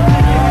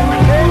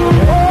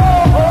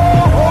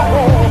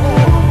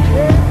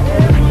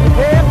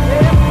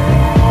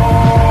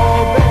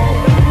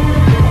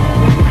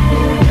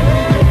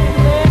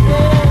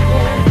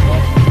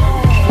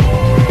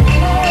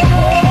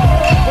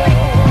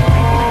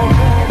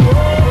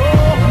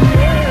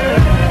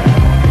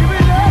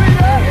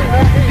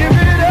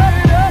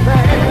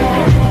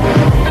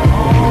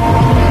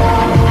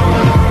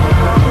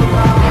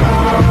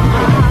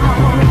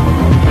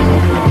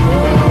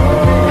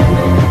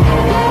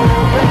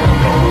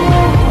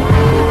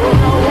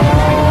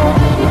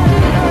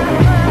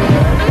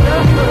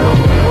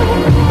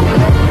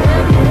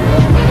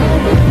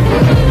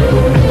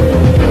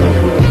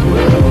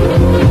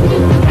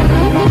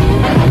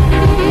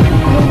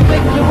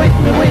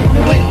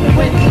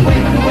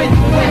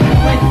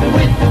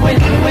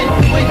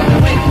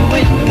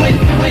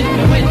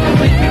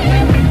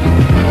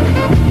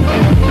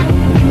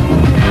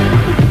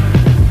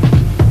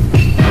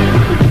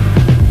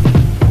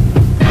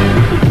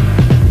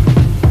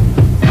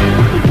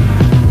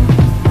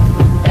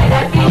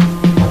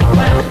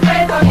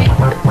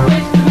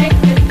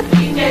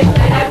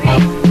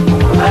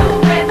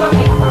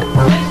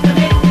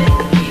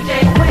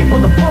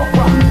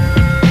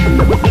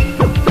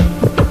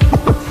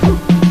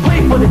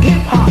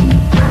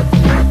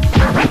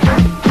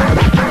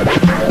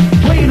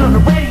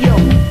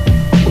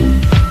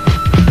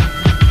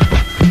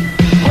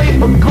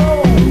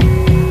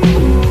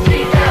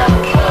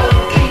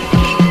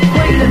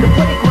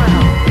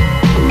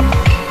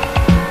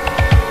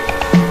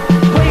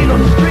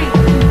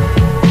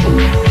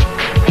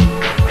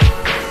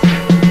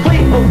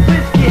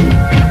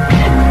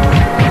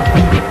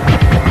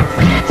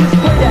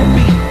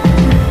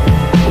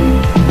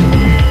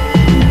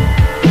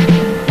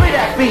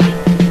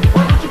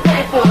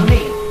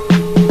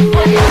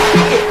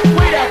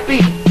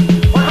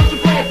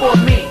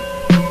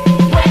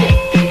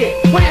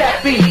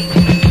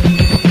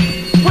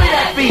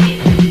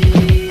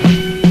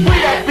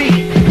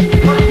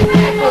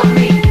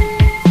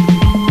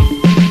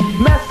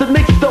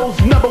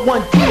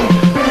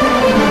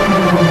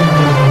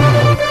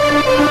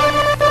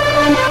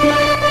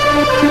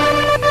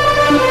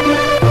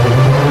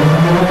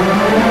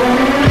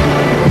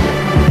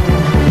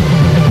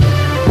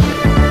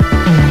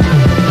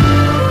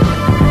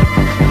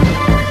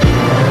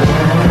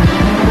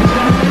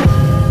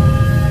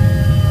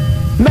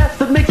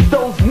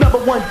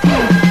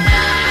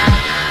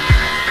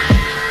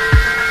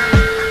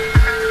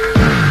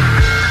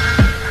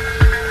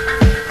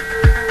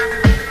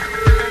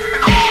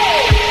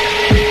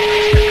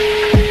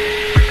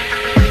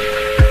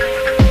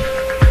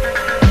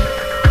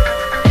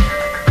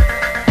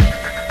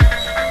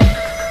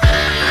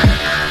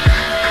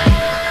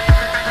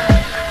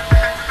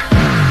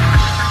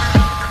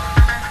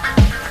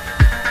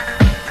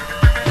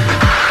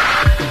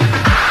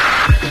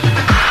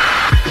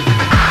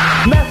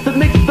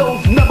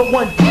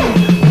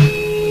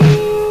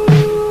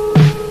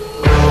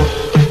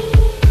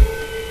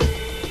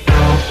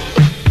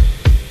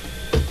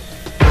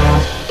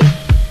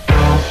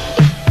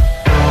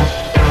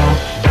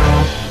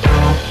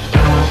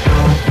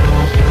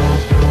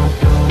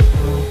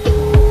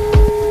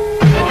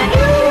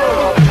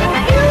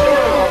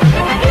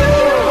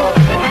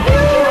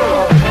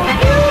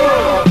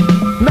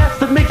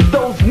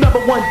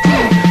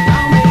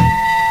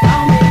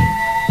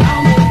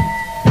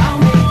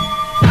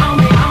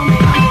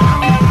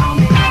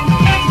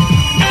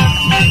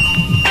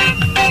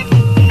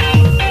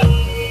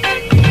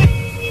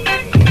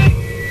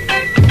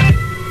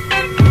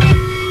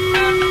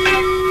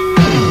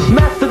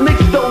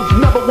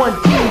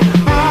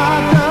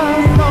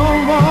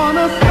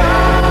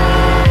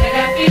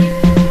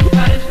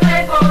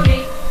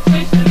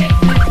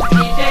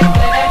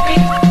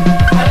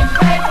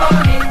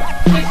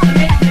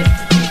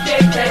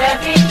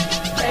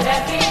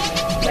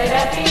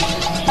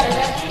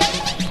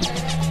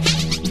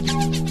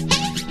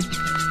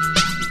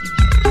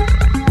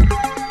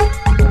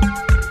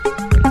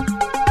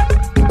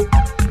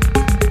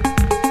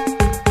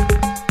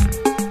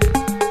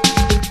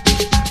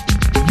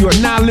 You are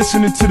now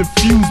listening to the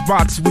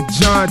FuseBox with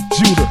John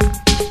Judah.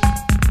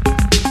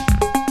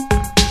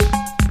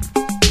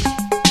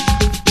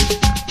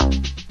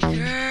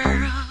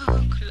 Girl,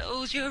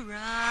 close your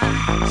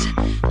eyes.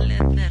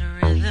 Let that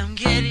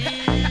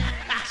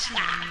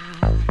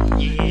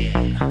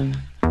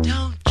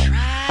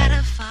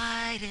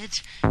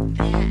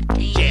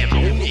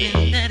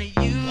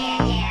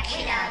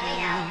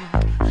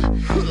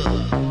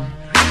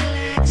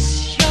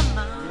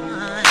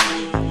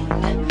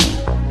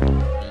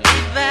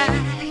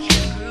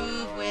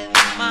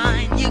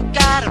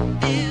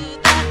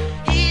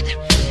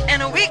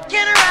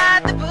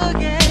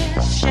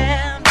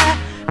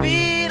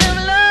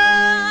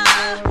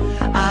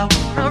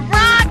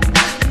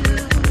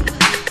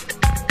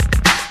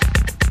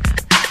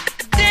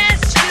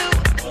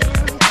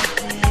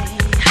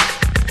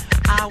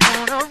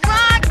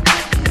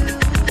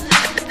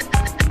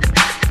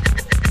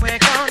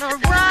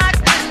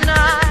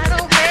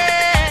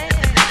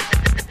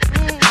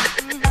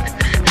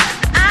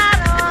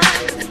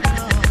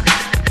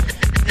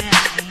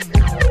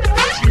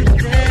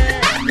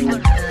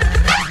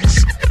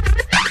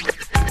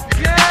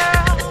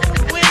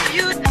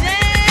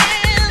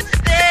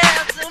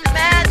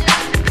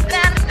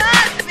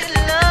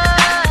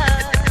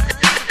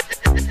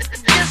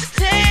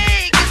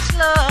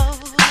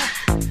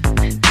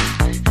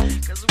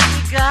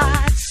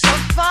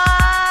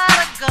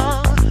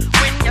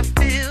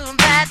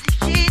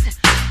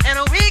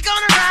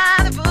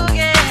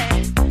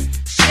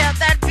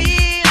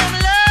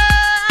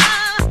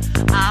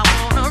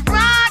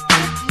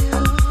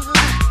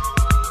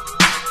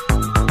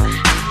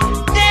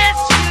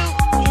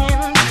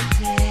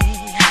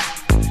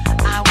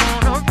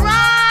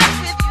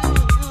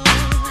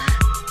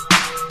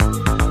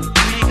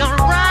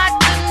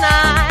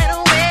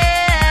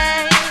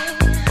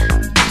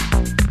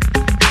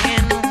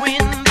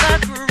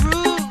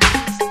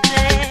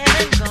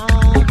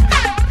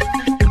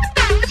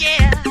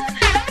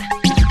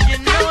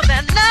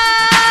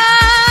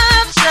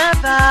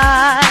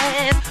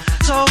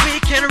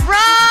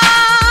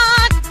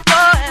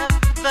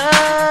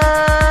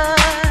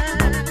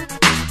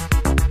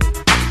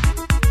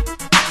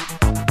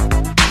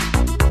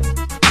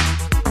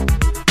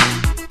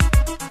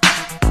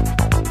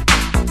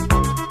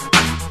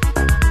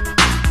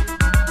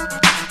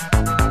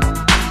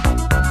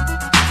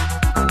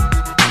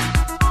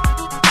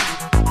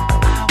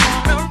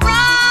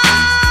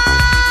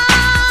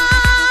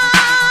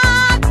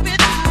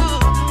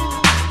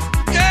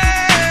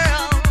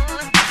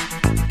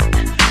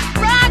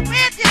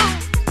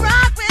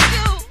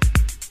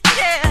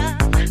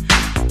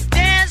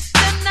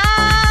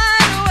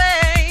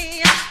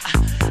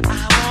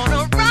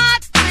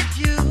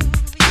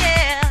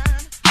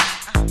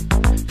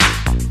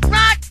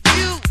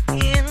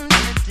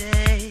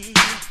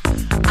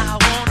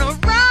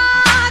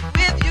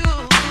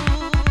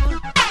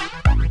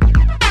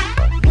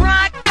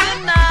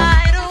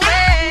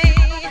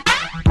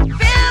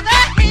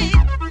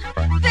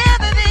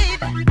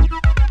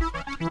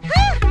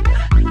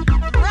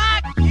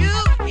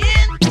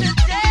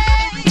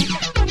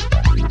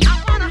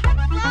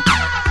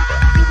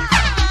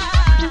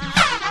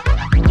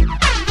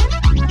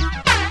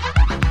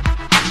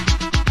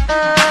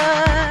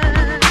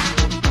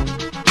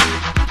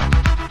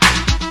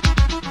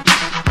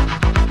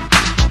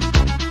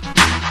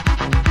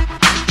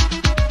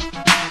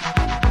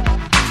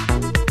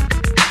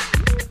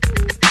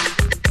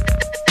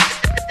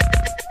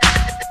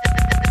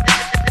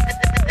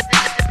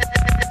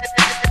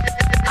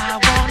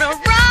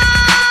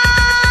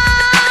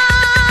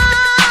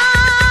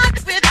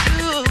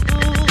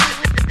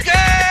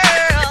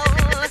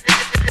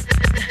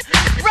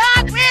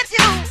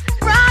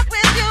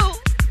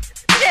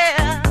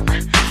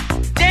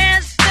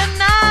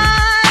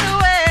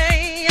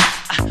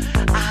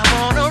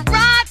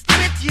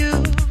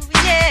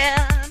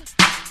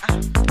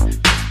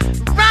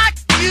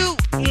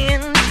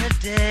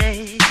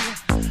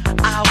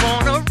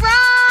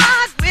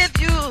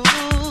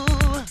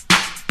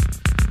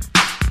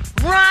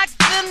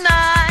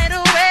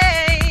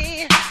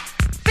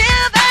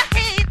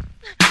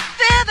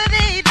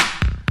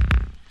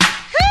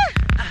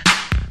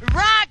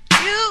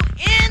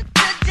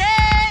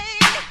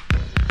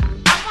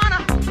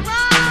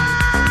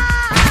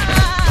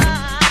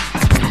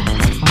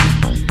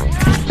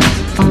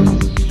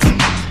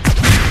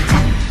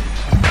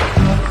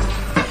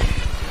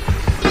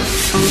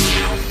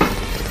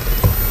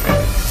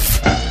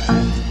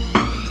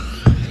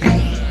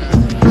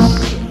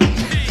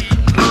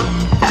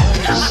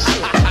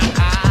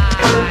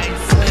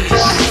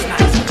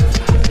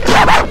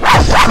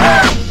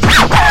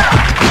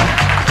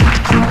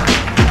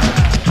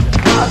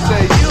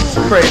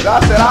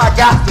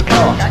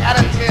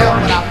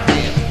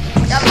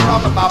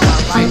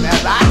life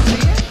as I see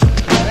it.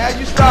 And as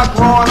you start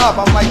growing up,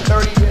 I'm like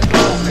 30 years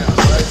old now.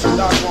 So as you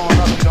start growing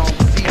up, you don't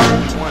see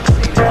what you once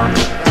seen it.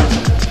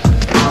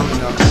 You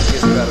know, it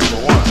gets better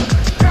for one.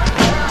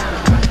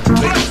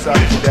 Make you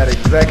suck to that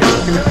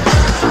executive.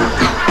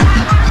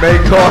 May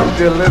cost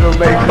you a little,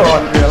 may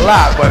cost you a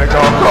lot, but it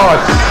gonna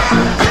cost you.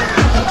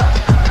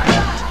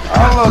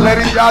 I don't know,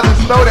 ladies, y'all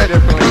just know that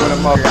differently when a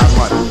mother got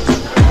money.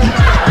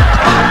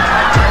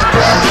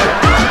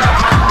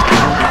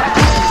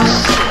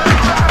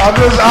 I'm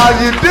just all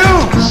you do.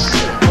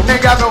 When you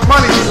ain't got no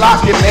money, you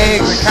lock your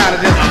legs and kind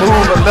of just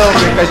move a little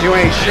bit because you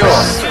ain't sure.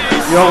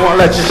 You don't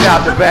want to let you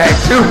shop the bag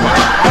too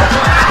much.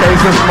 In case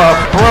this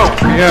mother broke,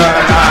 you know,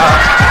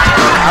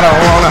 I don't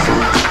want to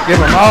give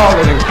him all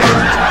of it in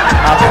case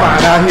I find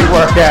out he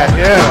work at,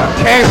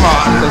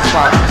 Kmart or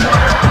something.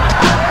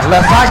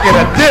 Unless I get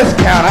a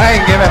discount,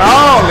 I ain't giving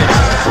all of it.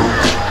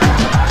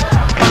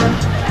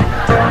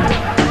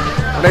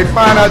 When they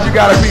find out you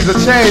got a piece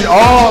of change,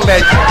 all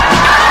that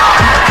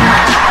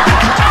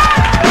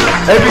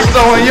they be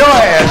throwing your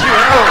ass, you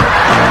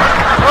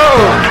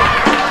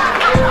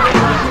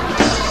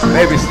know.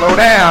 Baby, slow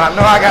down. I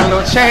know I got a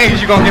little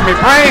change. You gonna give me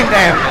brain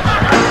damage.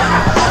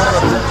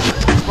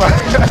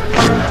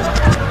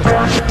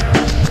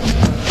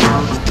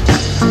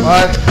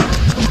 But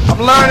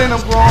I'm learning, I'm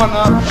growing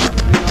up.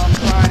 You know, I'm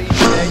trying each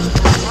day.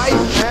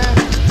 Life, man.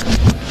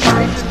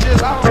 Life is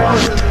just, I don't know,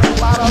 there's a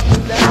lot of ups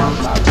and downs,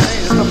 a lot of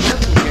things. It's a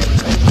mental game,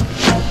 baby.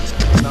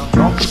 You know,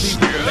 don't compete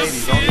with the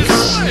ladies. Don't do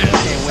it. You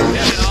can't win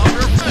that.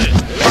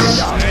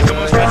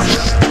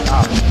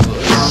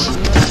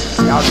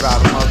 Y'all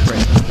drive them up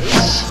crazy.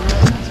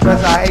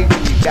 Especially I hate when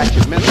you got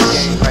your mental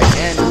game right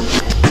and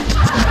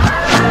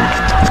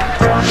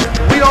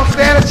we don't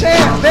stand a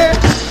chance, man.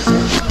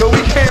 So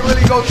we can't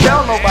really go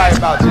tell nobody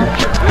about you.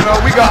 You know,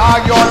 we gonna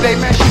argue all day,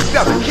 man. She's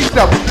stubborn.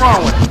 What's wrong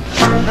with her?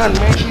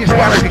 Nothing, man. She just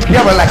got her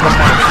together like a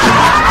mother.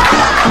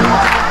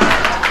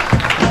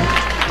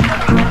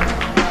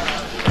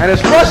 And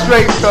it's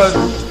frustrating because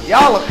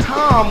y'all are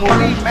calm when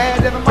we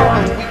mad at the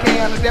moment when we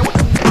can't understand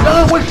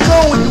what's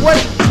wrong with you.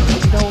 What?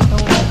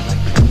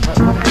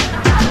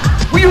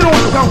 You don't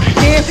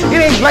understand. It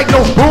ain't like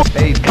no bull.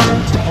 Baby,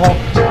 talk.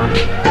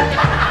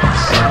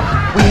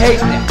 We hate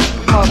that.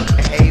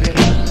 We hate it.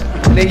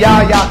 And then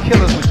y'all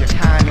kill us with your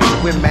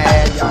kindness. We're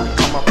mad. Y'all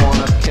come up on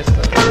us, kiss us.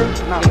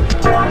 Not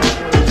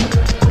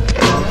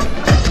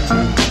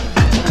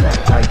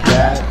like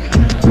that.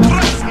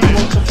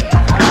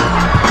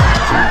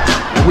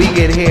 We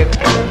get here.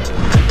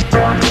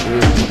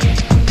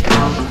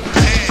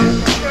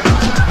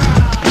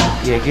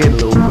 Yeah, get a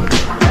little bit.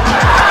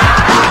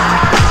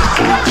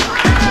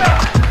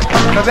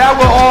 Because that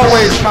will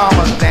always calm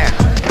us down.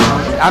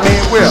 I mean,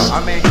 it will. I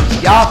mean,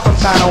 y'all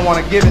sometimes don't want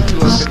to give it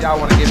to us because y'all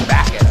want to get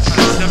back at us.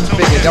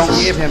 Figure, don't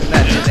give him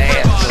nothing, his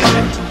ass.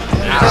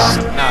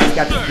 No, you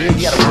got to wear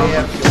your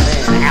man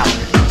out.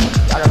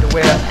 Y'all got to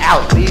wear us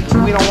out. We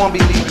don't want to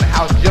be leaving the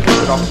house jumping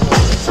with our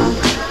clothes.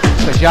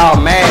 Because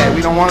y'all mad. We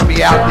don't want to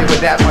be out there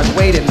with that much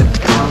weight in the.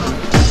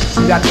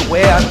 You got to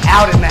wear us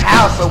out in the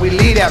house so we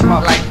leave that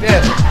mug like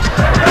this.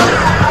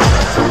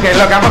 Okay,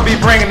 look, I'm going to be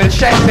bringing the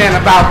checks in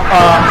about,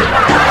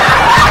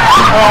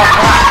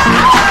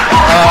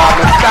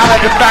 the style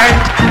of the thing.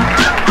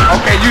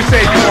 Okay, you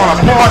say you want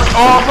a Porsche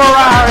or a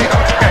Ferrari?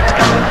 Okay.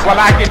 Well,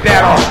 I get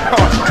that off.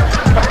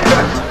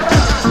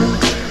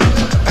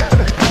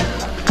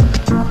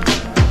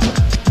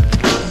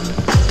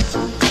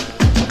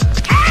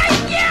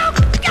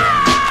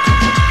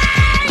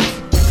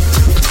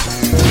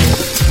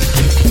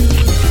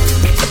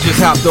 I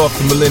just hopped off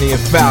the Millennium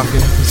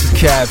Falcon. This is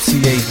Cab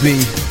CAB,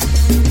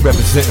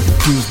 representing for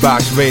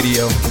FuseBox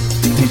Radio.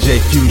 DJ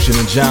Fusion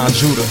and John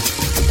Judah.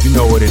 You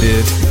know what it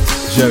is.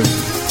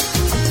 Jersey.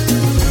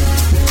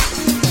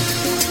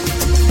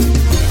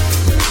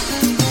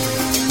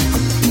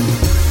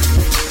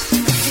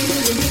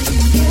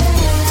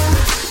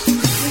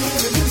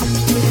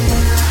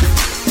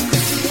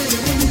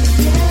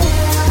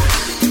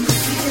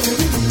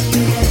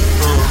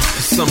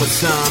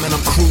 Summertime and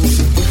I'm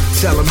cruising.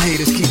 Tell them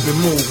haters keep it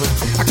moving.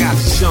 I got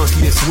the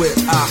chunkiest whip,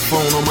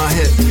 iPhone on my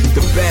hip. The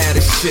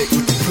baddest chick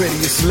with the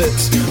prettiest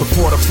lips. A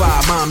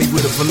 4-5 mommy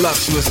with a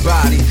voluptuous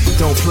body.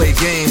 Don't play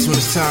games when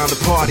it's time to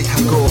party.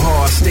 I go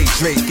hard, stay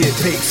Drake, get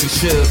papes and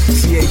chill.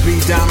 CAB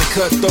diamond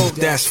cutthroat,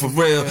 that's for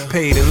real.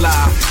 Paid in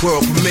live,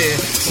 world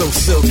premiere. So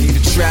silky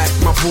the track,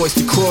 my voice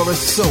the chorus,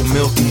 so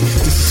milky.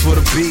 This is for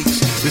the beach,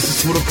 this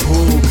is for the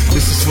pool,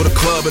 this is for the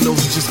club and those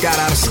who just got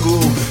out of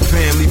school.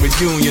 Family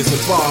reunions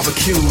and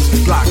barbecues,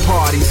 block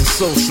parties and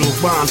social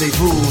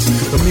rendezvous,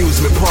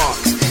 amusement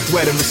parks,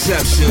 wedding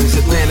receptions,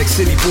 Atlantic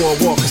City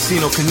boardwalk,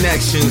 casino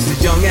connections, the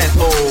young and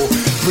old,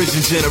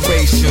 bridging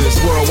generations,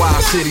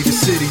 worldwide, city to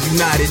city,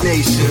 United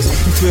Nations.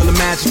 You feel the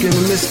magic and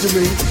the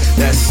mystery?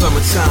 That's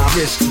summertime,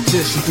 rich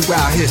tradition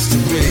throughout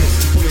history.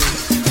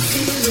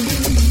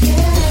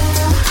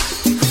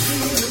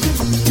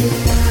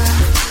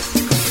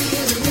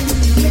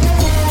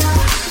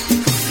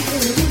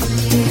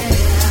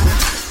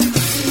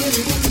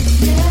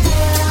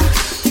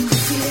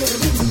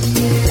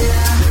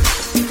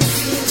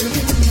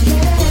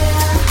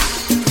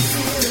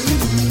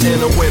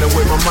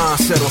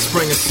 mindset on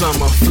spring and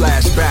summer.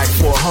 Flashback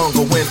for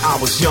hunger when I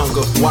was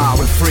younger. Wild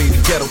and free, the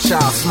ghetto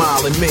child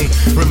smiling me.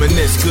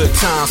 Reminisce good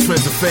times,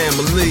 friends and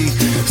family.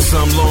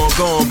 Some long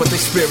gone, but they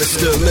spirits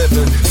still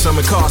living.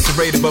 Some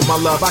incarcerated, but my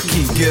love I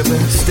keep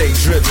giving. Stay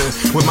driven,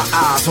 with my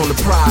eyes on the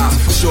prize.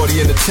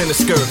 Shorty in the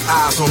tennis skirt,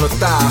 eyes on her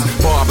thighs.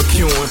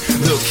 Barbecuing,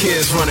 little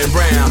kids running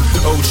round.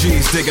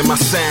 OGs digging my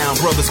sound,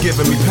 brothers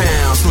giving me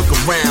pounds. Look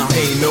around,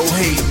 ain't no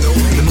hate.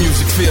 The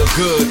music feel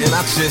good, and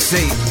I just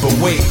ate. But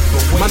wait,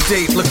 my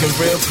date looking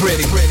real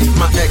pretty.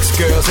 My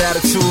ex-girl's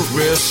attitude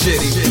real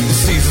shitty. The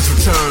seasons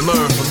return,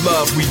 learn for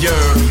love we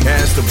yearn.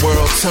 As the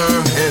world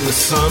turn and the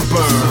sun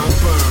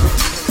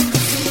burn.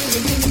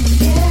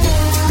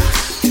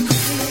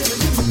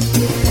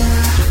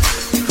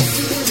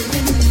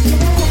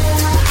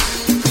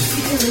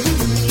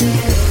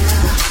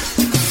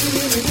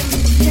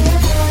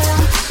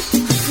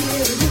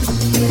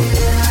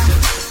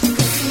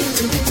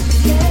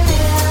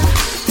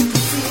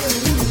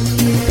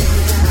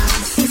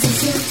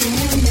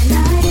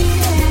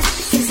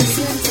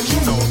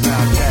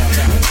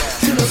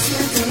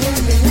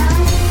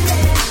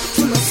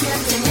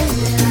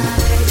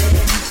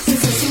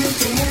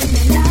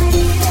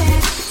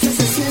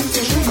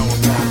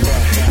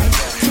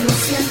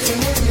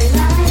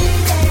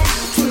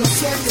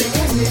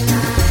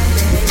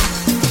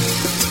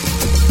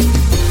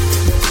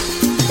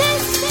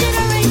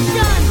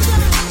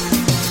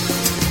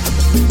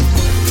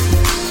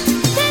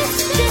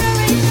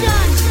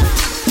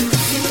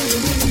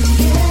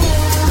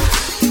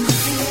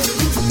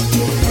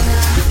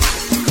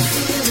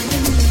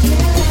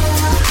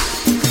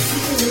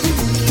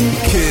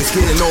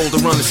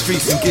 Run the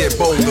streets and get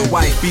bolder.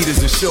 White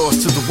beaters and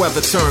shorts till the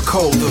weather turn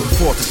colder.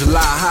 4th of July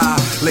high,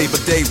 Labor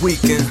Day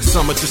weekend.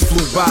 Summer just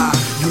flew by.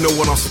 You know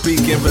what I'm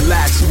speaking,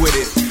 relax with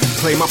it.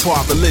 Play my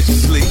part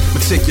religiously,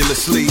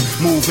 meticulously,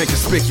 move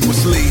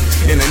inconspicuously.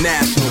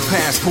 International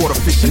passport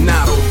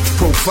aficionado.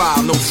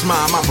 Profile, no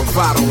smile, my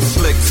bravado.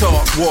 Slick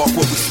talk, walk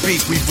what we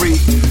speak, we read.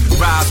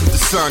 Rise with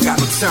the sun,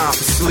 got no time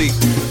for sleep.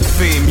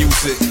 Theme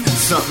music,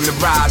 something to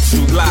ride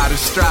to, lie to,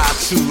 strive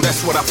to.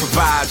 That's what I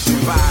provide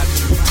you.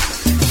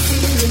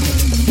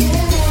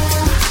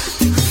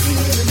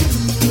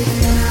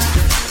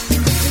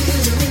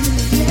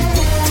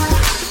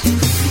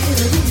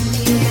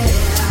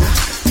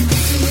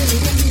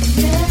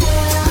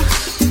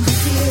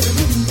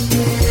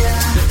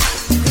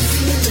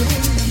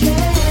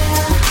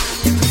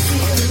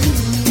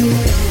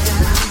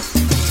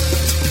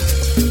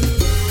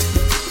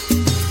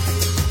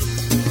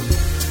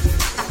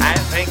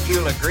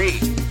 Agree,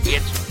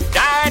 it's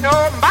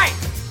dynamite.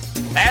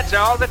 That's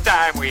all the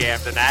time we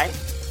have tonight.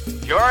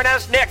 Join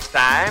us next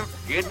time.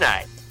 Good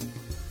night.